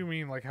like, what do you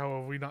mean? Like, how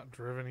have we not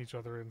driven each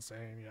other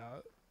insane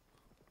yet?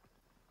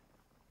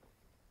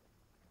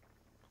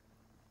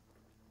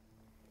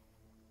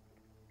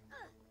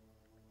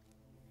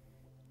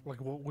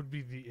 Like, what would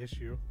be the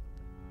issue?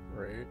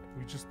 Right?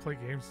 We just play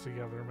games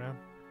together, man.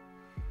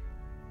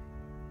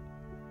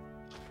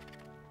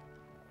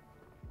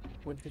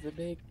 Went to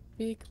the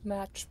big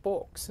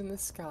matchbox in the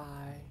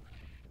sky.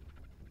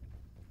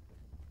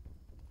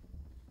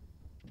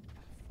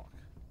 Fuck.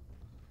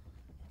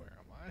 Where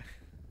am I?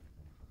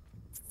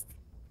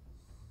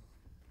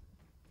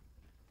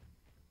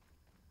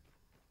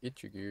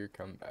 Get your gear,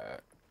 come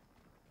back.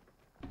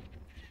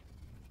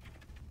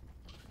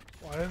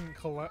 Well, I didn't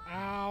collect.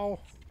 Ow!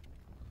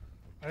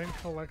 I didn't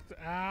collect.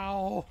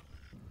 Ow!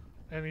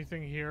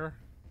 Anything here.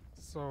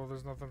 So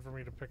there's nothing for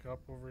me to pick up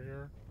over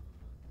here.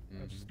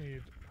 I just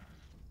need.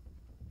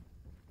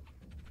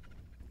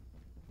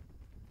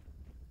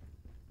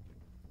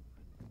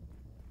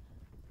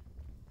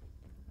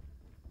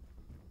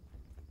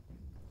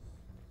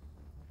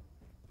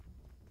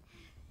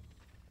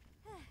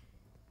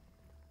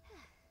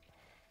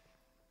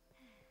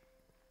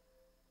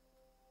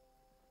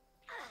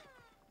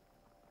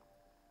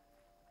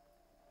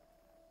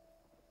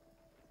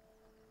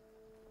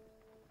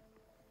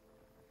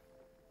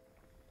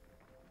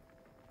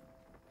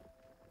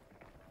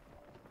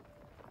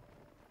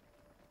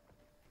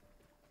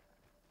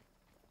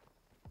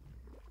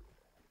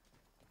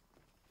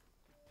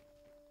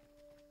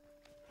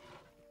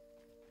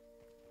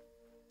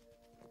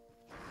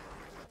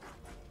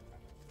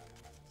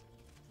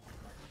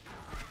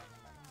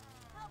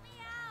 Help me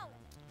out.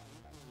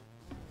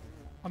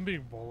 I'm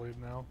being bullied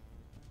now.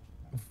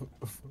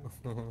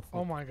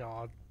 Oh my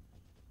god.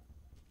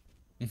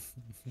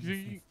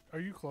 Are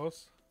you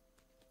close?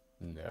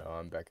 No,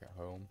 I'm back at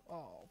home.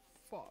 Oh,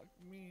 fuck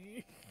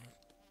me.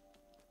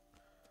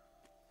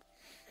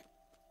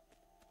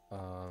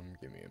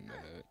 Give me a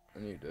minute.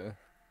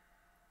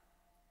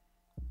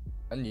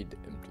 I need to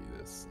empty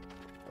this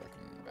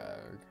fucking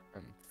bag.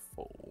 I'm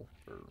full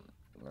for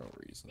no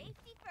reason.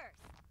 Safety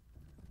first.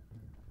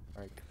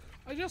 Like,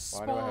 I just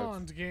Why do I have-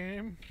 spawned,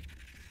 game.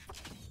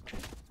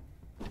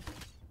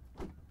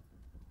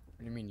 what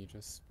do you mean you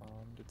just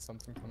spawned? Did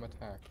something come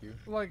attack you?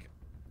 Like,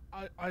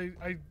 I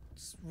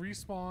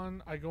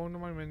respawn, I go into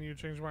my menu,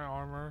 change my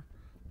armor,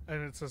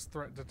 and it says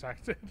threat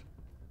detected.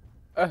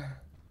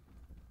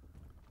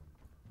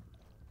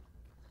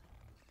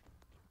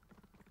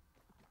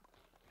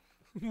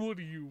 What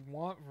do you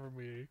want from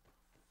me?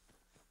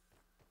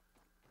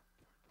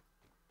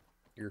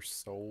 Your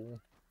soul?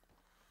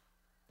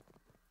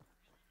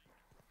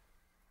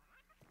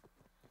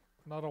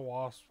 Not a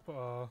wasp,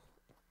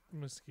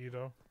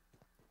 mosquito.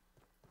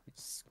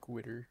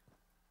 Squitter.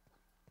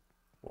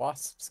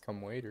 Wasps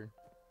come later.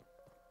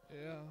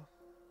 Yeah.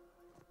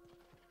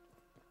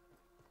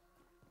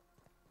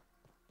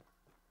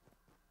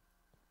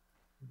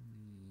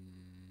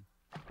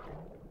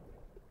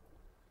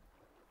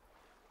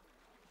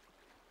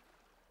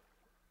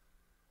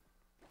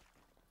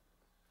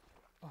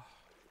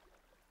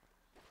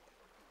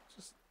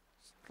 Just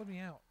let me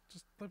out.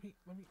 Just let me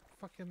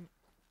fucking.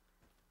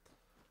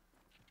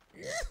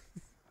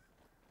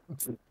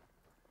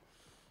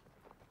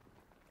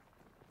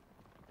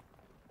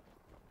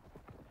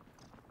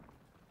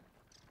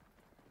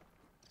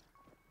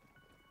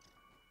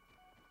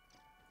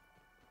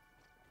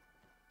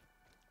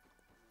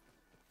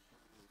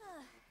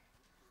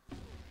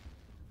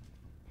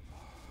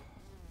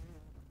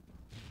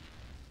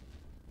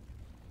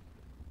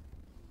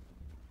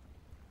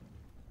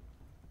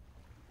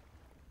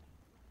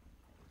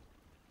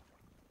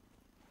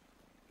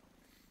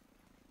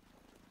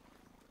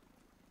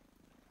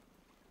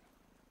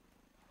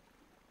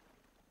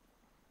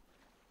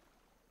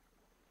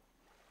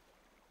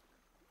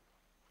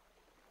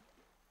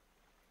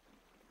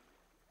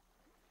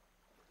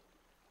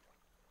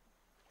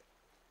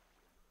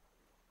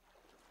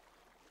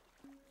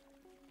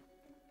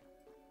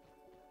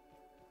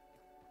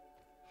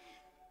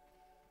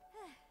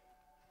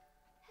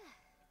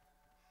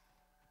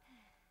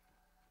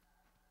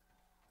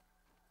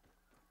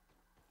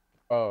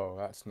 Oh,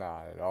 that's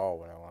not at all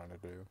what I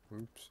wanted to do.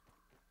 Oops.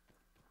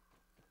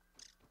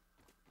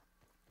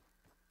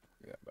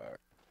 Get that back.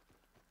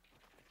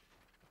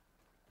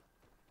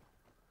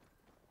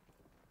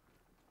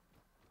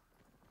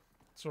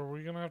 So are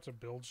we gonna have to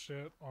build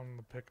shit on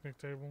the picnic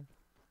table?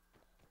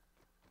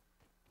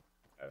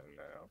 I don't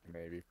know.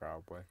 Maybe,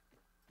 probably.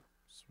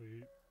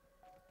 Sweet.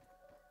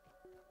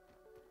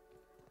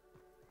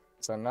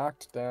 So I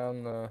knocked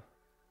down the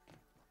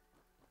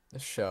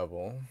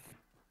shovel.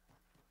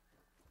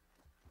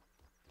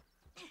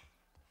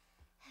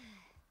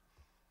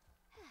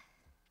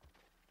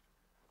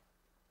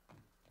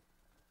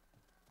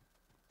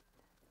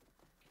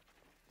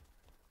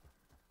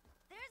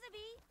 There's a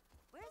bee.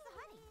 Where's the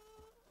honey?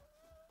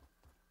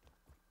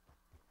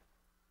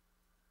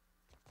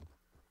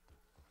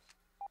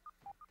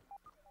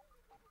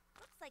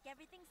 Looks like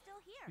everything's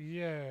still here.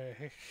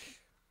 Yay.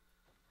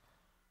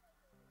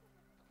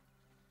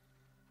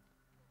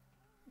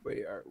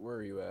 Wait, where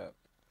are you at?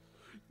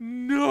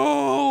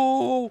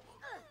 No!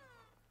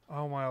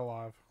 How am I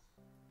alive?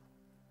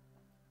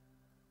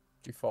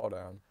 Did you fall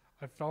down?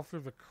 I fell through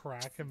the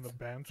crack in the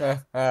bench.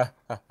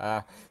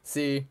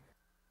 See,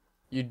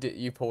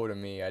 you pulled a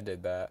me. I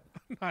did that,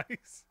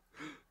 Nice.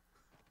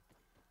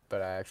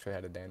 but I actually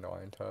had a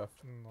dandelion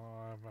tuft. No,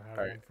 I haven't had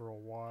Alright. one for a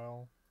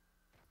while.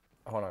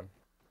 Hold on.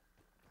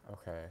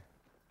 Okay.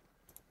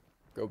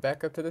 Go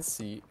back up to the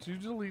seat. Did you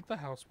delete the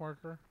house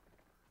marker?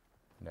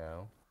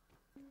 No.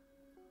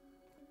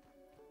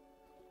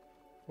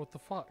 What the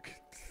fuck?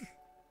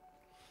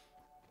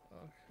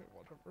 Okay,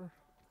 whatever.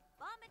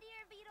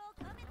 Bombardier beetle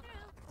coming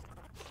through.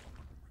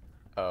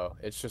 Oh,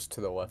 it's just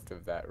to the left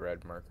of that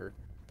red marker.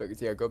 But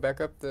yeah, go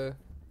back up the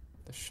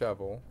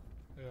shovel.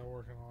 Yeah,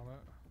 working on it.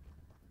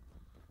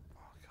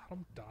 Oh god,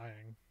 I'm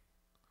dying.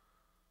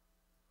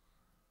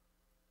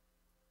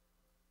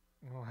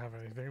 I don't have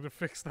anything to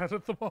fix that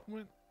at the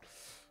moment.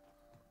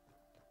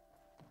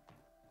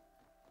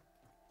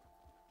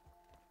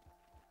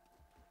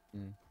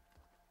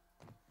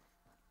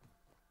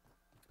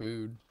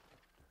 Food.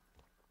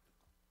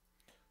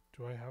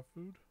 Do I have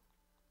food?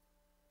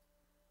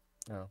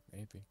 Oh,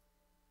 maybe.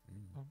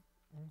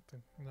 I don't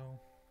think. No.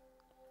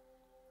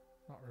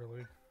 Not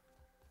really.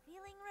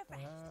 Feeling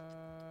refreshed.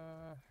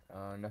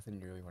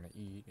 Nothing you really want to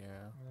eat,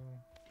 yeah.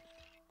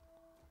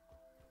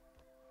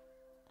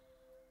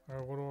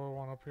 Alright, what do I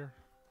want up here?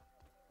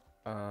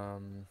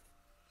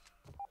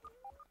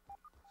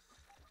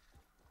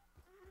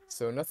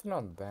 So nothing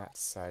on that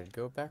side.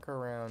 Go back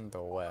around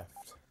the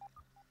left.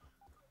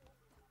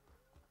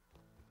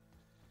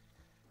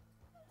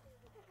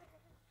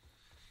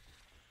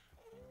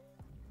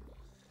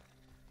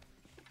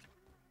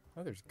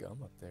 Oh, there's gum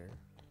up there.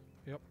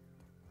 Yep.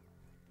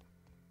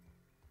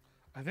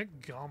 I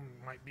think gum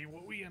might be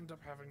what we end up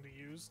having to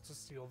use to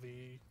steal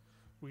the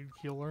weed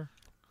killer.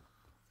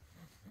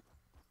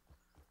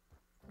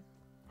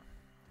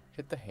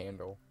 Hit the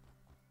handle.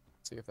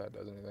 See if that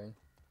does anything.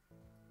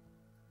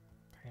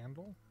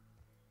 Handle?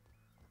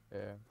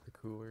 Yeah, the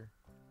cooler.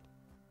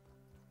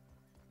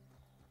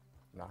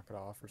 Knock it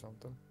off or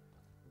something.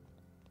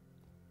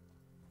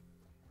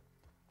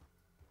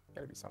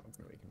 Gotta be something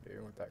we can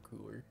do with that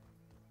cooler.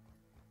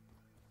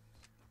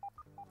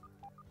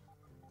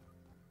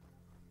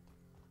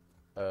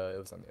 It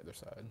was on the other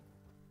side.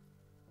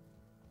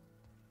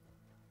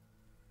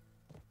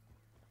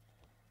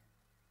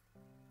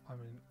 I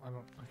mean, I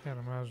can't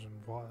imagine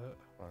what.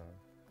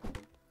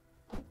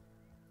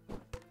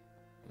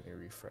 Let me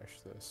refresh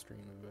the stream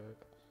a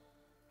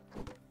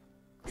bit.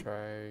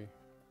 Try.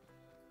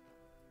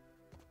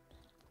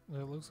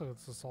 It looks like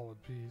it's a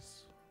solid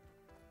piece.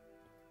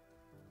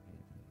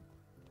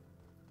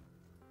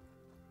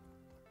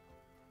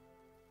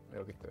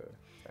 It'll get the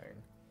thing.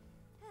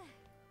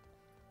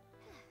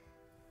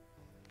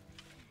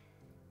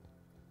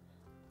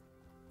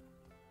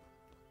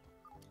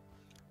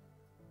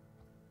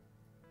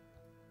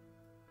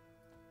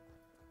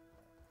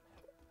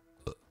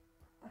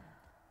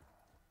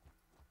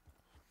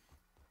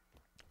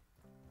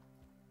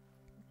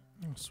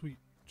 Oh, sweet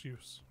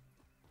juice.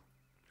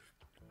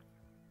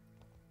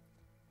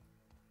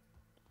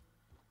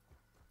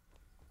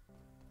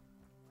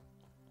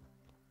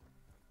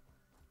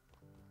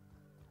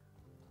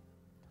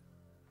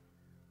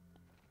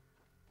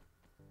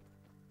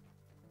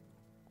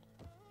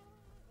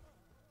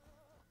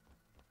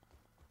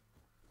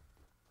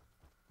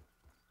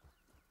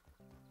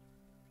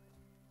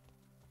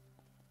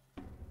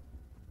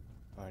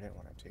 Oh, I didn't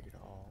want to take it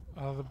all.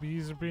 The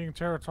bees are being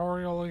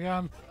territorial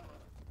again.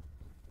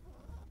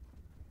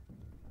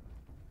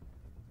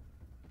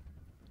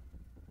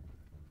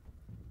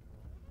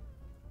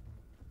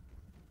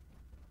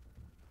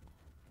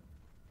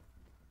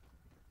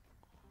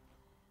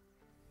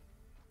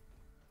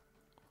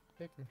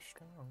 Big and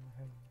strong.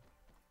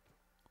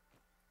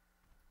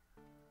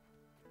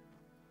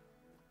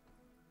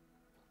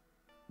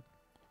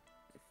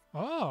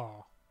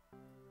 Oh.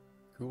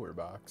 Cooler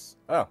box.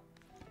 Oh.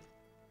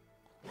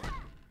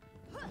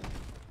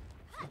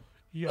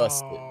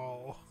 Busted.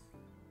 Yo.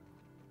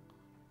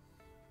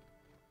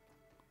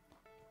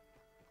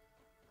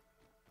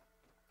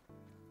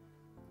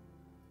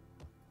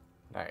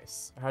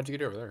 Nice. How'd you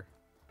get over there?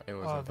 I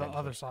wasn't The paying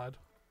other attention. side.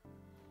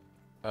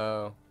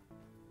 Oh.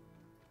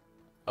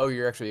 Oh,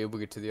 you're actually able to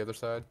get to the other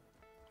side?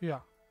 Yeah.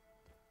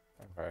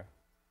 Okay.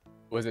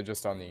 Was it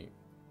just on the...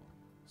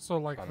 So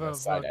like On the the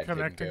side I didn't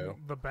connecting go.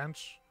 the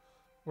bench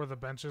where the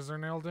benches are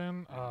nailed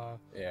in,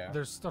 Yeah.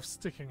 there's stuff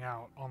sticking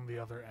out on the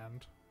other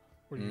end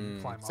where you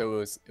can climb So up. it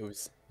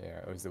was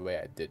it was the way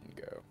I didn't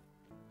go.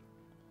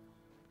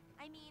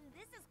 I mean,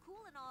 this is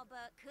cool and all,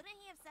 but couldn't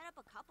he have set up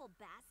a couple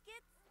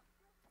baskets?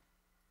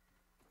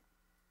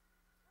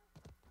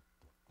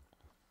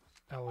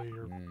 Ellie,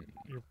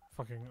 you're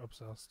fucking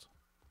obsessed.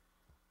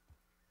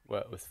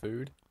 What, with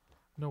food?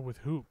 No, with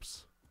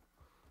hoops.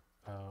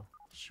 Oh.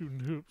 Shooting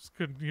hoops.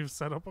 Couldn't you have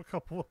set up a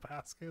couple of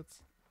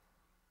baskets?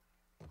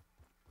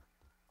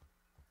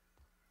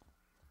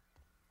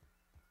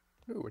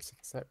 Ooh, what's the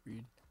cassette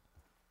read?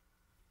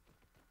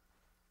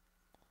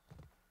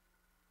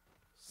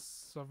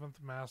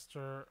 7th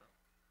master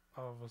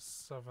of a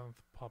 7th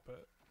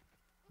puppet.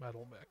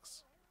 Metal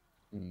mix.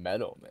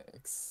 Metal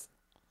mix.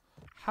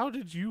 How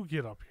did you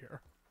get up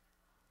here?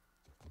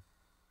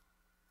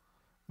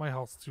 My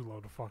health's too low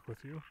to fuck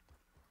with you.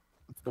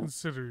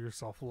 Consider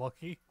yourself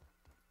lucky.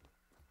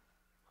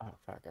 Oh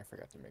fuck, I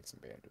forgot to make some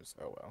bandages.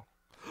 Oh well.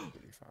 It'll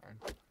be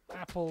fine.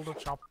 Apple to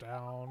chop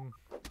down.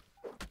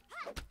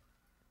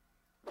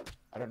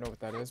 I don't know what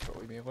that is, but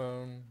leave me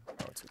alone.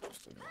 Oh, it's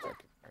just an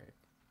infected, right?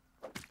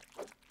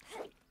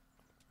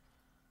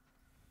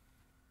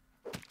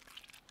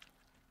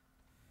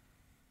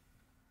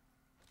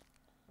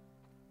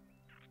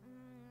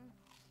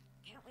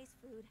 Can't waste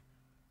food.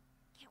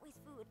 Can't waste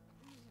food.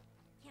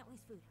 Can't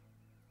waste food.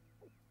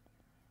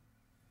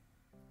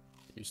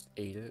 You just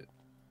ate it.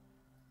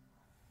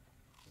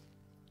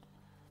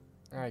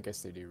 I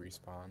guess they do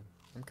respawn.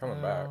 I'm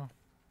coming back.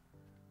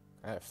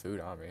 I have food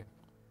on me.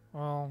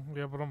 Well,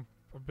 yeah, but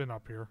I've been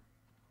up here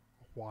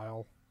a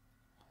while.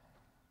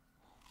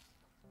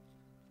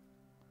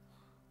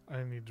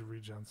 I need to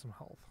regen some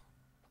health.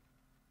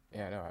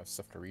 Yeah, I know. I have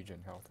stuff to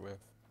regen health with,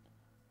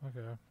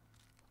 Okay.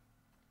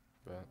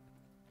 but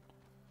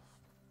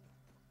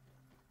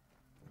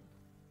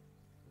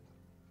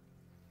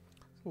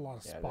A lot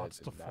of Yeah, that spots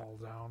did to not- fall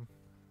down.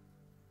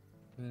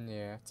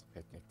 yeah, it's a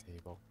picnic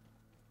table.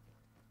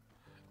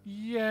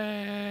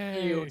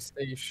 Yay! Field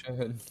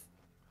station.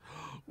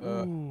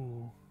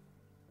 Ooh.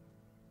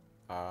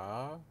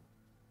 Ah.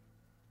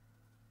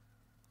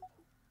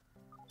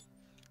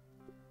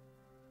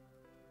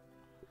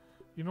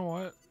 You know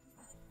what?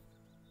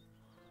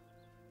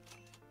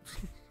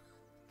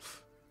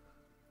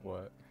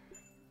 What?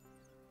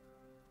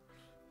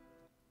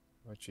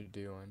 What you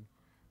doing?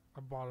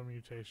 I bought a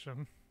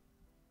mutation.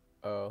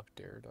 Oh,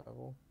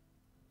 Daredevil.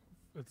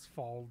 It's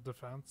fall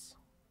defense.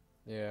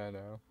 Yeah, I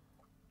know.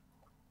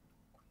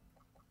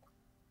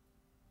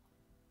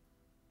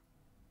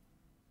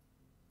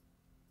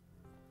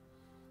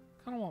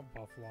 Kind of want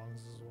buff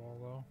lungs as well,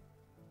 though.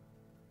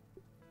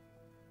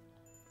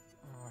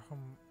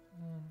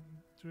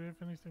 Do we have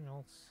anything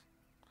else?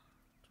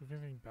 Do we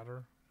have anything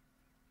better?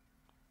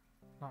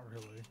 Not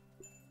really.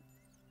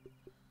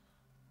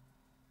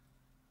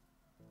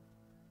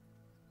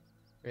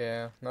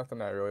 Yeah,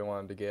 nothing I really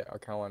wanted to get. I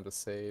kind of wanted to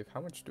save.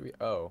 How much do we?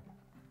 Oh,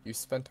 you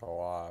spent a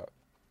lot.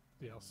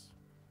 Yes.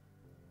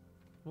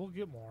 We'll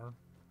get more.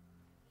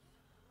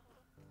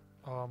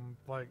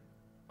 Like,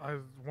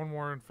 one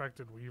more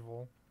infected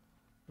weevil.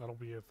 That'll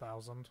be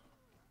 1,000.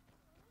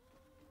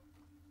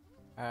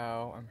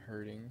 Ow, I'm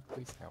hurting.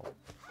 Please help.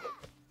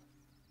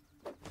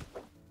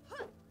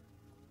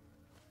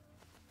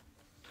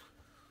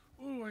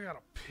 Ooh, I gotta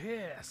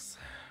piss.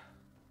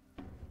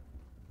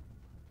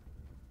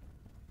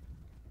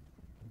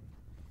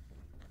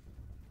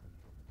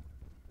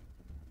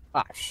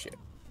 Ah, shit.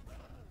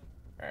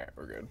 Alright,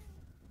 we're good.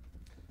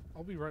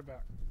 I'll be right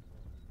back.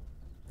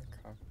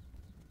 Okay.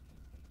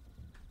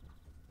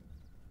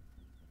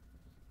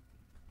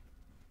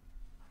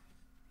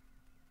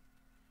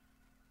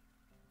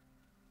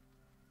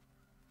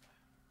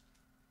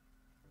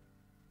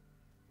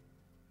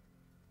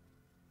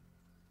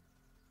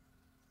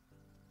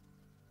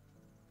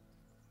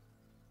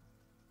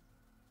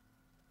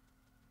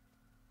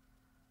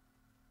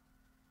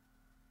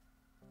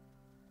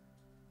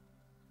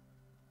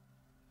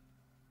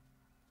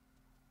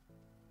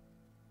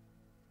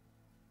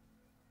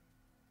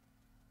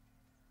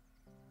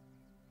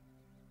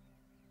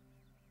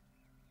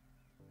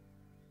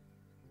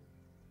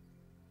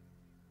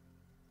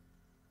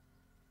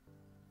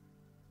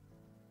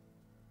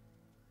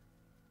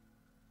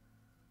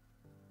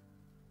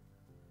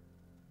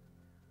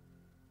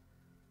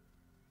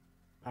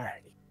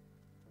 Alrighty.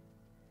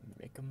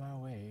 Making my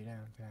way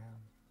downtown.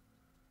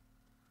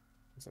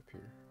 What's up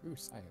here? Ooh,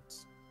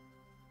 science.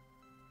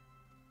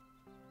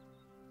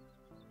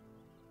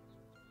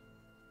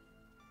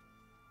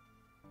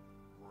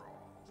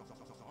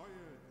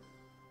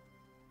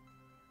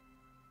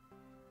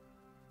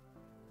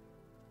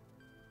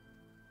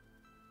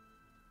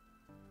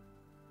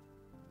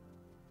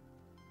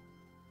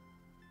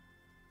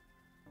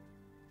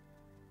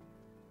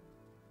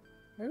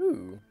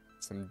 Ooh,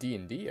 some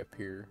D&D up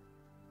here.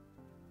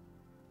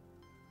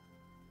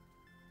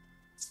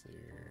 Let's see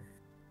here.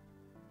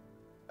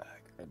 I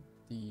got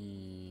a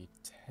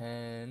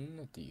D10,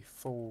 a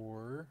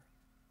D4.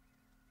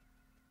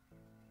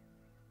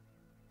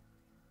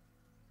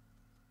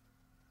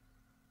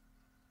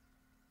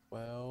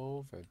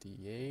 A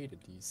D8, a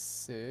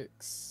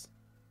D6.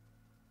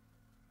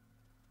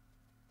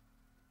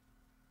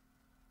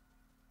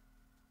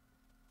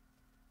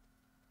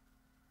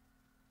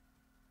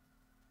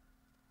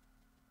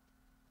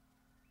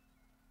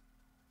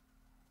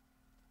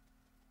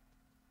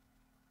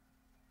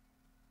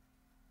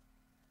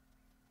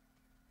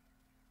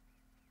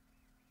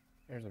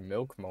 There's a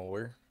milk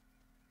molar.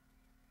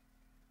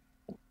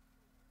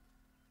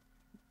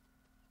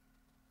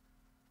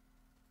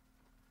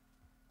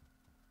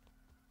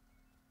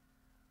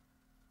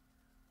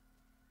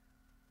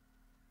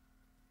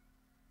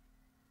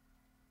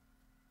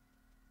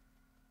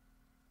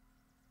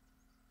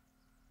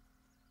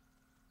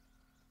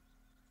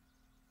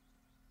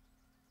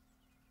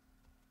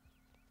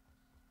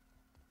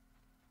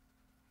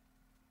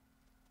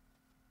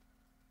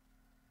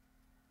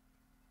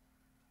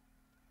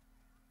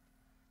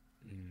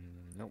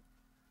 Nope.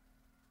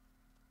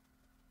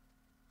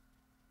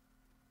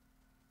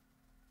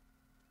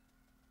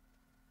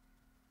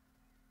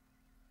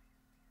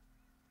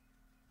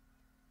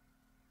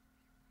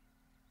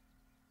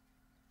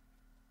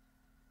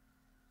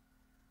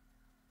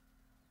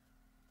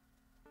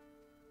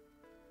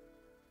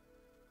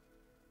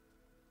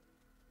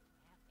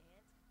 Half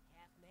ant,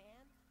 half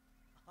man.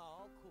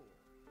 All cool.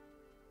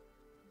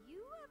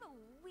 You have a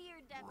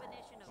weird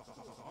definition of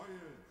cool.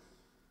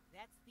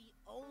 That's the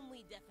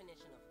only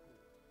definition of cool.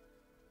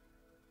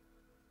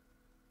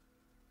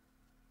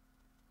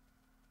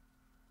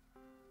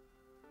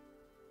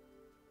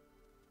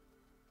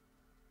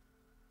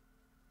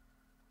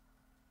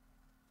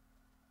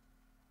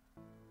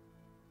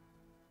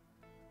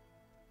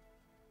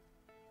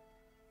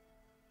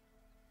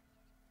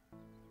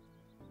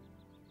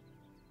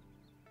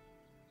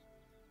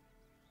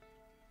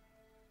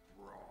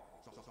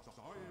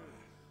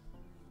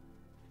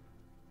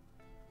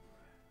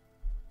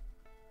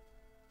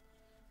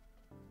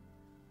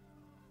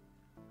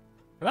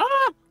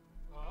 Ah!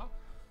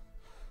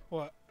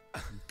 What?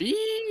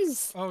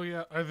 Bees! Oh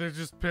yeah, are they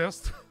just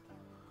pissed?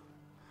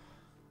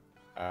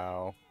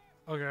 Ow.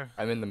 Okay,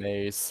 I'm in the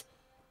maze.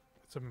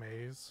 it's a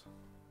maze.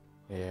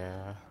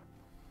 Yeah.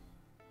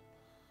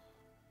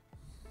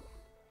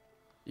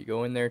 You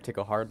go in there, take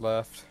a hard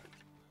left.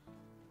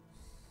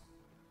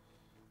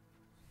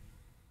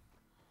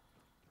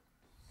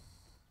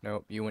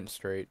 Nope, you went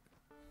straight.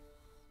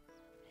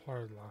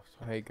 Hard left.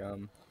 Hey,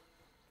 gum.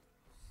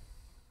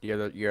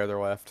 Your other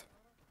left.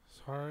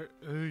 Sorry,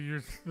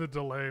 you're the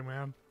delay,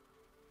 man.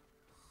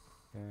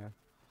 Yeah.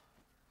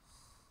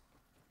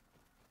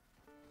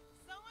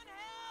 Someone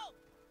help!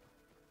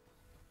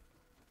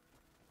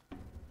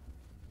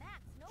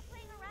 Max, no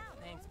playing around.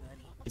 Thanks,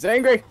 buddy. He's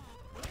angry!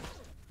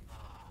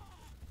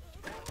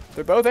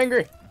 They're both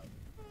angry!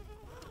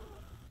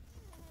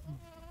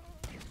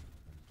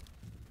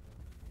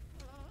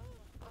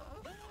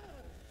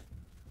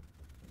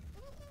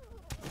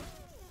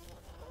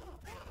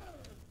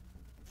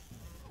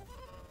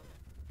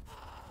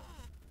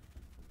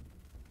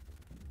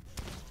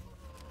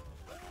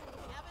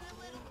 Having a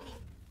little peek.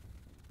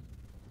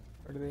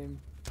 What are they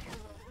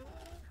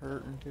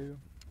hurting to?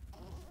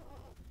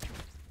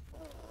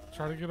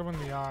 Try to get him in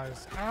the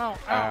eyes. Ow! Ow!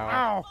 Ow.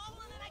 Ow!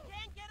 Falling and I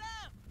can't get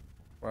up.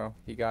 Well,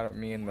 he got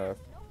me in the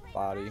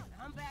body.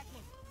 I'm back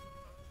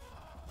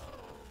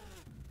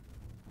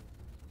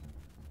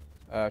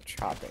in.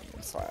 Chopping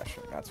and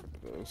slashing, that's what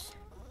it is.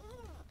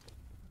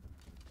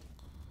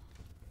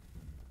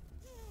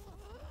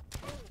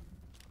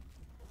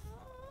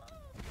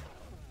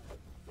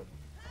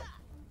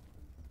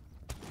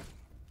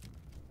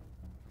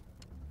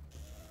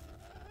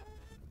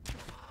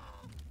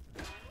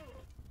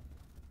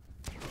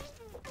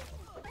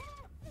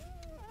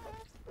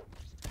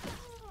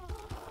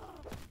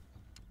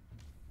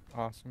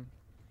 Awesome.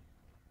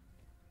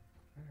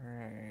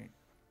 Alright.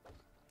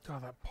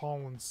 God, that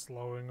pollen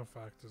slowing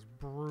effect is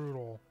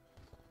brutal.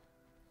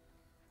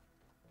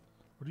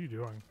 What are you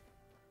doing?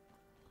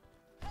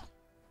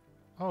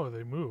 Oh,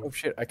 they move. Oh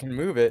shit, I can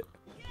move it.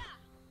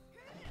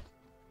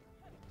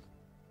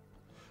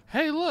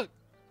 Hey, look!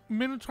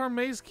 Minotaur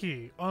Maze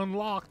Key.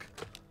 Unlock.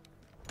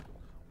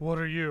 What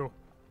are you?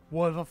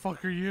 What the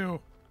fuck are you?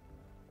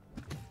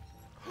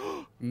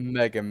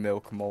 Mega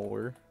milk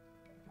molar.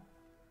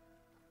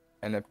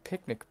 And a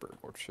picnic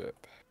burger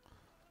chip.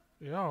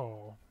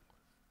 Yo.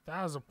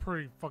 That was a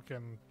pretty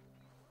fucking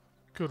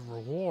good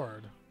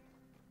reward.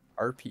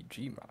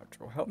 RPG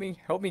module.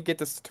 Help me get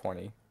this to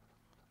 20.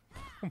 Oh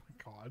my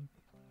god.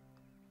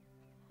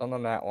 Not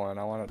on that one.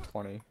 I want a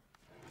 20.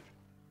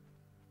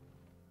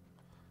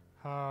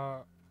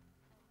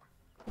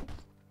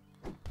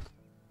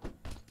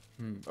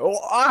 Oh,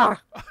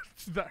 ah!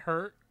 Did that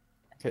hurt?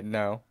 Okay,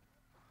 no.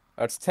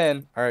 That's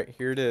 10. Alright,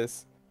 here it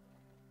is.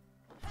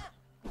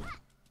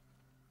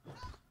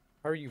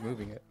 How are you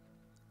moving it?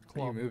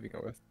 What are you Club. moving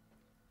it with?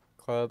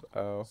 Club,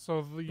 oh.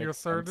 So your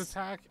Makes third sense.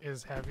 attack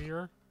is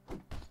heavier,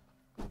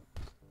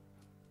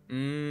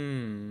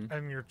 Mmm.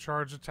 and your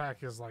charge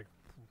attack is like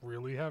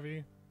really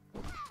heavy.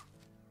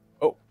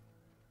 Oh,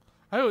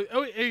 Oh,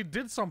 it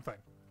did something.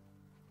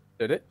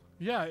 did it?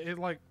 Yeah, it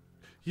like,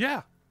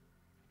 yeah.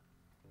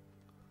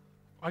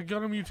 I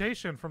got a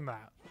mutation from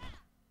that.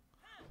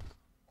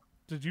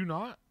 Did you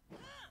not?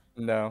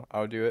 No,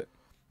 I'll do it.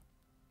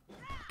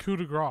 Coup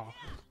de grace.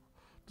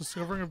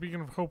 Discovering a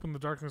beacon of hope in the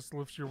darkness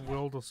lifts your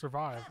will to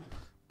survive.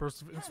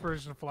 Bursts of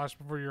inspiration flash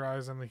before your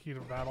eyes in the heat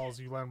of battle as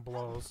you land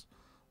blows.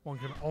 One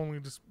can only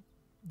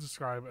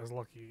describe as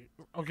lucky.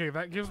 Okay,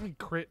 that gives me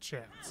crit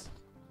chance.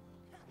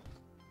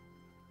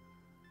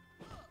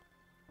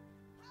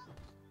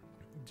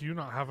 Do you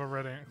not have a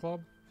red ant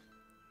club?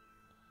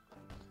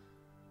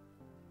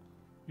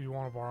 You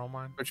want to borrow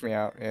mine? Push me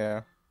out,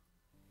 yeah.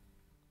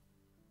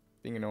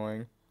 Being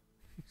annoying.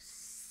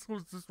 I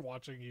was just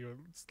watching you and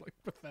it's like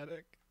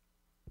pathetic.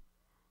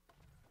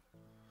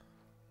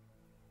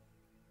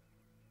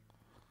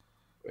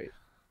 Wait.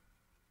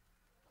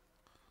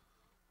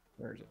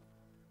 Where is it?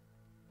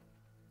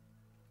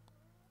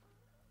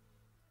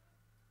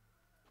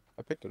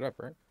 I picked it up,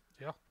 right?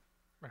 Yeah,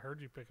 I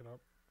heard you pick it up.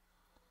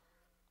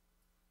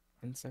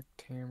 Insect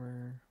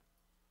tamer.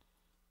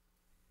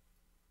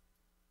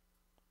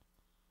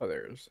 Oh,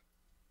 there it is.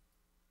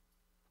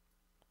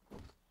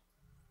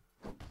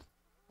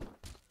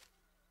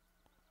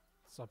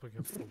 It's up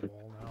against the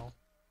wall now.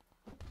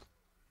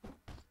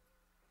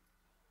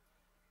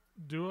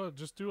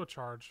 Just do a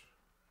charge.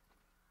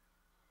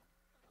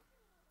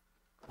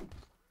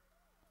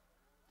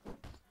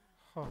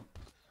 Huh.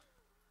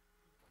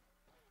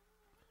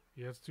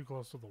 Yeah, it's too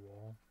close to the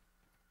wall.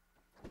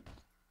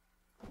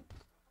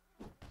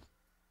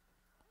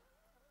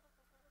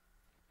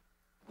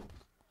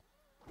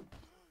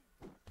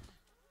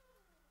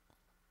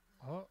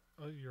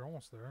 Oh, you're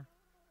almost there.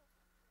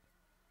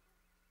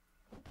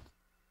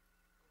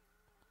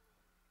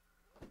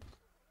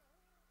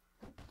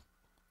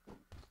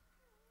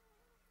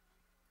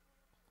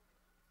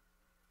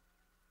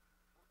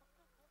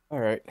 All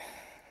right.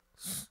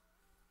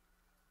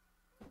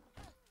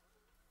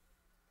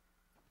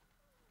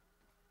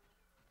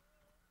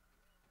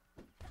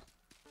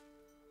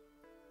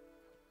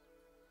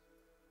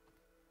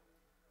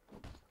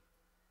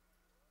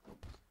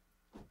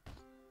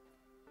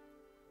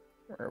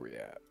 Where are we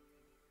at?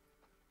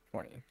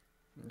 20.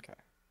 Okay.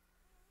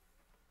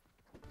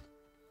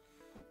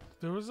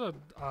 There was a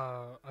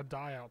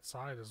die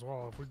outside as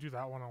well. If we do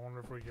that one, I wonder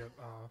if we get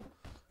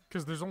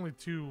because there's only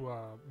 2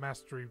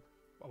 mastery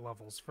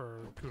levels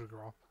for coup de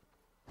grace.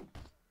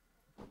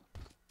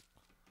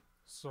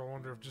 So I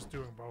wonder if just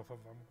doing both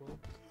of them will.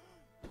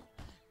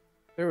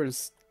 There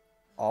was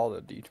all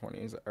the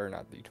D20s, or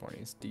not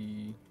D20s,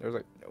 there was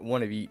like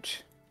one of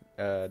each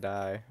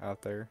die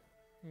out there.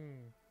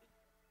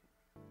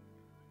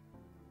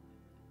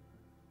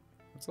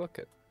 Let's look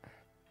at.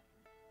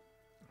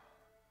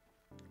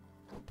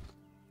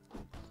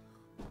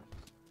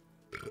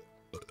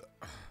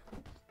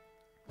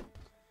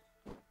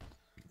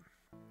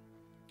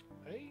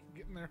 Hey,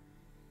 getting there.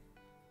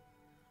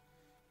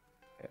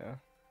 Yeah.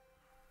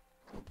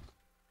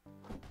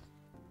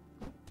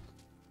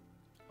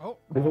 Oh.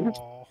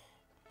 Aw.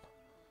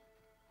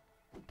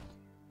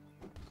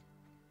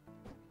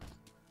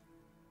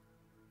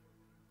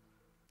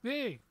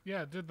 Yay!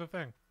 Yeah, it did the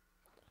thing.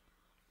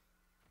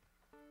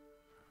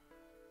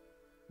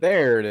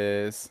 There it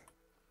is.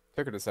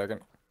 Took it a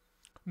second.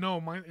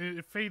 No, mine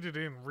it faded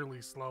in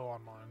really slow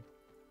on mine.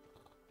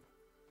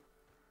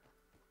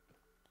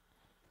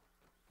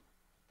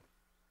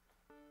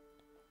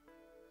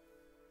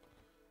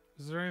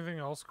 Is there anything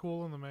else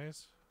cool in the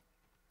maze?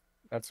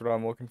 That's what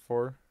I'm looking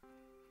for.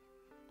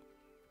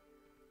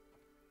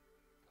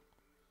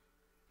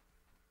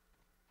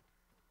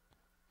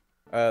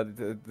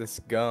 This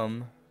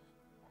gum.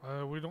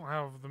 We don't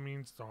have the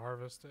means to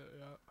harvest it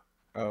yet.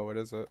 Oh, what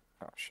is it?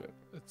 Oh, shit.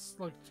 It's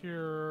like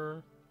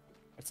tier...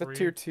 It's a 3.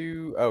 tier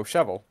 2. Oh,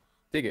 shovel.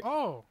 Dig it.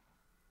 Oh!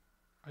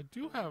 I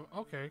do have...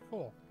 Okay,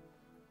 cool.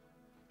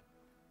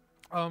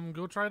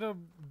 Go try to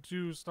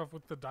do stuff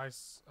with the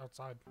dice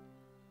outside.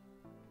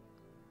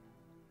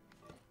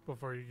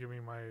 Before you give me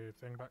my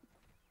thing back.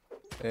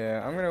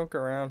 Yeah, I'm gonna look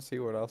around, see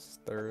what else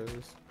there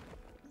is.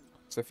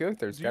 So I feel like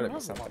there's Do you gotta be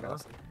have something water?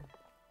 else.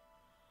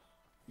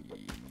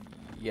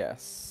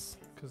 Yes.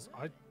 Because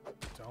I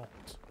don't.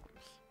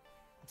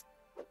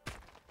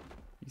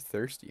 You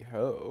thirsty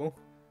hoe.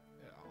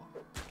 Yeah.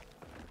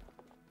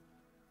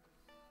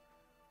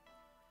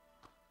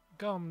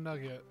 Gum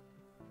nugget.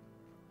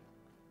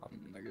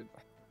 Nugget.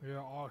 Yeah,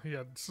 oh,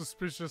 yeah,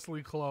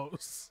 suspiciously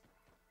close.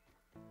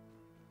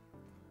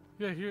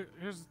 Yeah, here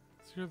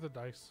are the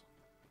dice.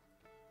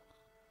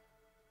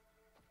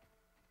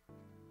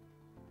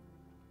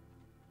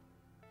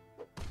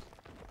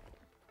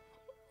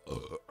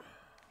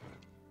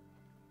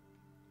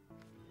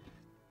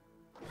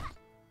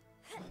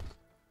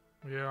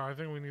 Yeah, I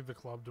think we need the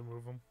club to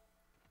move them.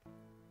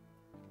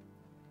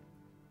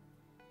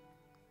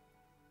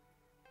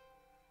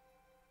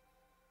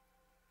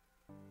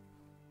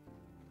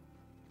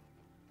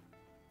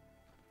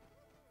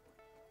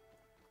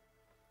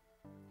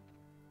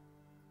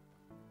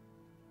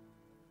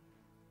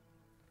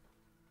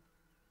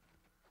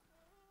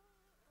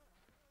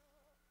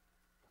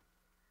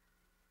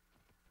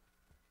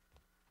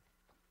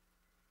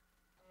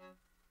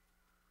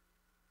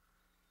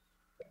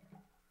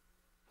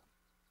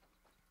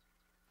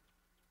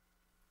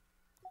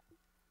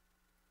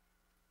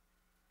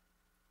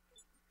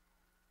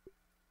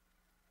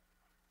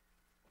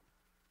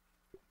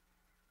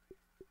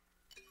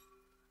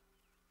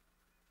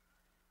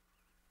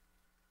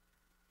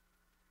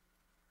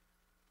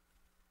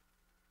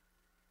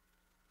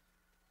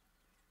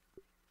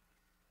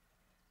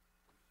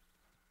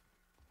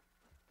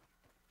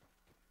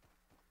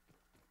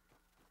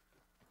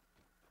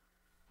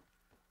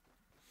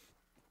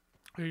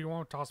 Hey, you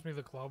want to toss me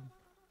the club?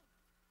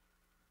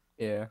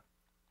 Yeah.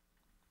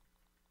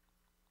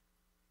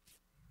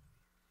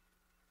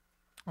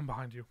 I'm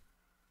behind you.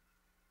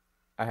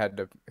 I had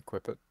to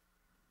equip it.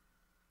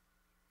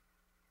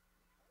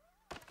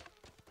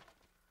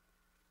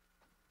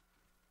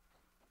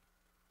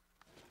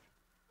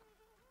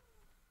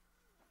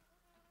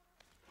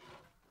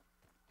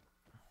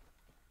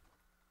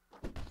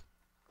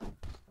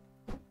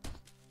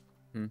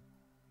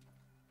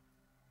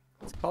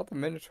 It's called the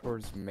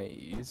Minotaur's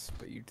Maze,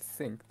 but you'd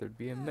think there'd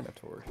be a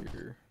Minotaur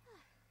here.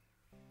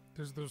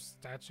 There's those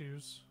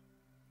statues.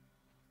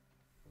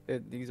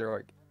 These are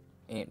like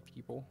ant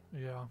people.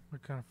 Yeah, they're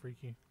kind of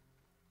freaky.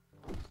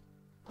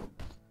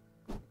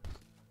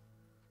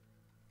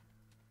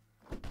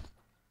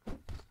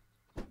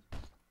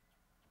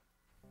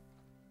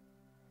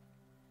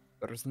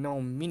 There's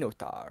no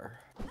Minotaur.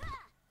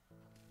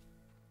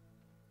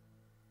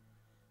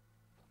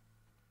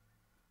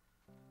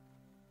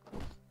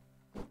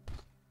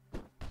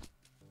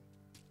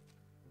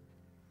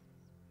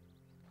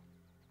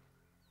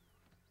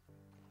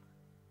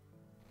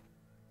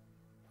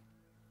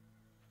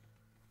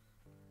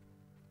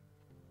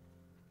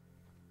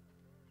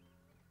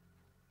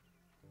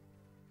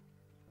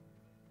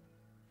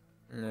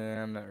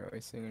 Yeah, I'm not really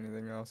seeing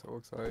anything else, it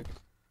looks like.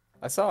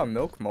 I saw a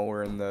milk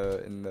mower in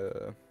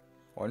the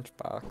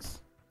lunchbox.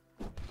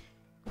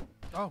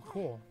 Oh,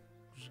 cool.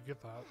 You should get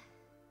that.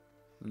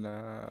 Nah,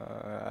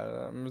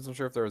 I wasn't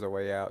sure if there was a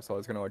way out, so I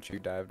was gonna let you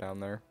dive down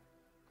there.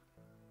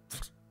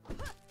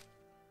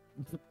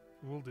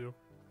 Will do.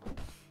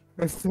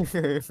 This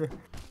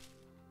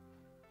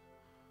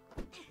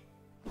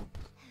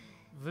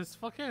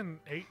fucking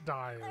 8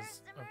 die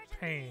is a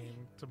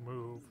pain to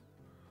move.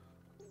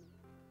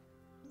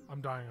 I'm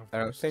dying of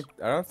thirst.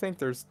 I don't think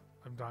there's.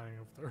 I'm dying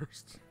of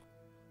thirst.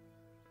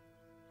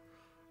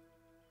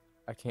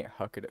 I can't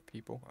huck it at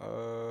people.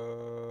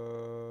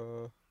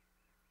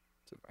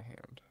 It's in my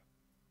hand.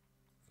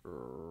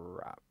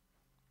 Crap.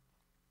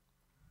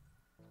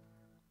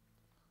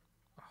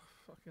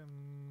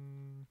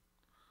 Fucking.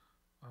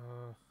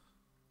 I've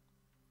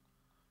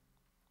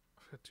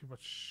got too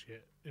much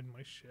shit in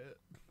my shit.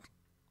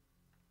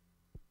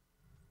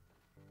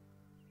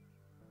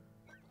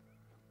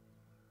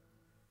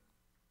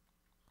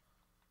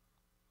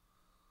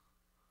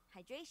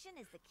 Hydration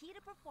is the key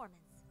to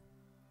performance.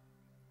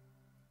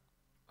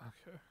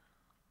 Okay.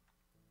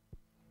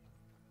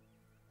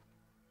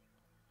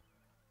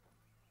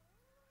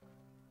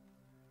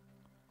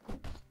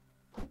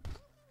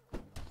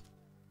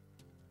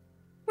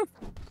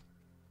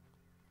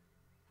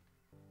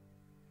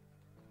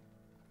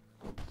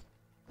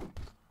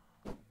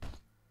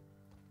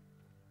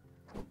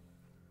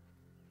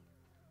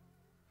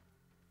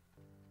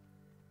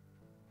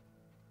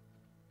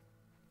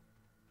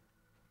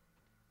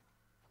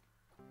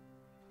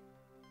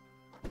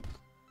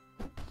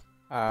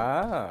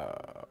 Oh.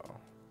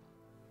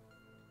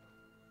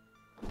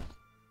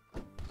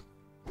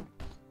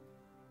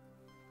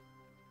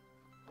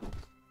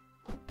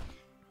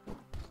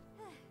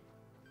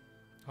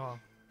 Oh,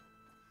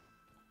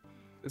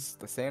 This is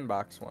the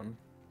sandbox one.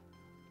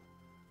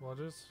 what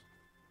is?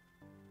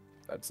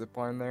 That zip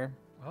line there.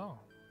 Oh.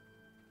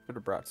 Should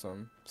have brought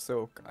some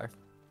silk. I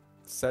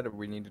said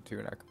we needed to,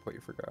 and I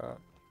completely forgot.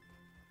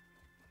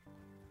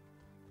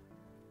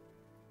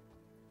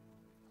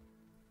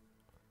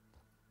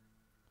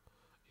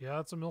 Yeah,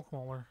 it's a milk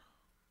molar.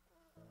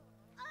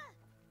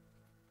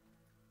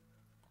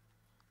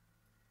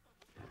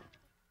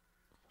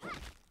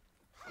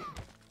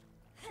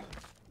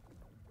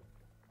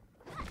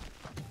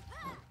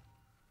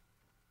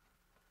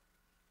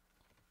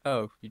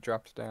 Oh, you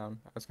dropped down.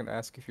 I was gonna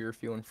ask if you were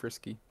feeling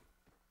frisky.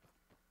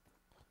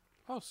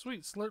 Oh,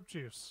 sweet. Slurp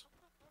juice.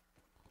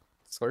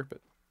 Slurp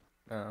it.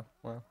 Oh,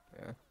 well,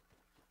 yeah.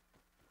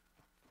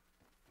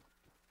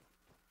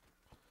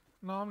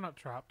 No, I'm not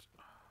trapped.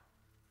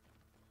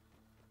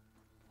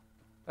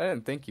 I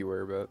didn't think you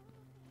were, but...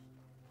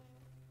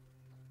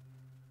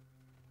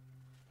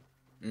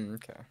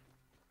 okay.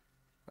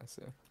 I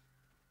see.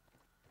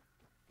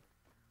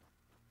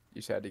 You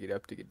just had to get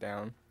up to get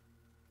down.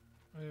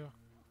 Oh, yeah.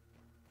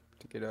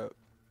 To get up.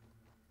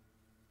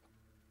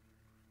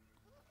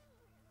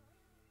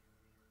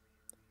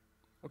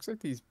 Looks like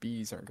these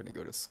bees aren't gonna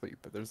go to sleep,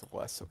 but there's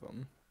less of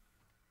them.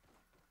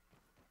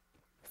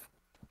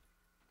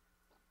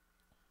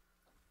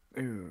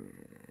 Ooh.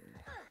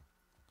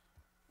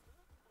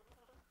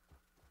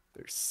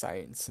 There's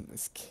science in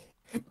this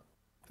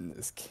in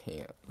this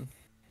camp.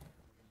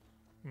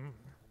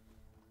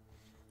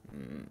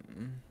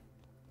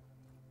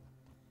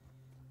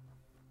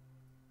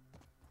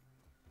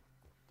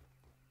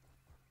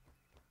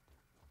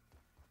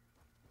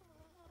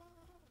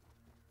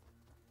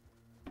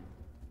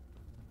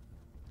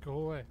 Go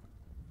away.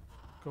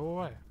 Go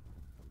away.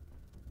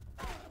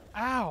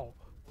 Ow!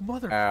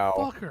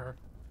 Motherfucker!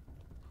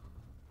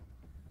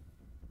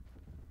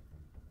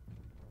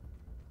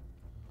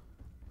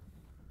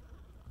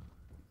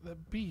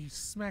 That bee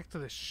smacked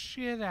the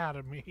shit out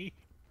of me.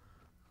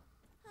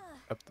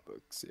 Up the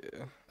books,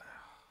 yeah.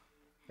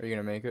 Are you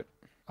gonna make it?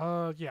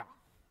 Yeah.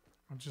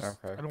 I'm just.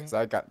 Okay, I because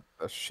don't. I got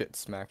the shit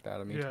smacked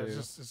out of me Yeah, too.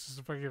 it's just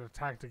if I get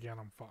attacked again,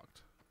 I'm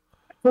fucked.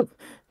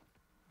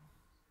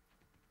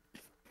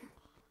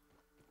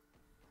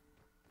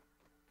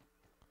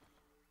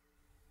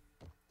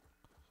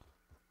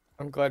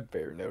 I'm glad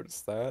Bear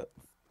noticed that.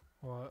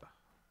 What?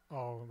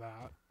 Oh,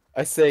 that.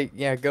 I say,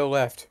 yeah, go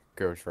left.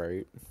 Goes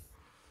right.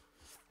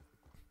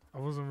 I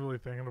wasn't really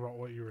thinking about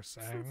what you were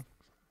saying.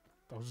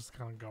 I was just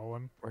kind of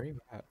going. Where are you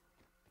at?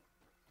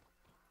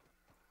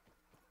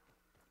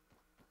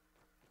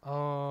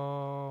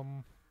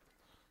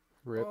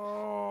 Rip.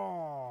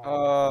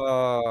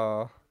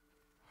 Oh.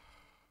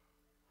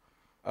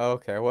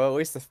 Okay, well, at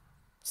least the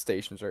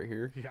station's right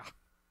here. Yeah.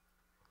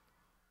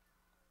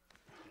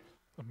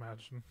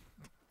 Imagine.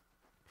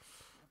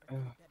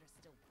 Better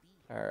still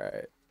be.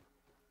 Alright.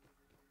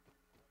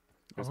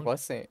 There's I'm-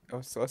 less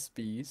less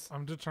bees.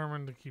 I'm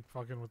determined to keep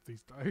fucking with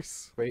these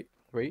dice. Wait.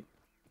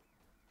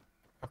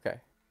 Okay.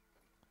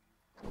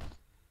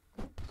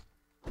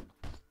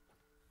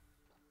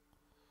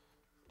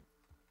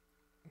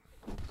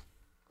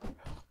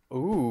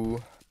 Ooh.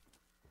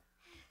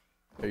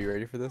 Are you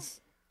ready for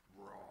this?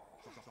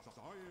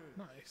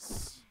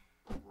 Nice.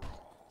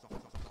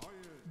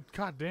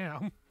 God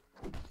damn.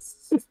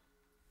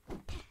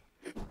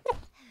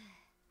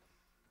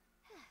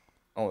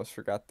 Almost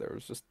forgot there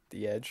was just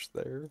the edge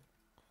there.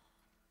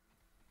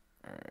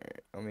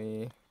 Alright, let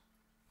me...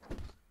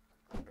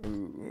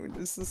 Ooh,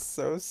 this is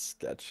so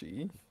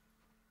sketchy.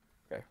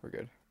 Okay, we're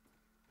good.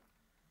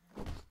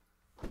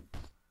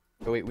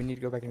 Oh wait, we need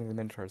to go back into the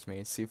Minotaur's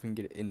maze, see if we can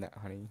get it in that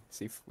honey.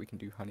 See if we can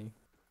do honey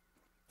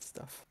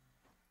stuff.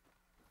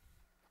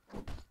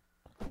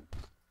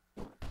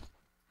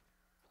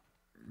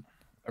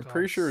 I'm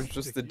pretty sure it's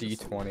just the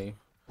stickiest. D20.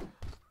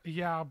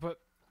 Yeah, but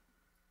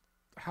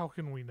how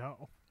can we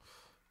know?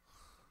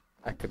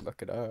 I could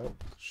look it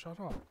up. Shut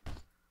up.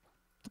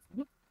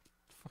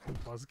 Fucking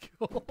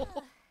buzzkill.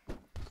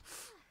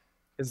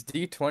 Because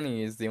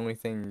D20 is the only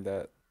thing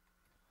that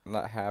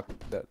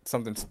that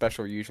something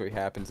special usually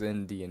happens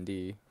in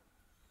D&D.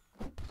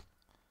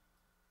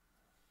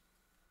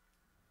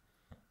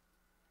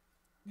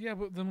 Yeah,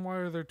 but then why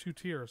are there 2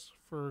 tiers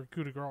for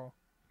coup de grace?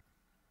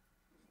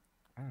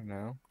 I don't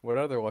know. What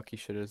other lucky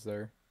shit is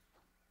there?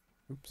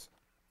 Oops.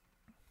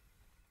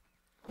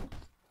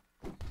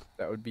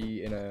 That would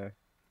be in a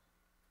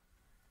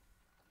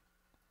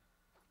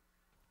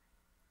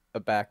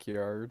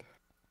backyard.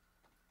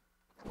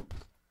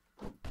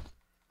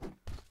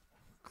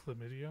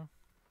 Chlamydia?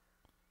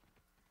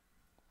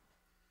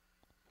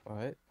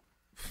 What?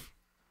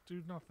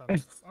 Dude, nothing.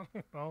 I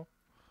don't know.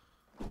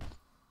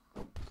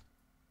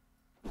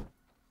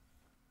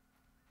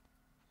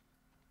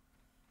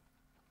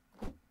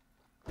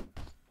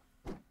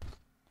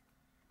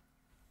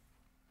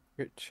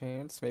 Good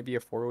chance. Maybe a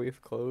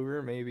 4-leaf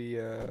clover. Maybe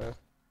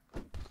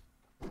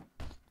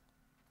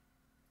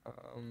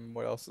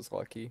what else is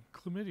lucky?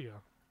 Chlamydia.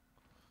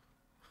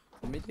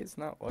 Maybe it's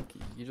not lucky.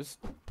 You just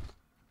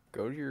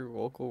go to your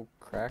local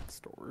crack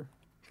store.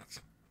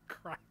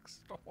 Crack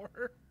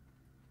store.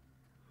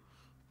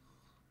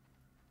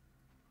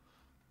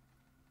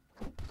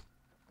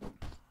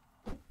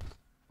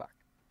 Fuck.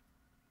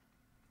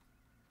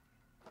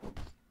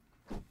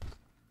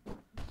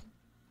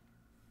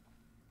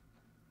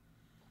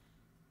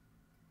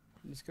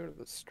 Just go to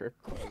the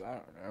strip club. I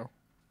don't know.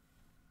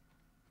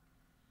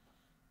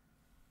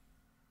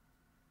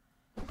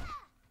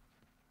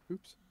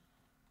 Oops.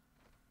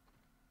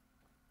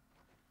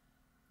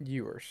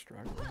 You are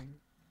struggling.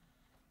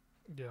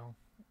 Yeah.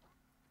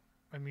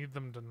 I need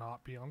them to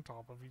not be on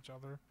top of each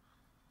other.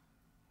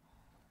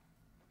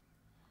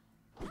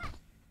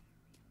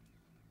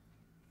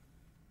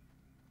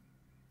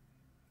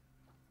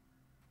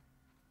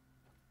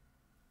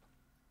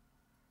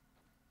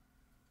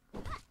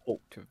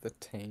 Cult of the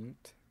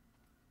Taint.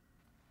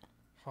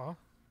 Huh?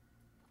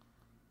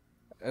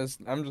 As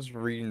I'm just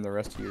reading the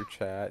rest of your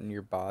chat and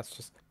your bots,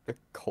 just the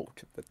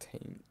Cult of the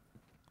Taint.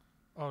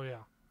 Oh,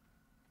 yeah.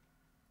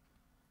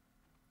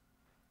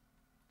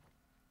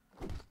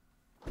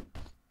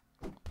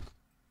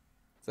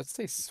 Does that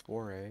say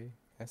soiree?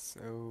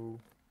 S-O...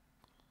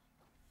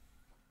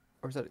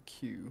 Or is that a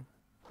Q?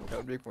 That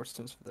would make more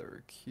sense if that were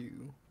a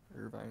Q.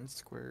 Irvine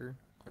Square.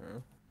 I don't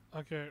know.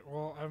 Okay,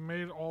 well, I've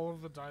made all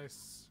of the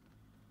dice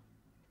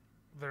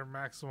their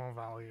maximum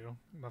value.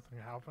 Nothing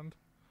happened.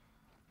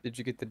 Did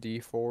you get the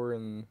D4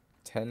 and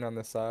 10 on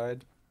the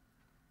side?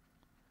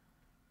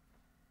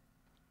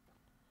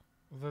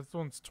 This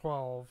one's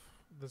 12.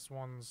 This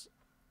one's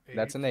 8.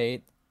 That's an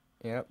 8.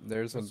 Yep,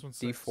 there's a This one's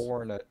 6.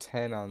 D4 and a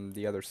 10 on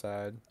the other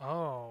side.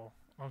 Oh,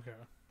 okay.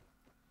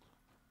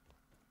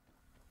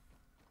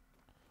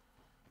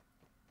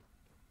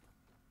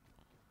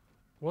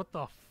 What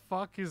the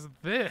fuck is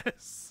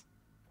this?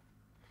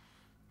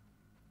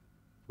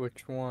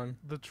 Which one?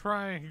 The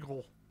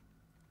triangle.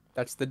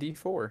 That's the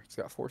D4. It's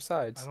got 4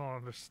 sides. I don't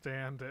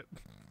understand it.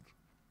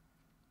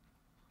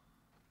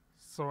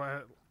 So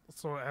it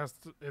has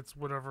to, it's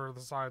whatever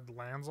the side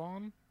lands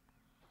on.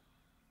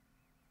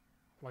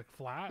 Like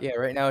flat? Yeah,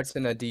 right now it's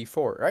in a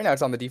D4. Right now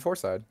it's on the D4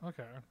 side.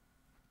 Okay.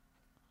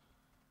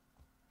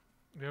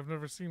 Yeah, I've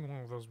never seen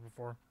one of those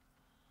before.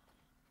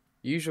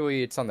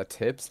 Usually it's on the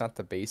tips, not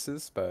the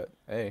bases, but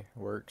hey,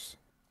 works.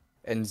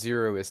 And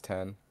 0 is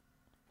 10.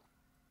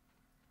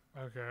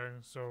 Okay,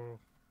 so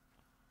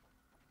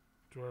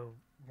do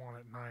I want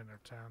it 9 or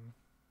 10?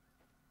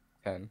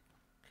 10. Okay.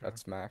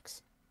 That's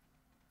max.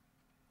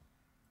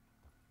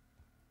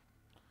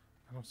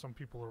 I know some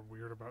people are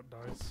weird about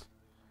dice.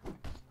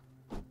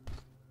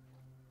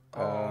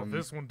 Oh,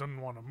 this one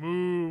doesn't want to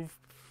move.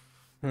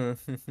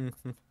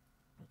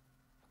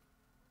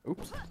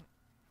 Oops.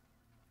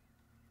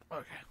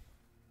 Okay.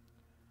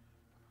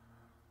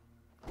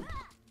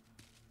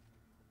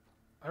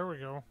 There we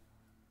go.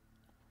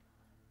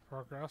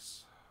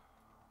 Progress.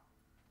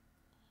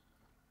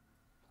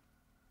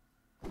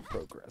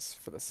 Progress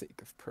for the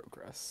sake of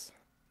progress.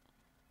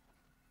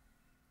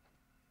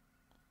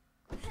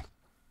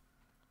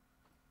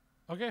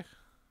 Okay.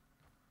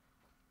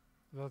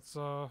 That's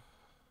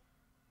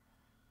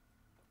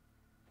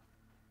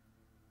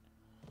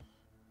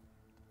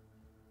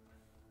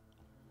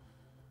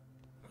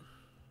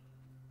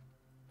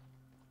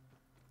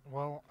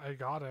well, I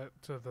got it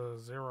to the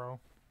 0.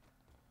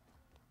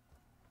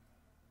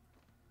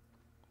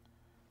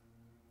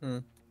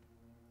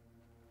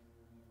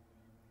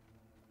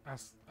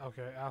 Ask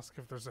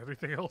if there's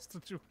anything else to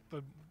do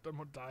with the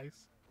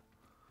dice.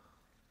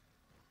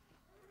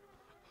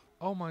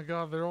 Oh my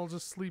god, they're all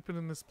just sleeping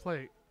in this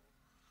plate.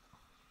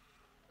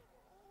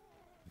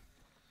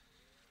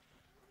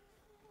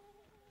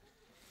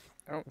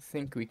 I don't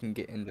think we can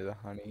get into the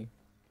honey.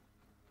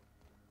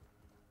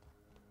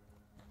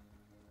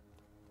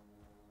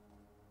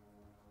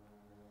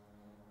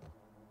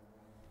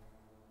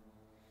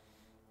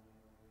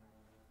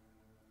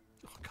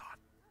 Oh god.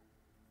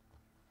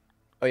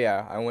 Oh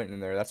yeah, I went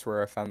in there. That's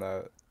where I found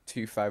the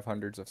 2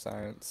 500s of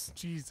science.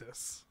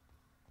 Jesus.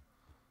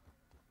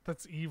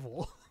 That's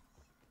evil.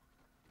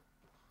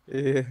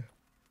 Yeah.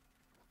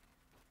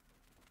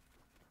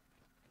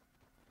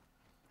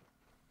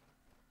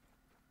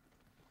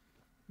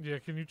 Yeah,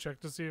 can you check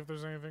to see if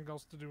there's anything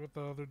else to do with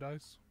the other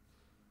dice?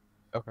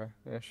 Okay,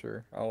 yeah,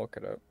 sure. I'll look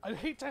it up. I'd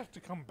hate to have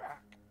to come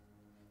back.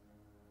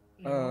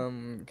 You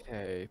know?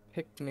 Okay.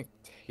 Picnic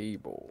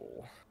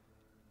table.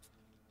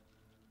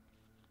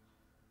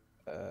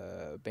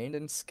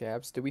 Abandoned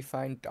scabs. Did we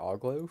find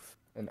dog loaf?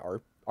 An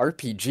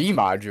RPG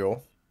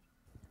module?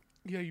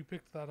 Yeah, you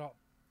picked that up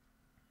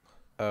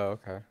Oh,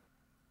 okay.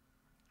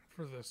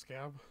 for the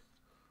scab.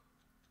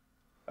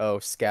 Oh,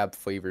 scab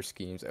flavor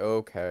schemes.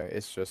 Okay,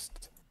 it's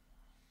just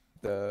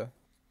the...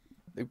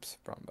 Oops,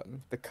 wrong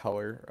button. The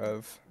color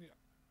of...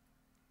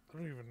 I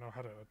don't even know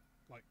how to,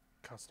 like,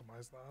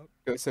 customize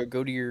that. So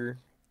go to your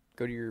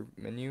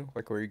menu,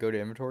 like where you go to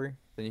inventory.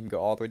 Then you can go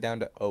all the way down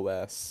to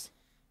OS.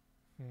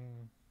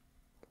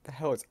 What the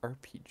hell is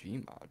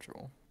RPG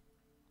module?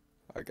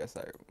 I guess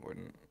I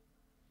wouldn't.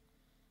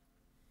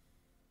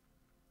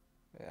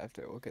 Yeah, I have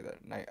to look at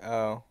that night.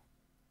 Oh.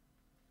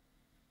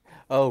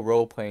 Oh,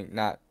 role playing.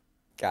 Not.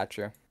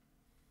 Gotcha.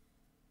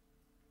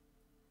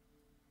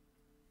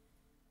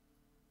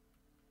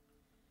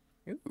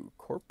 Ooh,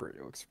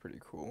 corporate looks pretty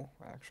cool,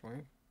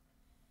 actually.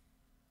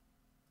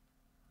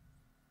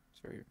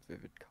 It's very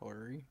vivid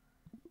colory.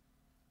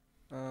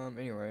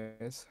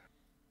 Anyways.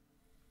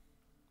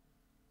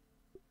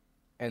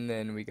 And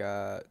then we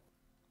got...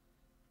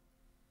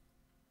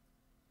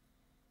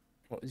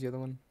 What was the other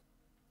one?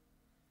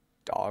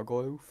 Dog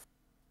loaf?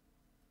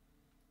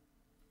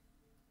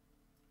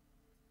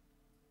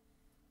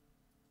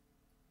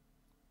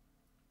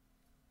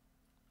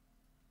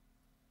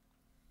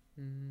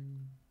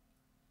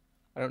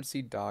 I don't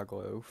see dog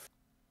loaf.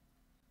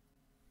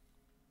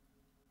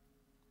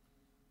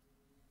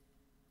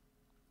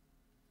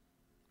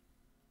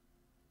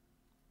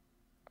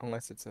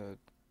 Unless it's a...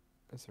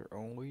 Is there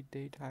only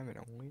daytime and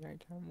only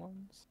nighttime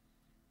ones?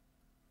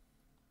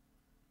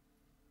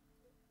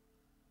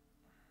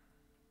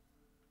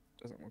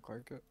 Doesn't look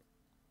like it.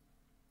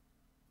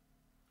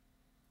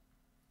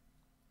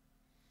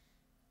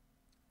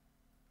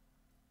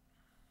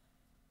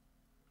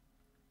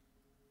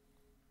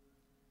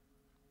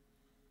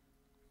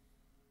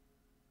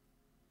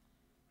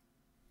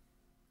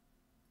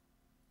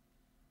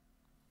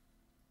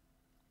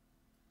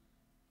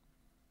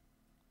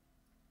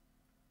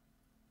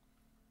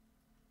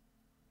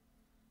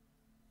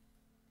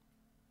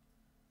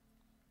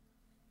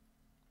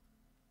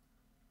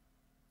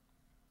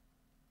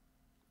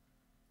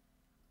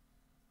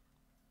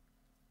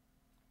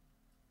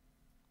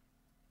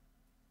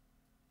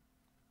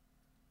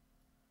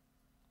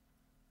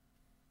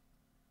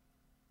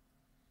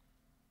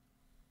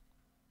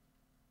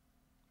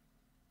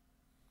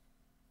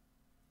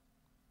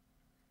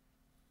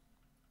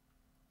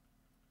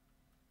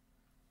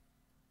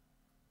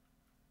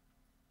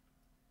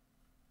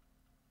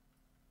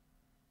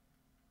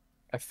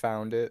 I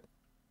found it.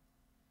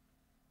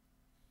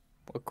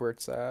 Look where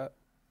it's at.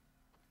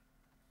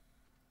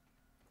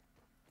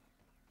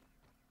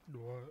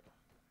 What?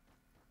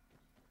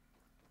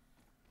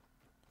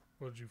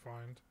 What did you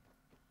find?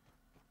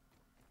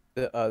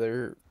 The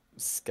other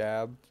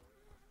scab.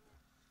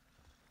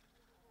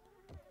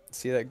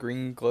 See that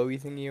green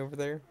glowy thingy over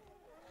there?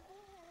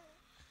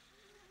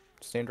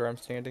 Stand where I'm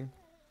standing.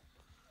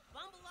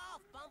 Bumble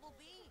off,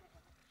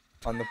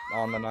 Bumblebee.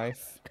 On the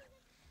knife.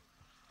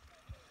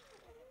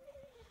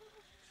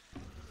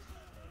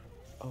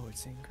 Oh,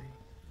 it's angry.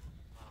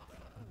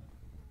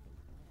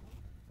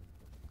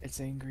 It's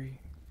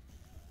angry.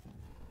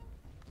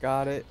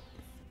 Got it.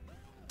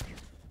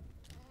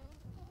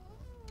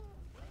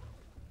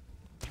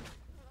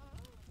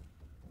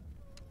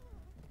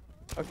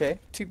 Okay,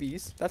 2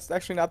 bees. That's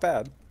actually not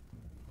bad.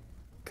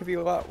 Could be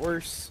a lot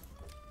worse.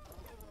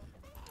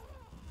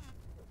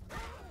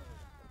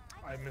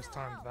 I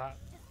mistimed that.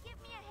 Just give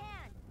me a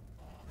hand.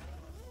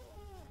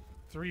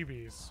 3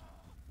 bees.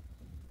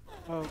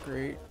 Oh,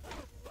 great.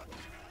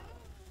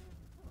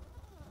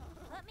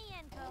 Let me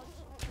in, coach.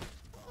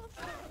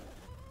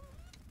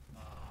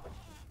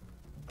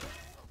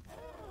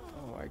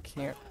 Oh, I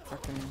can't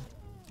fucking...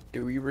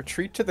 Do we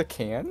retreat to the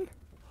can?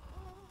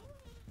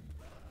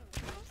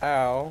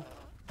 Ow.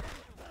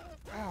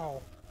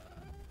 Ow.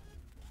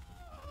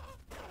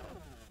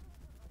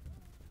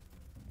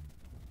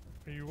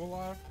 Are you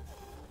alive?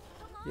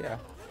 Yeah.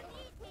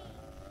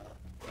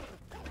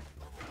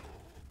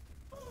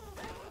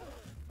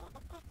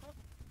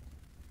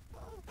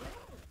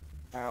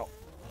 Ow.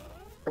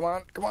 Come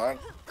on, come on.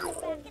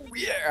 Oh,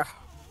 yeah.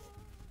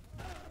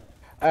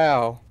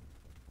 Ow.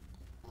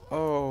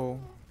 Oh.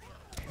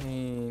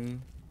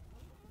 Pain.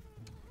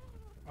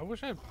 I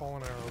wish I had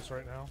pollen arrows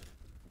right now.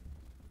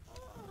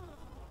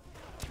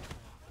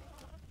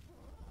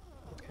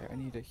 Okay, I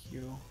need a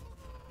heal.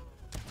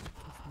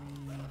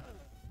 Give me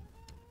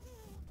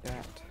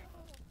that.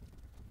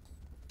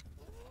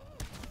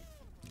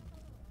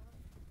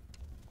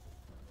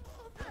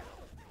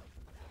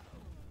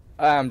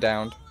 I'm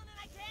downed. Falling and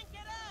I can't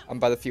get up. I'm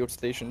by the field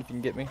station if you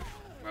can get me.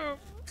 Oh.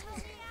 Let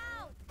me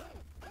out.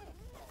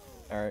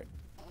 Alright.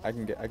 I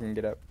can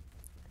get up.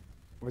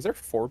 Was there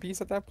 4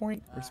 bees at that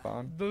point?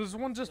 Respawn. There's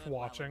one just Good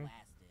while it watching. lasted.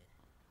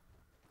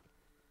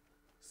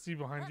 See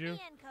behind Let you?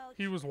 me in, coach.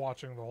 He was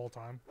watching the whole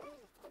time.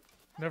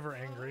 Never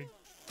angry.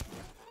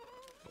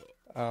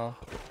 Oh.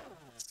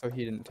 So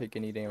he didn't take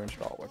any damage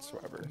at all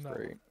whatsoever. No.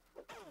 Great.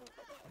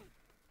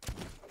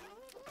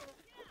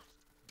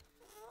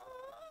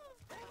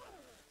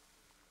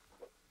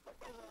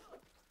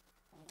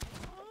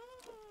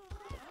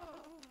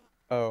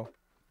 Oh.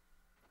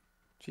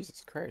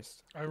 Jesus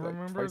Christ. I Did, like,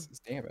 remember- twice as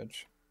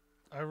damage.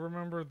 I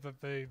remember that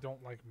they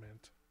don't like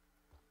mint.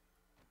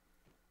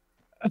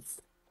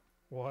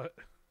 What?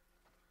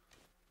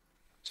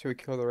 Should we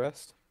kill the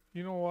rest?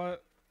 You know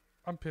what?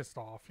 I'm pissed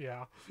off,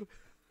 yeah.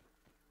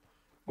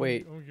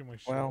 Wait. Let me get my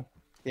shit. Well,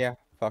 yeah.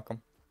 Fuck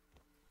them.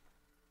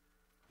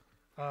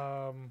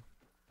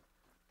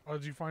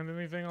 Did you find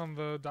anything on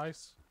the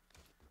dice?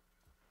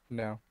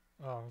 No.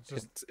 Oh,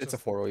 It's a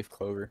 4-leaf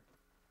clover.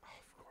 Oh,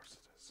 of course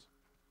it is.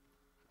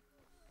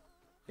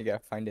 You gotta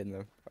find it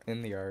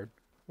in the yard.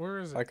 Where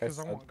is it? Like I Because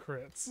I said. want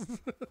crits.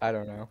 I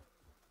don't know.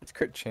 It's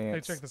crit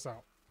chance. Hey, check this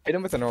out. Hit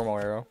him with a normal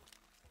arrow.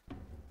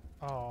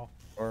 Oh,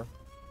 Or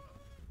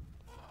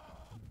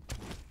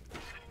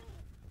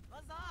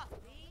Buzz off,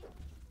 Bee.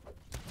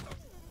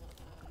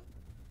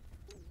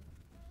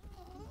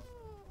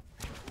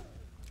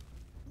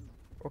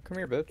 oh, come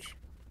here, bitch.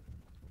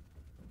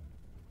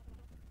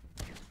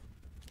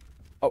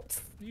 Oh,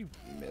 you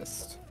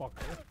missed. fucker.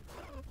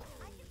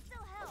 I can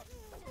still help.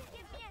 Just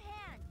give me a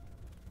hand.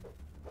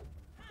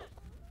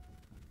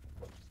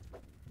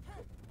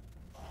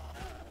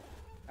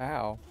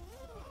 Ow.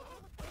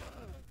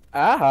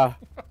 Ah!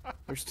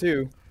 There's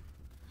 2.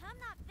 I'm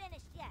not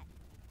finished yet.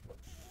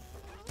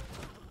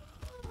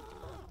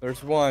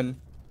 There's 1.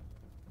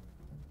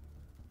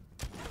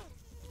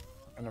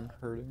 And I'm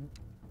hurting.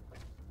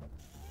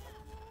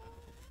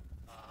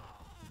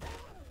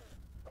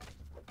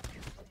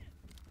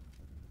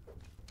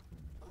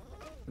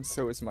 And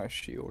so is my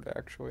shield,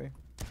 actually.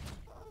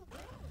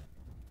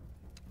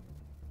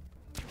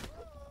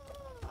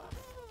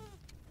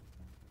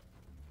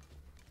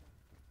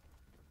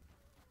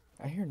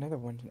 I hear another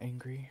one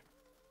angry.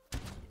 Is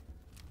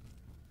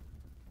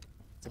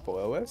it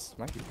below us?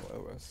 Might be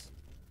below us.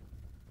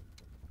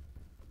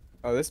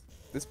 Oh, this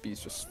bee's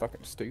just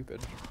fucking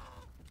stupid.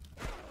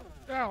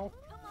 Ow.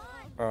 Come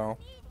on. Oh,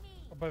 Need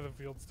me. By the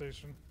field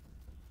station.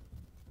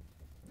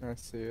 I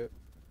see it.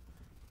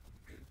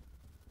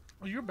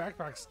 Oh, your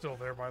backpack's still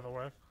there, by the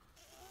way.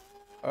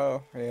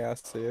 Oh, yeah, I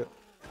see it.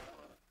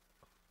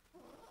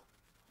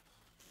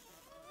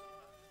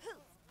 Who's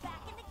back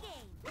in the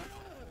game?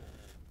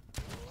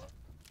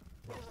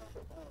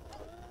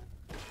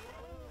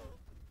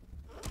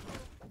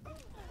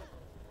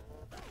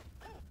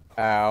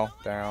 Ow,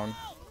 down.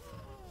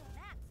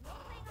 Max,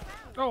 moving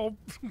around. Oh.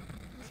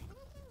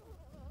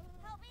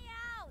 Help me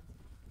out.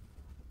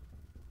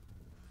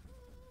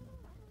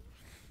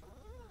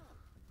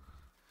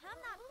 I'm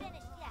not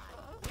finished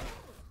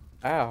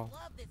yet. Ow.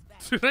 Love this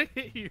back. Did I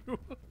hit you?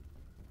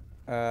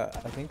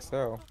 I think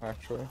so,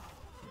 actually.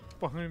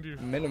 Behind you.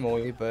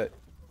 Minimally, but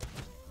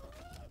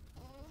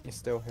you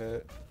still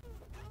hit.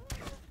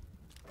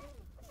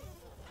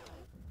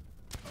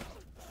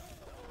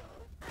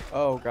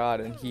 Oh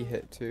god, and he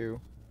hit too.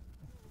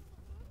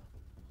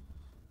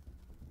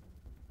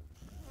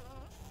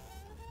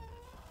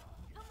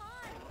 Come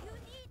on, you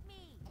need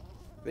me.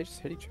 They just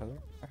hit each other.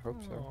 I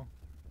hope so. Oh.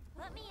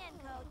 Let me in,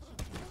 coach.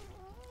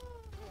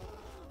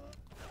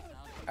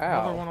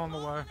 Another Ow. one on the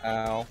way.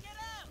 Ow.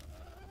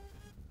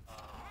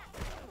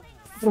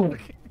 God.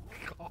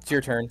 It's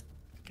your turn.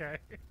 Okay.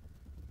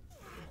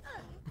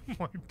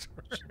 My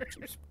turn.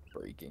 Keeps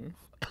breaking.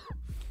 Well,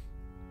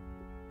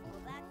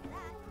 that's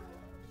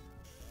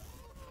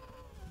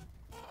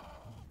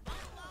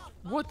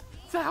that. What?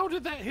 How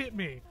did that hit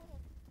me?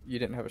 You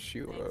didn't have a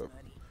shield up.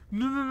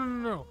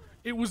 No.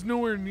 It was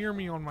nowhere near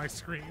me on my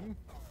screen.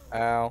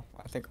 Ow.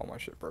 I think all my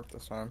shit broke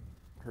this time.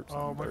 I heard Oh,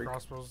 something my break.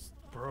 crossbow's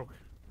broke.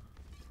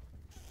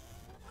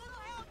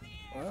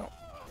 Well.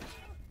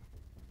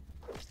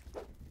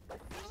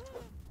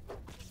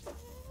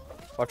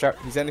 Watch out,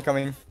 he's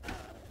incoming.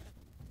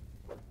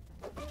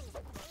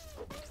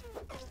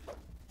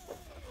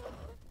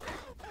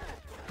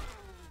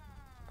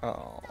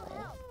 Oh,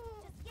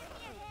 Just give me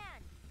a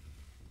hand.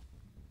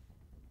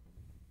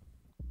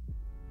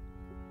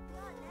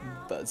 Not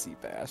now. buzzy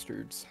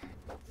bastards.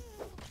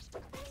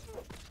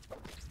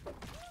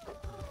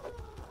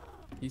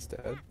 He's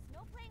dead. No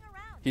playing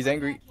around. He's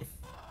angry.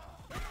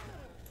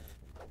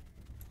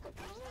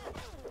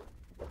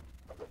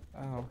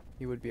 Oh,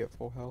 he would be at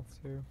full health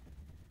too.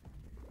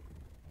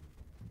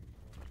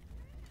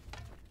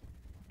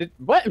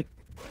 What?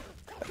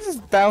 That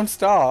just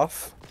bounced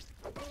off.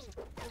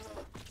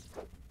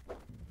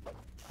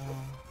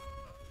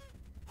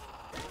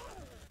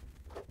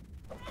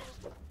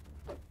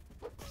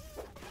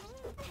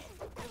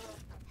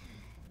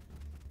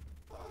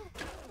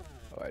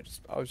 Oh,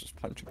 I was just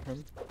punching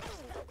him.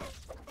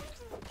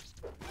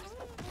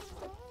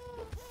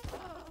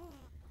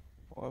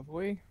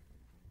 Lovely.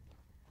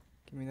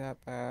 Give me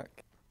that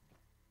back.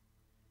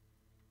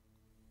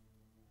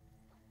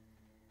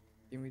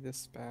 Give me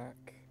this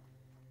back.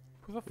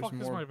 Who the There's fuck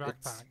is more my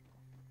bits.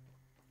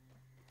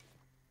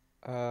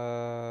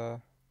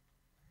 backpack?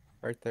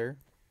 Right there.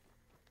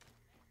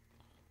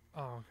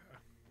 Oh, okay.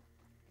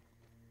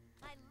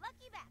 My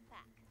lucky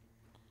backpack.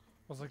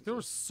 I was like, there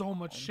was so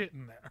much shit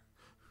in there.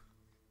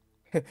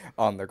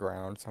 On the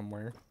ground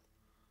somewhere.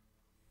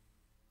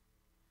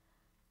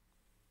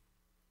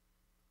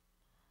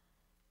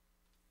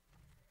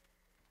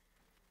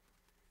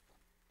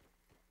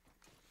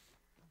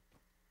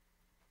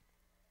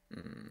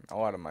 A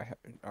lot of my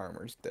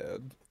armor's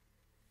dead.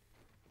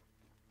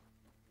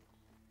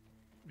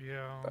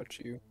 Yeah. About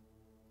you.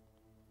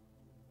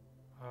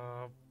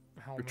 Helmet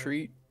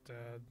Retreat.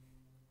 dead.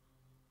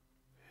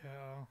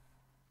 Yeah.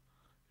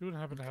 You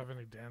wouldn't happen to have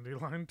any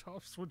dandelion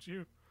tops, would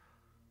you?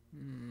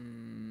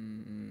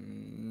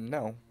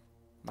 No.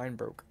 Mine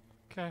broke.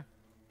 Okay.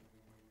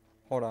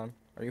 Hold on.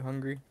 Are you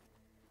hungry?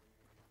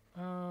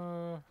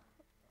 I'm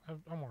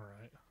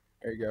alright.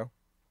 There you go.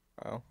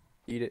 Oh.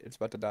 Eat it. It's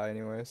about to die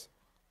anyways.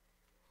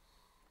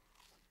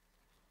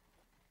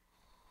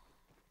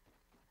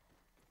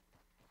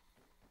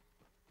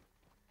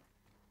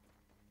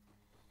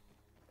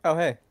 Oh,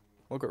 hey.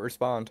 Look at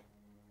respond.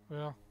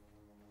 Yeah.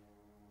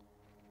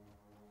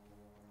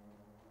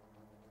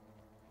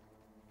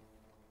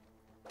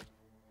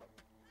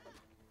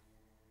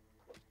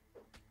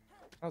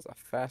 That was a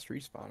fast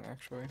respawn,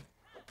 actually.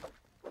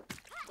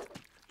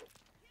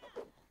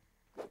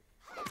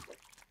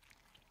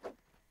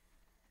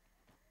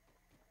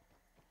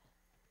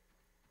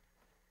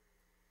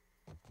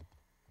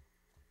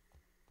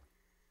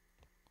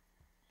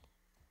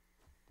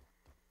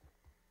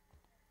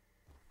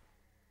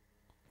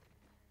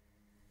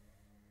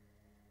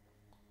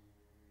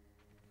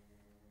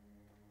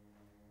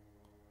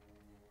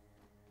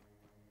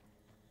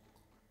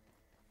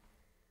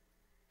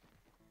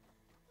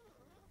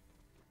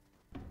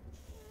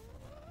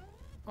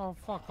 Oh,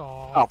 fuck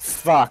off. Oh,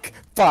 fuck.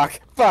 Fuck.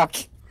 Fuck.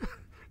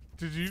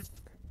 Did you?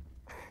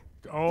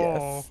 Oh.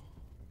 Yes.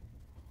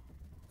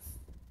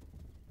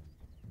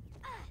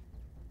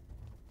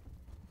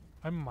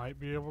 I might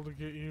be able to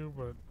get you,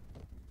 but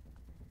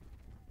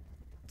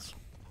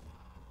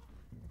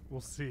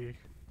we'll see.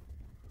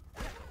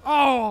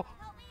 Oh!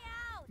 Help me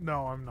out.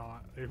 No, I'm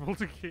not able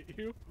to get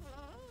you.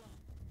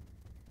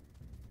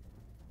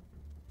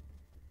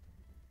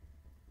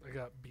 I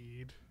got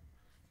bead.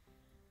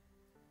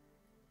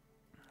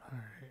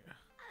 Alright.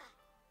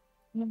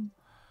 Damn,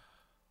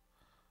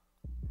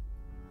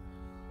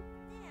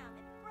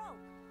 it broke.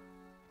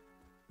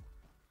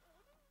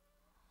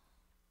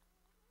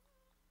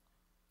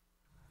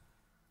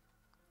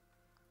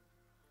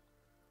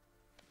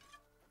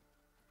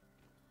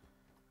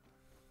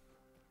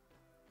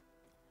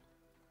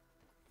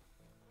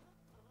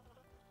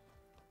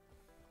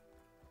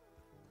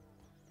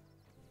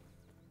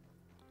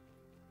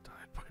 Died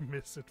by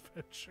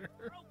misadventure.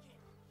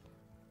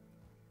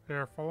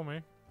 Here, follow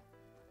me.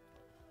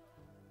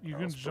 You That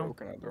can was jump.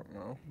 broken, I don't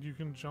know. You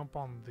can jump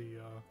on the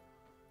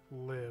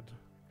lid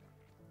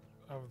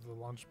of the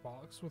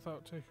lunchbox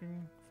without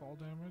taking fall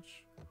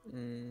damage.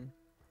 Mm.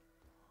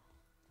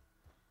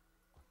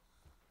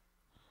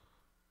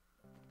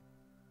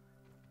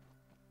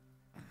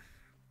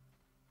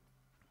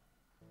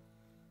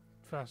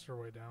 Faster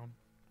way down.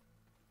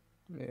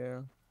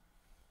 Yeah.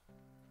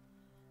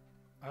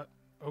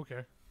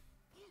 Okay.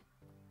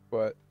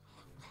 What?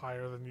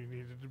 Higher than you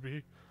needed to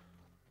be.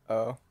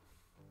 Oh.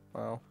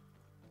 Well.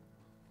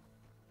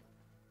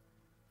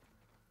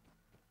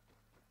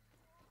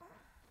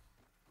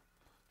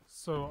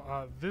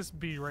 So, this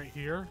bee right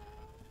here.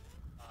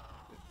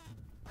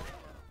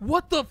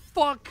 What the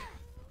fuck?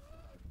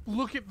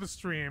 Look at the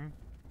stream.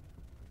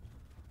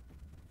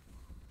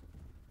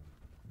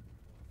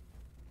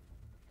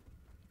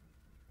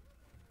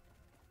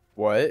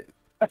 What?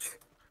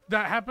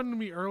 That happened to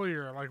me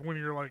earlier, like when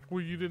you're like,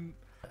 well, you didn't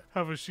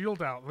have a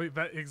shield out. Like,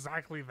 that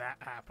exactly that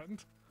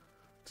happened,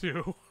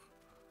 too.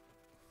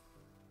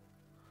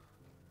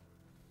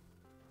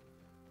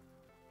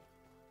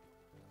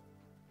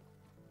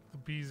 The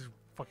bee's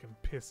fucking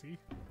pissy.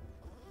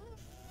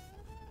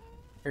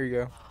 Here you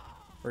go.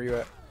 Where you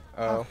at?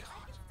 Oh. Oh, I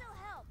can still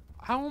help.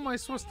 how am I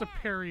supposed to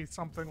parry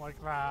something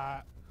like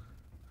that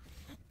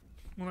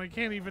when I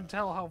can't even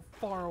tell how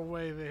far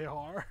away they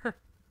are?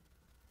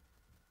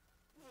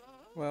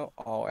 Well,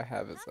 all I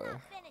have is I'm a.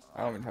 not finished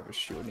I don't even have a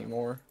shield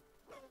anymore.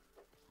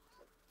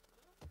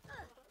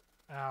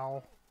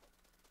 Ow.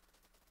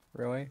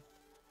 Really?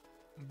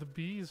 The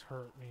bees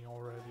hurt me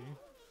already.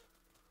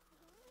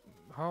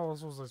 How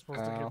else was I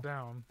supposed to Ow. get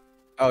down?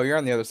 Oh, you're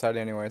on the other side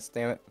anyways.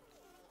 Damn it.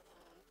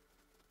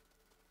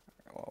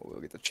 Well, we'll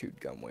get the chewed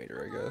gum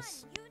later, I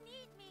guess. You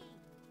need me.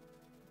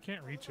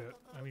 Can't reach it,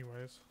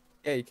 anyways.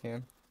 Yeah, you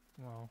can.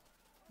 Well.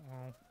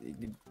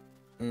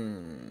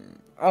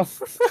 Oh,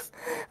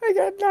 I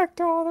got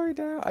knocked all the way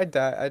down. I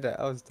died.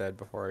 I was dead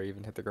before I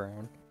even hit the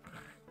ground.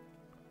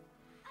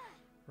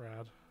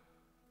 Rad.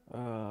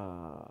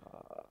 I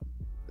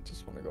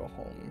just want to go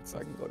home so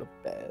I can go to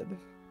bed.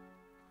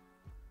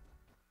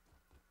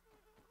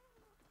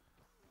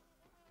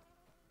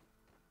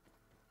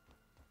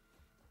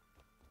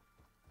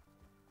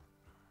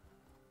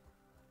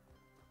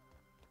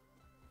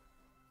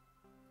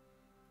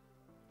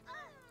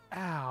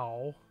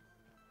 Ow.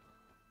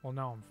 Well,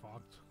 now I'm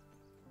fucked.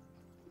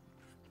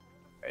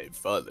 I've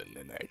fallen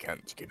and I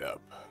can't get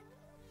up.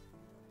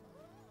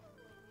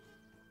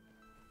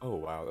 Oh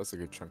wow, that's a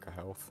good chunk of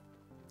health.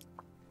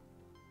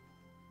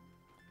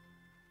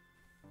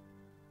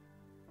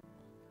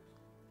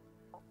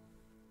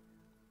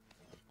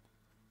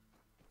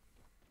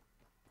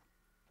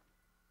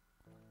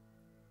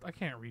 I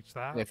can't reach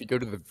that. And if you go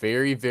to the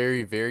very,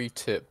 very, very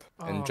tip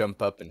and Oh.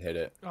 jump up and hit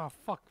it. Oh,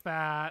 fuck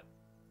that.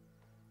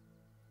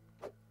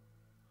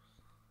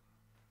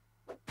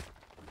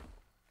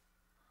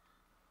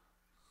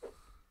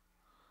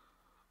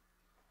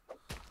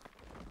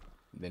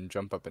 Then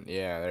jump up and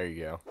yeah, there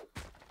you go.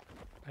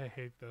 I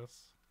hate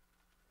this.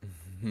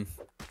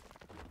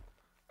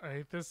 I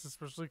hate this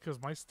especially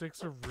because my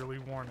sticks are really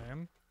worn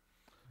in.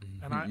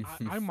 And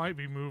I might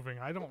be moving.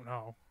 I don't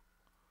know.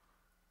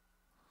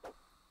 I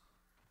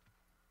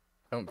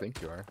don't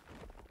think you are.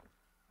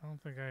 I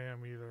don't think I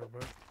am either,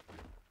 but...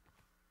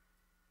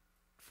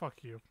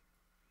 Fuck you.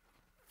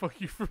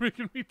 Fuck you for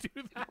making me do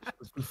that.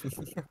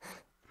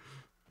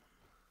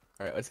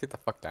 Alright, let's get the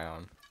fuck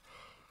down.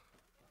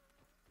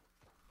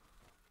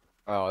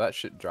 Oh, that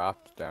shit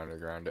dropped down to the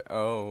ground.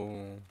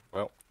 Oh,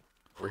 well,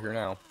 we're here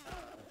now.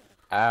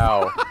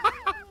 Ow.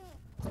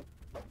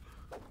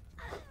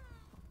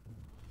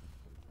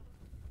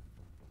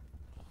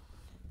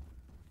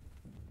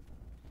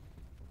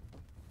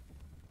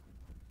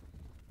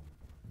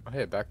 Oh,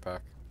 hey, a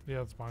backpack. Yeah,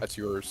 that's mine. That's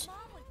yours. Mom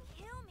would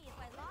kill me if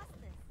I lost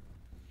this.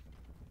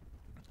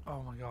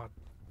 Oh my god.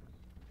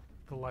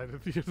 The light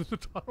at the end of the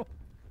tunnel.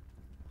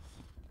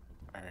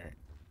 Alright.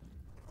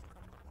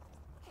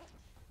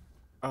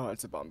 Oh,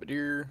 it's a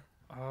bombardier.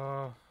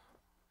 I'm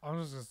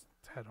just gonna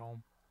head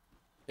home.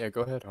 Yeah,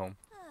 go ahead home.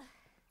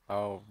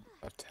 I'll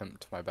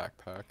attempt my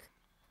backpack.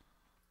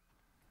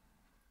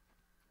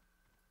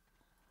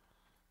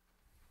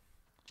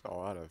 A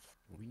lot of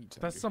weeds.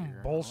 That's under some here, I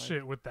don't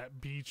bullshit with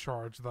that bee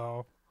charge,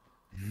 though.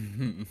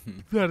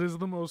 That is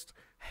the most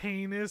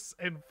heinous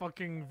and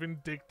fucking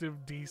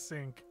vindictive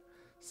desync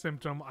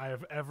symptom I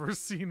have ever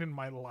seen in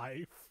my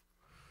life.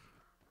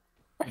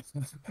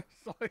 It's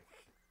like,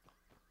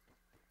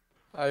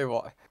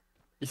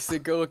 You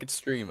said go look at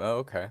stream. Oh,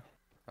 okay.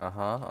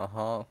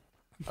 Oh.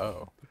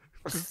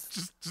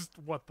 just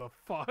what the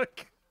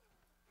fuck?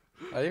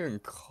 Not even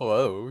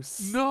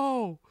close.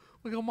 No,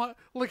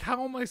 like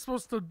how am I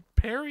supposed to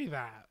parry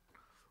that?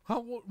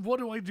 What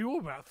do I do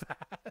about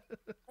that?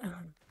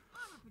 Armor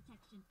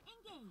protection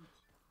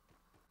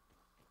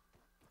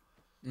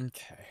engage.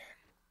 Okay.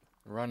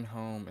 Run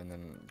home and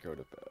then go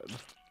to bed.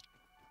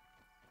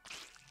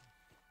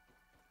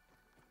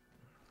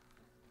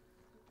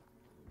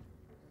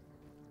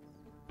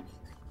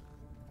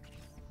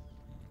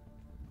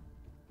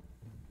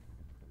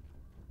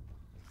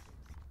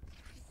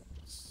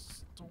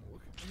 Don't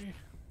look at me.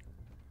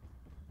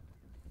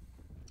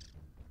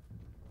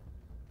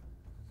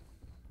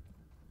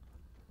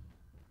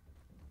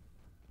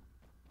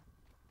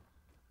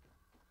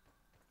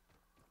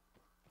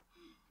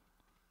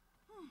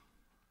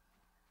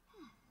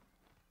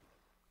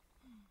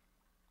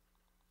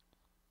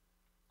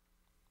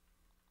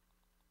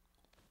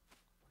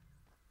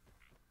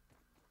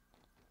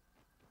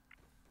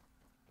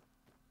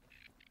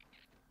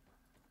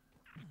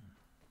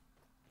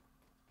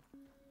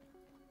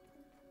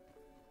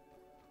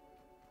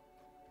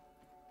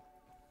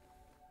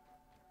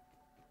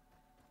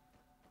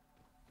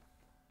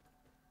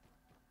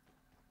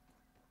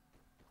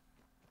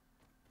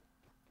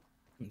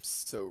 I'm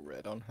so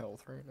red on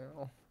health right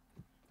now.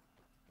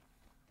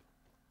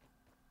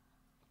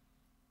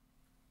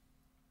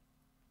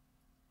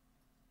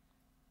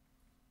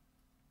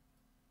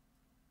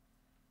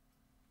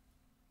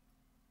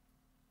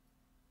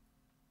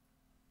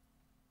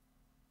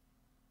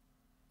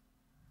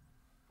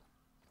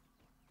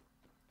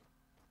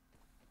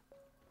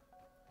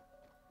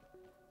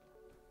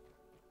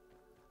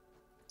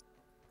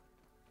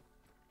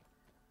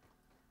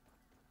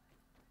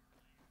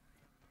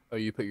 Oh,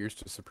 you put yours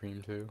to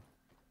Supreme too?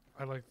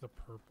 I like the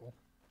purple.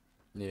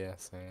 Yeah,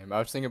 same. I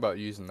was thinking about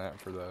using that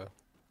for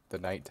the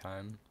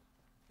nighttime.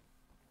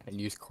 And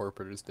use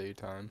corporate as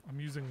daytime. I'm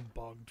using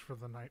bugged for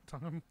the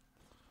nighttime.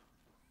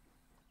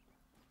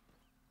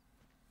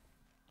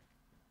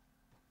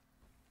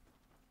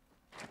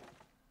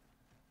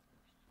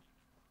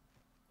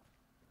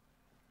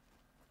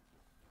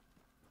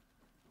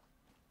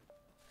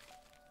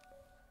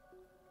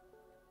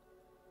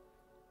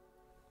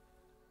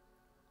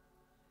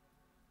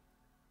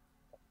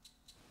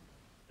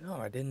 No,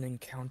 I didn't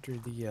encounter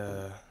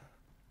the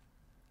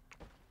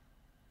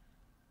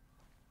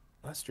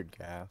mustard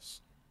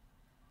gas.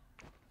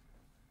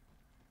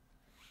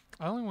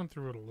 I only went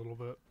through it a little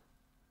bit.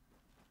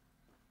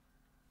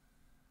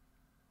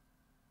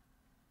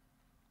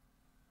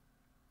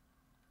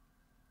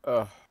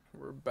 Ugh,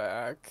 we're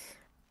back.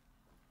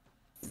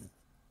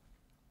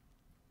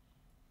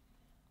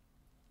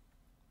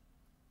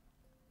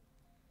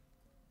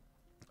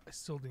 I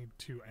still need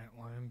 2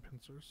 antlion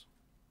pincers.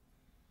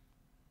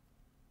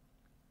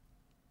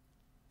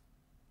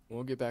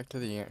 We'll get back to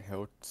the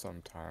anthill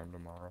sometime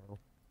tomorrow.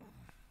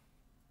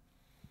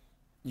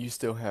 You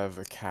still have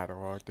a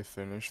catalog to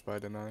finish by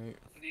tonight?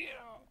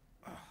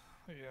 Yeah.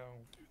 Yeah,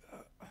 I'll do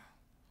that.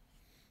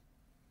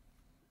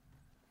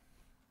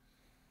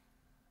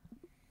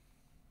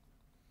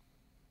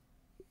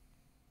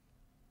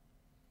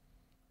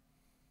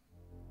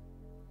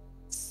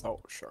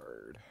 Salt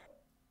shard.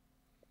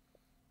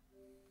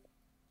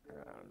 I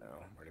don't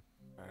know where to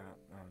put that.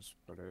 I'll just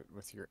put it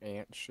with your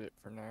ant shit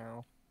for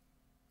now.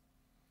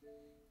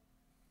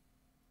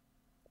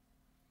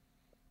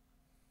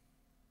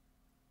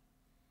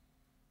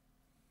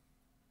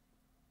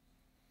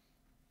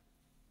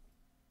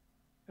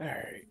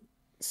 Alright.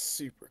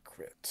 Super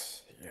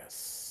quit.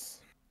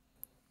 Yes.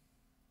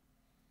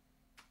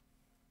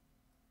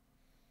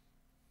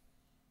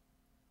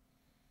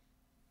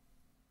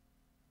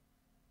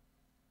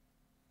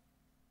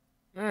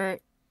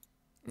 Alright.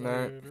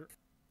 Night. Later.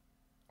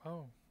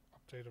 Oh,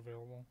 update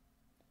available.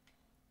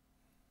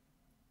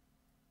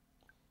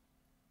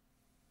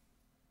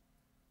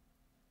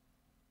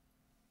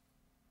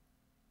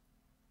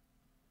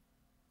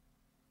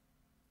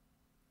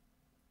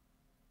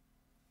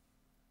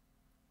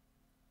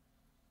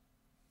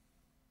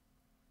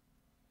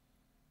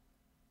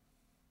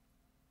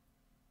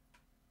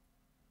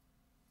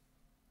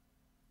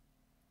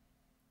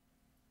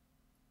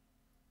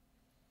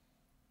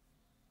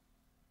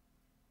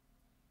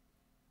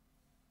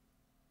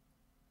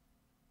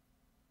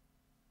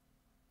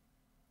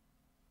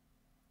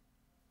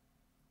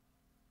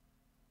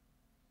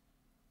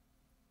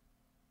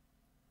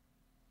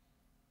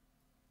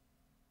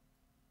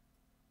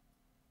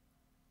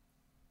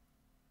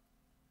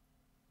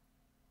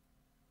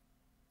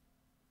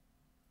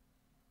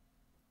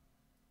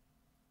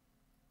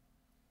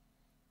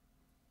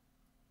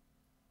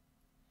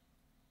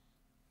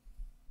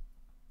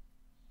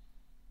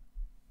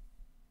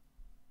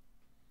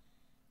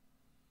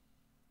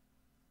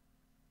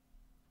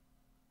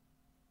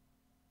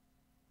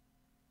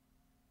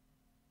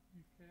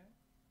 You okay?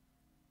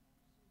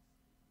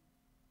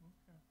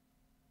 Okay.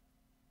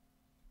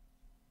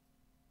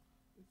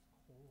 It's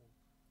cold.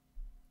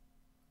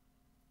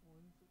 Why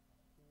is it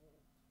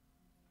cold?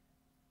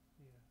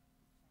 Yeah.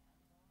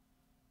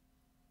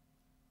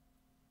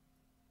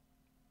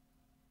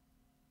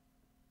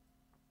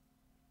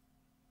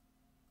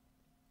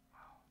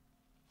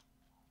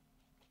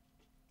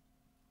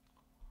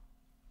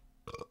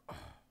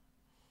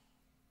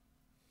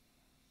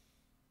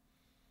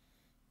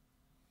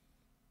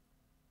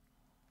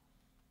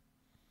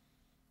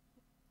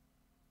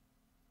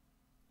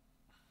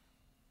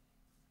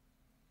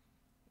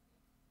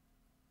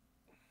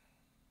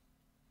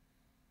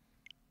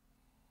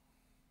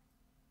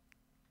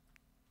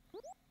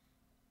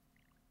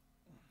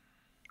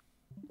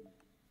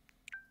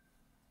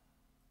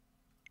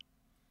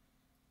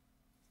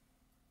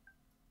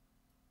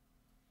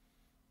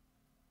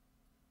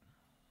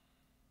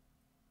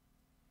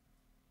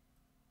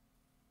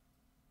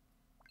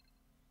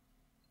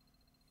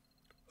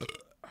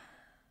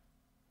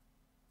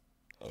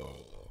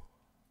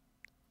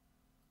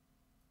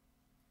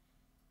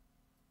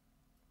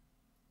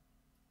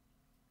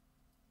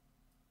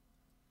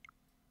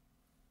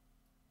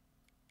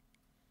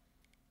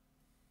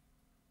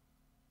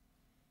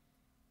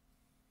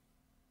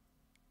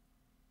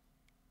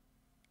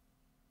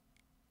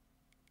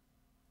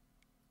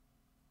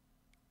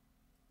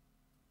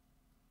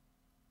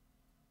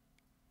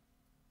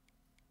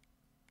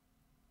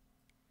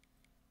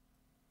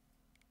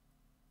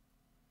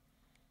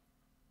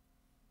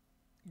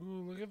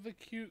 Ooh, look at the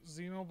cute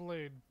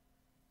Xenoblade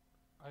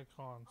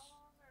icons.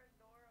 Oh, they're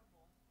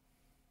adorable.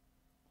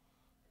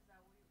 Is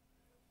that what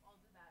I'll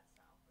do that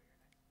style for your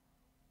next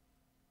model.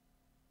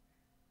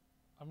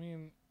 I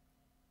mean,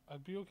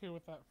 I'd be okay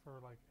with that for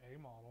like a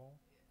model.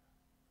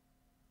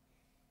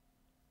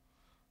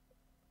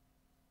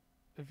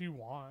 Yeah. If you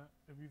want.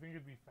 If you think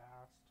it'd be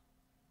fast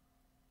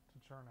to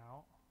churn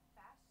out.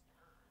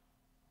 Faster.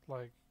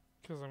 Like,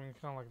 because I mean,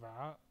 kind of like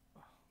that.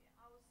 Yeah,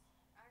 I was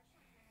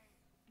actually planning,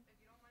 if you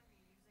don't mind me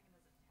using it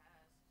as a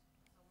test,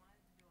 so I wanted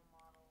to do a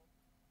model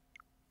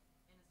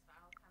in a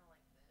style kind of like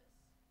this.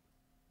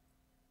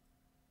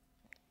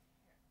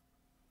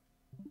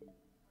 Here. Like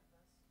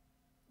this.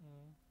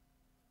 Mm.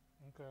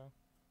 Okay.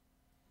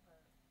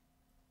 But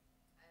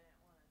I didn't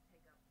want to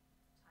take up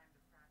time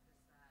to practice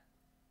that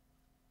before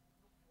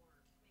making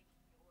yours.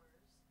 So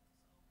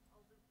I'll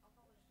probably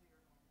just do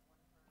your normal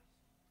one first.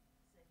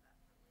 Save that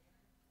for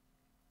later.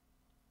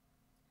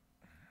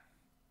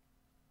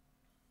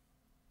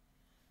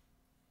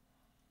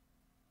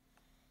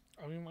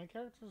 I mean, my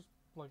character's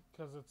like,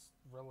 because it's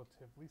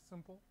relatively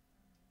simple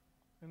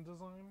in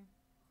design,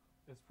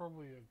 it's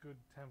probably a good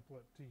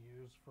template to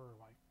use for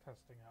like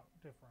testing out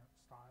different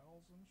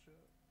styles and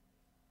shit.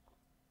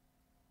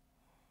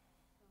 I was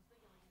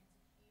thinking like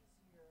it's an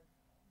easier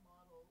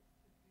model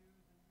to do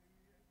than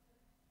maybe I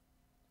could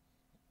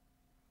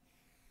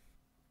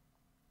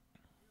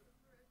do it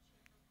for a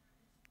cheaper price.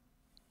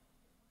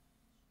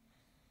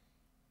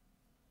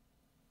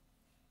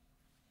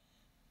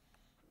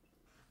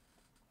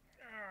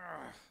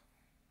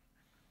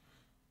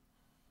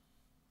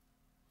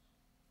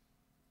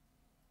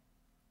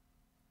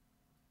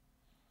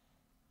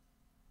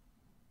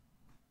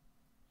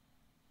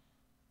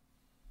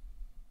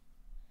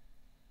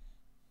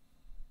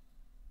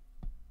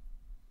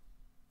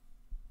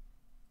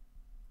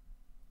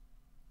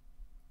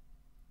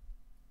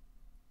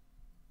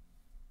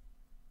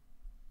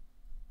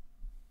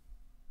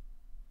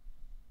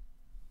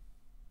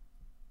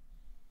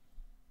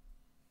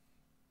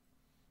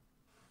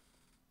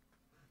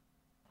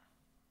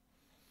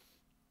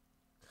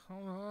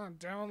 Come on,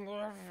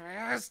 download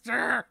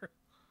faster!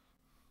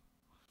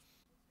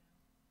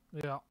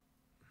 Yeah.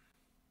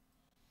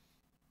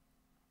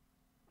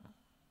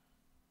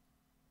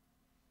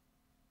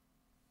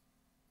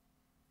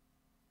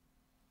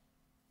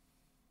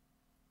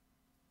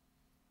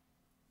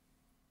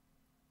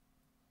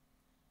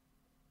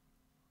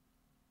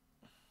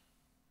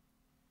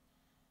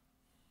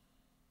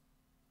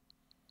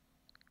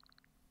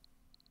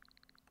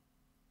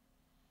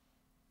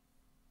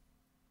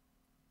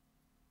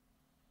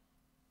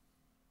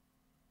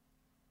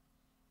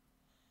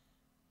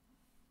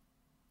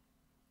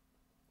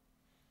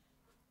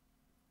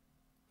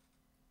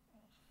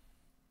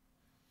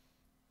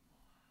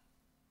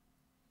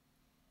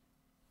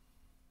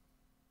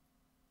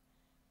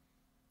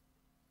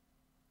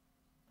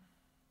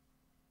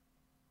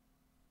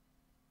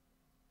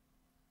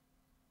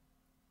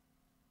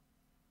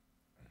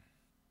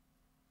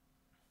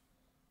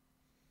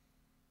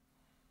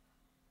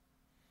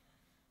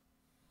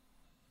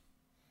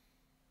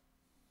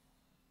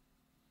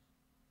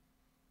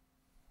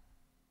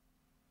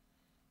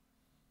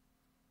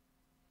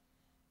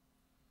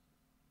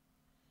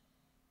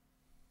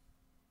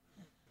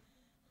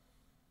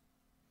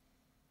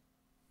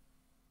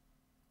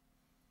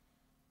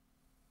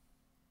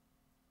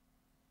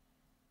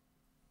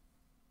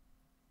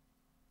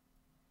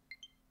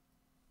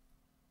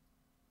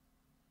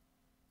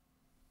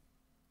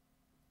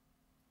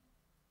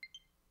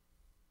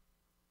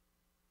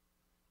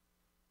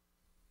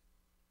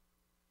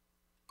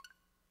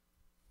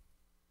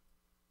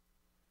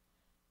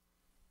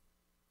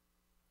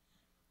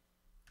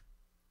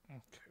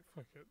 Okay,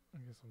 fuck it. I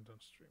guess I'm done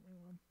streaming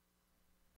then.